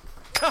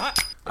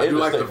 I do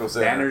like the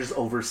banners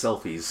over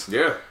selfies.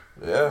 Yeah.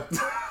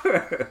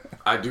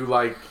 I do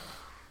like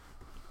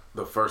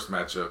the first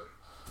matchup.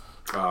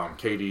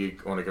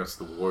 KD going against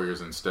the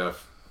Warriors and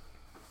Steph.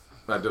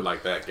 I did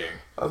like that game.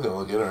 I was gonna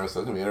look interesting. It's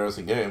gonna be an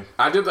interesting game.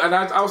 I did, and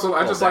I just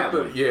like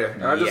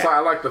I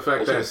like the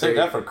fact that say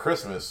that for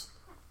Christmas.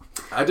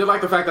 I did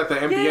like the fact that the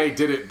NBA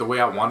did it the way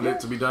I wanted it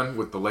to be done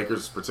with the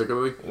Lakers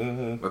particularly.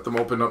 Mm-hmm. Let them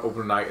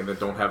open night and then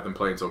don't have them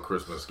play until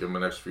Christmas. Give them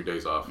an extra few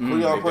days off. Who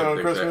y'all play on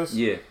Christmas?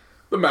 Yeah,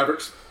 the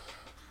Mavericks.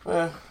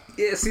 Yeah,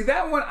 see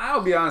that one.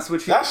 I'll be honest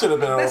with you. That should have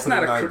been an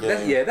opening night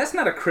game. That's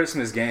not a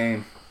Christmas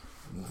game.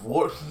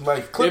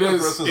 Like Clippers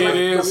versus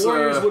the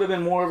Warriors would have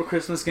been more of a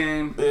Christmas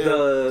game.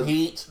 The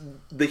Heat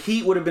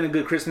would have been a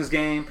good Christmas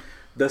game.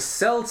 The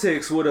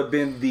Celtics would have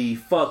been the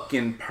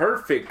fucking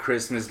perfect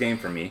Christmas game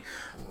for me.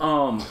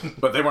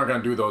 But they weren't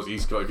gonna do those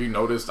East Coast. If you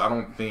noticed, I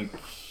don't think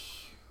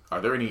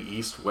are there any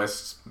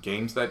East-West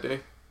games that day?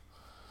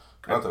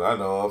 Not that I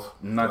know of.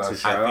 Not too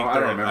sure. I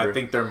don't remember. I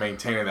think they're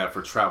maintaining that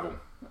for travel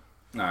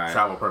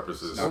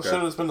purposes. I'm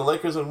sure it's been the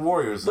Lakers and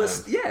Warriors. But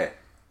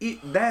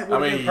that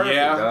would have been perfect,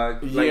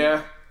 dog.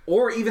 Like,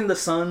 or even the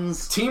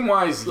Suns.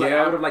 Team-wise,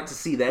 I would have liked to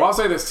see that. Well, I'll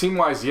say this,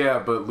 team-wise,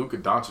 but Luka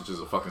Doncic is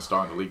a fucking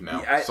star in the league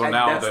now.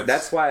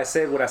 That's why I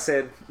said what I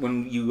said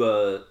when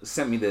you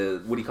sent me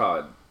the,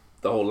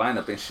 the whole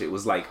lineup and shit.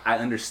 Was like, I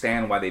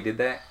understand why they did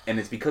that, and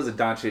it's because of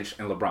Doncic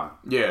and LeBron.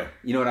 Yeah.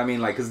 You know what I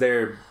mean? Like, because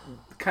they're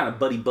kind of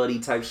buddy-buddy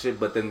type shit,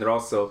 but then they're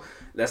also,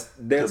 that's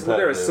what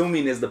they're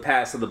assuming is the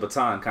pass of the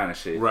baton kind of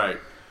shit. Right.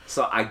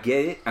 So I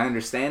get it. I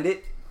understand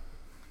it.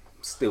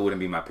 Still wouldn't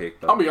be my pick,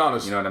 though. I'll be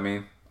honest. You know what I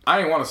mean? I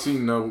ain't want to see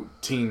no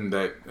team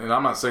that, and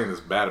I'm not saying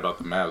this bad about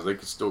the Mavs. They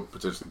could still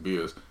potentially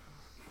beat us.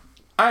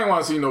 I ain't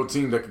want to see no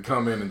team that could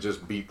come in and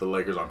just beat the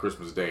Lakers on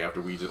Christmas Day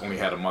after we just only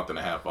had a month and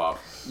a half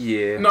off.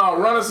 Yeah. No,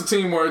 run us a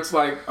team where it's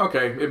like,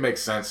 okay, it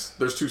makes sense.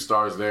 There's 2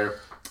 stars there.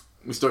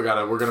 We still got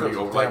to, we're going to be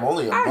over. Damn,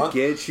 only a month. I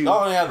get you.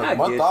 Y'all only had a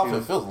month off.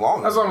 It feels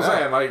longer. That's what I'm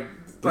saying. Like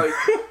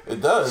it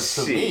does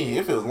to me.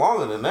 It feels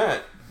longer than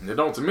that. It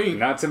don't to me.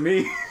 Not to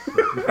me.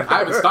 I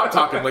haven't stopped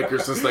talking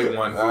Lakers since they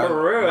won.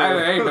 For real.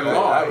 That ain't been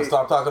long. I haven't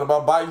stopped talking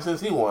about Biden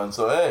since he won.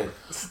 So hey,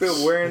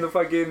 still wearing the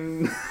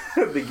fucking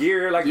the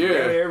gear like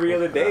every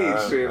other day and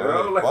shit,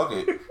 bro. Fuck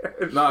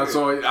it. No,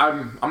 so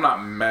I'm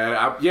not mad.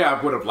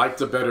 I would have liked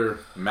a better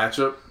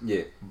matchup.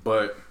 Yeah,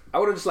 but I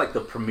would have just liked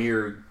the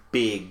premier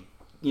big.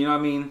 You know what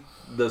I mean?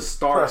 The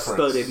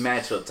star-studded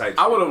matchup type.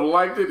 I would have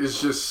liked it.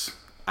 It's just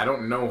I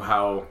don't know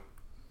how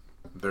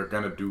they're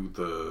gonna do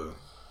the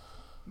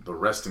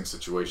resting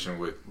situation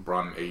with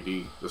Bron and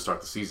AD to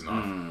start the season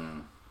off.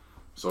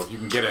 So if you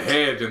can get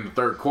ahead in the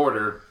third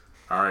quarter,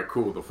 all right,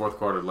 cool. The fourth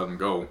quarter, let them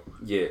go.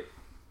 Yeah.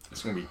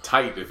 It's going to be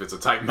tight if it's a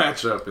tight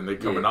matchup and they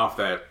coming off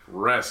that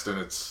rest and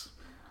it's...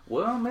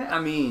 Well, man,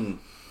 I mean,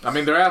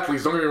 they're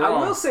athletes, don't get me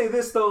wrong. I will say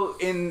this, though,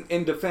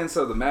 in defense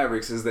of the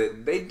Mavericks, is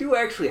that they do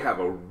actually have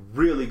a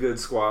really good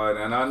squad.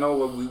 And I know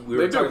what we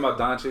were talking about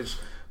Doncic.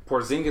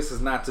 Porzingis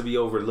is not to be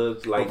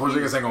overlooked. Like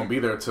Porzingis ain't gonna be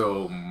there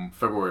till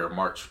February or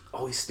March.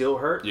 Oh, he's still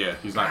hurt? Yeah,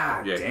 he's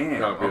not. God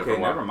damn. Okay,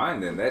 never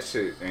mind then. That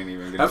shit ain't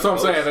even. That's what I'm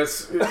saying.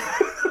 That's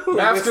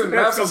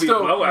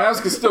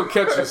Mavs can still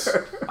catch us.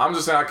 I'm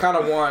just saying. I kind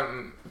of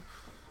want.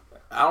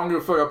 I don't give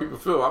a fuck how people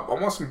feel. I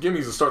want some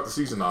gimmies to start the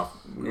season off.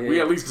 Yeah.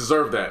 We at least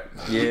deserve that.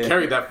 Yeah. We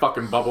carried that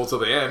fucking bubble to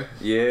the end.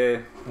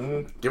 Yeah.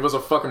 Give us a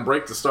fucking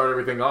break to start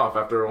everything off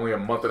after only a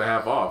month and a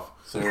half off.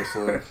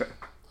 Seriously.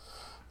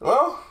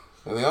 Well,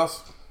 anything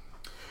else?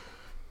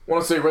 I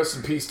want to say rest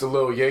in peace to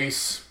Lil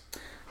Yace.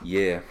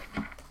 Yeah.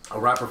 A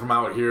rapper from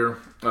out here.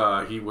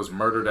 He was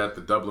murdered at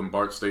the Dublin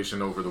BART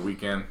station over the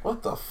weekend.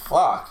 What the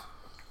fuck?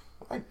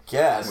 I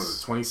guess.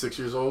 Was it 26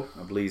 years old?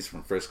 I believe he's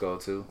from Frisco,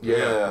 too.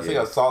 Yeah, I think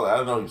I saw that. I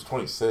didn't know he was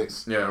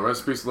 26. Yeah,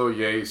 rest in peace, Lil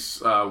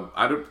Yace.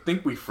 I don't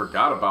think we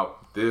forgot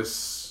about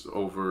this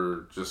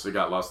over just it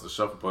got lost in the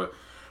shuffle, but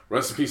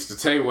rest in peace to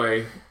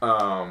Tayway,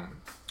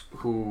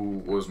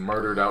 who was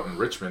murdered out in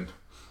Richmond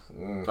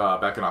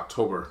back in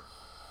October.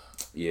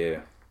 Yeah.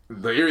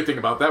 The eerie thing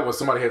about that was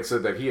somebody had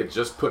said that he had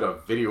just put a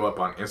video up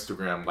on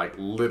Instagram, like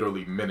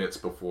literally minutes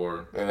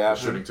before the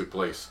shooting took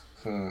place.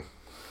 I mean,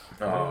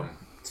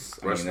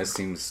 that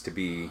seems to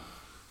be,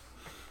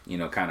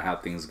 kind of how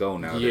things go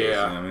nowadays. Yeah. You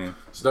know what I mean?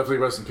 So definitely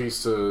rest in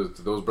peace to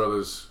those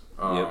brothers.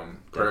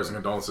 Prayers and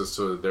condolences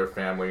to their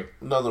family.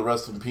 Another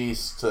rest in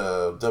peace to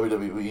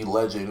WWE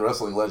legend,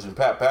 wrestling legend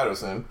Pat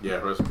Patterson. Yeah,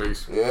 rest in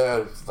peace. Yeah,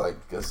 it's like,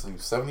 I guess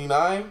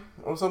 79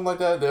 or something like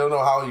that. They don't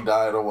know how he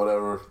died or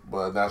whatever,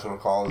 but national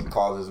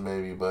causes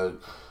maybe.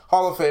 But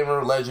Hall of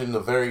Famer, legend, the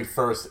very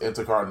first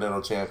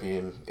Intercontinental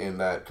Champion in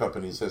that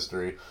company's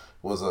history,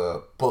 was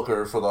a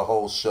booker for the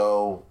whole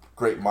show.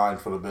 Great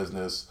mind for the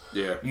business.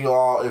 Yeah.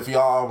 If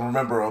y'all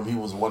remember him, he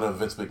was one of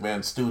Vince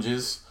McMahon's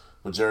stooges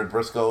with Jared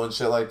Briscoe and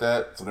shit like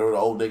that. So they were the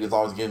old niggas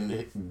always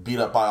getting beat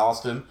up by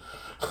Austin.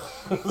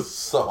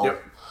 So,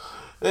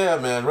 yeah,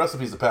 man, rest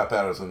in peace to Pat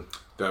Patterson.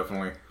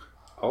 Definitely.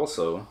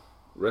 Also,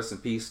 rest in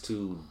peace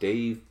to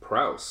Dave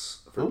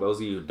Prowse. For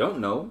those of you who don't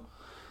know,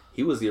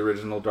 he was the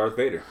original Darth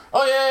Vader.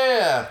 Oh,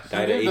 yeah.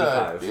 Died at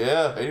 85.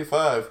 Yeah,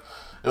 85.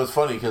 It was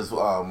funny because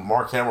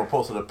Mark Hamill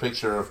posted a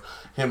picture of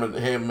him,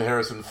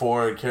 Harrison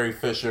Ford, Carrie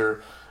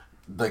Fisher,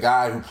 the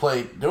guy who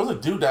played... There was a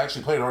dude that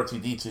actually played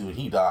R2-D2 and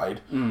he died.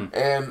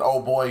 And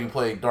old boy who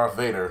played Darth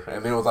Vader.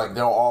 And they were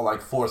all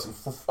like Force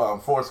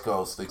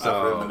ghosts except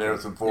for him and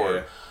Harrison Ford.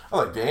 Yeah. I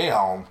was like,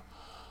 damn.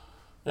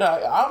 Yeah,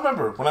 I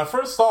remember when I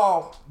first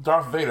saw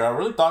Darth Vader, I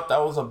really thought that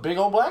was a big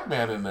old black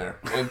man in there.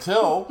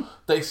 Until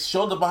they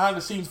showed the behind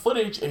the scenes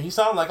footage and he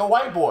sounded like a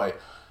white boy.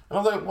 And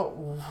I was like,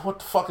 what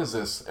the fuck is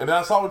this? And then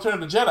I saw Return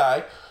of the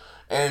Jedi.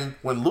 And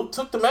when Luke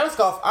took the mask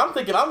off, I'm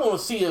thinking I'm going to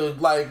see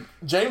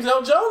James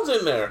L. Jones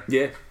in there.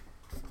 Yeah.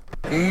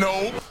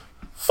 No.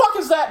 Fuck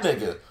is that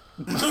nigga?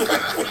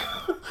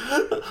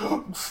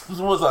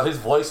 Was his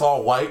voice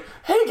all white?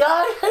 Hey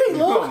guy, hey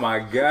Luke. Oh my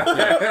god.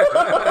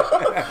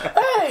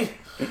 Hey,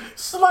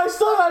 this is my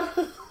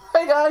son.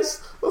 Hey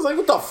guys. I was like,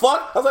 what the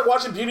fuck? I was like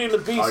watching Beauty and the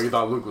Beast. Oh, you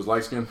thought Luke was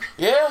light skinned?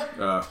 Yeah.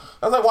 I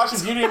was like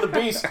watching Beauty and the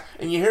Beast,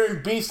 and you're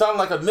hearing Beast sound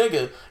like a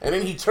nigga, and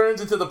then he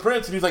turns into the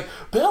prince, and he's like,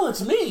 Bill,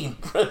 it's me.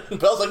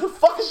 Bill's like, what the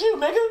fuck is you,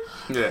 nigga?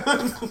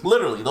 Yeah.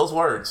 Literally, those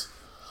words.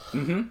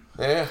 Mm-hmm.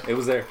 Yeah. It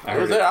was there. I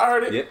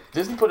heard it. Yep.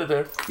 Disney put it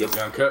there. Yep.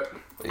 Uncut.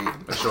 They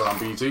showed on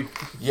BET.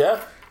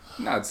 Yeah.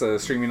 No, it's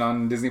streaming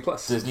on Disney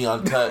Plus. Disney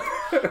Uncut.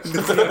 They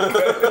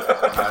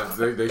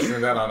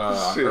streamed that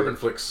on Urban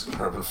Flicks.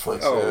 Urban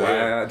Flicks. Oh,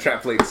 yeah.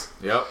 Trap Flakes.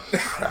 Yep.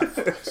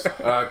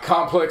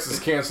 Complex is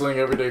canceling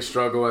Everyday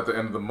Struggle at the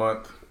end of the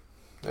month.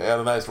 They had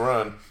a nice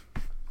run.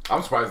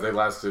 I'm surprised they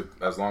lasted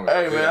as long as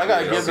Hey, they man, I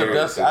gotta give did.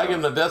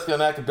 them the desk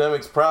and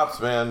academics props,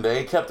 man.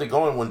 They kept it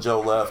going when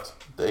Joe left.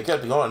 They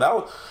kept it going.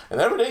 An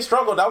Everyday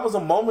Struggle. That was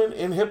a moment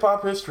in hip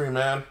hop history,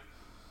 man.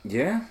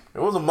 Yeah. It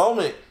was a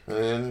moment.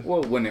 And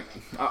Well,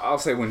 I'll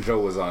say when Joe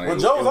was on it. when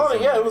Joe was on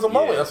it, it was a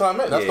moment. Yeah. That's what I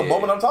meant. That's the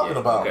moment I'm talking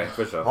about. Okay,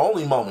 for sure.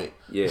 Only moment.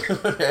 Yeah.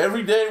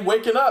 Every day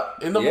waking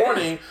up in the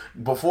morning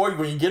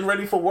when you're getting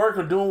ready for work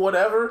or doing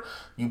whatever,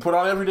 you put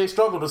on Everyday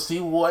Struggle to see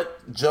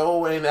what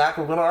Joe and Ak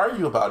were going to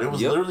argue about. It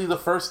was literally the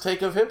first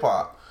take of hip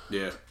hop.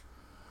 Yeah.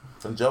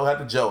 And Joe had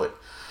to Joe it.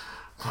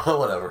 But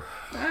whatever.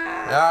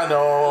 I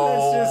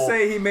know. Let's just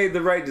say he made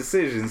the right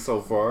decision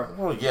so far.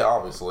 Well, yeah,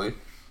 obviously.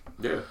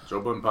 Yeah. Joe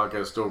Budden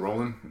podcast is still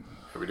rolling.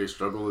 Everyday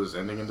Struggle is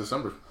ending in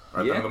December.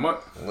 Right at the end of the month.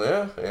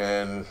 Yeah,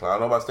 and I don't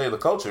know about State of the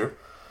Culture,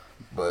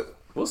 but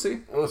We'll see.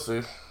 we'll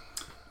see.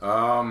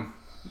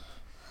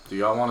 Do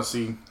y'all want to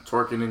see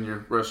twerking in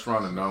your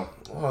restaurant or no?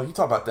 Oh, you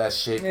talk about that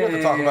shit. You have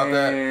to talk about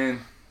that. And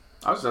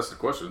I was just asking the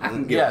question. I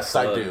can give Yes, a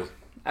I fuck. do.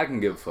 I can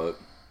give a fuck.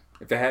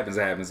 If it happens,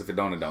 it happens. If it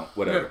don't, it don't.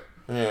 Whatever.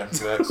 Yeah,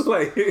 next.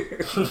 Like,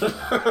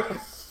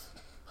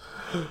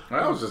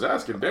 I was just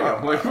asking.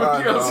 Damn. Like, I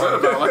what you upset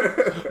about?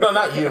 Like, No,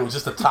 not you.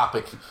 Just a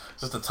topic.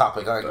 Just a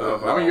topic. I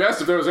mean, you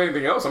asked if there was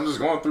anything else. I'm just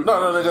going through. No.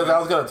 I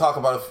was gonna talk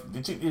about.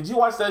 Did you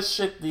watch that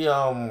shit?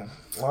 The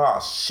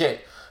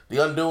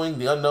Undoing,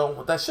 The Unknown.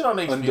 What that shit on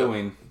HBO?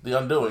 Undoing. The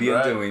Undoing. the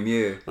right? undoing,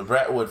 yeah. With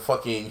Brad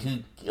fucking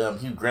Hugh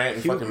Grant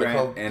and Hugh fucking Grant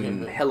Nicole and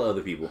Kidman. hella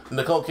other people.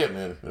 Nicole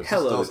Kidman. It's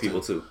Hella just other those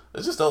people, two. too.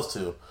 It's just those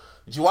two.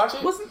 Did you watch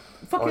it? Wasn't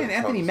fucking Oh,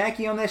 Anthony oh.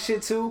 Mackie on that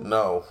shit, too?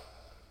 No.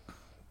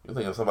 You're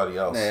thinking of somebody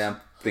else. Yeah,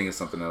 I'm thinking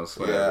something else.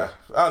 Yeah, Whatever.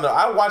 I don't know.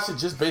 I watched it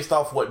just based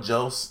off what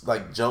Joe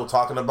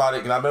talking about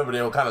it, and I remember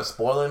they were kind of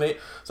spoiling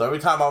it. So every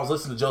time I was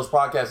listening to Joe's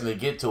podcast and they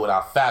get to it,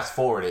 I fast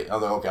forward it. I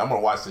was like, okay, I'm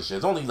gonna watch this shit.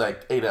 It's only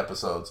like 8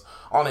 episodes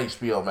on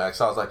HBO Max.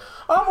 So I was like,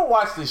 I'm gonna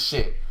watch this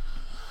shit.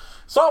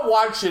 So I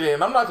watched it,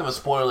 and I'm not gonna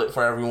spoil it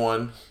for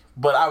everyone,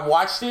 but I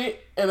watched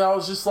it, and I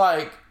was just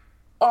like,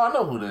 oh, I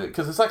know who did it,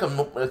 because it's like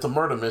it's a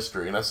murder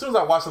mystery. And as soon as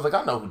I watched it, I was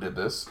like, I know who did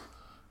this.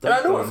 And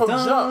I knew it from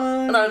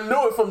jump. And I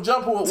knew it from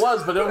jump who it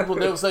was, but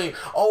they were saying,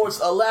 oh, it's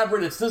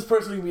elaborate, it's this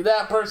person, it can be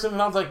that person.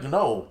 And I was like,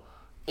 no,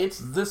 it's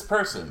this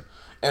person.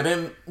 And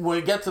then when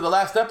we get to the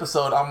last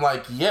episode, I'm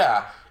like,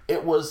 yeah,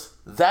 it was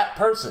that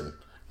person.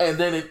 And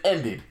then it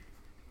ended.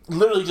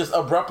 Literally just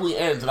abruptly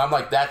ends. And I'm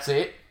like, that's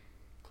it?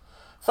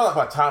 I felt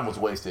like my time was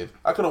wasted.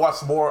 I could have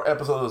watched more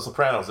episodes of The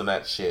Sopranos than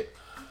that shit.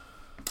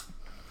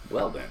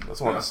 Well, then. I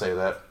just want to say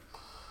that.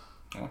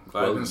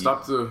 I didn't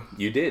stop to.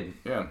 You did.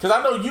 Yeah. Because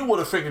I know you would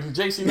have figured,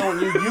 JC,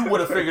 knowing you would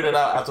have figured it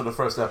out after the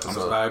first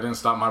episode. I didn't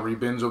stop my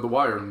re-binge of The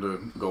Wire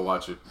to go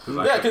watch it.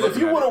 Yeah, because if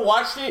you would have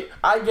watched it,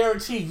 I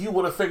guarantee you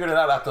would have figured it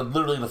out after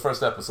literally the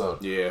first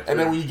episode. Yeah. And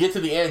then when you get to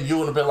the end, you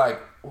would have been like...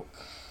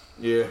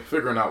 Yeah,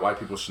 figuring out white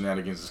people's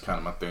shenanigans is kind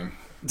of my thing.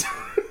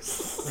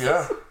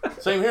 Yeah,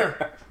 same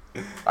here.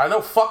 I know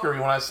fuckery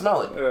when I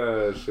smell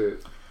it.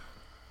 Shit.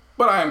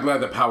 But I am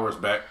glad that Power is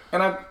back.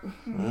 And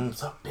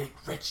It's a big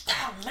rich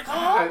town, nigga.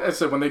 I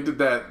said when they did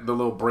the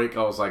little break,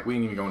 I was like, we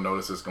ain't even gonna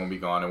notice it's gonna be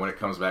gone. And when it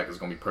comes back, it's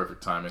gonna be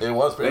perfect timing. It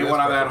was. They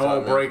went on that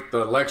whole break.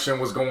 The election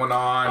was going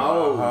on.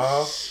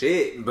 Oh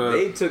shit!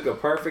 They took a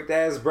perfect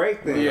ass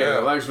break then. Yeah, the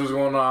election was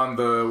going on.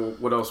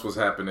 What else was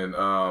happening?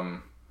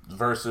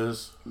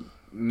 Versus.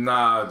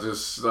 Nah,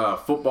 just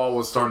football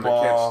was starting to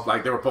catch.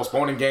 Like they were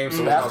postponing games.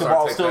 So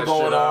basketball's still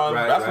going on.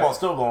 Right, Basketball's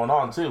still going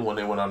on too when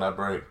they went on that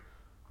break.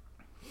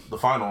 The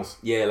finals.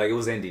 Yeah, like it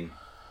was ending.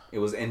 It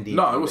was ending.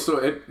 No, it was still.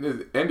 It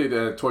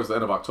ended towards the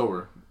end of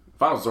October.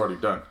 Finals was already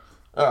done.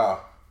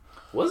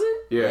 Was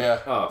it?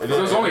 Yeah. Oh, it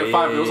was only a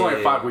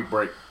 5-week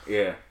break.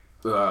 Yeah.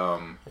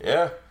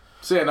 Yeah.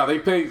 So yeah, no, they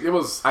paid. It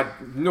was. I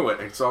knew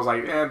it, so I was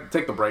like,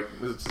 take the break.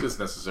 It's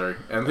necessary.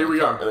 And here we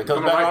are. And it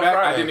Coming comes back right on back.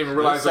 Friday. I didn't even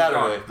realize it was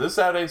gone. This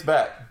Saturday's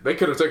back. They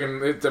could have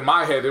taken it. In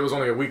my head, it was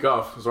only a week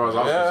off, as far as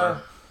I was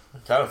concerned.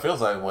 It kind of feels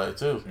that way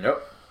too.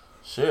 Yep.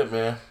 Shit,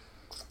 man.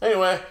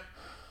 Anyway,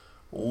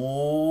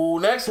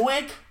 next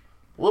week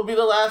will be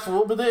the last.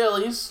 Will be the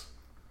Illies.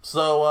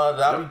 So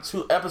that'll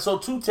be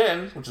episode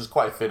 210, which is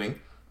quite fitting.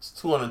 It's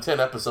 210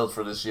 episodes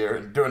for this year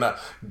during a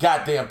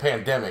goddamn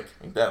pandemic.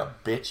 Ain't that a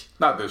bitch?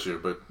 Not this year,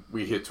 but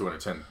we hit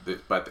 210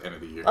 by the end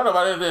of the year. I know,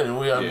 by the end of the year,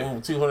 we are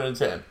moving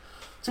 210.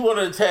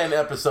 210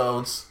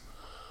 episodes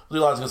of the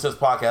Illogical Sense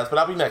Podcast, but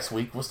that'll be next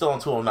week. We're still on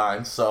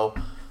 209, so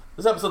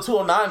this is episode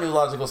 209 of the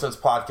Illogical Sense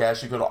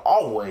Podcast. You can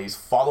always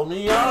follow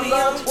me on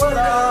the Twitter.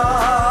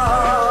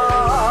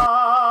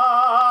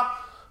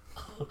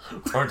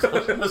 Word to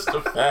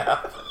Mr.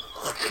 Fab.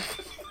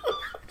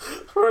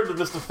 Word to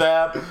Mr.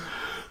 Fab.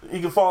 You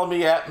can follow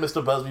me at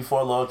Mr. Busby4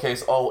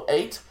 lowercase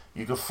 08.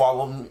 You can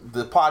follow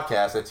the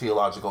podcast at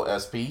Theological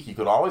SP. You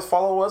can always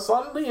follow us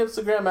on the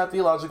Instagram at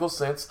Theological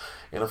Sense,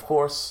 and of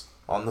course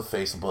on the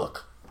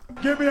Facebook.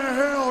 Give me a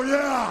hell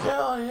yeah!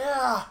 Hell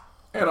yeah!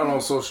 And on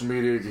all social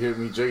media, you can hit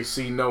me,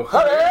 JC No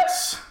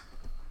Hurts.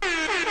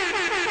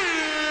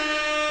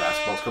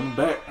 Basketball's coming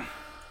back.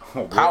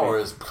 Power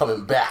is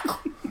coming back.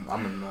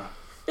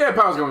 Yeah,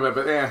 Power's coming back,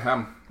 but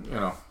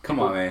Come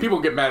on, man. People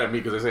get mad at me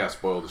because they say I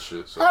spoiled the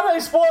shit. So. How do they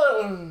spoil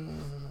it?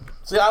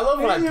 See, I love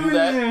when I do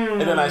that,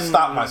 and then I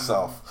stop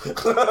myself.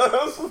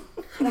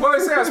 Well, they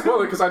say I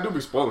spoiled it because I do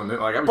be spoiling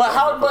it. Like,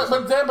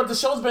 But the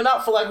show's been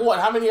out for like what?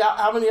 How many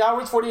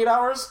hours? 48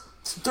 hours?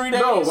 3 days?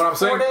 No, what I'm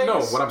saying. 4 days?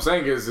 No, what I'm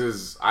saying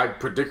is I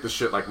predict the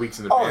shit like weeks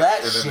in advance. Oh,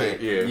 that and then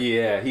shit.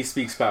 Yeah, he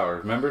speaks power.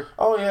 Remember?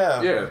 Oh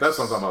yeah. Yeah, that's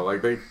what I'm talking about.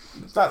 Like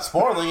It's not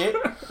spoiling it.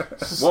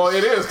 well,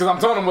 it is because I'm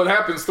telling them what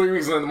happens 3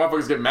 weeks and then the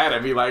motherfuckers get mad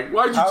at me. Like,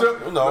 why'd you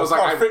tell? No, it's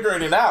called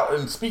figuring it out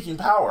and speaking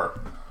power.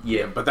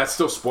 Yeah, but that's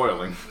still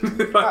spoiling.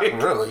 Not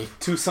really.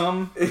 To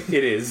some, it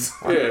is.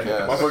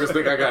 Yeah, motherfuckers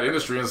think I got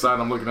industry inside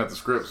and I'm looking at the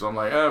script. So I'm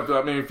like,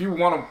 I mean, if you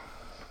want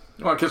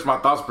to catch my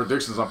thoughts and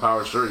predictions on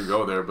Power, sure, you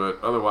go there. But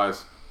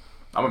otherwise,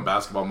 I'm in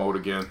basketball mode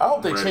again. I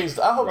hope they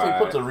changed. I hope they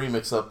put the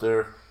remix up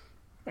there.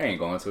 They ain't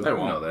going to. They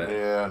won't. won't. Know that.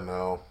 Yeah,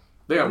 no.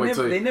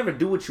 They never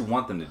do what you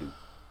want them to do,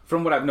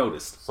 from what I've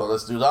noticed. So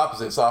let's do the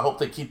opposite. So I hope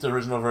they keep the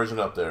original version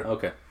up there.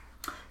 Okay.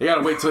 You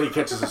gotta wait till he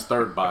catches his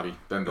third body,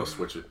 then they'll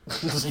switch it.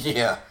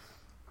 Yeah.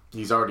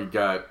 He's already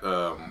got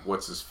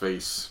what's his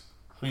face.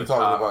 Who you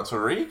talking about,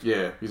 Tariq?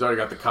 Yeah, he's already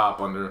got the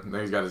cop under.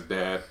 Then he's got his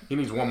dad. He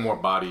needs one more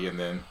body, and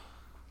then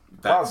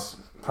that's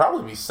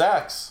probably be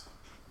Sax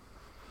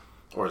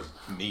or his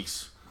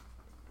niece.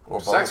 or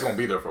both. Sax gonna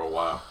be there for a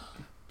while.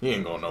 He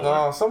ain't going nowhere.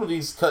 No, some of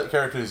these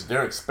characters,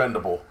 they're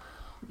expendable.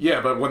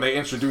 Yeah, but when they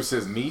introduce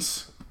his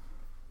niece,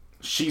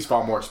 she's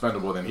far more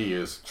expendable than he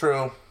is.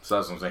 True. So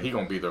that's what I'm saying. He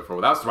gonna be there for a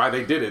while. That's why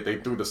they did it. They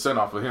threw the scent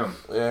off of him.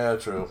 Yeah,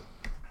 true.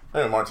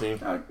 Hey, Martine.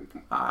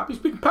 I be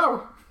speaking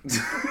power.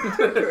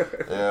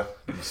 Yeah.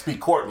 Speak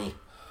Courtney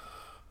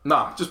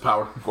Nah, just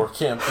power. or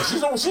Kim.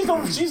 She's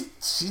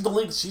the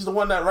lead. She's the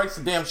one that writes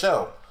the damn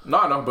show.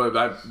 No, but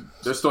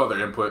there's still other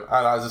input.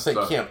 I was just say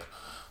Kimp,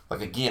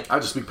 like a gimp. I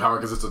just speak power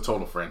because it's a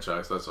total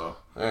franchise. That's all.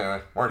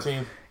 Anyway,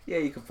 Martine. Yeah,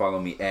 you can follow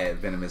me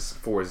at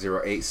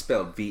Venomous408,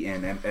 spelled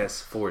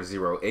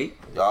VNMS408.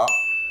 Y'all.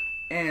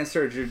 And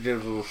search your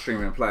digital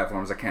streaming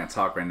platforms. I can't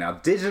talk right now.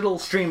 Digital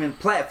streaming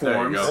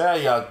platforms. There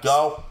you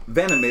go.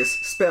 Venomous,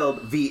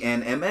 spelled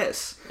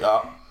VNMS.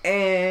 Y'all.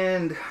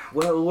 And,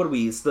 well, what are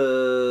we? It's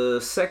the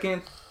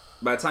second.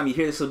 By the time you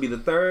hear this, it'll be the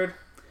third.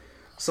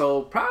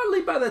 So,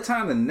 probably by the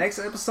time the next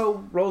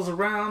episode rolls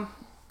around,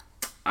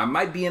 I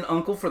might be an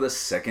uncle for the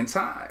second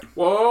time.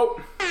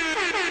 Whoa.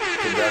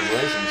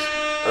 Congratulations.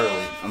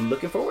 Early. I'm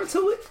looking forward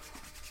to it.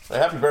 Hey,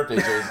 happy birthday,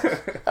 Jay-Z.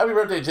 Happy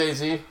birthday,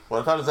 Jay-Z. By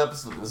the time this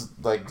episode is,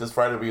 like, this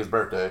Friday will be his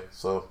birthday.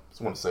 So,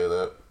 just want to say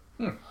that.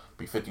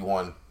 Be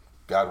 51.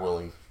 God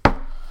willing.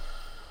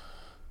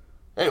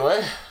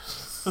 Anyway,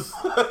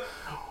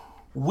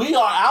 we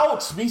are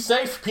out. Be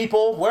safe,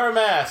 people. Wear a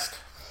mask.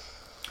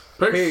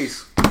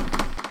 Peace.